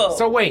 Terrible.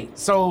 so wait,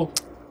 so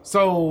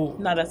No,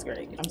 that's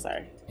great. I'm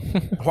sorry.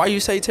 Why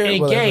you say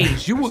terrible?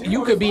 engaged.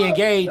 You could be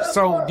engaged.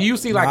 So do you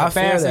see like Nah, I a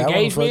feel fast that. I wanna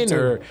engagement fuck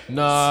or?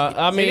 Nah,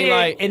 I mean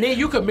and then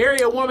you could marry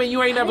a woman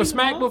you ain't never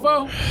smacked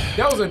before.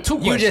 Those are two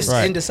questions. You just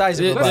Right.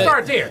 indecisive. Yeah, about Let's it.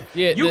 start there.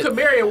 Yeah, you could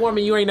marry a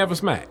woman you ain't never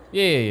smacked.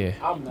 yeah.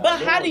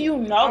 But how do you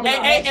know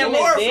that? And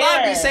Laura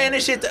Fly be saying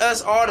this shit to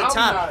us all the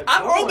time.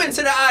 I'm open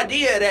to the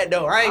idea of that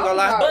though. I ain't gonna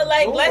lie. But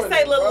like, let's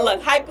say,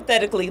 look,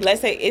 hypothetically, let's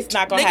say it's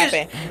not gonna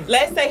Niggas- happen.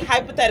 Let's say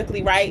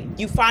hypothetically, right?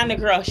 You find a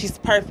girl, she's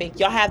perfect.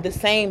 Y'all have the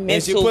same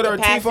And she mental put her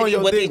teeth on capacity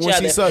your with dick each when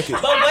other. she suck it.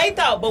 But wait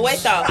though,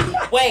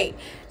 wait.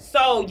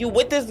 So you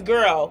with this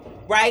girl,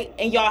 right?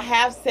 And y'all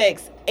have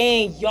sex,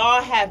 and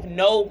y'all have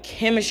no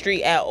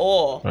chemistry at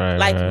all,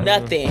 like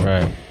nothing.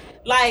 Right.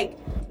 Like,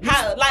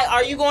 how? Like,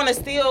 are you gonna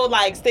still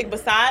like stick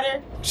beside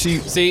her? She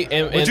See,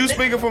 But you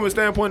speaking from a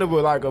standpoint of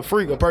like a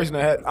freak, a person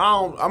that had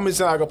I'm just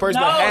saying like a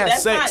person that has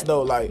that's sex not,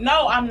 though, like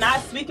No, I'm not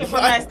speaking from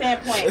that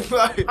standpoint.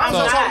 like, I'm So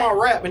not. talking about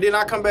rap, and then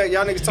I come back.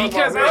 Y'all niggas talking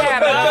Because about I rap.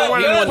 had another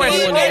one He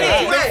question.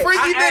 wanted- the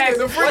freaky nigga,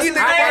 the freaky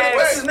nigga.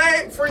 What's his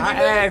name? Freaky I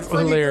nigga? asked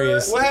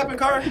hilarious. What happened,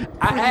 Car?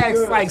 I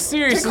asked like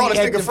seriously call this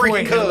at nigga the Freaky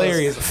point Cuz.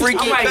 hilarious. Freaky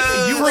I'm like,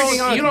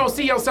 Cuz. you don't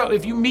see yourself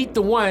if you meet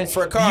the one.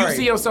 For do you Kari.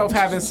 see yourself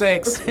having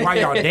sex while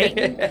y'all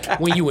dating?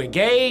 When you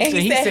engaged?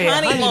 And he said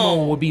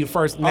honeymoon. would be the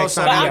first next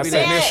so time But you I'm got be sex. the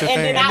saying, initial and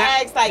thing. then And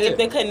I asked, like, if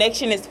the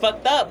connection is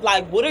fucked up,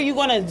 like, what are you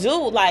gonna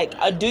do?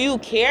 Like, do you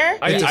care?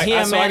 He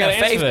a so man I gotta of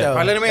faith answer that. though. All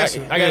right, let him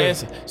answer. I gotta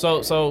answer.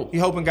 So You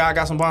hoping God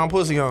got some bomb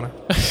pussy on her?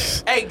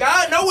 Hey, like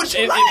God know what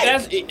you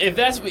like. If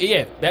that's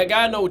that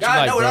guy know what God you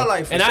like, know what bro. I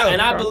like for and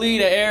sure, I bro.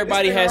 believe that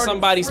everybody has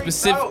somebody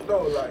specific.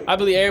 I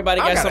believe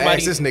everybody got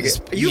somebody. This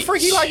nigga, you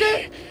freaky like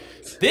that?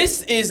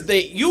 This is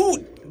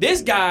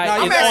This guy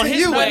I'm is on asking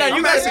his you. way.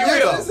 I'm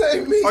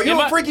asking you. Are you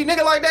a freaky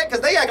nigga like that?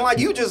 Because they acting like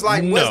you just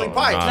like Wesley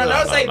Pipes. No,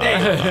 don't say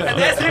that.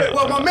 That's it.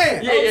 Well, my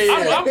man.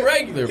 I'm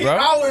regular, bro.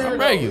 I'm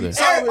regular.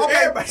 So,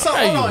 okay, so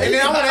hold on. And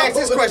then I want to ask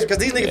this question because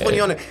these niggas putting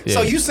you on there.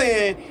 So you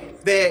saying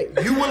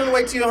that you willing to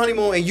wait till your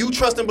honeymoon and you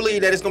trust and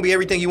believe that it's going to be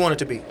everything you want it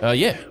to be?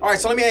 Yeah. All right,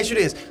 so let me ask you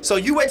this. So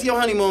you wait till your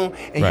honeymoon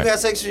and you have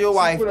sex with your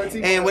wife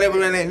and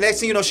whatever, and the next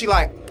thing you know, she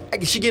get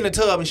in the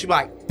tub and she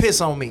like,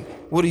 piss on me.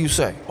 What do you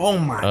say? Oh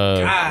my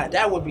God,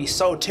 that would be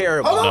so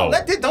terrible. Hold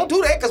on, don't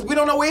do that because we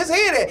don't know where his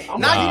head at.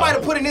 Now you might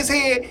have put in his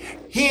head,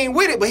 he ain't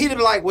with it, but he'd be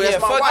like, well,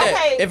 that's my wife.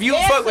 That. If you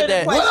fuck with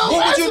that,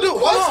 what would you do?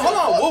 Hold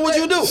on. What would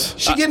you do?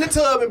 She get in the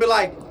tub and be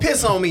like,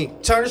 piss on me,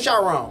 turn the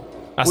shower on.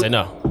 I say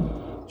no.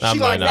 She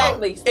like,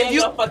 exactly. Stand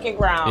your fucking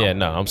ground. Yeah,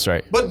 no, I'm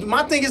straight. But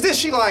my thing is this: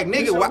 she like,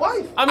 nigga,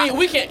 why? I mean,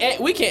 we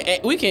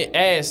can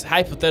ask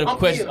hypothetical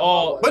questions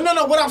all. But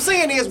no. What I'm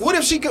saying is, what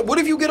if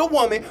you get a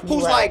woman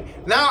who's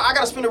like, now I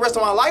gotta spend the rest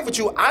of my life with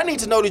you. I need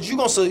to know that you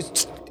gonna say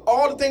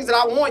all the things that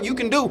I want you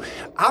can do.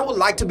 I would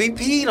like to be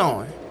peed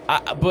on.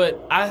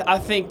 I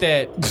think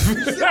that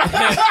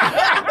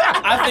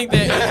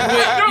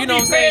you know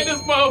what I'm saying.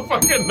 This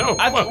motherfucker no.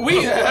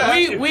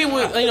 We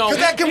would, you know, because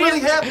that can really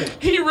happen.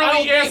 He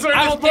really answered this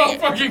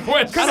motherfucking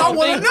question. Because I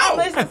want to know.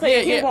 Listen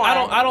to you.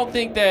 I don't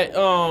think that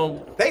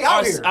they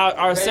out here.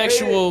 Our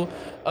sexual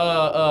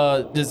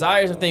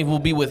desires and things will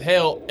be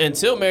withheld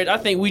until marriage. I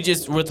think we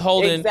just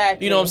withholding,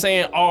 you know what I'm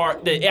saying,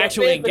 the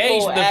actual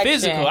engagement, the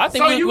physical. I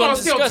think we're going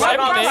to discuss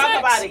everything. Talk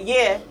about it.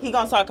 Yeah, he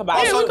gonna talk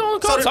about it. Yeah, we're going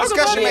to talk discussion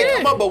about it.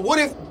 may come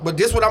up, but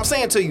this what I'm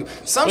saying to you.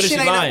 Some What if shit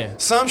she ain't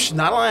lying?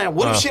 Not lying.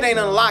 What if shit ain't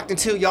unlocked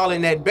until y'all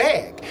in that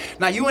bag?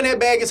 Now you in that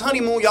bag is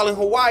honeymoon, y'all in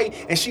Hawaii,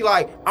 and she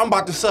like, I'm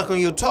about to suck on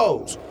your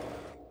toes.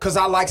 Cause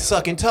I like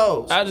sucking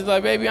toes. I just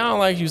like, baby, I don't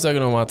like you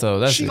sucking on my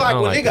toes. That's she it. like,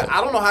 well, like nigga,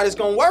 I don't know how this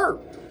gonna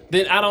work.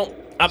 Then I don't.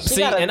 I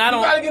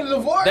gotta get a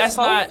divorce. That's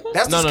not.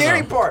 That's the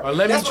scary part.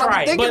 Let me That's what try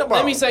I'm it. thinking But about.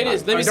 let me say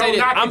this.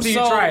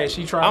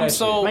 I'm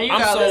so. Man, you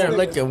gotta let her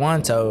lick at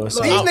one toe.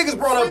 So. These niggas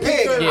brought up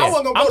pig. I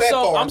wasn't gonna go that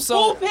far. I'm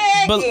so.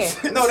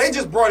 No, they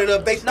just brought it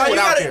up. They threw it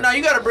out there.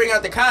 You gotta bring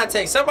out the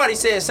context. Somebody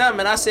said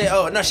something, and I said,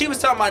 oh no, she was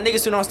talking about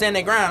niggas who don't stand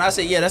their ground. I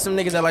said, yeah, that's some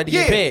niggas that like to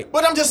get pegged.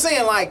 But I'm just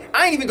saying, like,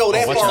 I ain't even go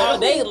that far.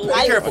 They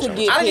like to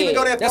get I didn't even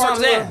go that That's far.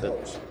 what I'm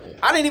saying.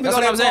 I didn't even go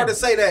that far to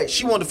say that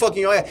she wanted to fuck in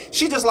your ass.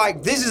 She just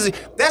like, that's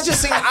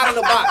just seeming out of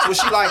the box. Where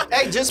she like,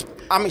 hey,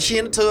 she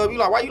in the tub. You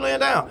like, why you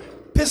laying down?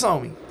 Piss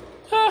on me.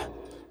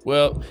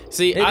 Well,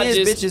 see,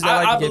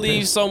 I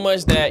believe so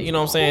much that, you know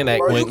what I'm saying, that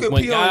Bro, when you can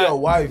pee God, on your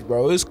wife,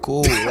 bro. It's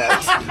cool. Like,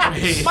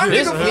 My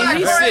nigga,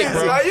 he's sick,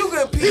 bro. like, you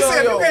can pee He on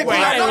said, your you can't wife.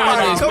 pee on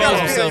nobody. Come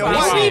on, pee on your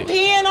wife. He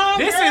peeing on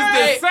This her.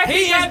 is the second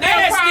he is goddamn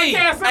nasty.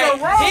 podcast in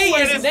a row He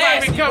where is this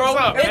nasty, topic comes bro.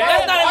 up.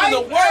 That's not even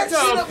the worst.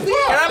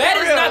 That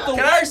is not the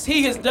Can worst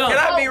he has done. Can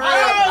I be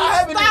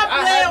real? Stop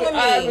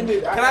playing with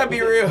me. Can I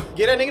be real?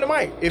 Get that nigga the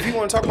mic if you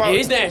want to talk about Yeah, it.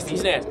 he's nasty.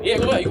 He's nasty. Yeah,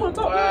 go ahead. You want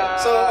to talk?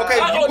 So, okay,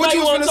 what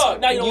you was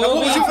finna say? What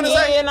was you finna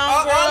say? All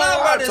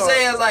I'm about to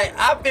say is like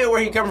I feel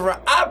where he coming from.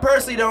 I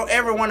personally don't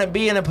ever want to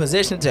be in a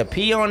position to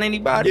pee on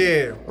anybody.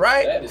 Yeah.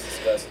 Right? That is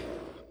disgusting.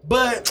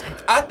 But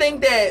I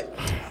think that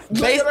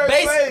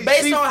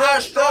based on how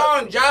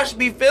strong Josh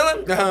be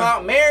feeling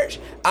about marriage,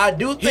 I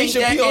do think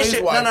should that pee on it his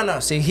should. wife. No.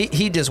 See,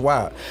 he just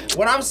wild.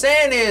 What I'm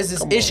saying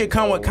is it should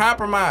come with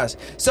compromise.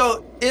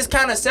 So it's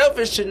kind of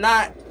selfish to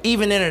not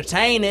even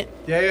entertain it.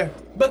 Yeah.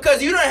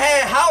 Because you done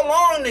had how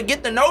long to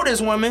get to know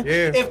this woman?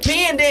 Yeah. If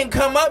peeing didn't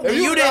come up, then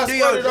you didn't do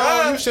your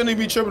job. You shouldn't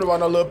even be tripping about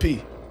no little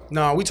pee.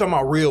 No, we talking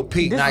about real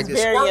pee. This Like is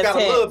this very squirt got a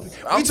little.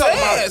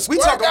 We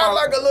talking about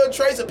like a little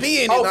trace of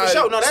pee in it. Oh, for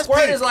sure. No, that's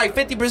Squirt pee. is like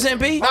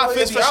 50% pee. Nah,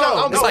 it's for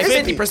sure. It's like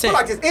 50%.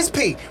 Like it's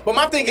pee. But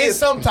my thing It's is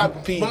some type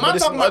of pee. But I'm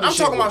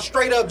talking about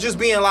straight up just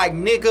being like,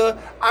 nigga,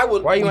 I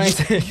would. Why you ain't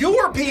say- You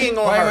were peeing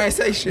on Why her. you ain't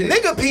say shit?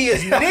 Nigga pee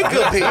is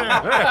nigga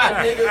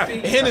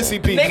pee. Hennessy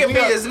pee. Nigga pee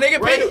is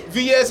nigga pee.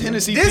 VS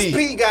Hennessy This pee.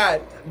 pee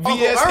got Uncle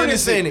VS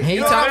Ernest in it. He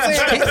You know what I'm talking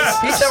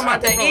saying?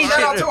 about that Egypt.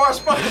 Shout out to our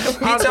sponsor.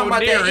 He talking about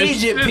that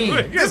Egypt pee.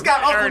 This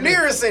got Uncle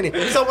Nearest in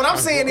it. So what I'm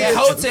saying is,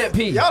 Hotep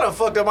pee. y'all done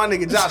fucked up my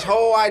nigga Josh's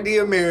whole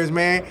idea of marriage,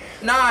 man.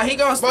 Nah, he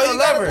gonna But still he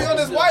love gotta pee on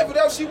her. his wife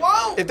whatever she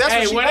want. If that's what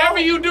Hey, she whatever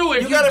want, you do,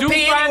 if You you gotta do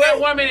pee find that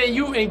anyway. woman and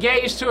you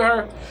engaged to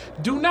her,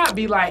 do not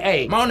be like,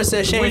 hey, Mona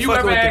said she will ain't you fucking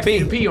ever with ask the me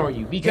to pee. pee on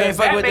you? ain't Because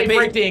fucking that with the may pee.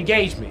 break the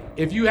engagement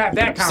if you have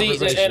that See,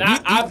 conversation. and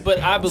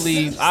I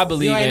believe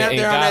You ain't up in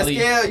there on that godly.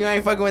 scale. You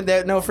ain't fucking with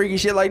that no freaky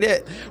shit like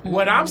that.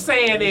 What I'm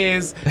saying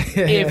is,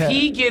 if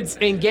he gets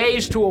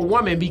engaged to a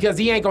woman, because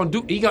he ain't gonna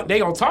do, they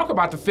gonna talk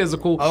about the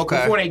physical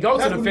before they go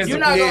to the physical. You're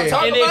not gonna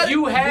talk and about if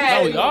you it?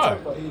 had, No, we are.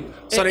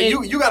 so then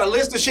you got a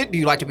list of shit. Do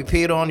you like to be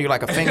peed on? Do you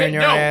like a finger in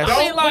your No, ass? don't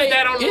I mean, like, put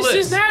that on the it's list.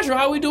 just natural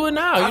how we do it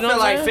now. You I know feel what I'm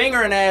like saying?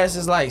 fingering ass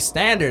is like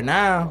standard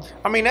now.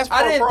 I mean, that's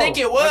I didn't pro. think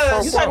it That's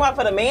was. You talking about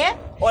for the man?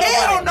 Or the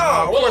Hell woman? no.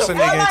 Of course a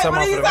nigga ain't talking What about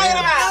are you for the talking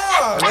man.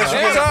 about? Unless you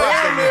get a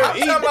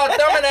prostate I'm talking about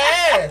thumbing the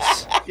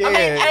ass. Yeah.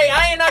 Hey,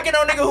 I ain't knocking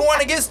on nigga who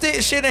want to get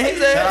shit in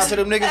his ass. Shout out to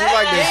them niggas who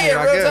like this shit,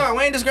 I real guess. talk.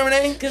 We ain't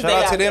discriminating. Shout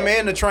out to them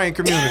and the train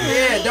community.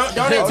 Yeah, don't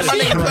to my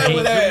nigga play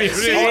with that.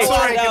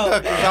 Train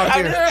conductors out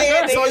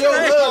there. So your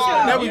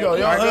husband, there we go.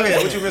 Your Alright, go ahead.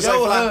 husband, What you been saying,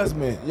 your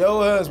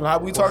Fly? husband. How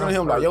we talking to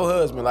him? Like your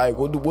husband, like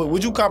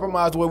would you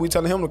compromise the way we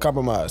telling him to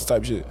compromise?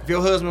 Type shit. If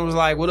your husband was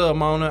like, "What up,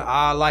 Mona?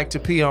 I like to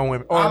pee on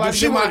women," or I like to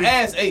get my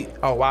ass ate.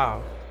 Oh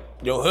wow.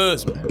 Your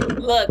husband.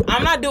 Look,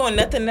 I'm not doing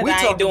nothing that We I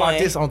ain't talked doing. about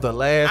this on the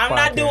last I'm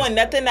not podcast. doing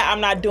nothing that I'm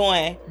not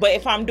doing. But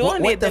if I'm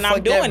doing What it, the then fuck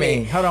I'm doing that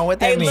mean? it. Hold on, what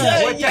that mean? Look,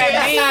 What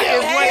that mean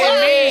is what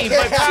it means.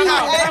 But come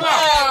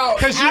on.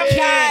 Because you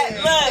can't.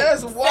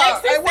 That's Look,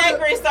 wild. sex is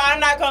sacred, so I'm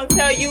not gonna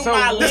tell you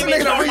my this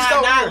limits nigga or reached my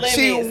over not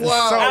here. limits. She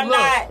wild. I'm Look,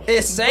 not.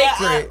 it's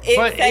sacred.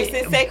 But sex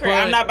is sacred.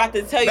 I'm not about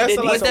to tell you the That's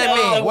details What that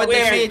mean? of What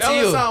that where. mean to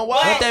you?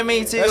 What that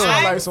mean to you? That sound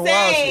I'm like some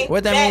wild saying shit.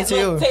 What that mean to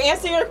you? To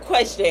answer your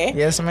question,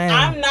 Yes, ma'am.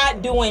 I'm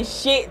not doing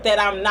shit that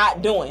I'm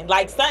not doing.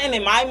 Like something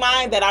in my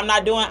mind that I'm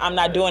not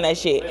doing that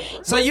shit.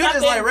 So you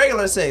just like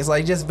regular sex,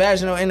 like just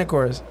vaginal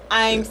intercourse.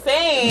 I'm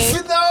saying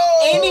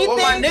anything Well,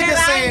 my nigga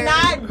that saying-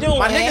 I'm not doing.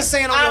 My nigga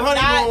saying on I'm your not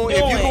honeymoon, if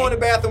you doing. go in the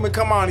bathroom and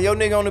come on, your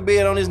nigga on the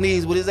bed on his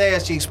knees with his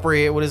ass cheeks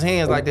spread, with his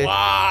hands like that.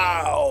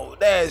 Wow,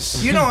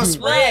 that's You don't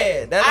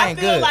spread. That I ain't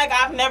feel good. like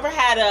I've never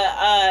had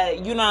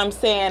you know what I'm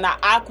saying, an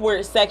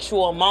awkward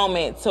sexual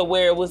moment to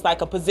where it was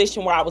like a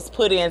position where I was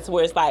put in to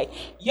where it's like,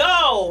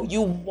 yo,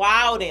 you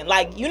wildin'.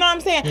 Like, you know what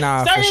I'm saying?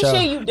 Nah, Certain for sure.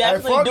 shit you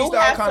definitely Froggy do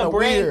style have kinda to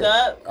bring weird.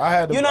 up. I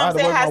had to- you know I what had I'm to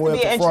saying? work Has my to way be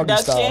up an to Froggy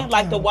introduction, style.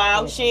 like the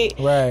wild shit.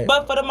 Right.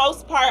 But for the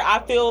most part, I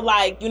feel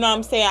like, you know what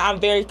I'm saying, I'm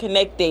very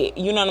connected.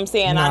 You know what I'm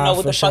saying? I Nah, know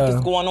what for the fuck sure.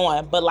 is going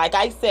on. But like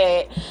I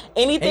said,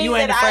 anything And you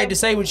ain't that afraid I to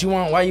say what you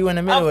want while you in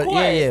the middle of of it.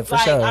 course, Yeah, for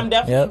like, sure. I'm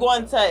definitely Yep.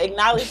 going to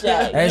acknowledge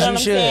that. As know you what I'm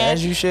should, saying?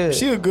 as you should.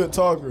 she a good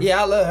talker.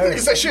 Yeah, I love her. He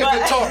said she a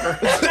good talker.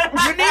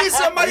 You need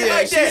somebody Yeah,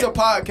 like that. she's a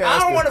podcaster. I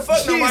don't want to fuck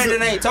She's nobody a-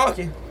 that ain't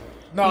talking.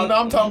 No,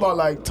 I'm talking about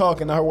like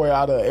talking her way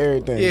out of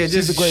everything. Yeah,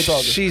 she's a great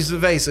talker. She's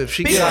evasive.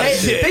 She People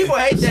gets hate, people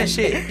hate that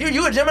shit.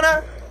 You a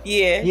Gemini?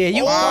 Yeah. Yeah,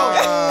 you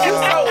Wow. you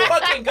so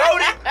fucking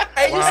goated.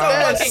 Hey, you so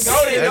fucking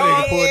goated, That dog.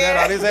 nigga pulled that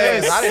out his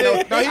ass. I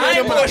didn't know. No, he I ain't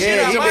Gemini. pull shit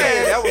Yeah, out he my did.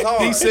 ass. That was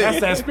hard. He said That's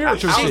that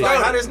spiritual I was shit.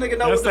 like, how this nigga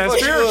know That's what the that fuck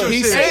she spiritual was? shit.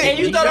 He said- And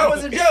you thought I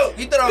was a joke.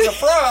 You thought I was a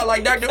fraud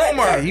like Dr.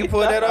 Umar. Yeah, you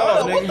pulled that off,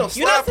 What the nigga. You know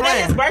stop today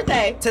playing. his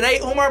birthday. Today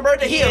Umar's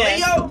birthday. He a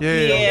Leo?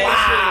 Yeah.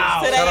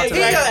 Wow. Today Shout out his to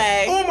He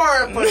birthday. a,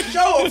 Umar for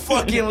sure a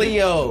fucking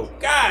Leo.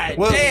 God damn.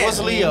 What's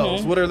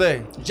Leos? What are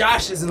they?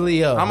 Josh is a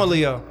Leo. I'm a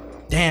Leo.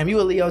 Damn, you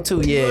a Leo too,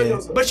 yeah.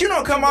 But you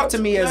don't come off to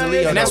me as a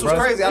Leo, And that's though, what's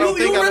bro. crazy. I don't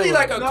think you I really know.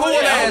 like a No, cool yeah,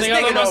 I don't ass think I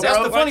know nigga, though, myself. That's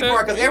bro. the funny Like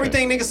part, because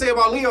everything niggas say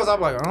about Leos,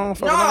 I'm like, I don't No,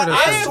 fucking know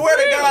that I shit. swear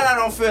to God, I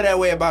don't feel that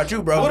way about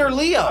you, bro. What are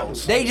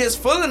Leos? They just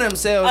fooling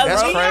themselves,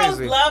 That's bro. Leos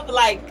crazy. love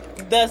like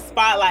the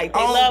spotlight. They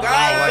Oh, love God.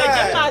 like,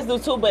 but Geminis do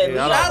too, but Leos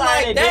I are Not in a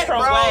like that,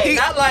 different bro. way.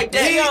 Not like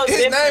that. Leo's His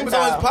different, name is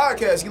on his though.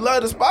 podcast. He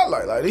love the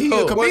spotlight. Like he a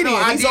Well, comedian. no,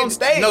 I He's did- on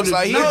stage. no,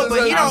 like no,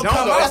 but he don't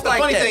come That's off the like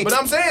funny that. thing. But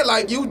I'm saying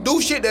like you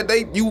do shit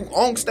that you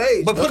on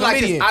stage. But A put it like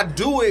this, comedian. I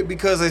do it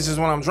because it's just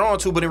what I'm drawn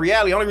to. But in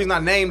reality, the only reason I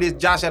named this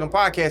Josh Adam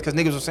podcast because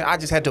niggas was saying I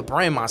just had to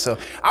brand myself.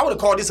 I would have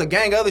called this a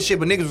gang of other shit,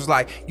 but niggas was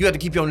like, you have to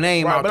keep your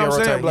name Right, out but there. I'm all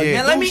the saying, time. like, Yeah.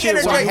 And let me shit,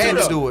 so I interject had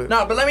too. to do it.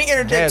 No, but let me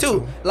interject Had too.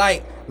 to.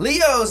 Like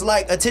Leo's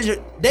like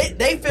attention.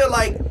 They feel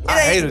like it I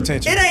hate ain't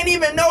attention. It ain't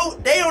even no.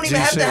 They don't even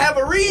G have to shit. have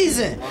a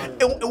reason.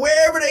 And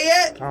wherever they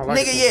at, don't like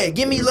nigga, attention. yeah,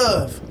 give me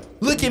love.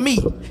 Look at me.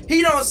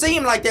 He don't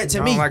seem like that to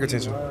I me. don't like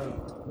attention.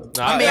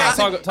 I mean, talk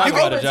you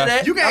about open it, to Josh.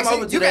 that. You can I'm ask,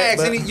 open to you can that,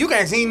 ask any, you can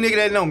ask any nigga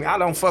that know me. I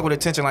don't fuck with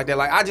attention like that.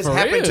 Like I just For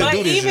happen real? to But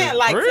do this even shit.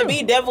 like For to real?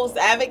 be devil's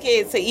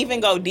advocate, to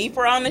even go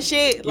deeper on the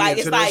shit, like to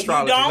it's the like you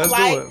astrology. don't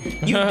Let's do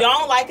like you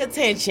don't like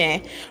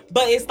attention,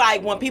 but it's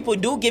like when people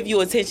do give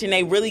you attention,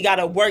 they really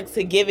gotta work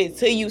to give it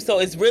to you. So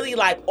it's really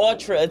like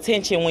ultra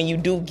attention when you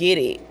do get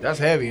it. That's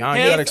heavy. You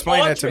It's gotta explain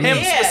that to ultra- me.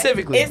 Him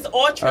specifically. It's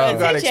ultra You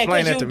gotta attention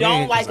explain because that you to me.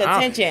 don't like 'cause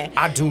attention.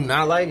 I do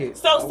not like it.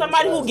 So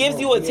somebody who gives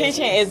you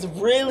attention is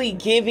really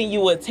giving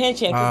you attention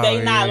because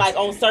they not yeah. like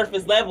on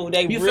surface level.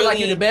 They You really feel like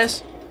you're the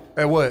best?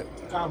 At what?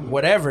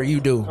 Whatever you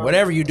do.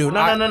 Whatever you do.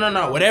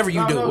 No. Whatever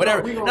you do.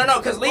 Whatever. No,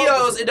 because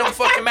Leo's, it don't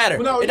fucking matter.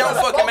 It don't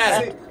fucking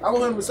matter. I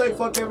want him to say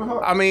fuck Kevin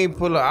Hart. I mean,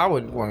 I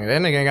would. Well,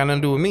 that nigga ain't got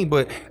nothing to do with me.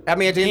 But I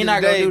mean, at the He end not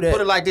of the gonna day, do that.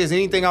 put it like this: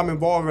 anything I'm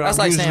involved in, That's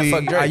like saying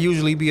fuck Drake. I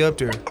usually be up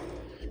there.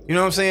 You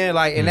know what I'm saying?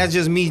 Like, and that's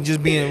just me,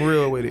 just being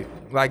real with it.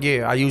 Like,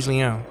 yeah, I usually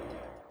am.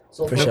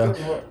 For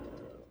sure.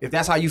 If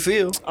that's how you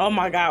feel, Oh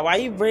my God, why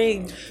you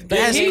bring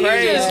That's He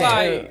crazy. just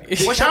like,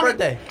 What's your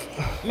birthday?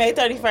 May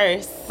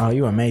 31st? Oh,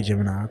 you a May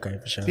Gemini. Okay,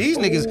 for sure. these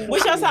niggas.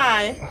 What's your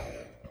sign?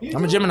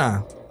 I'm a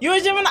Gemini. You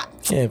a Gemini?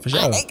 Yeah, for sure.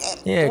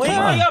 Yeah, When come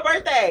on on. your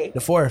birthday? The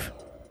 4th.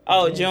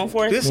 Oh, June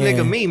 4th? This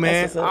nigga me,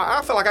 man.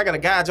 I feel like I gotta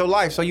guide your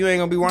life so you ain't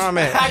gonna be where I'm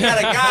at. I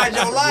gotta guide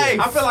your life.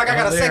 I feel like I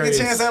got a second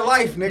chance at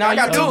life, nigga. I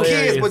got 2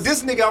 kids, but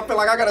this nigga, I feel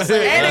like I got a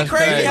second chance. Ain't it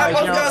crazy how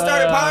both of y'all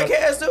started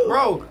podcasts too?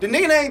 Bro, the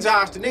nigga ain't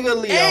Josh, the nigga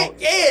Leo.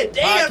 Yeah,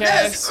 damn,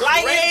 that's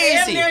Like,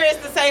 crazy. it's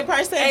the same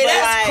person. Hey, but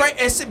that's like,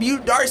 crazy. Except you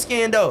dark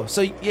skinned though,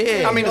 so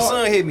yeah. I mean, the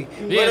sun hit me.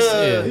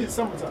 Yes,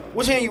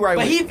 Which hand you right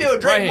But with? he feel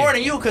Drake Right more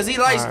than you because he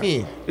light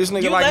skinned. This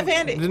nigga You like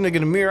left-handed? this nigga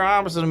the mirror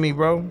opposite of me,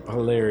 bro.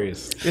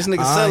 Hilarious. This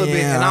nigga celibate,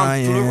 and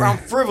I'm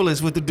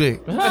frivolous with the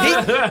dick. He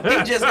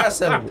just got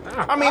celibate.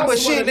 I mean, but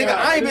shit, nigga,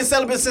 I ain't been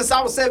celibate since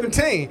I was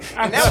 17,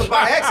 and that was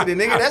by accident,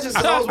 nigga. That's just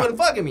because I wasn't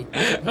fucking me.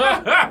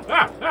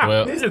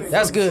 Well,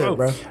 That's good,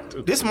 bro.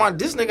 This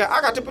nigga,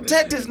 I got to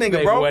protect this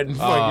nigga, bro. wasn't oh,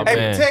 fucking. Hey,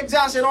 man. protect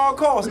Josh at all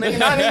costs, nigga.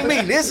 Not even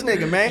me. This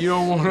nigga, man. You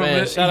don't want Man,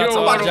 to. shout out to You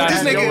all don't the want This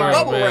Josh nigga in the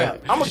bubble world,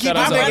 wrap. man. I'ma keep Shout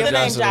out this to all nigga the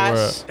name Josh in the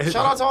Josh. world.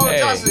 Shout out to all the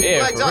Joshes. Hey,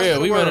 Black for Josh real.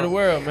 in We the running the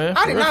world. world, man.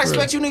 I did not For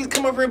real. expect you niggas to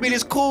come up here and be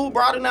this cool,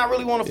 bro. I did not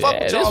really want to fuck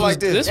Yeah, with y'all like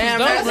this. This was Damn,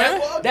 dope,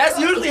 man. that's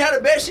usually how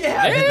the best shit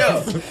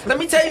happens, though. Let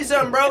me tell you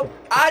something, bro.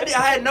 I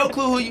had no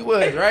clue who you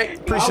was, right?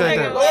 Appreciate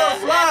that. Lord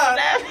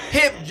Fly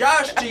hip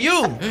Josh to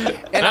you.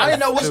 And I didn't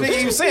know which nigga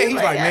he was saying. He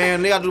was like,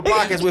 man, nigga, I do the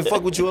podcast with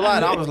fuck with you a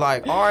lot. I was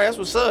like, all right, that's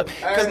what's up.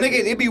 Because, nigga,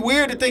 it'd be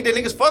weird to think that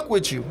niggas fuck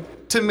with you.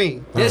 To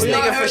me. This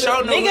nigga for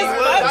sure knew who you niggas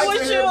fuck was.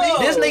 with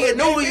you. This nigga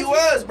knew who you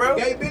was, bro.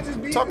 Gay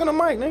bitches be. Talking to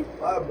Mike, nigga.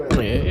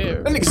 Yeah.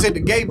 That nigga said the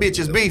gay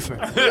bitches beefing.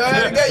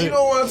 You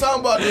know what I'm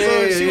talking about? She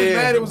was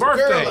mad it was a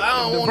Birthday. girl.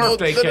 I don't The want no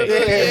birthday cake.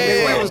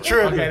 Yeah, we was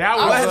tripping. Okay, that I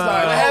was was.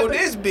 like, what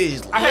this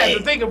bitch? I had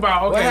to think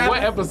about. Okay, happened?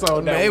 what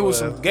episode that Man, it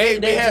was? was some gay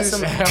They had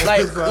some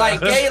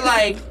like gay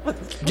like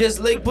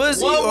just lick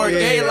pussy or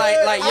gay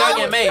like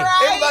young and May. It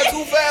was like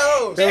 2 fat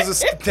hoes. It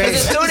was a Cause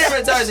it's 2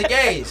 different types of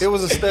gays. It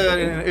was a stud.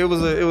 And it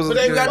was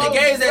a. You got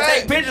the gays that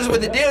take pictures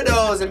with the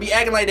dildos and be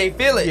acting like they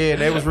feel it. Yeah,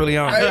 they was really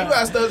on. Hey, you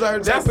got studs out here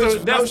That's taking the, pictures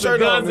with no that's the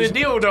shirt on. Guns and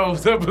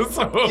Dildos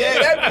episode. Yeah,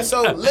 that be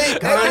so lit.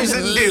 Guns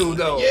and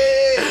dildo.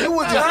 Yeah, you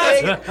was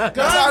just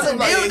Guns and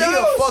like, he a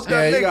dildos. fucked up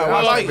Yeah, you nigga. gotta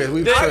watch Like, that bitch.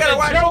 We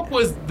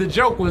The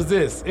joke was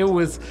this. It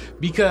was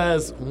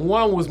because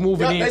one was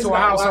moving Y'all- they into a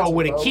gotta watch household it,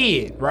 with a bro.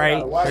 kid,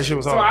 right? That shit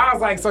was So hard. I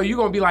was like, so you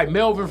gonna be like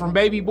Melvin from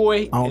Baby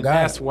Boy? Oh, And God.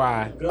 that's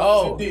why.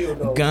 Oh,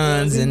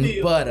 guns and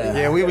butter.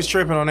 Yeah, we was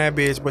tripping on that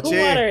bitch, but Who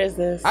water yeah. is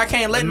this? I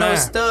can't let no Nah.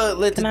 stud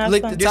lick Can I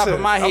the have top some? of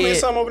my head I mean,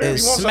 some over there. and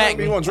If you want smack something,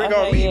 me. you want to drink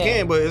Okay, all me, you yeah.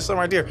 can, but it's something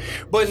right there.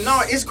 But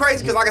no, it's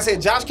crazy because, like I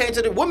said, Josh came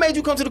to the. What made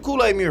you come to the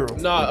Kool-Aid mural?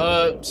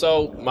 No,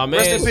 so my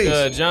Rest in peace.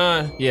 man,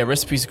 John. Yeah,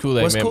 rest in peace,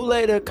 Kool-Aid, Was man.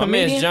 Kool-Aid a My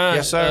comedian? man's John.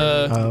 Yes,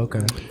 sir. Okay.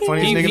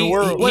 Funniest He- nigga in the he-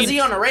 world. Was he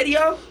on the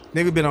radio?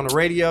 Nigga been on the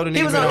radio. The nigga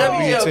He was been on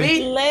BET.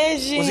 WLB.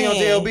 Legend. Was he on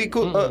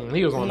JLB?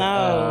 He was on.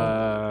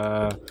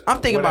 No. I'm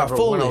thinking about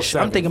Foolish.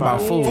 I'm thinking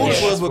about Foolish.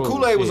 Foolish Yeah, was, but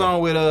Kool-Aid was on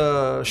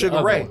with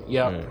Sugar Ray.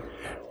 Yeah.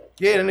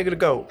 Yeah, the nigga to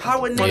go. How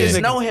would Funniest niggas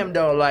nigga. know him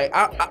though? Like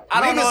I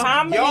don't know.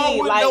 Comedy, Y'all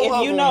wouldn't like know if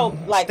of you him know,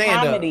 like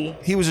stand-up. comedy.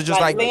 He was just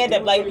like- stand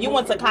up. Like if you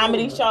went to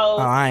comedy shows,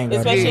 I ain't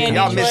gonna do especially that. in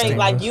Y'all missed Detroit, him.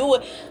 like you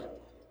would.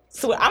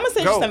 So I'm gonna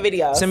send Go. you some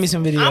videos. Send me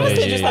some videos. I'm gonna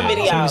send you some Yeah.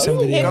 videos. Send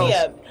me some Hit me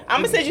videos. up. I'm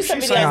gonna send you some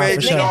She videos. sang made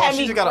Nigga you. had She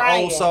me just got an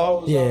crying. old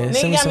soul. Yeah, send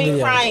Nigga me got some me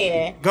videos.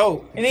 crying.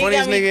 Go. Nigga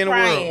Funniest got me nigga in the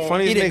world. crying.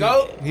 Funniest He the nigga.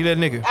 GOAT? He that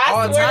nigga. I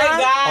All swear to time?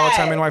 God. All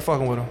time anybody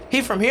fucking with him.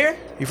 He from here?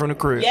 He from the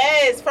crib.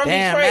 Yes, from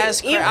Damn, Detroit. that's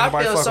crazy. Even- I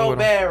Nobody feel fucking so with him.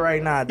 bad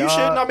right now, dog. You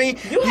shouldn't. I mean,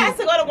 You have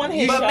to go to one of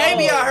his But shows.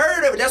 maybe I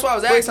heard of it. That's why I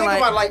was But asking. think Like,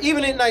 about it, like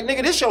even in like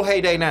nigga, this your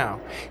heyday now.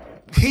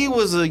 He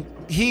was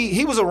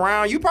he was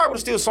around. You probably would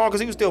still saw him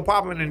because he was still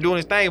popping and doing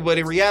his thing. But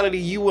in reality,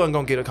 you wasn't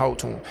gonna get a hold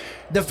to him.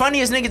 the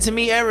funniest nigga to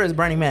me ever is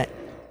Bernie Mac.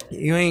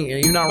 You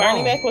not Bernie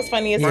wrong. Mac was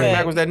funny as Bernie fuck.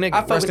 Mac was that nigga.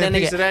 I fuck Rest with in that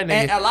peace nigga. to that nigga.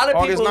 And a lot of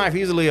August people- 9th,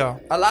 he's a Leo.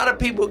 A lot of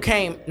people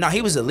came. No,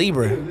 he was a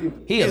Libra.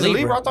 He a He's a Libra.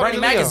 Libra. I thought Bernie he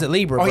was Mac Leo. is a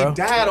Libra, Oh, bro. he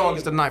died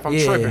August the 9th. I'm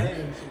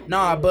tripping.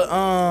 Nah, but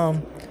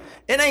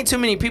it ain't too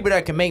many people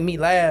that can make me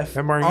laugh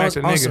That Bernie on, Mac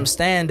the on nigga. some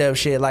stand up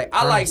shit. Like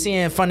I like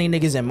seeing funny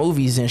niggas in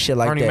movies and shit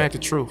like Bernie that. Mac the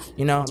truth.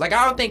 You know, like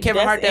I don't think Kevin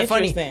That's Hart that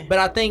funny, interesting. but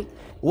I think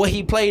what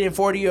he played in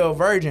 40-Year-Old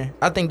Virgin,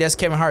 I think that's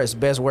Kevin Hart's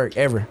best work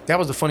ever. That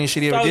was the funniest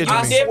shit he ever So did to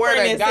I me. different swear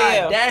to as God,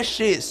 hell. that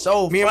shit's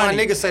so Me and funny.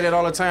 my niggas say that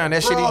all the time.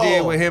 That shit he Bro.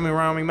 did with him and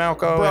Rami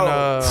Malco Bro.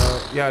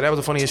 and yeah, that was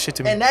the funniest shit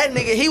to me. And that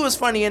nigga, he was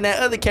funny in that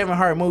other Kevin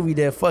Hart movie,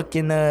 that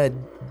fucking the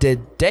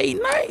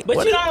date night. But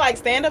What you is- don't like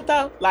stand up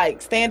though?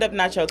 Like stand up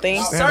not your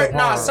thing?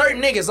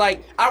 certain niggas.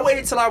 Like I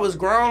waited till I was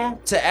grown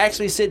to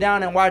actually sit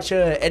down and watch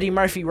Eddie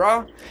Murphy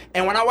Raw,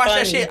 and when I watched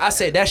that Funny. shit, I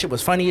said that shit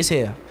was funny as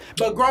hell.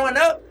 But growing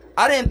up,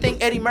 I didn't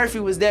think Eddie Murphy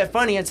was that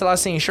funny until I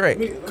seen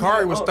Shrek.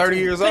 Kari was 30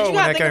 years But old you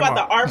when gotta that think came about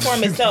out. the art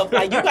form itself.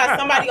 Like you got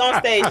somebody on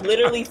stage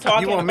literally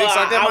talking wanna for mix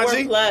like an that, my hour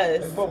G?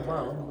 plus.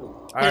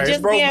 All right, And it's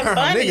just broke being down.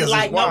 funny, Niggas is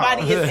like wild.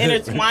 nobody is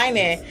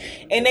intertwining,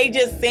 and they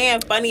just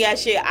saying funny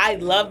ass shit. I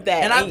love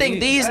that. And I think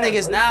these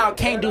niggas now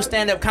can't do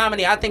stand up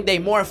comedy. I think they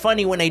more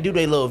funny when they do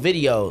their little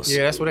videos.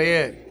 Yeah, that's what they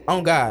had.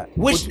 On God,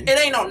 which it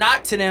ain't no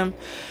knock to them,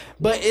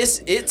 but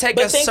it take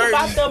a But think certain.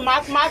 about the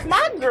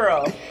mock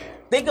girl.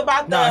 Think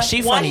about the Nah,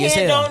 she one funny as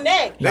hand hell. on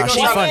neck. Nah, one she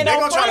hand funny. on They gonna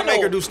try to frontal.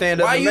 make her do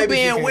stand up. Why you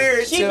being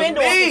weird She to been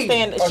doing some me?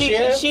 stand up. Oh, she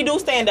has? She do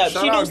stand up.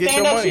 Shout She do out, get your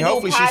stand up. money. She do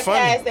Hopefully she's funny.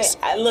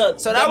 podcasts. Look,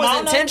 So that was Ramona-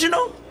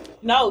 intentional?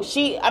 No,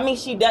 she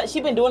does.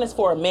 She been doing this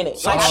for a minute.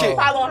 Some I've shit. been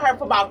following her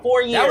for about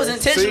 4 years. That was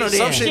intentional. See,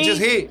 some then. shit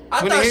just hit.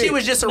 I When thought it she hit.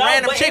 was just a No,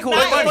 random but chick it's who was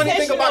not The funny.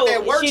 funny thing about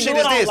that work She shit do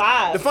is it on this.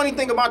 live. The funny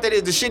thing about that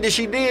is the shit that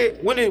she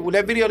did. When did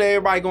that video that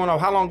everybody going off?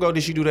 How long ago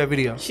did she do that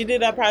video? She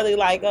did that probably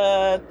like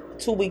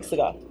 2 weeks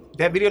ago.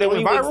 That video that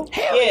went 3 viral? weeks.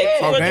 Yeah,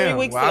 2 or 3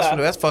 weeks Well,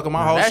 ago. that's fucking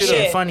my whole That shit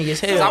shit up. funny as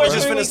hell. Two I or was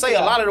just 3 finna weeks say, a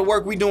ago. lot of the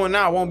work we doing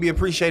now won't be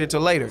appreciated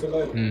till later.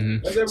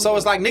 So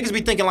it's like niggas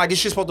be thinking like this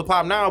shit's supposed to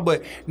pop now,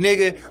 but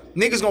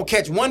niggas gonna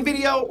catch one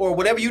video or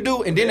whatever you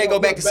do, and then they go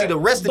back and see the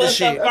rest of But the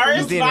shit. the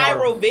first Then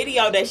viral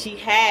video that she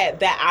had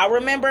that I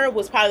remember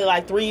was probably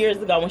like 3 years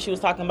ago when she was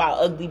talking about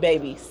ugly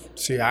babies.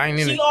 See, I ain't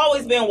in She it.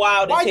 always been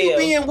wild Why as you hell.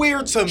 being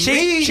weird to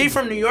me? She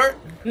from New York?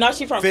 No,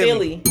 she from Philly.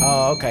 Philly.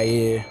 Oh,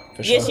 okay, yeah.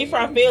 For Yeah, sure. she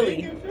from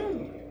Philly.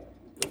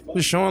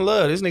 Just showing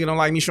love. This nigga don't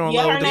like me showing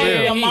Yeah, love her with the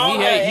name is bill. Amona,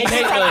 he and she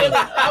hate from love.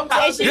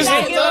 Philly. And she This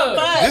not nigga- give a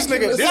fuck. this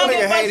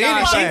nigga hate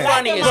anything.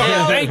 Funny as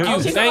hell.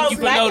 Thank you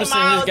for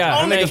noticing this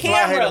guy. That nigga Fly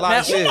hate a lot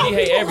of shit. He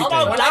hate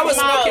everything. When I was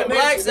smoking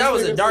blacks, that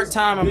was a dark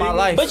time in my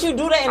life. But you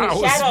do that in I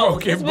the was shadows.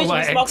 smoking This bitch was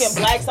blacks. smoking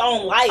blacks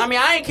on light. I mean,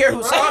 I ain't care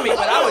who saw me, but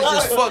I was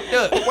just fucked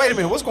up. Wait a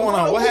minute, what's going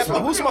on? What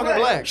happened? Who's smoking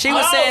black? She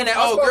was saying that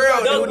old girl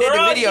who did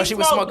the video, she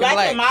was smoking Black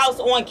black. and Mouse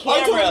on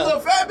camera.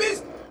 fat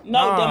bitch?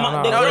 No,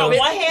 No, the no, girl, no.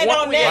 one hand One-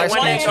 on yeah, neck, one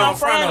one hand hand on on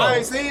front. I front.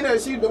 ain't seen her.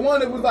 She the one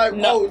that was like,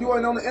 No. oh, you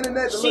ain't on the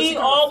internet. She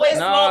always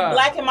smoke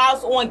Black and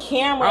Mouse on I don't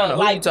camera. know who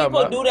Like you talking people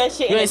about. do that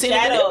shit You in ain't the seen the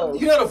video?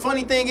 shadows. You know the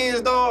funny thing is,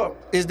 dog,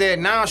 is that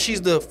now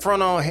she's the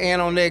front on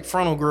hand on neck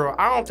frontal girl.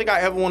 I don't think I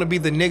ever want to be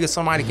the nigga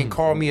somebody can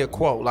call me a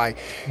quote like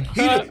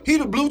he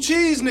the blue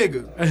cheese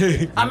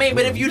nigga. I mean,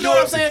 but if you do know what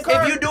I'm it, saying,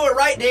 Carl? if you do it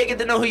right, they get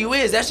to know who you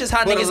is. That's just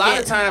how But niggas a lot get.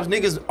 of times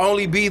niggas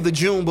only be the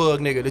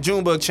Junebug nigga, the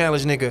Junebug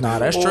challenge nigga. Nah,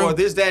 that's or true.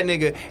 this, that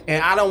nigga.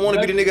 And I don't want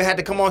to be the nigga that had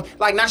to come on.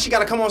 Like now she got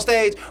to come on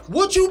stage.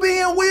 What you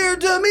being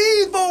weird to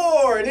me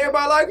for? And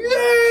everybody like, You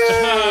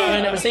yeah.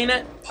 ain't never seen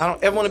that? I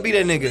don't ever want to be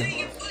that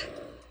nigga.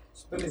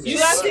 You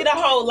gotta see the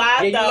whole live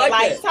Yeah, you though. like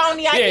Like that?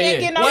 Tony, I Yeah,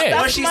 can't yeah. get no Yeah.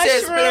 stuff. When she said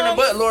spit on the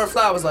butt, Laura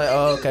Fly was like,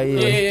 oh, okay, yeah.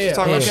 Yeah.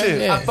 Talking about Yeah.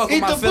 shit. Yeah. I fuck with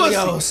Eat my the Philly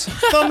pussy. hoes.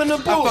 Thumb in the I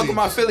fuck with booty.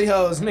 my Philly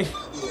hoes,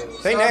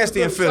 nigga. They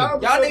nasty in Philly. Y'all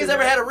niggas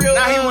ever had a real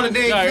Now he want to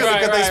dig Right, Philly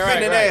because right, they right,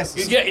 spitting right,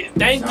 ass.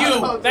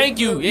 Yeah, thank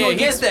you. You Yeah,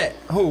 against that?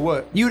 Who,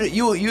 what? You That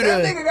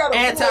nigga the got a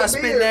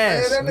anti-spitting full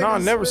ass. beard, man. That No, I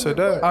nigga never spitting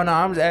said that. Oh, no,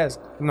 I'm just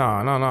asking. No.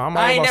 I'm all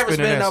I ain't about never spitting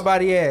spitting ass.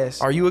 nobody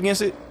ass. Are you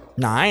against it?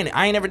 Nah, I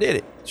ain't never did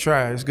it.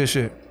 Try it. It's good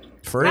shit.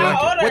 For real? How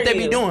old are What they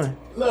be you? doing?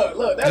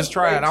 Look, that's Just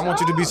try it. I want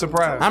you to be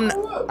surprised. I'm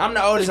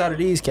the oldest out of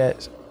these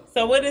cats.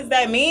 So what does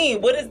that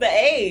mean? What is the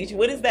age?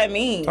 What does that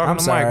mean? Talking I'm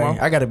to sorry. Mike,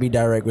 Mo. I gotta be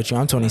direct with you.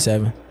 I'm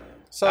 27.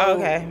 So,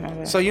 Okay.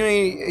 So you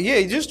ain't,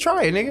 yeah, just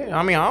try it, nigga.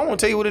 I mean, I don't want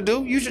to tell you what to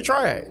do. You should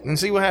try it and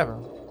see what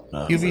happens.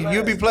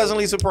 You'll be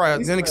pleasantly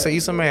surprised. Then nigga say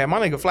you some mad. My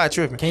nigga Fly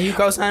tripping. Can you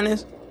co-sign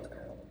this?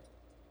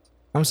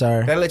 I'm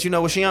sorry. That let you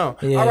know what she on.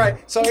 Yeah. All right,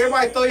 so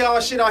everybody throw y'all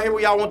shit out here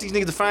where y'all want these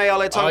niggas to find y'all.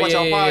 Let talk about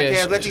y'all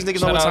podcast. Let these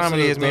niggas know Shout what out time to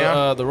it is,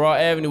 man. The Raw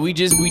Avenue. We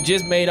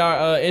just made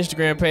our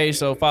Instagram page,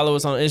 so follow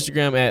us on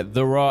Instagram at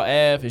The Raw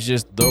Ave. It's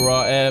just The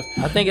Raw Ave.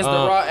 I think it's the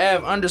Raw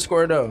Ave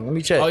underscore though. Let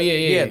me check. Oh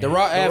yeah. the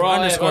Raw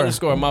Ave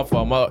underscore. My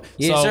fault.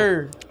 Yes,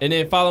 sir. And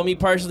then follow me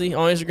personally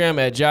on Instagram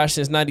at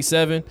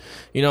JoshSince97.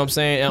 You know what I'm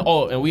saying?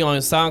 And we on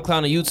SoundCloud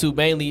and YouTube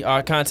mainly.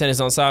 Our content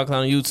is on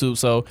SoundCloud and YouTube.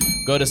 So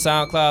go to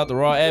SoundCloud, The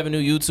Raw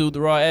Avenue, YouTube,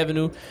 The Raw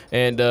Avenue.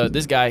 And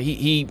this guy,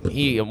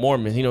 he a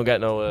Mormon. He don't got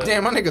no.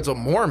 Damn, my nigga's a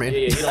Mormon. Yeah,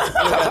 he don't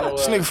got no.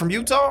 This nigga from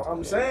Utah.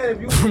 I'm saying,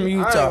 if you From I ain't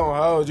Utah.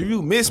 gonna hold you.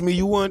 You missed me.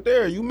 You weren't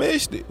there. You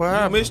missed it. What You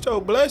happened? missed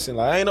your blessing.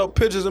 Like ain't no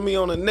pictures of me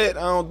on the net.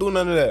 I don't do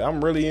none of that.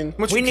 I'm really in.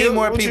 What We you need killed-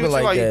 more what you people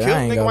feel like you that. killed?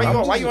 I ain't Nigga, gonna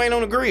lie. why you ain't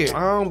on the grid?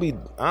 I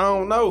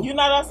don't know. You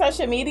not on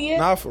social media?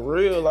 Not for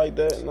real like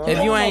that. No.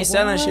 If you ain't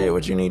selling shit,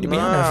 what you need to be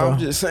on Nah, there I'm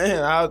for? just saying.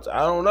 I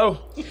don't know.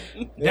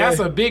 That's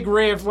a big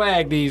red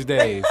flag these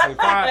days. If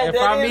I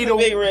That is meet a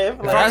big red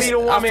flag. if I meet a I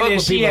woman fuck and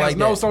with she people has like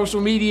no that.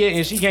 social media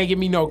and she can't give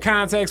me no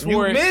context You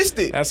for it, missed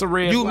it. that's a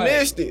red You flag.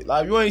 missed it.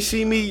 Like you ain't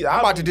see me. I'm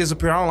about to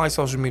disappear. I don't like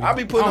social media. I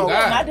be putting Oh, on.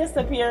 God. Not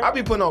disappear. I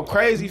be putting on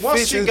crazy. Once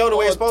fits shit and go the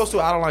way it's sports.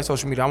 supposed to, I don't like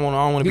social media. I don't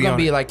want to You be gonna on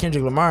be it. like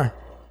Kendrick Lamar.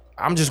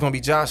 I'm just gonna be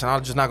Josh, and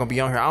I'm just not gonna be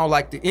on here. I don't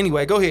like the.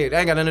 Anyway, go ahead. I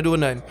ain't got nothing to do with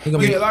nothing. You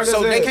gonna be- like I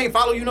so said. they can't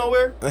follow you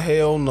nowhere.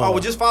 Hell no. Oh, well,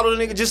 just follow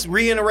the nigga. Just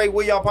reiterate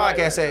where y'all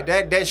podcast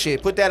at. That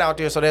shit. Put that out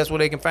there so that's where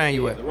they can find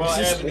you at. Raw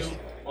Avenue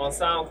on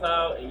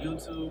SoundCloud and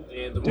YouTube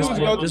and the Just Raw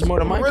go, Avenue. Just more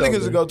than Mike really over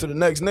just there. go to the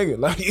next nigga.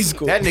 Like he's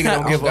cool. That nigga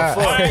don't give Oh, a God.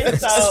 fuck. Alright,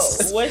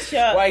 so what's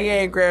your Why you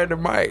ain't grabbed the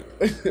mic?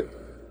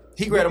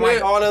 He grabbed the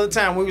mic all the other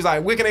time. We was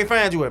like, where can they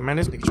find you at? Man,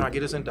 this nigga trying to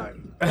get us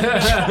indicted.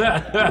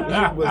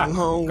 wasn't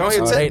home. Go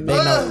ahead, Oh, take. they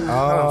know.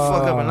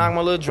 Fuck up and knock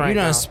my little drink You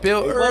done down.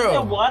 spilled was it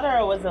Earl. water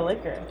or was it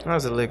liquor? That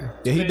was a liquor.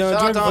 Yeah, he done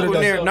Shout out to drinking Uncle for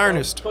the day.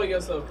 Ernest.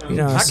 You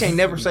done I can't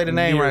never say the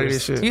name right of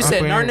this shit. You said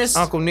Uncle Ernest?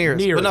 Uncle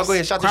Nearest. But no, go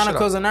ahead. Shout this shit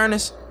Chronicles out. and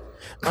Ernest.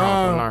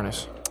 Uncle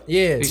Ernest.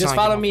 Yeah, Please just don't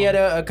follow get me my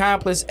at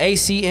Accomplice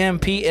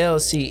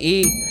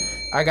ACMPLCE.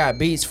 I got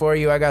beats for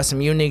you. I got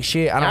some unique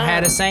shit. I don't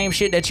have the same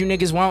shit that you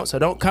niggas want, so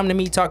don't come to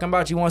me talking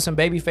about you want some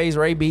Babyface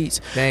Ray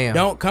beats. Damn.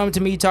 Don't come to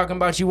me talking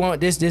about you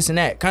want this, and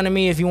that. Come to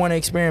me if you want to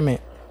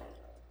experiment.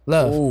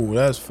 Love. Ooh,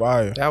 that's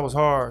fire. That was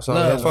hard. So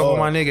Love. fuck with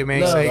my nigga, man.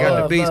 He Love, say he got the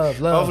love, beats.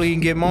 love, love. Hopefully he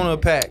can get Mona a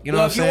pack. You know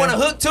what I'm If you saying? want a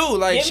hook too,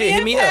 like Give shit,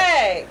 hit me a up.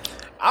 pack.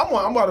 I'm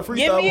about to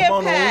Give freestyle me with a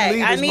Mono. pack.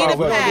 I need a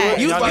pack.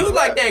 You Y'all do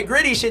like that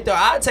gritty shit though.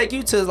 I'll take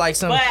you to like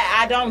some. But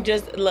I don't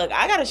just look.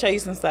 I gotta show you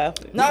some stuff.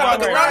 No,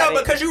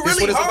 because you This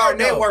really what it's hard about,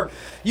 though. network.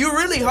 You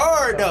really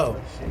hard though.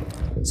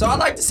 So I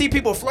like to see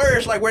people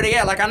flourish like where they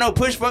at. Like I know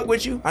Push fuck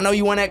with you. I know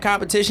you won that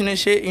competition and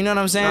shit. You know what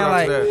I'm saying? Shout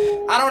out Like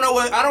to I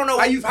don't know.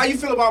 How you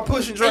feel about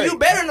pushing Drake? And you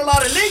better than a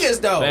lot of niggas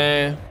though.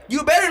 Man.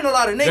 You better than a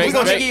lot of niggas. We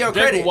gonna give you your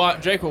credit.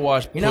 Drake will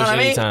watch You know Push what I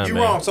mean? anytime, You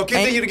man. wrong. So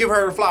continue to give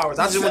her the flowers.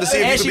 I just want to see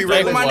if And you she can be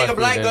fuck with my regular. nigga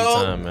Black Anytime,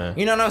 Gold. man.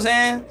 You know what I'm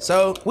saying?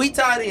 So we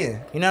tied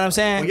in. You know what I'm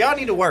saying? Well, y'all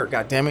need to work,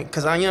 goddammit.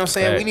 Because you know what I'm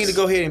saying? We Facts. need to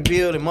go ahead and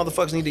build, and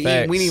motherfuckers need to eat.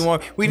 Facts. We need more.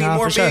 We need Nah,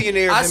 more for sure.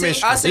 millionaires I in sing-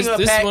 Michigan. I sing This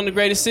a is pack. one of the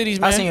greatest cities,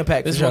 man. I sing a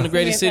pack, This is for one of the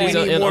sure. greatest cities We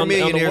on need more the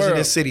millionaires in world.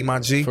 this city, my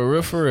G. For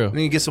real, for real. We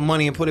need to get some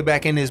money and put it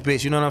back in this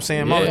bitch. You know what I'm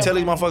saying? Mama, Yeah. tell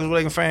these motherfuckers where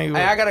they can find you.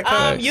 Hey, I gotta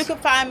come. You can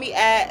find me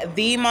at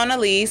the Mona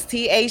Lise,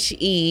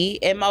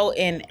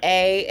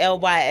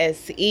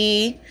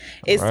 TheMonalise.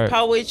 It's Right.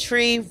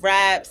 poetry,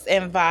 raps,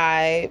 and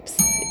vibes.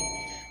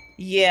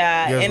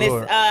 Yeah, Yes, and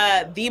Lord.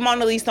 it's the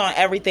Mona Lise on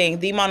everything.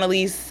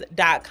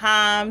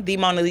 TheMonalise.com,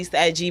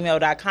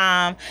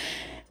 TheMonalise@gmail.com.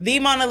 The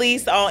Mona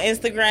Lisa on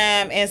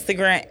Instagram,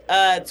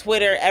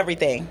 Twitter,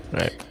 everything.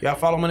 Right. Y'all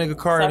follow my nigga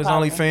Carter, his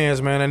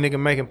OnlyFans, man. That nigga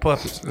making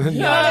puppets. They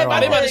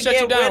about to shut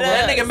you down, bro.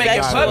 That nigga making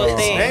puppets.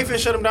 They ain't finna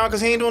shut him down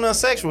because he ain't doing nothing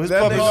sexual. His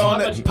That puppets. nigga on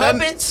that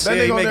Puppets? That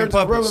Yeah, he nigga on making there just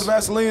rubbing puppets.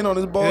 Vaseline on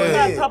his boy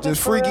Yeah. head. Puppets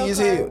Just for freaky real, as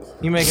hell.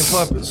 He making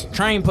puppets.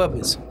 Train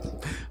puppets.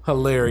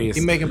 Hilarious.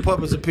 He making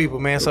puppets of people,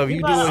 man. So if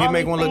you do it, he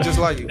make one look just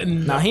like you.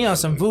 Nah, he on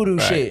some voodoo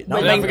shit.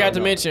 Wait, I forgot to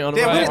mention on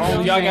the Yeah, right, what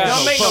is- y'all got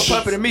Y'all make no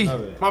puppet of me.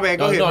 My bad,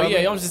 go ahead. no, brother.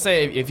 yeah, I'm just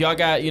saying if y'all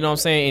got, you know what I'm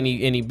saying,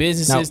 any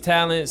businesses,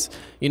 talents,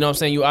 you know what I'm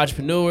saying, you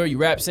entrepreneur, you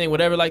rap, sing,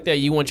 whatever like that,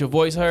 you want your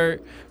voice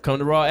heard, come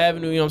to Raw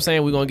Avenue, you know what I'm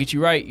saying, we're gonna get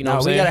you right, you know Nah,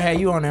 what I'm we saying? gotta have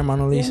you on there,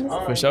 Mona Lisa.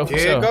 For sure, for Yeah,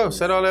 sure. go.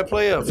 Set all that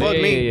play up. Fuck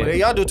Yeah, me. yeah, But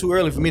yeah. y'all do too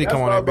early for me to That's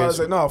come what I on was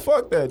that about to bitch. say.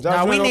 No, fuck that. Josh,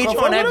 Nah, we ain't need gonna you come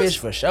on fuck that with bitch us?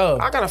 for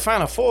sure. I gotta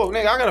find a 4,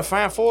 nigga. I gotta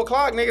find 4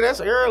 o'clock, nigga.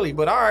 That's early.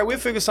 But all right, we'll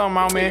figure something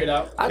out, man. I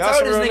Y'all told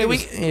some this real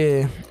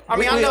nigga niggas. I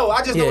mean, I know.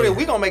 I just know yeah. that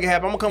we gonna make it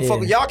happen. I'm gonna come fuck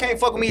with y'all. Can't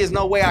fuck with me. There's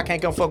no way I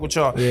can't come fuck with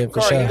y'all. Yeah, for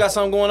Carl, sure. you got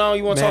something going on?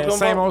 You want to talk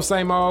Man, to them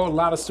same old. A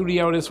lot of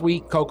studio this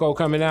week. Coco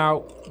coming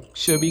out.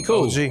 Should be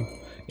cool. OG.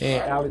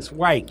 And Alex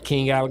White,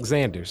 King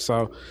Alexander.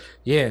 So,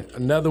 yeah,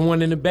 another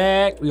one in the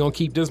bag. We gonna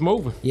keep this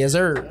moving. Yes,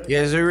 sir.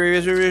 Yes,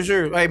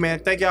 sir. Hey, man,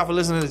 thank y'all for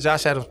listening to the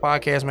Josh Adams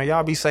podcast, man.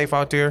 Y'all be safe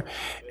out there.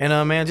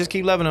 And, man, just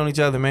keep loving on each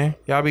other, man.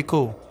 Y'all be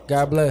cool.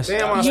 God bless.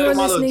 Damn, I You're spilled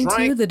my little listening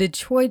drink. to the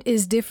Detroit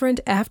is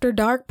Different After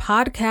Dark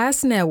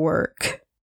Podcast Network.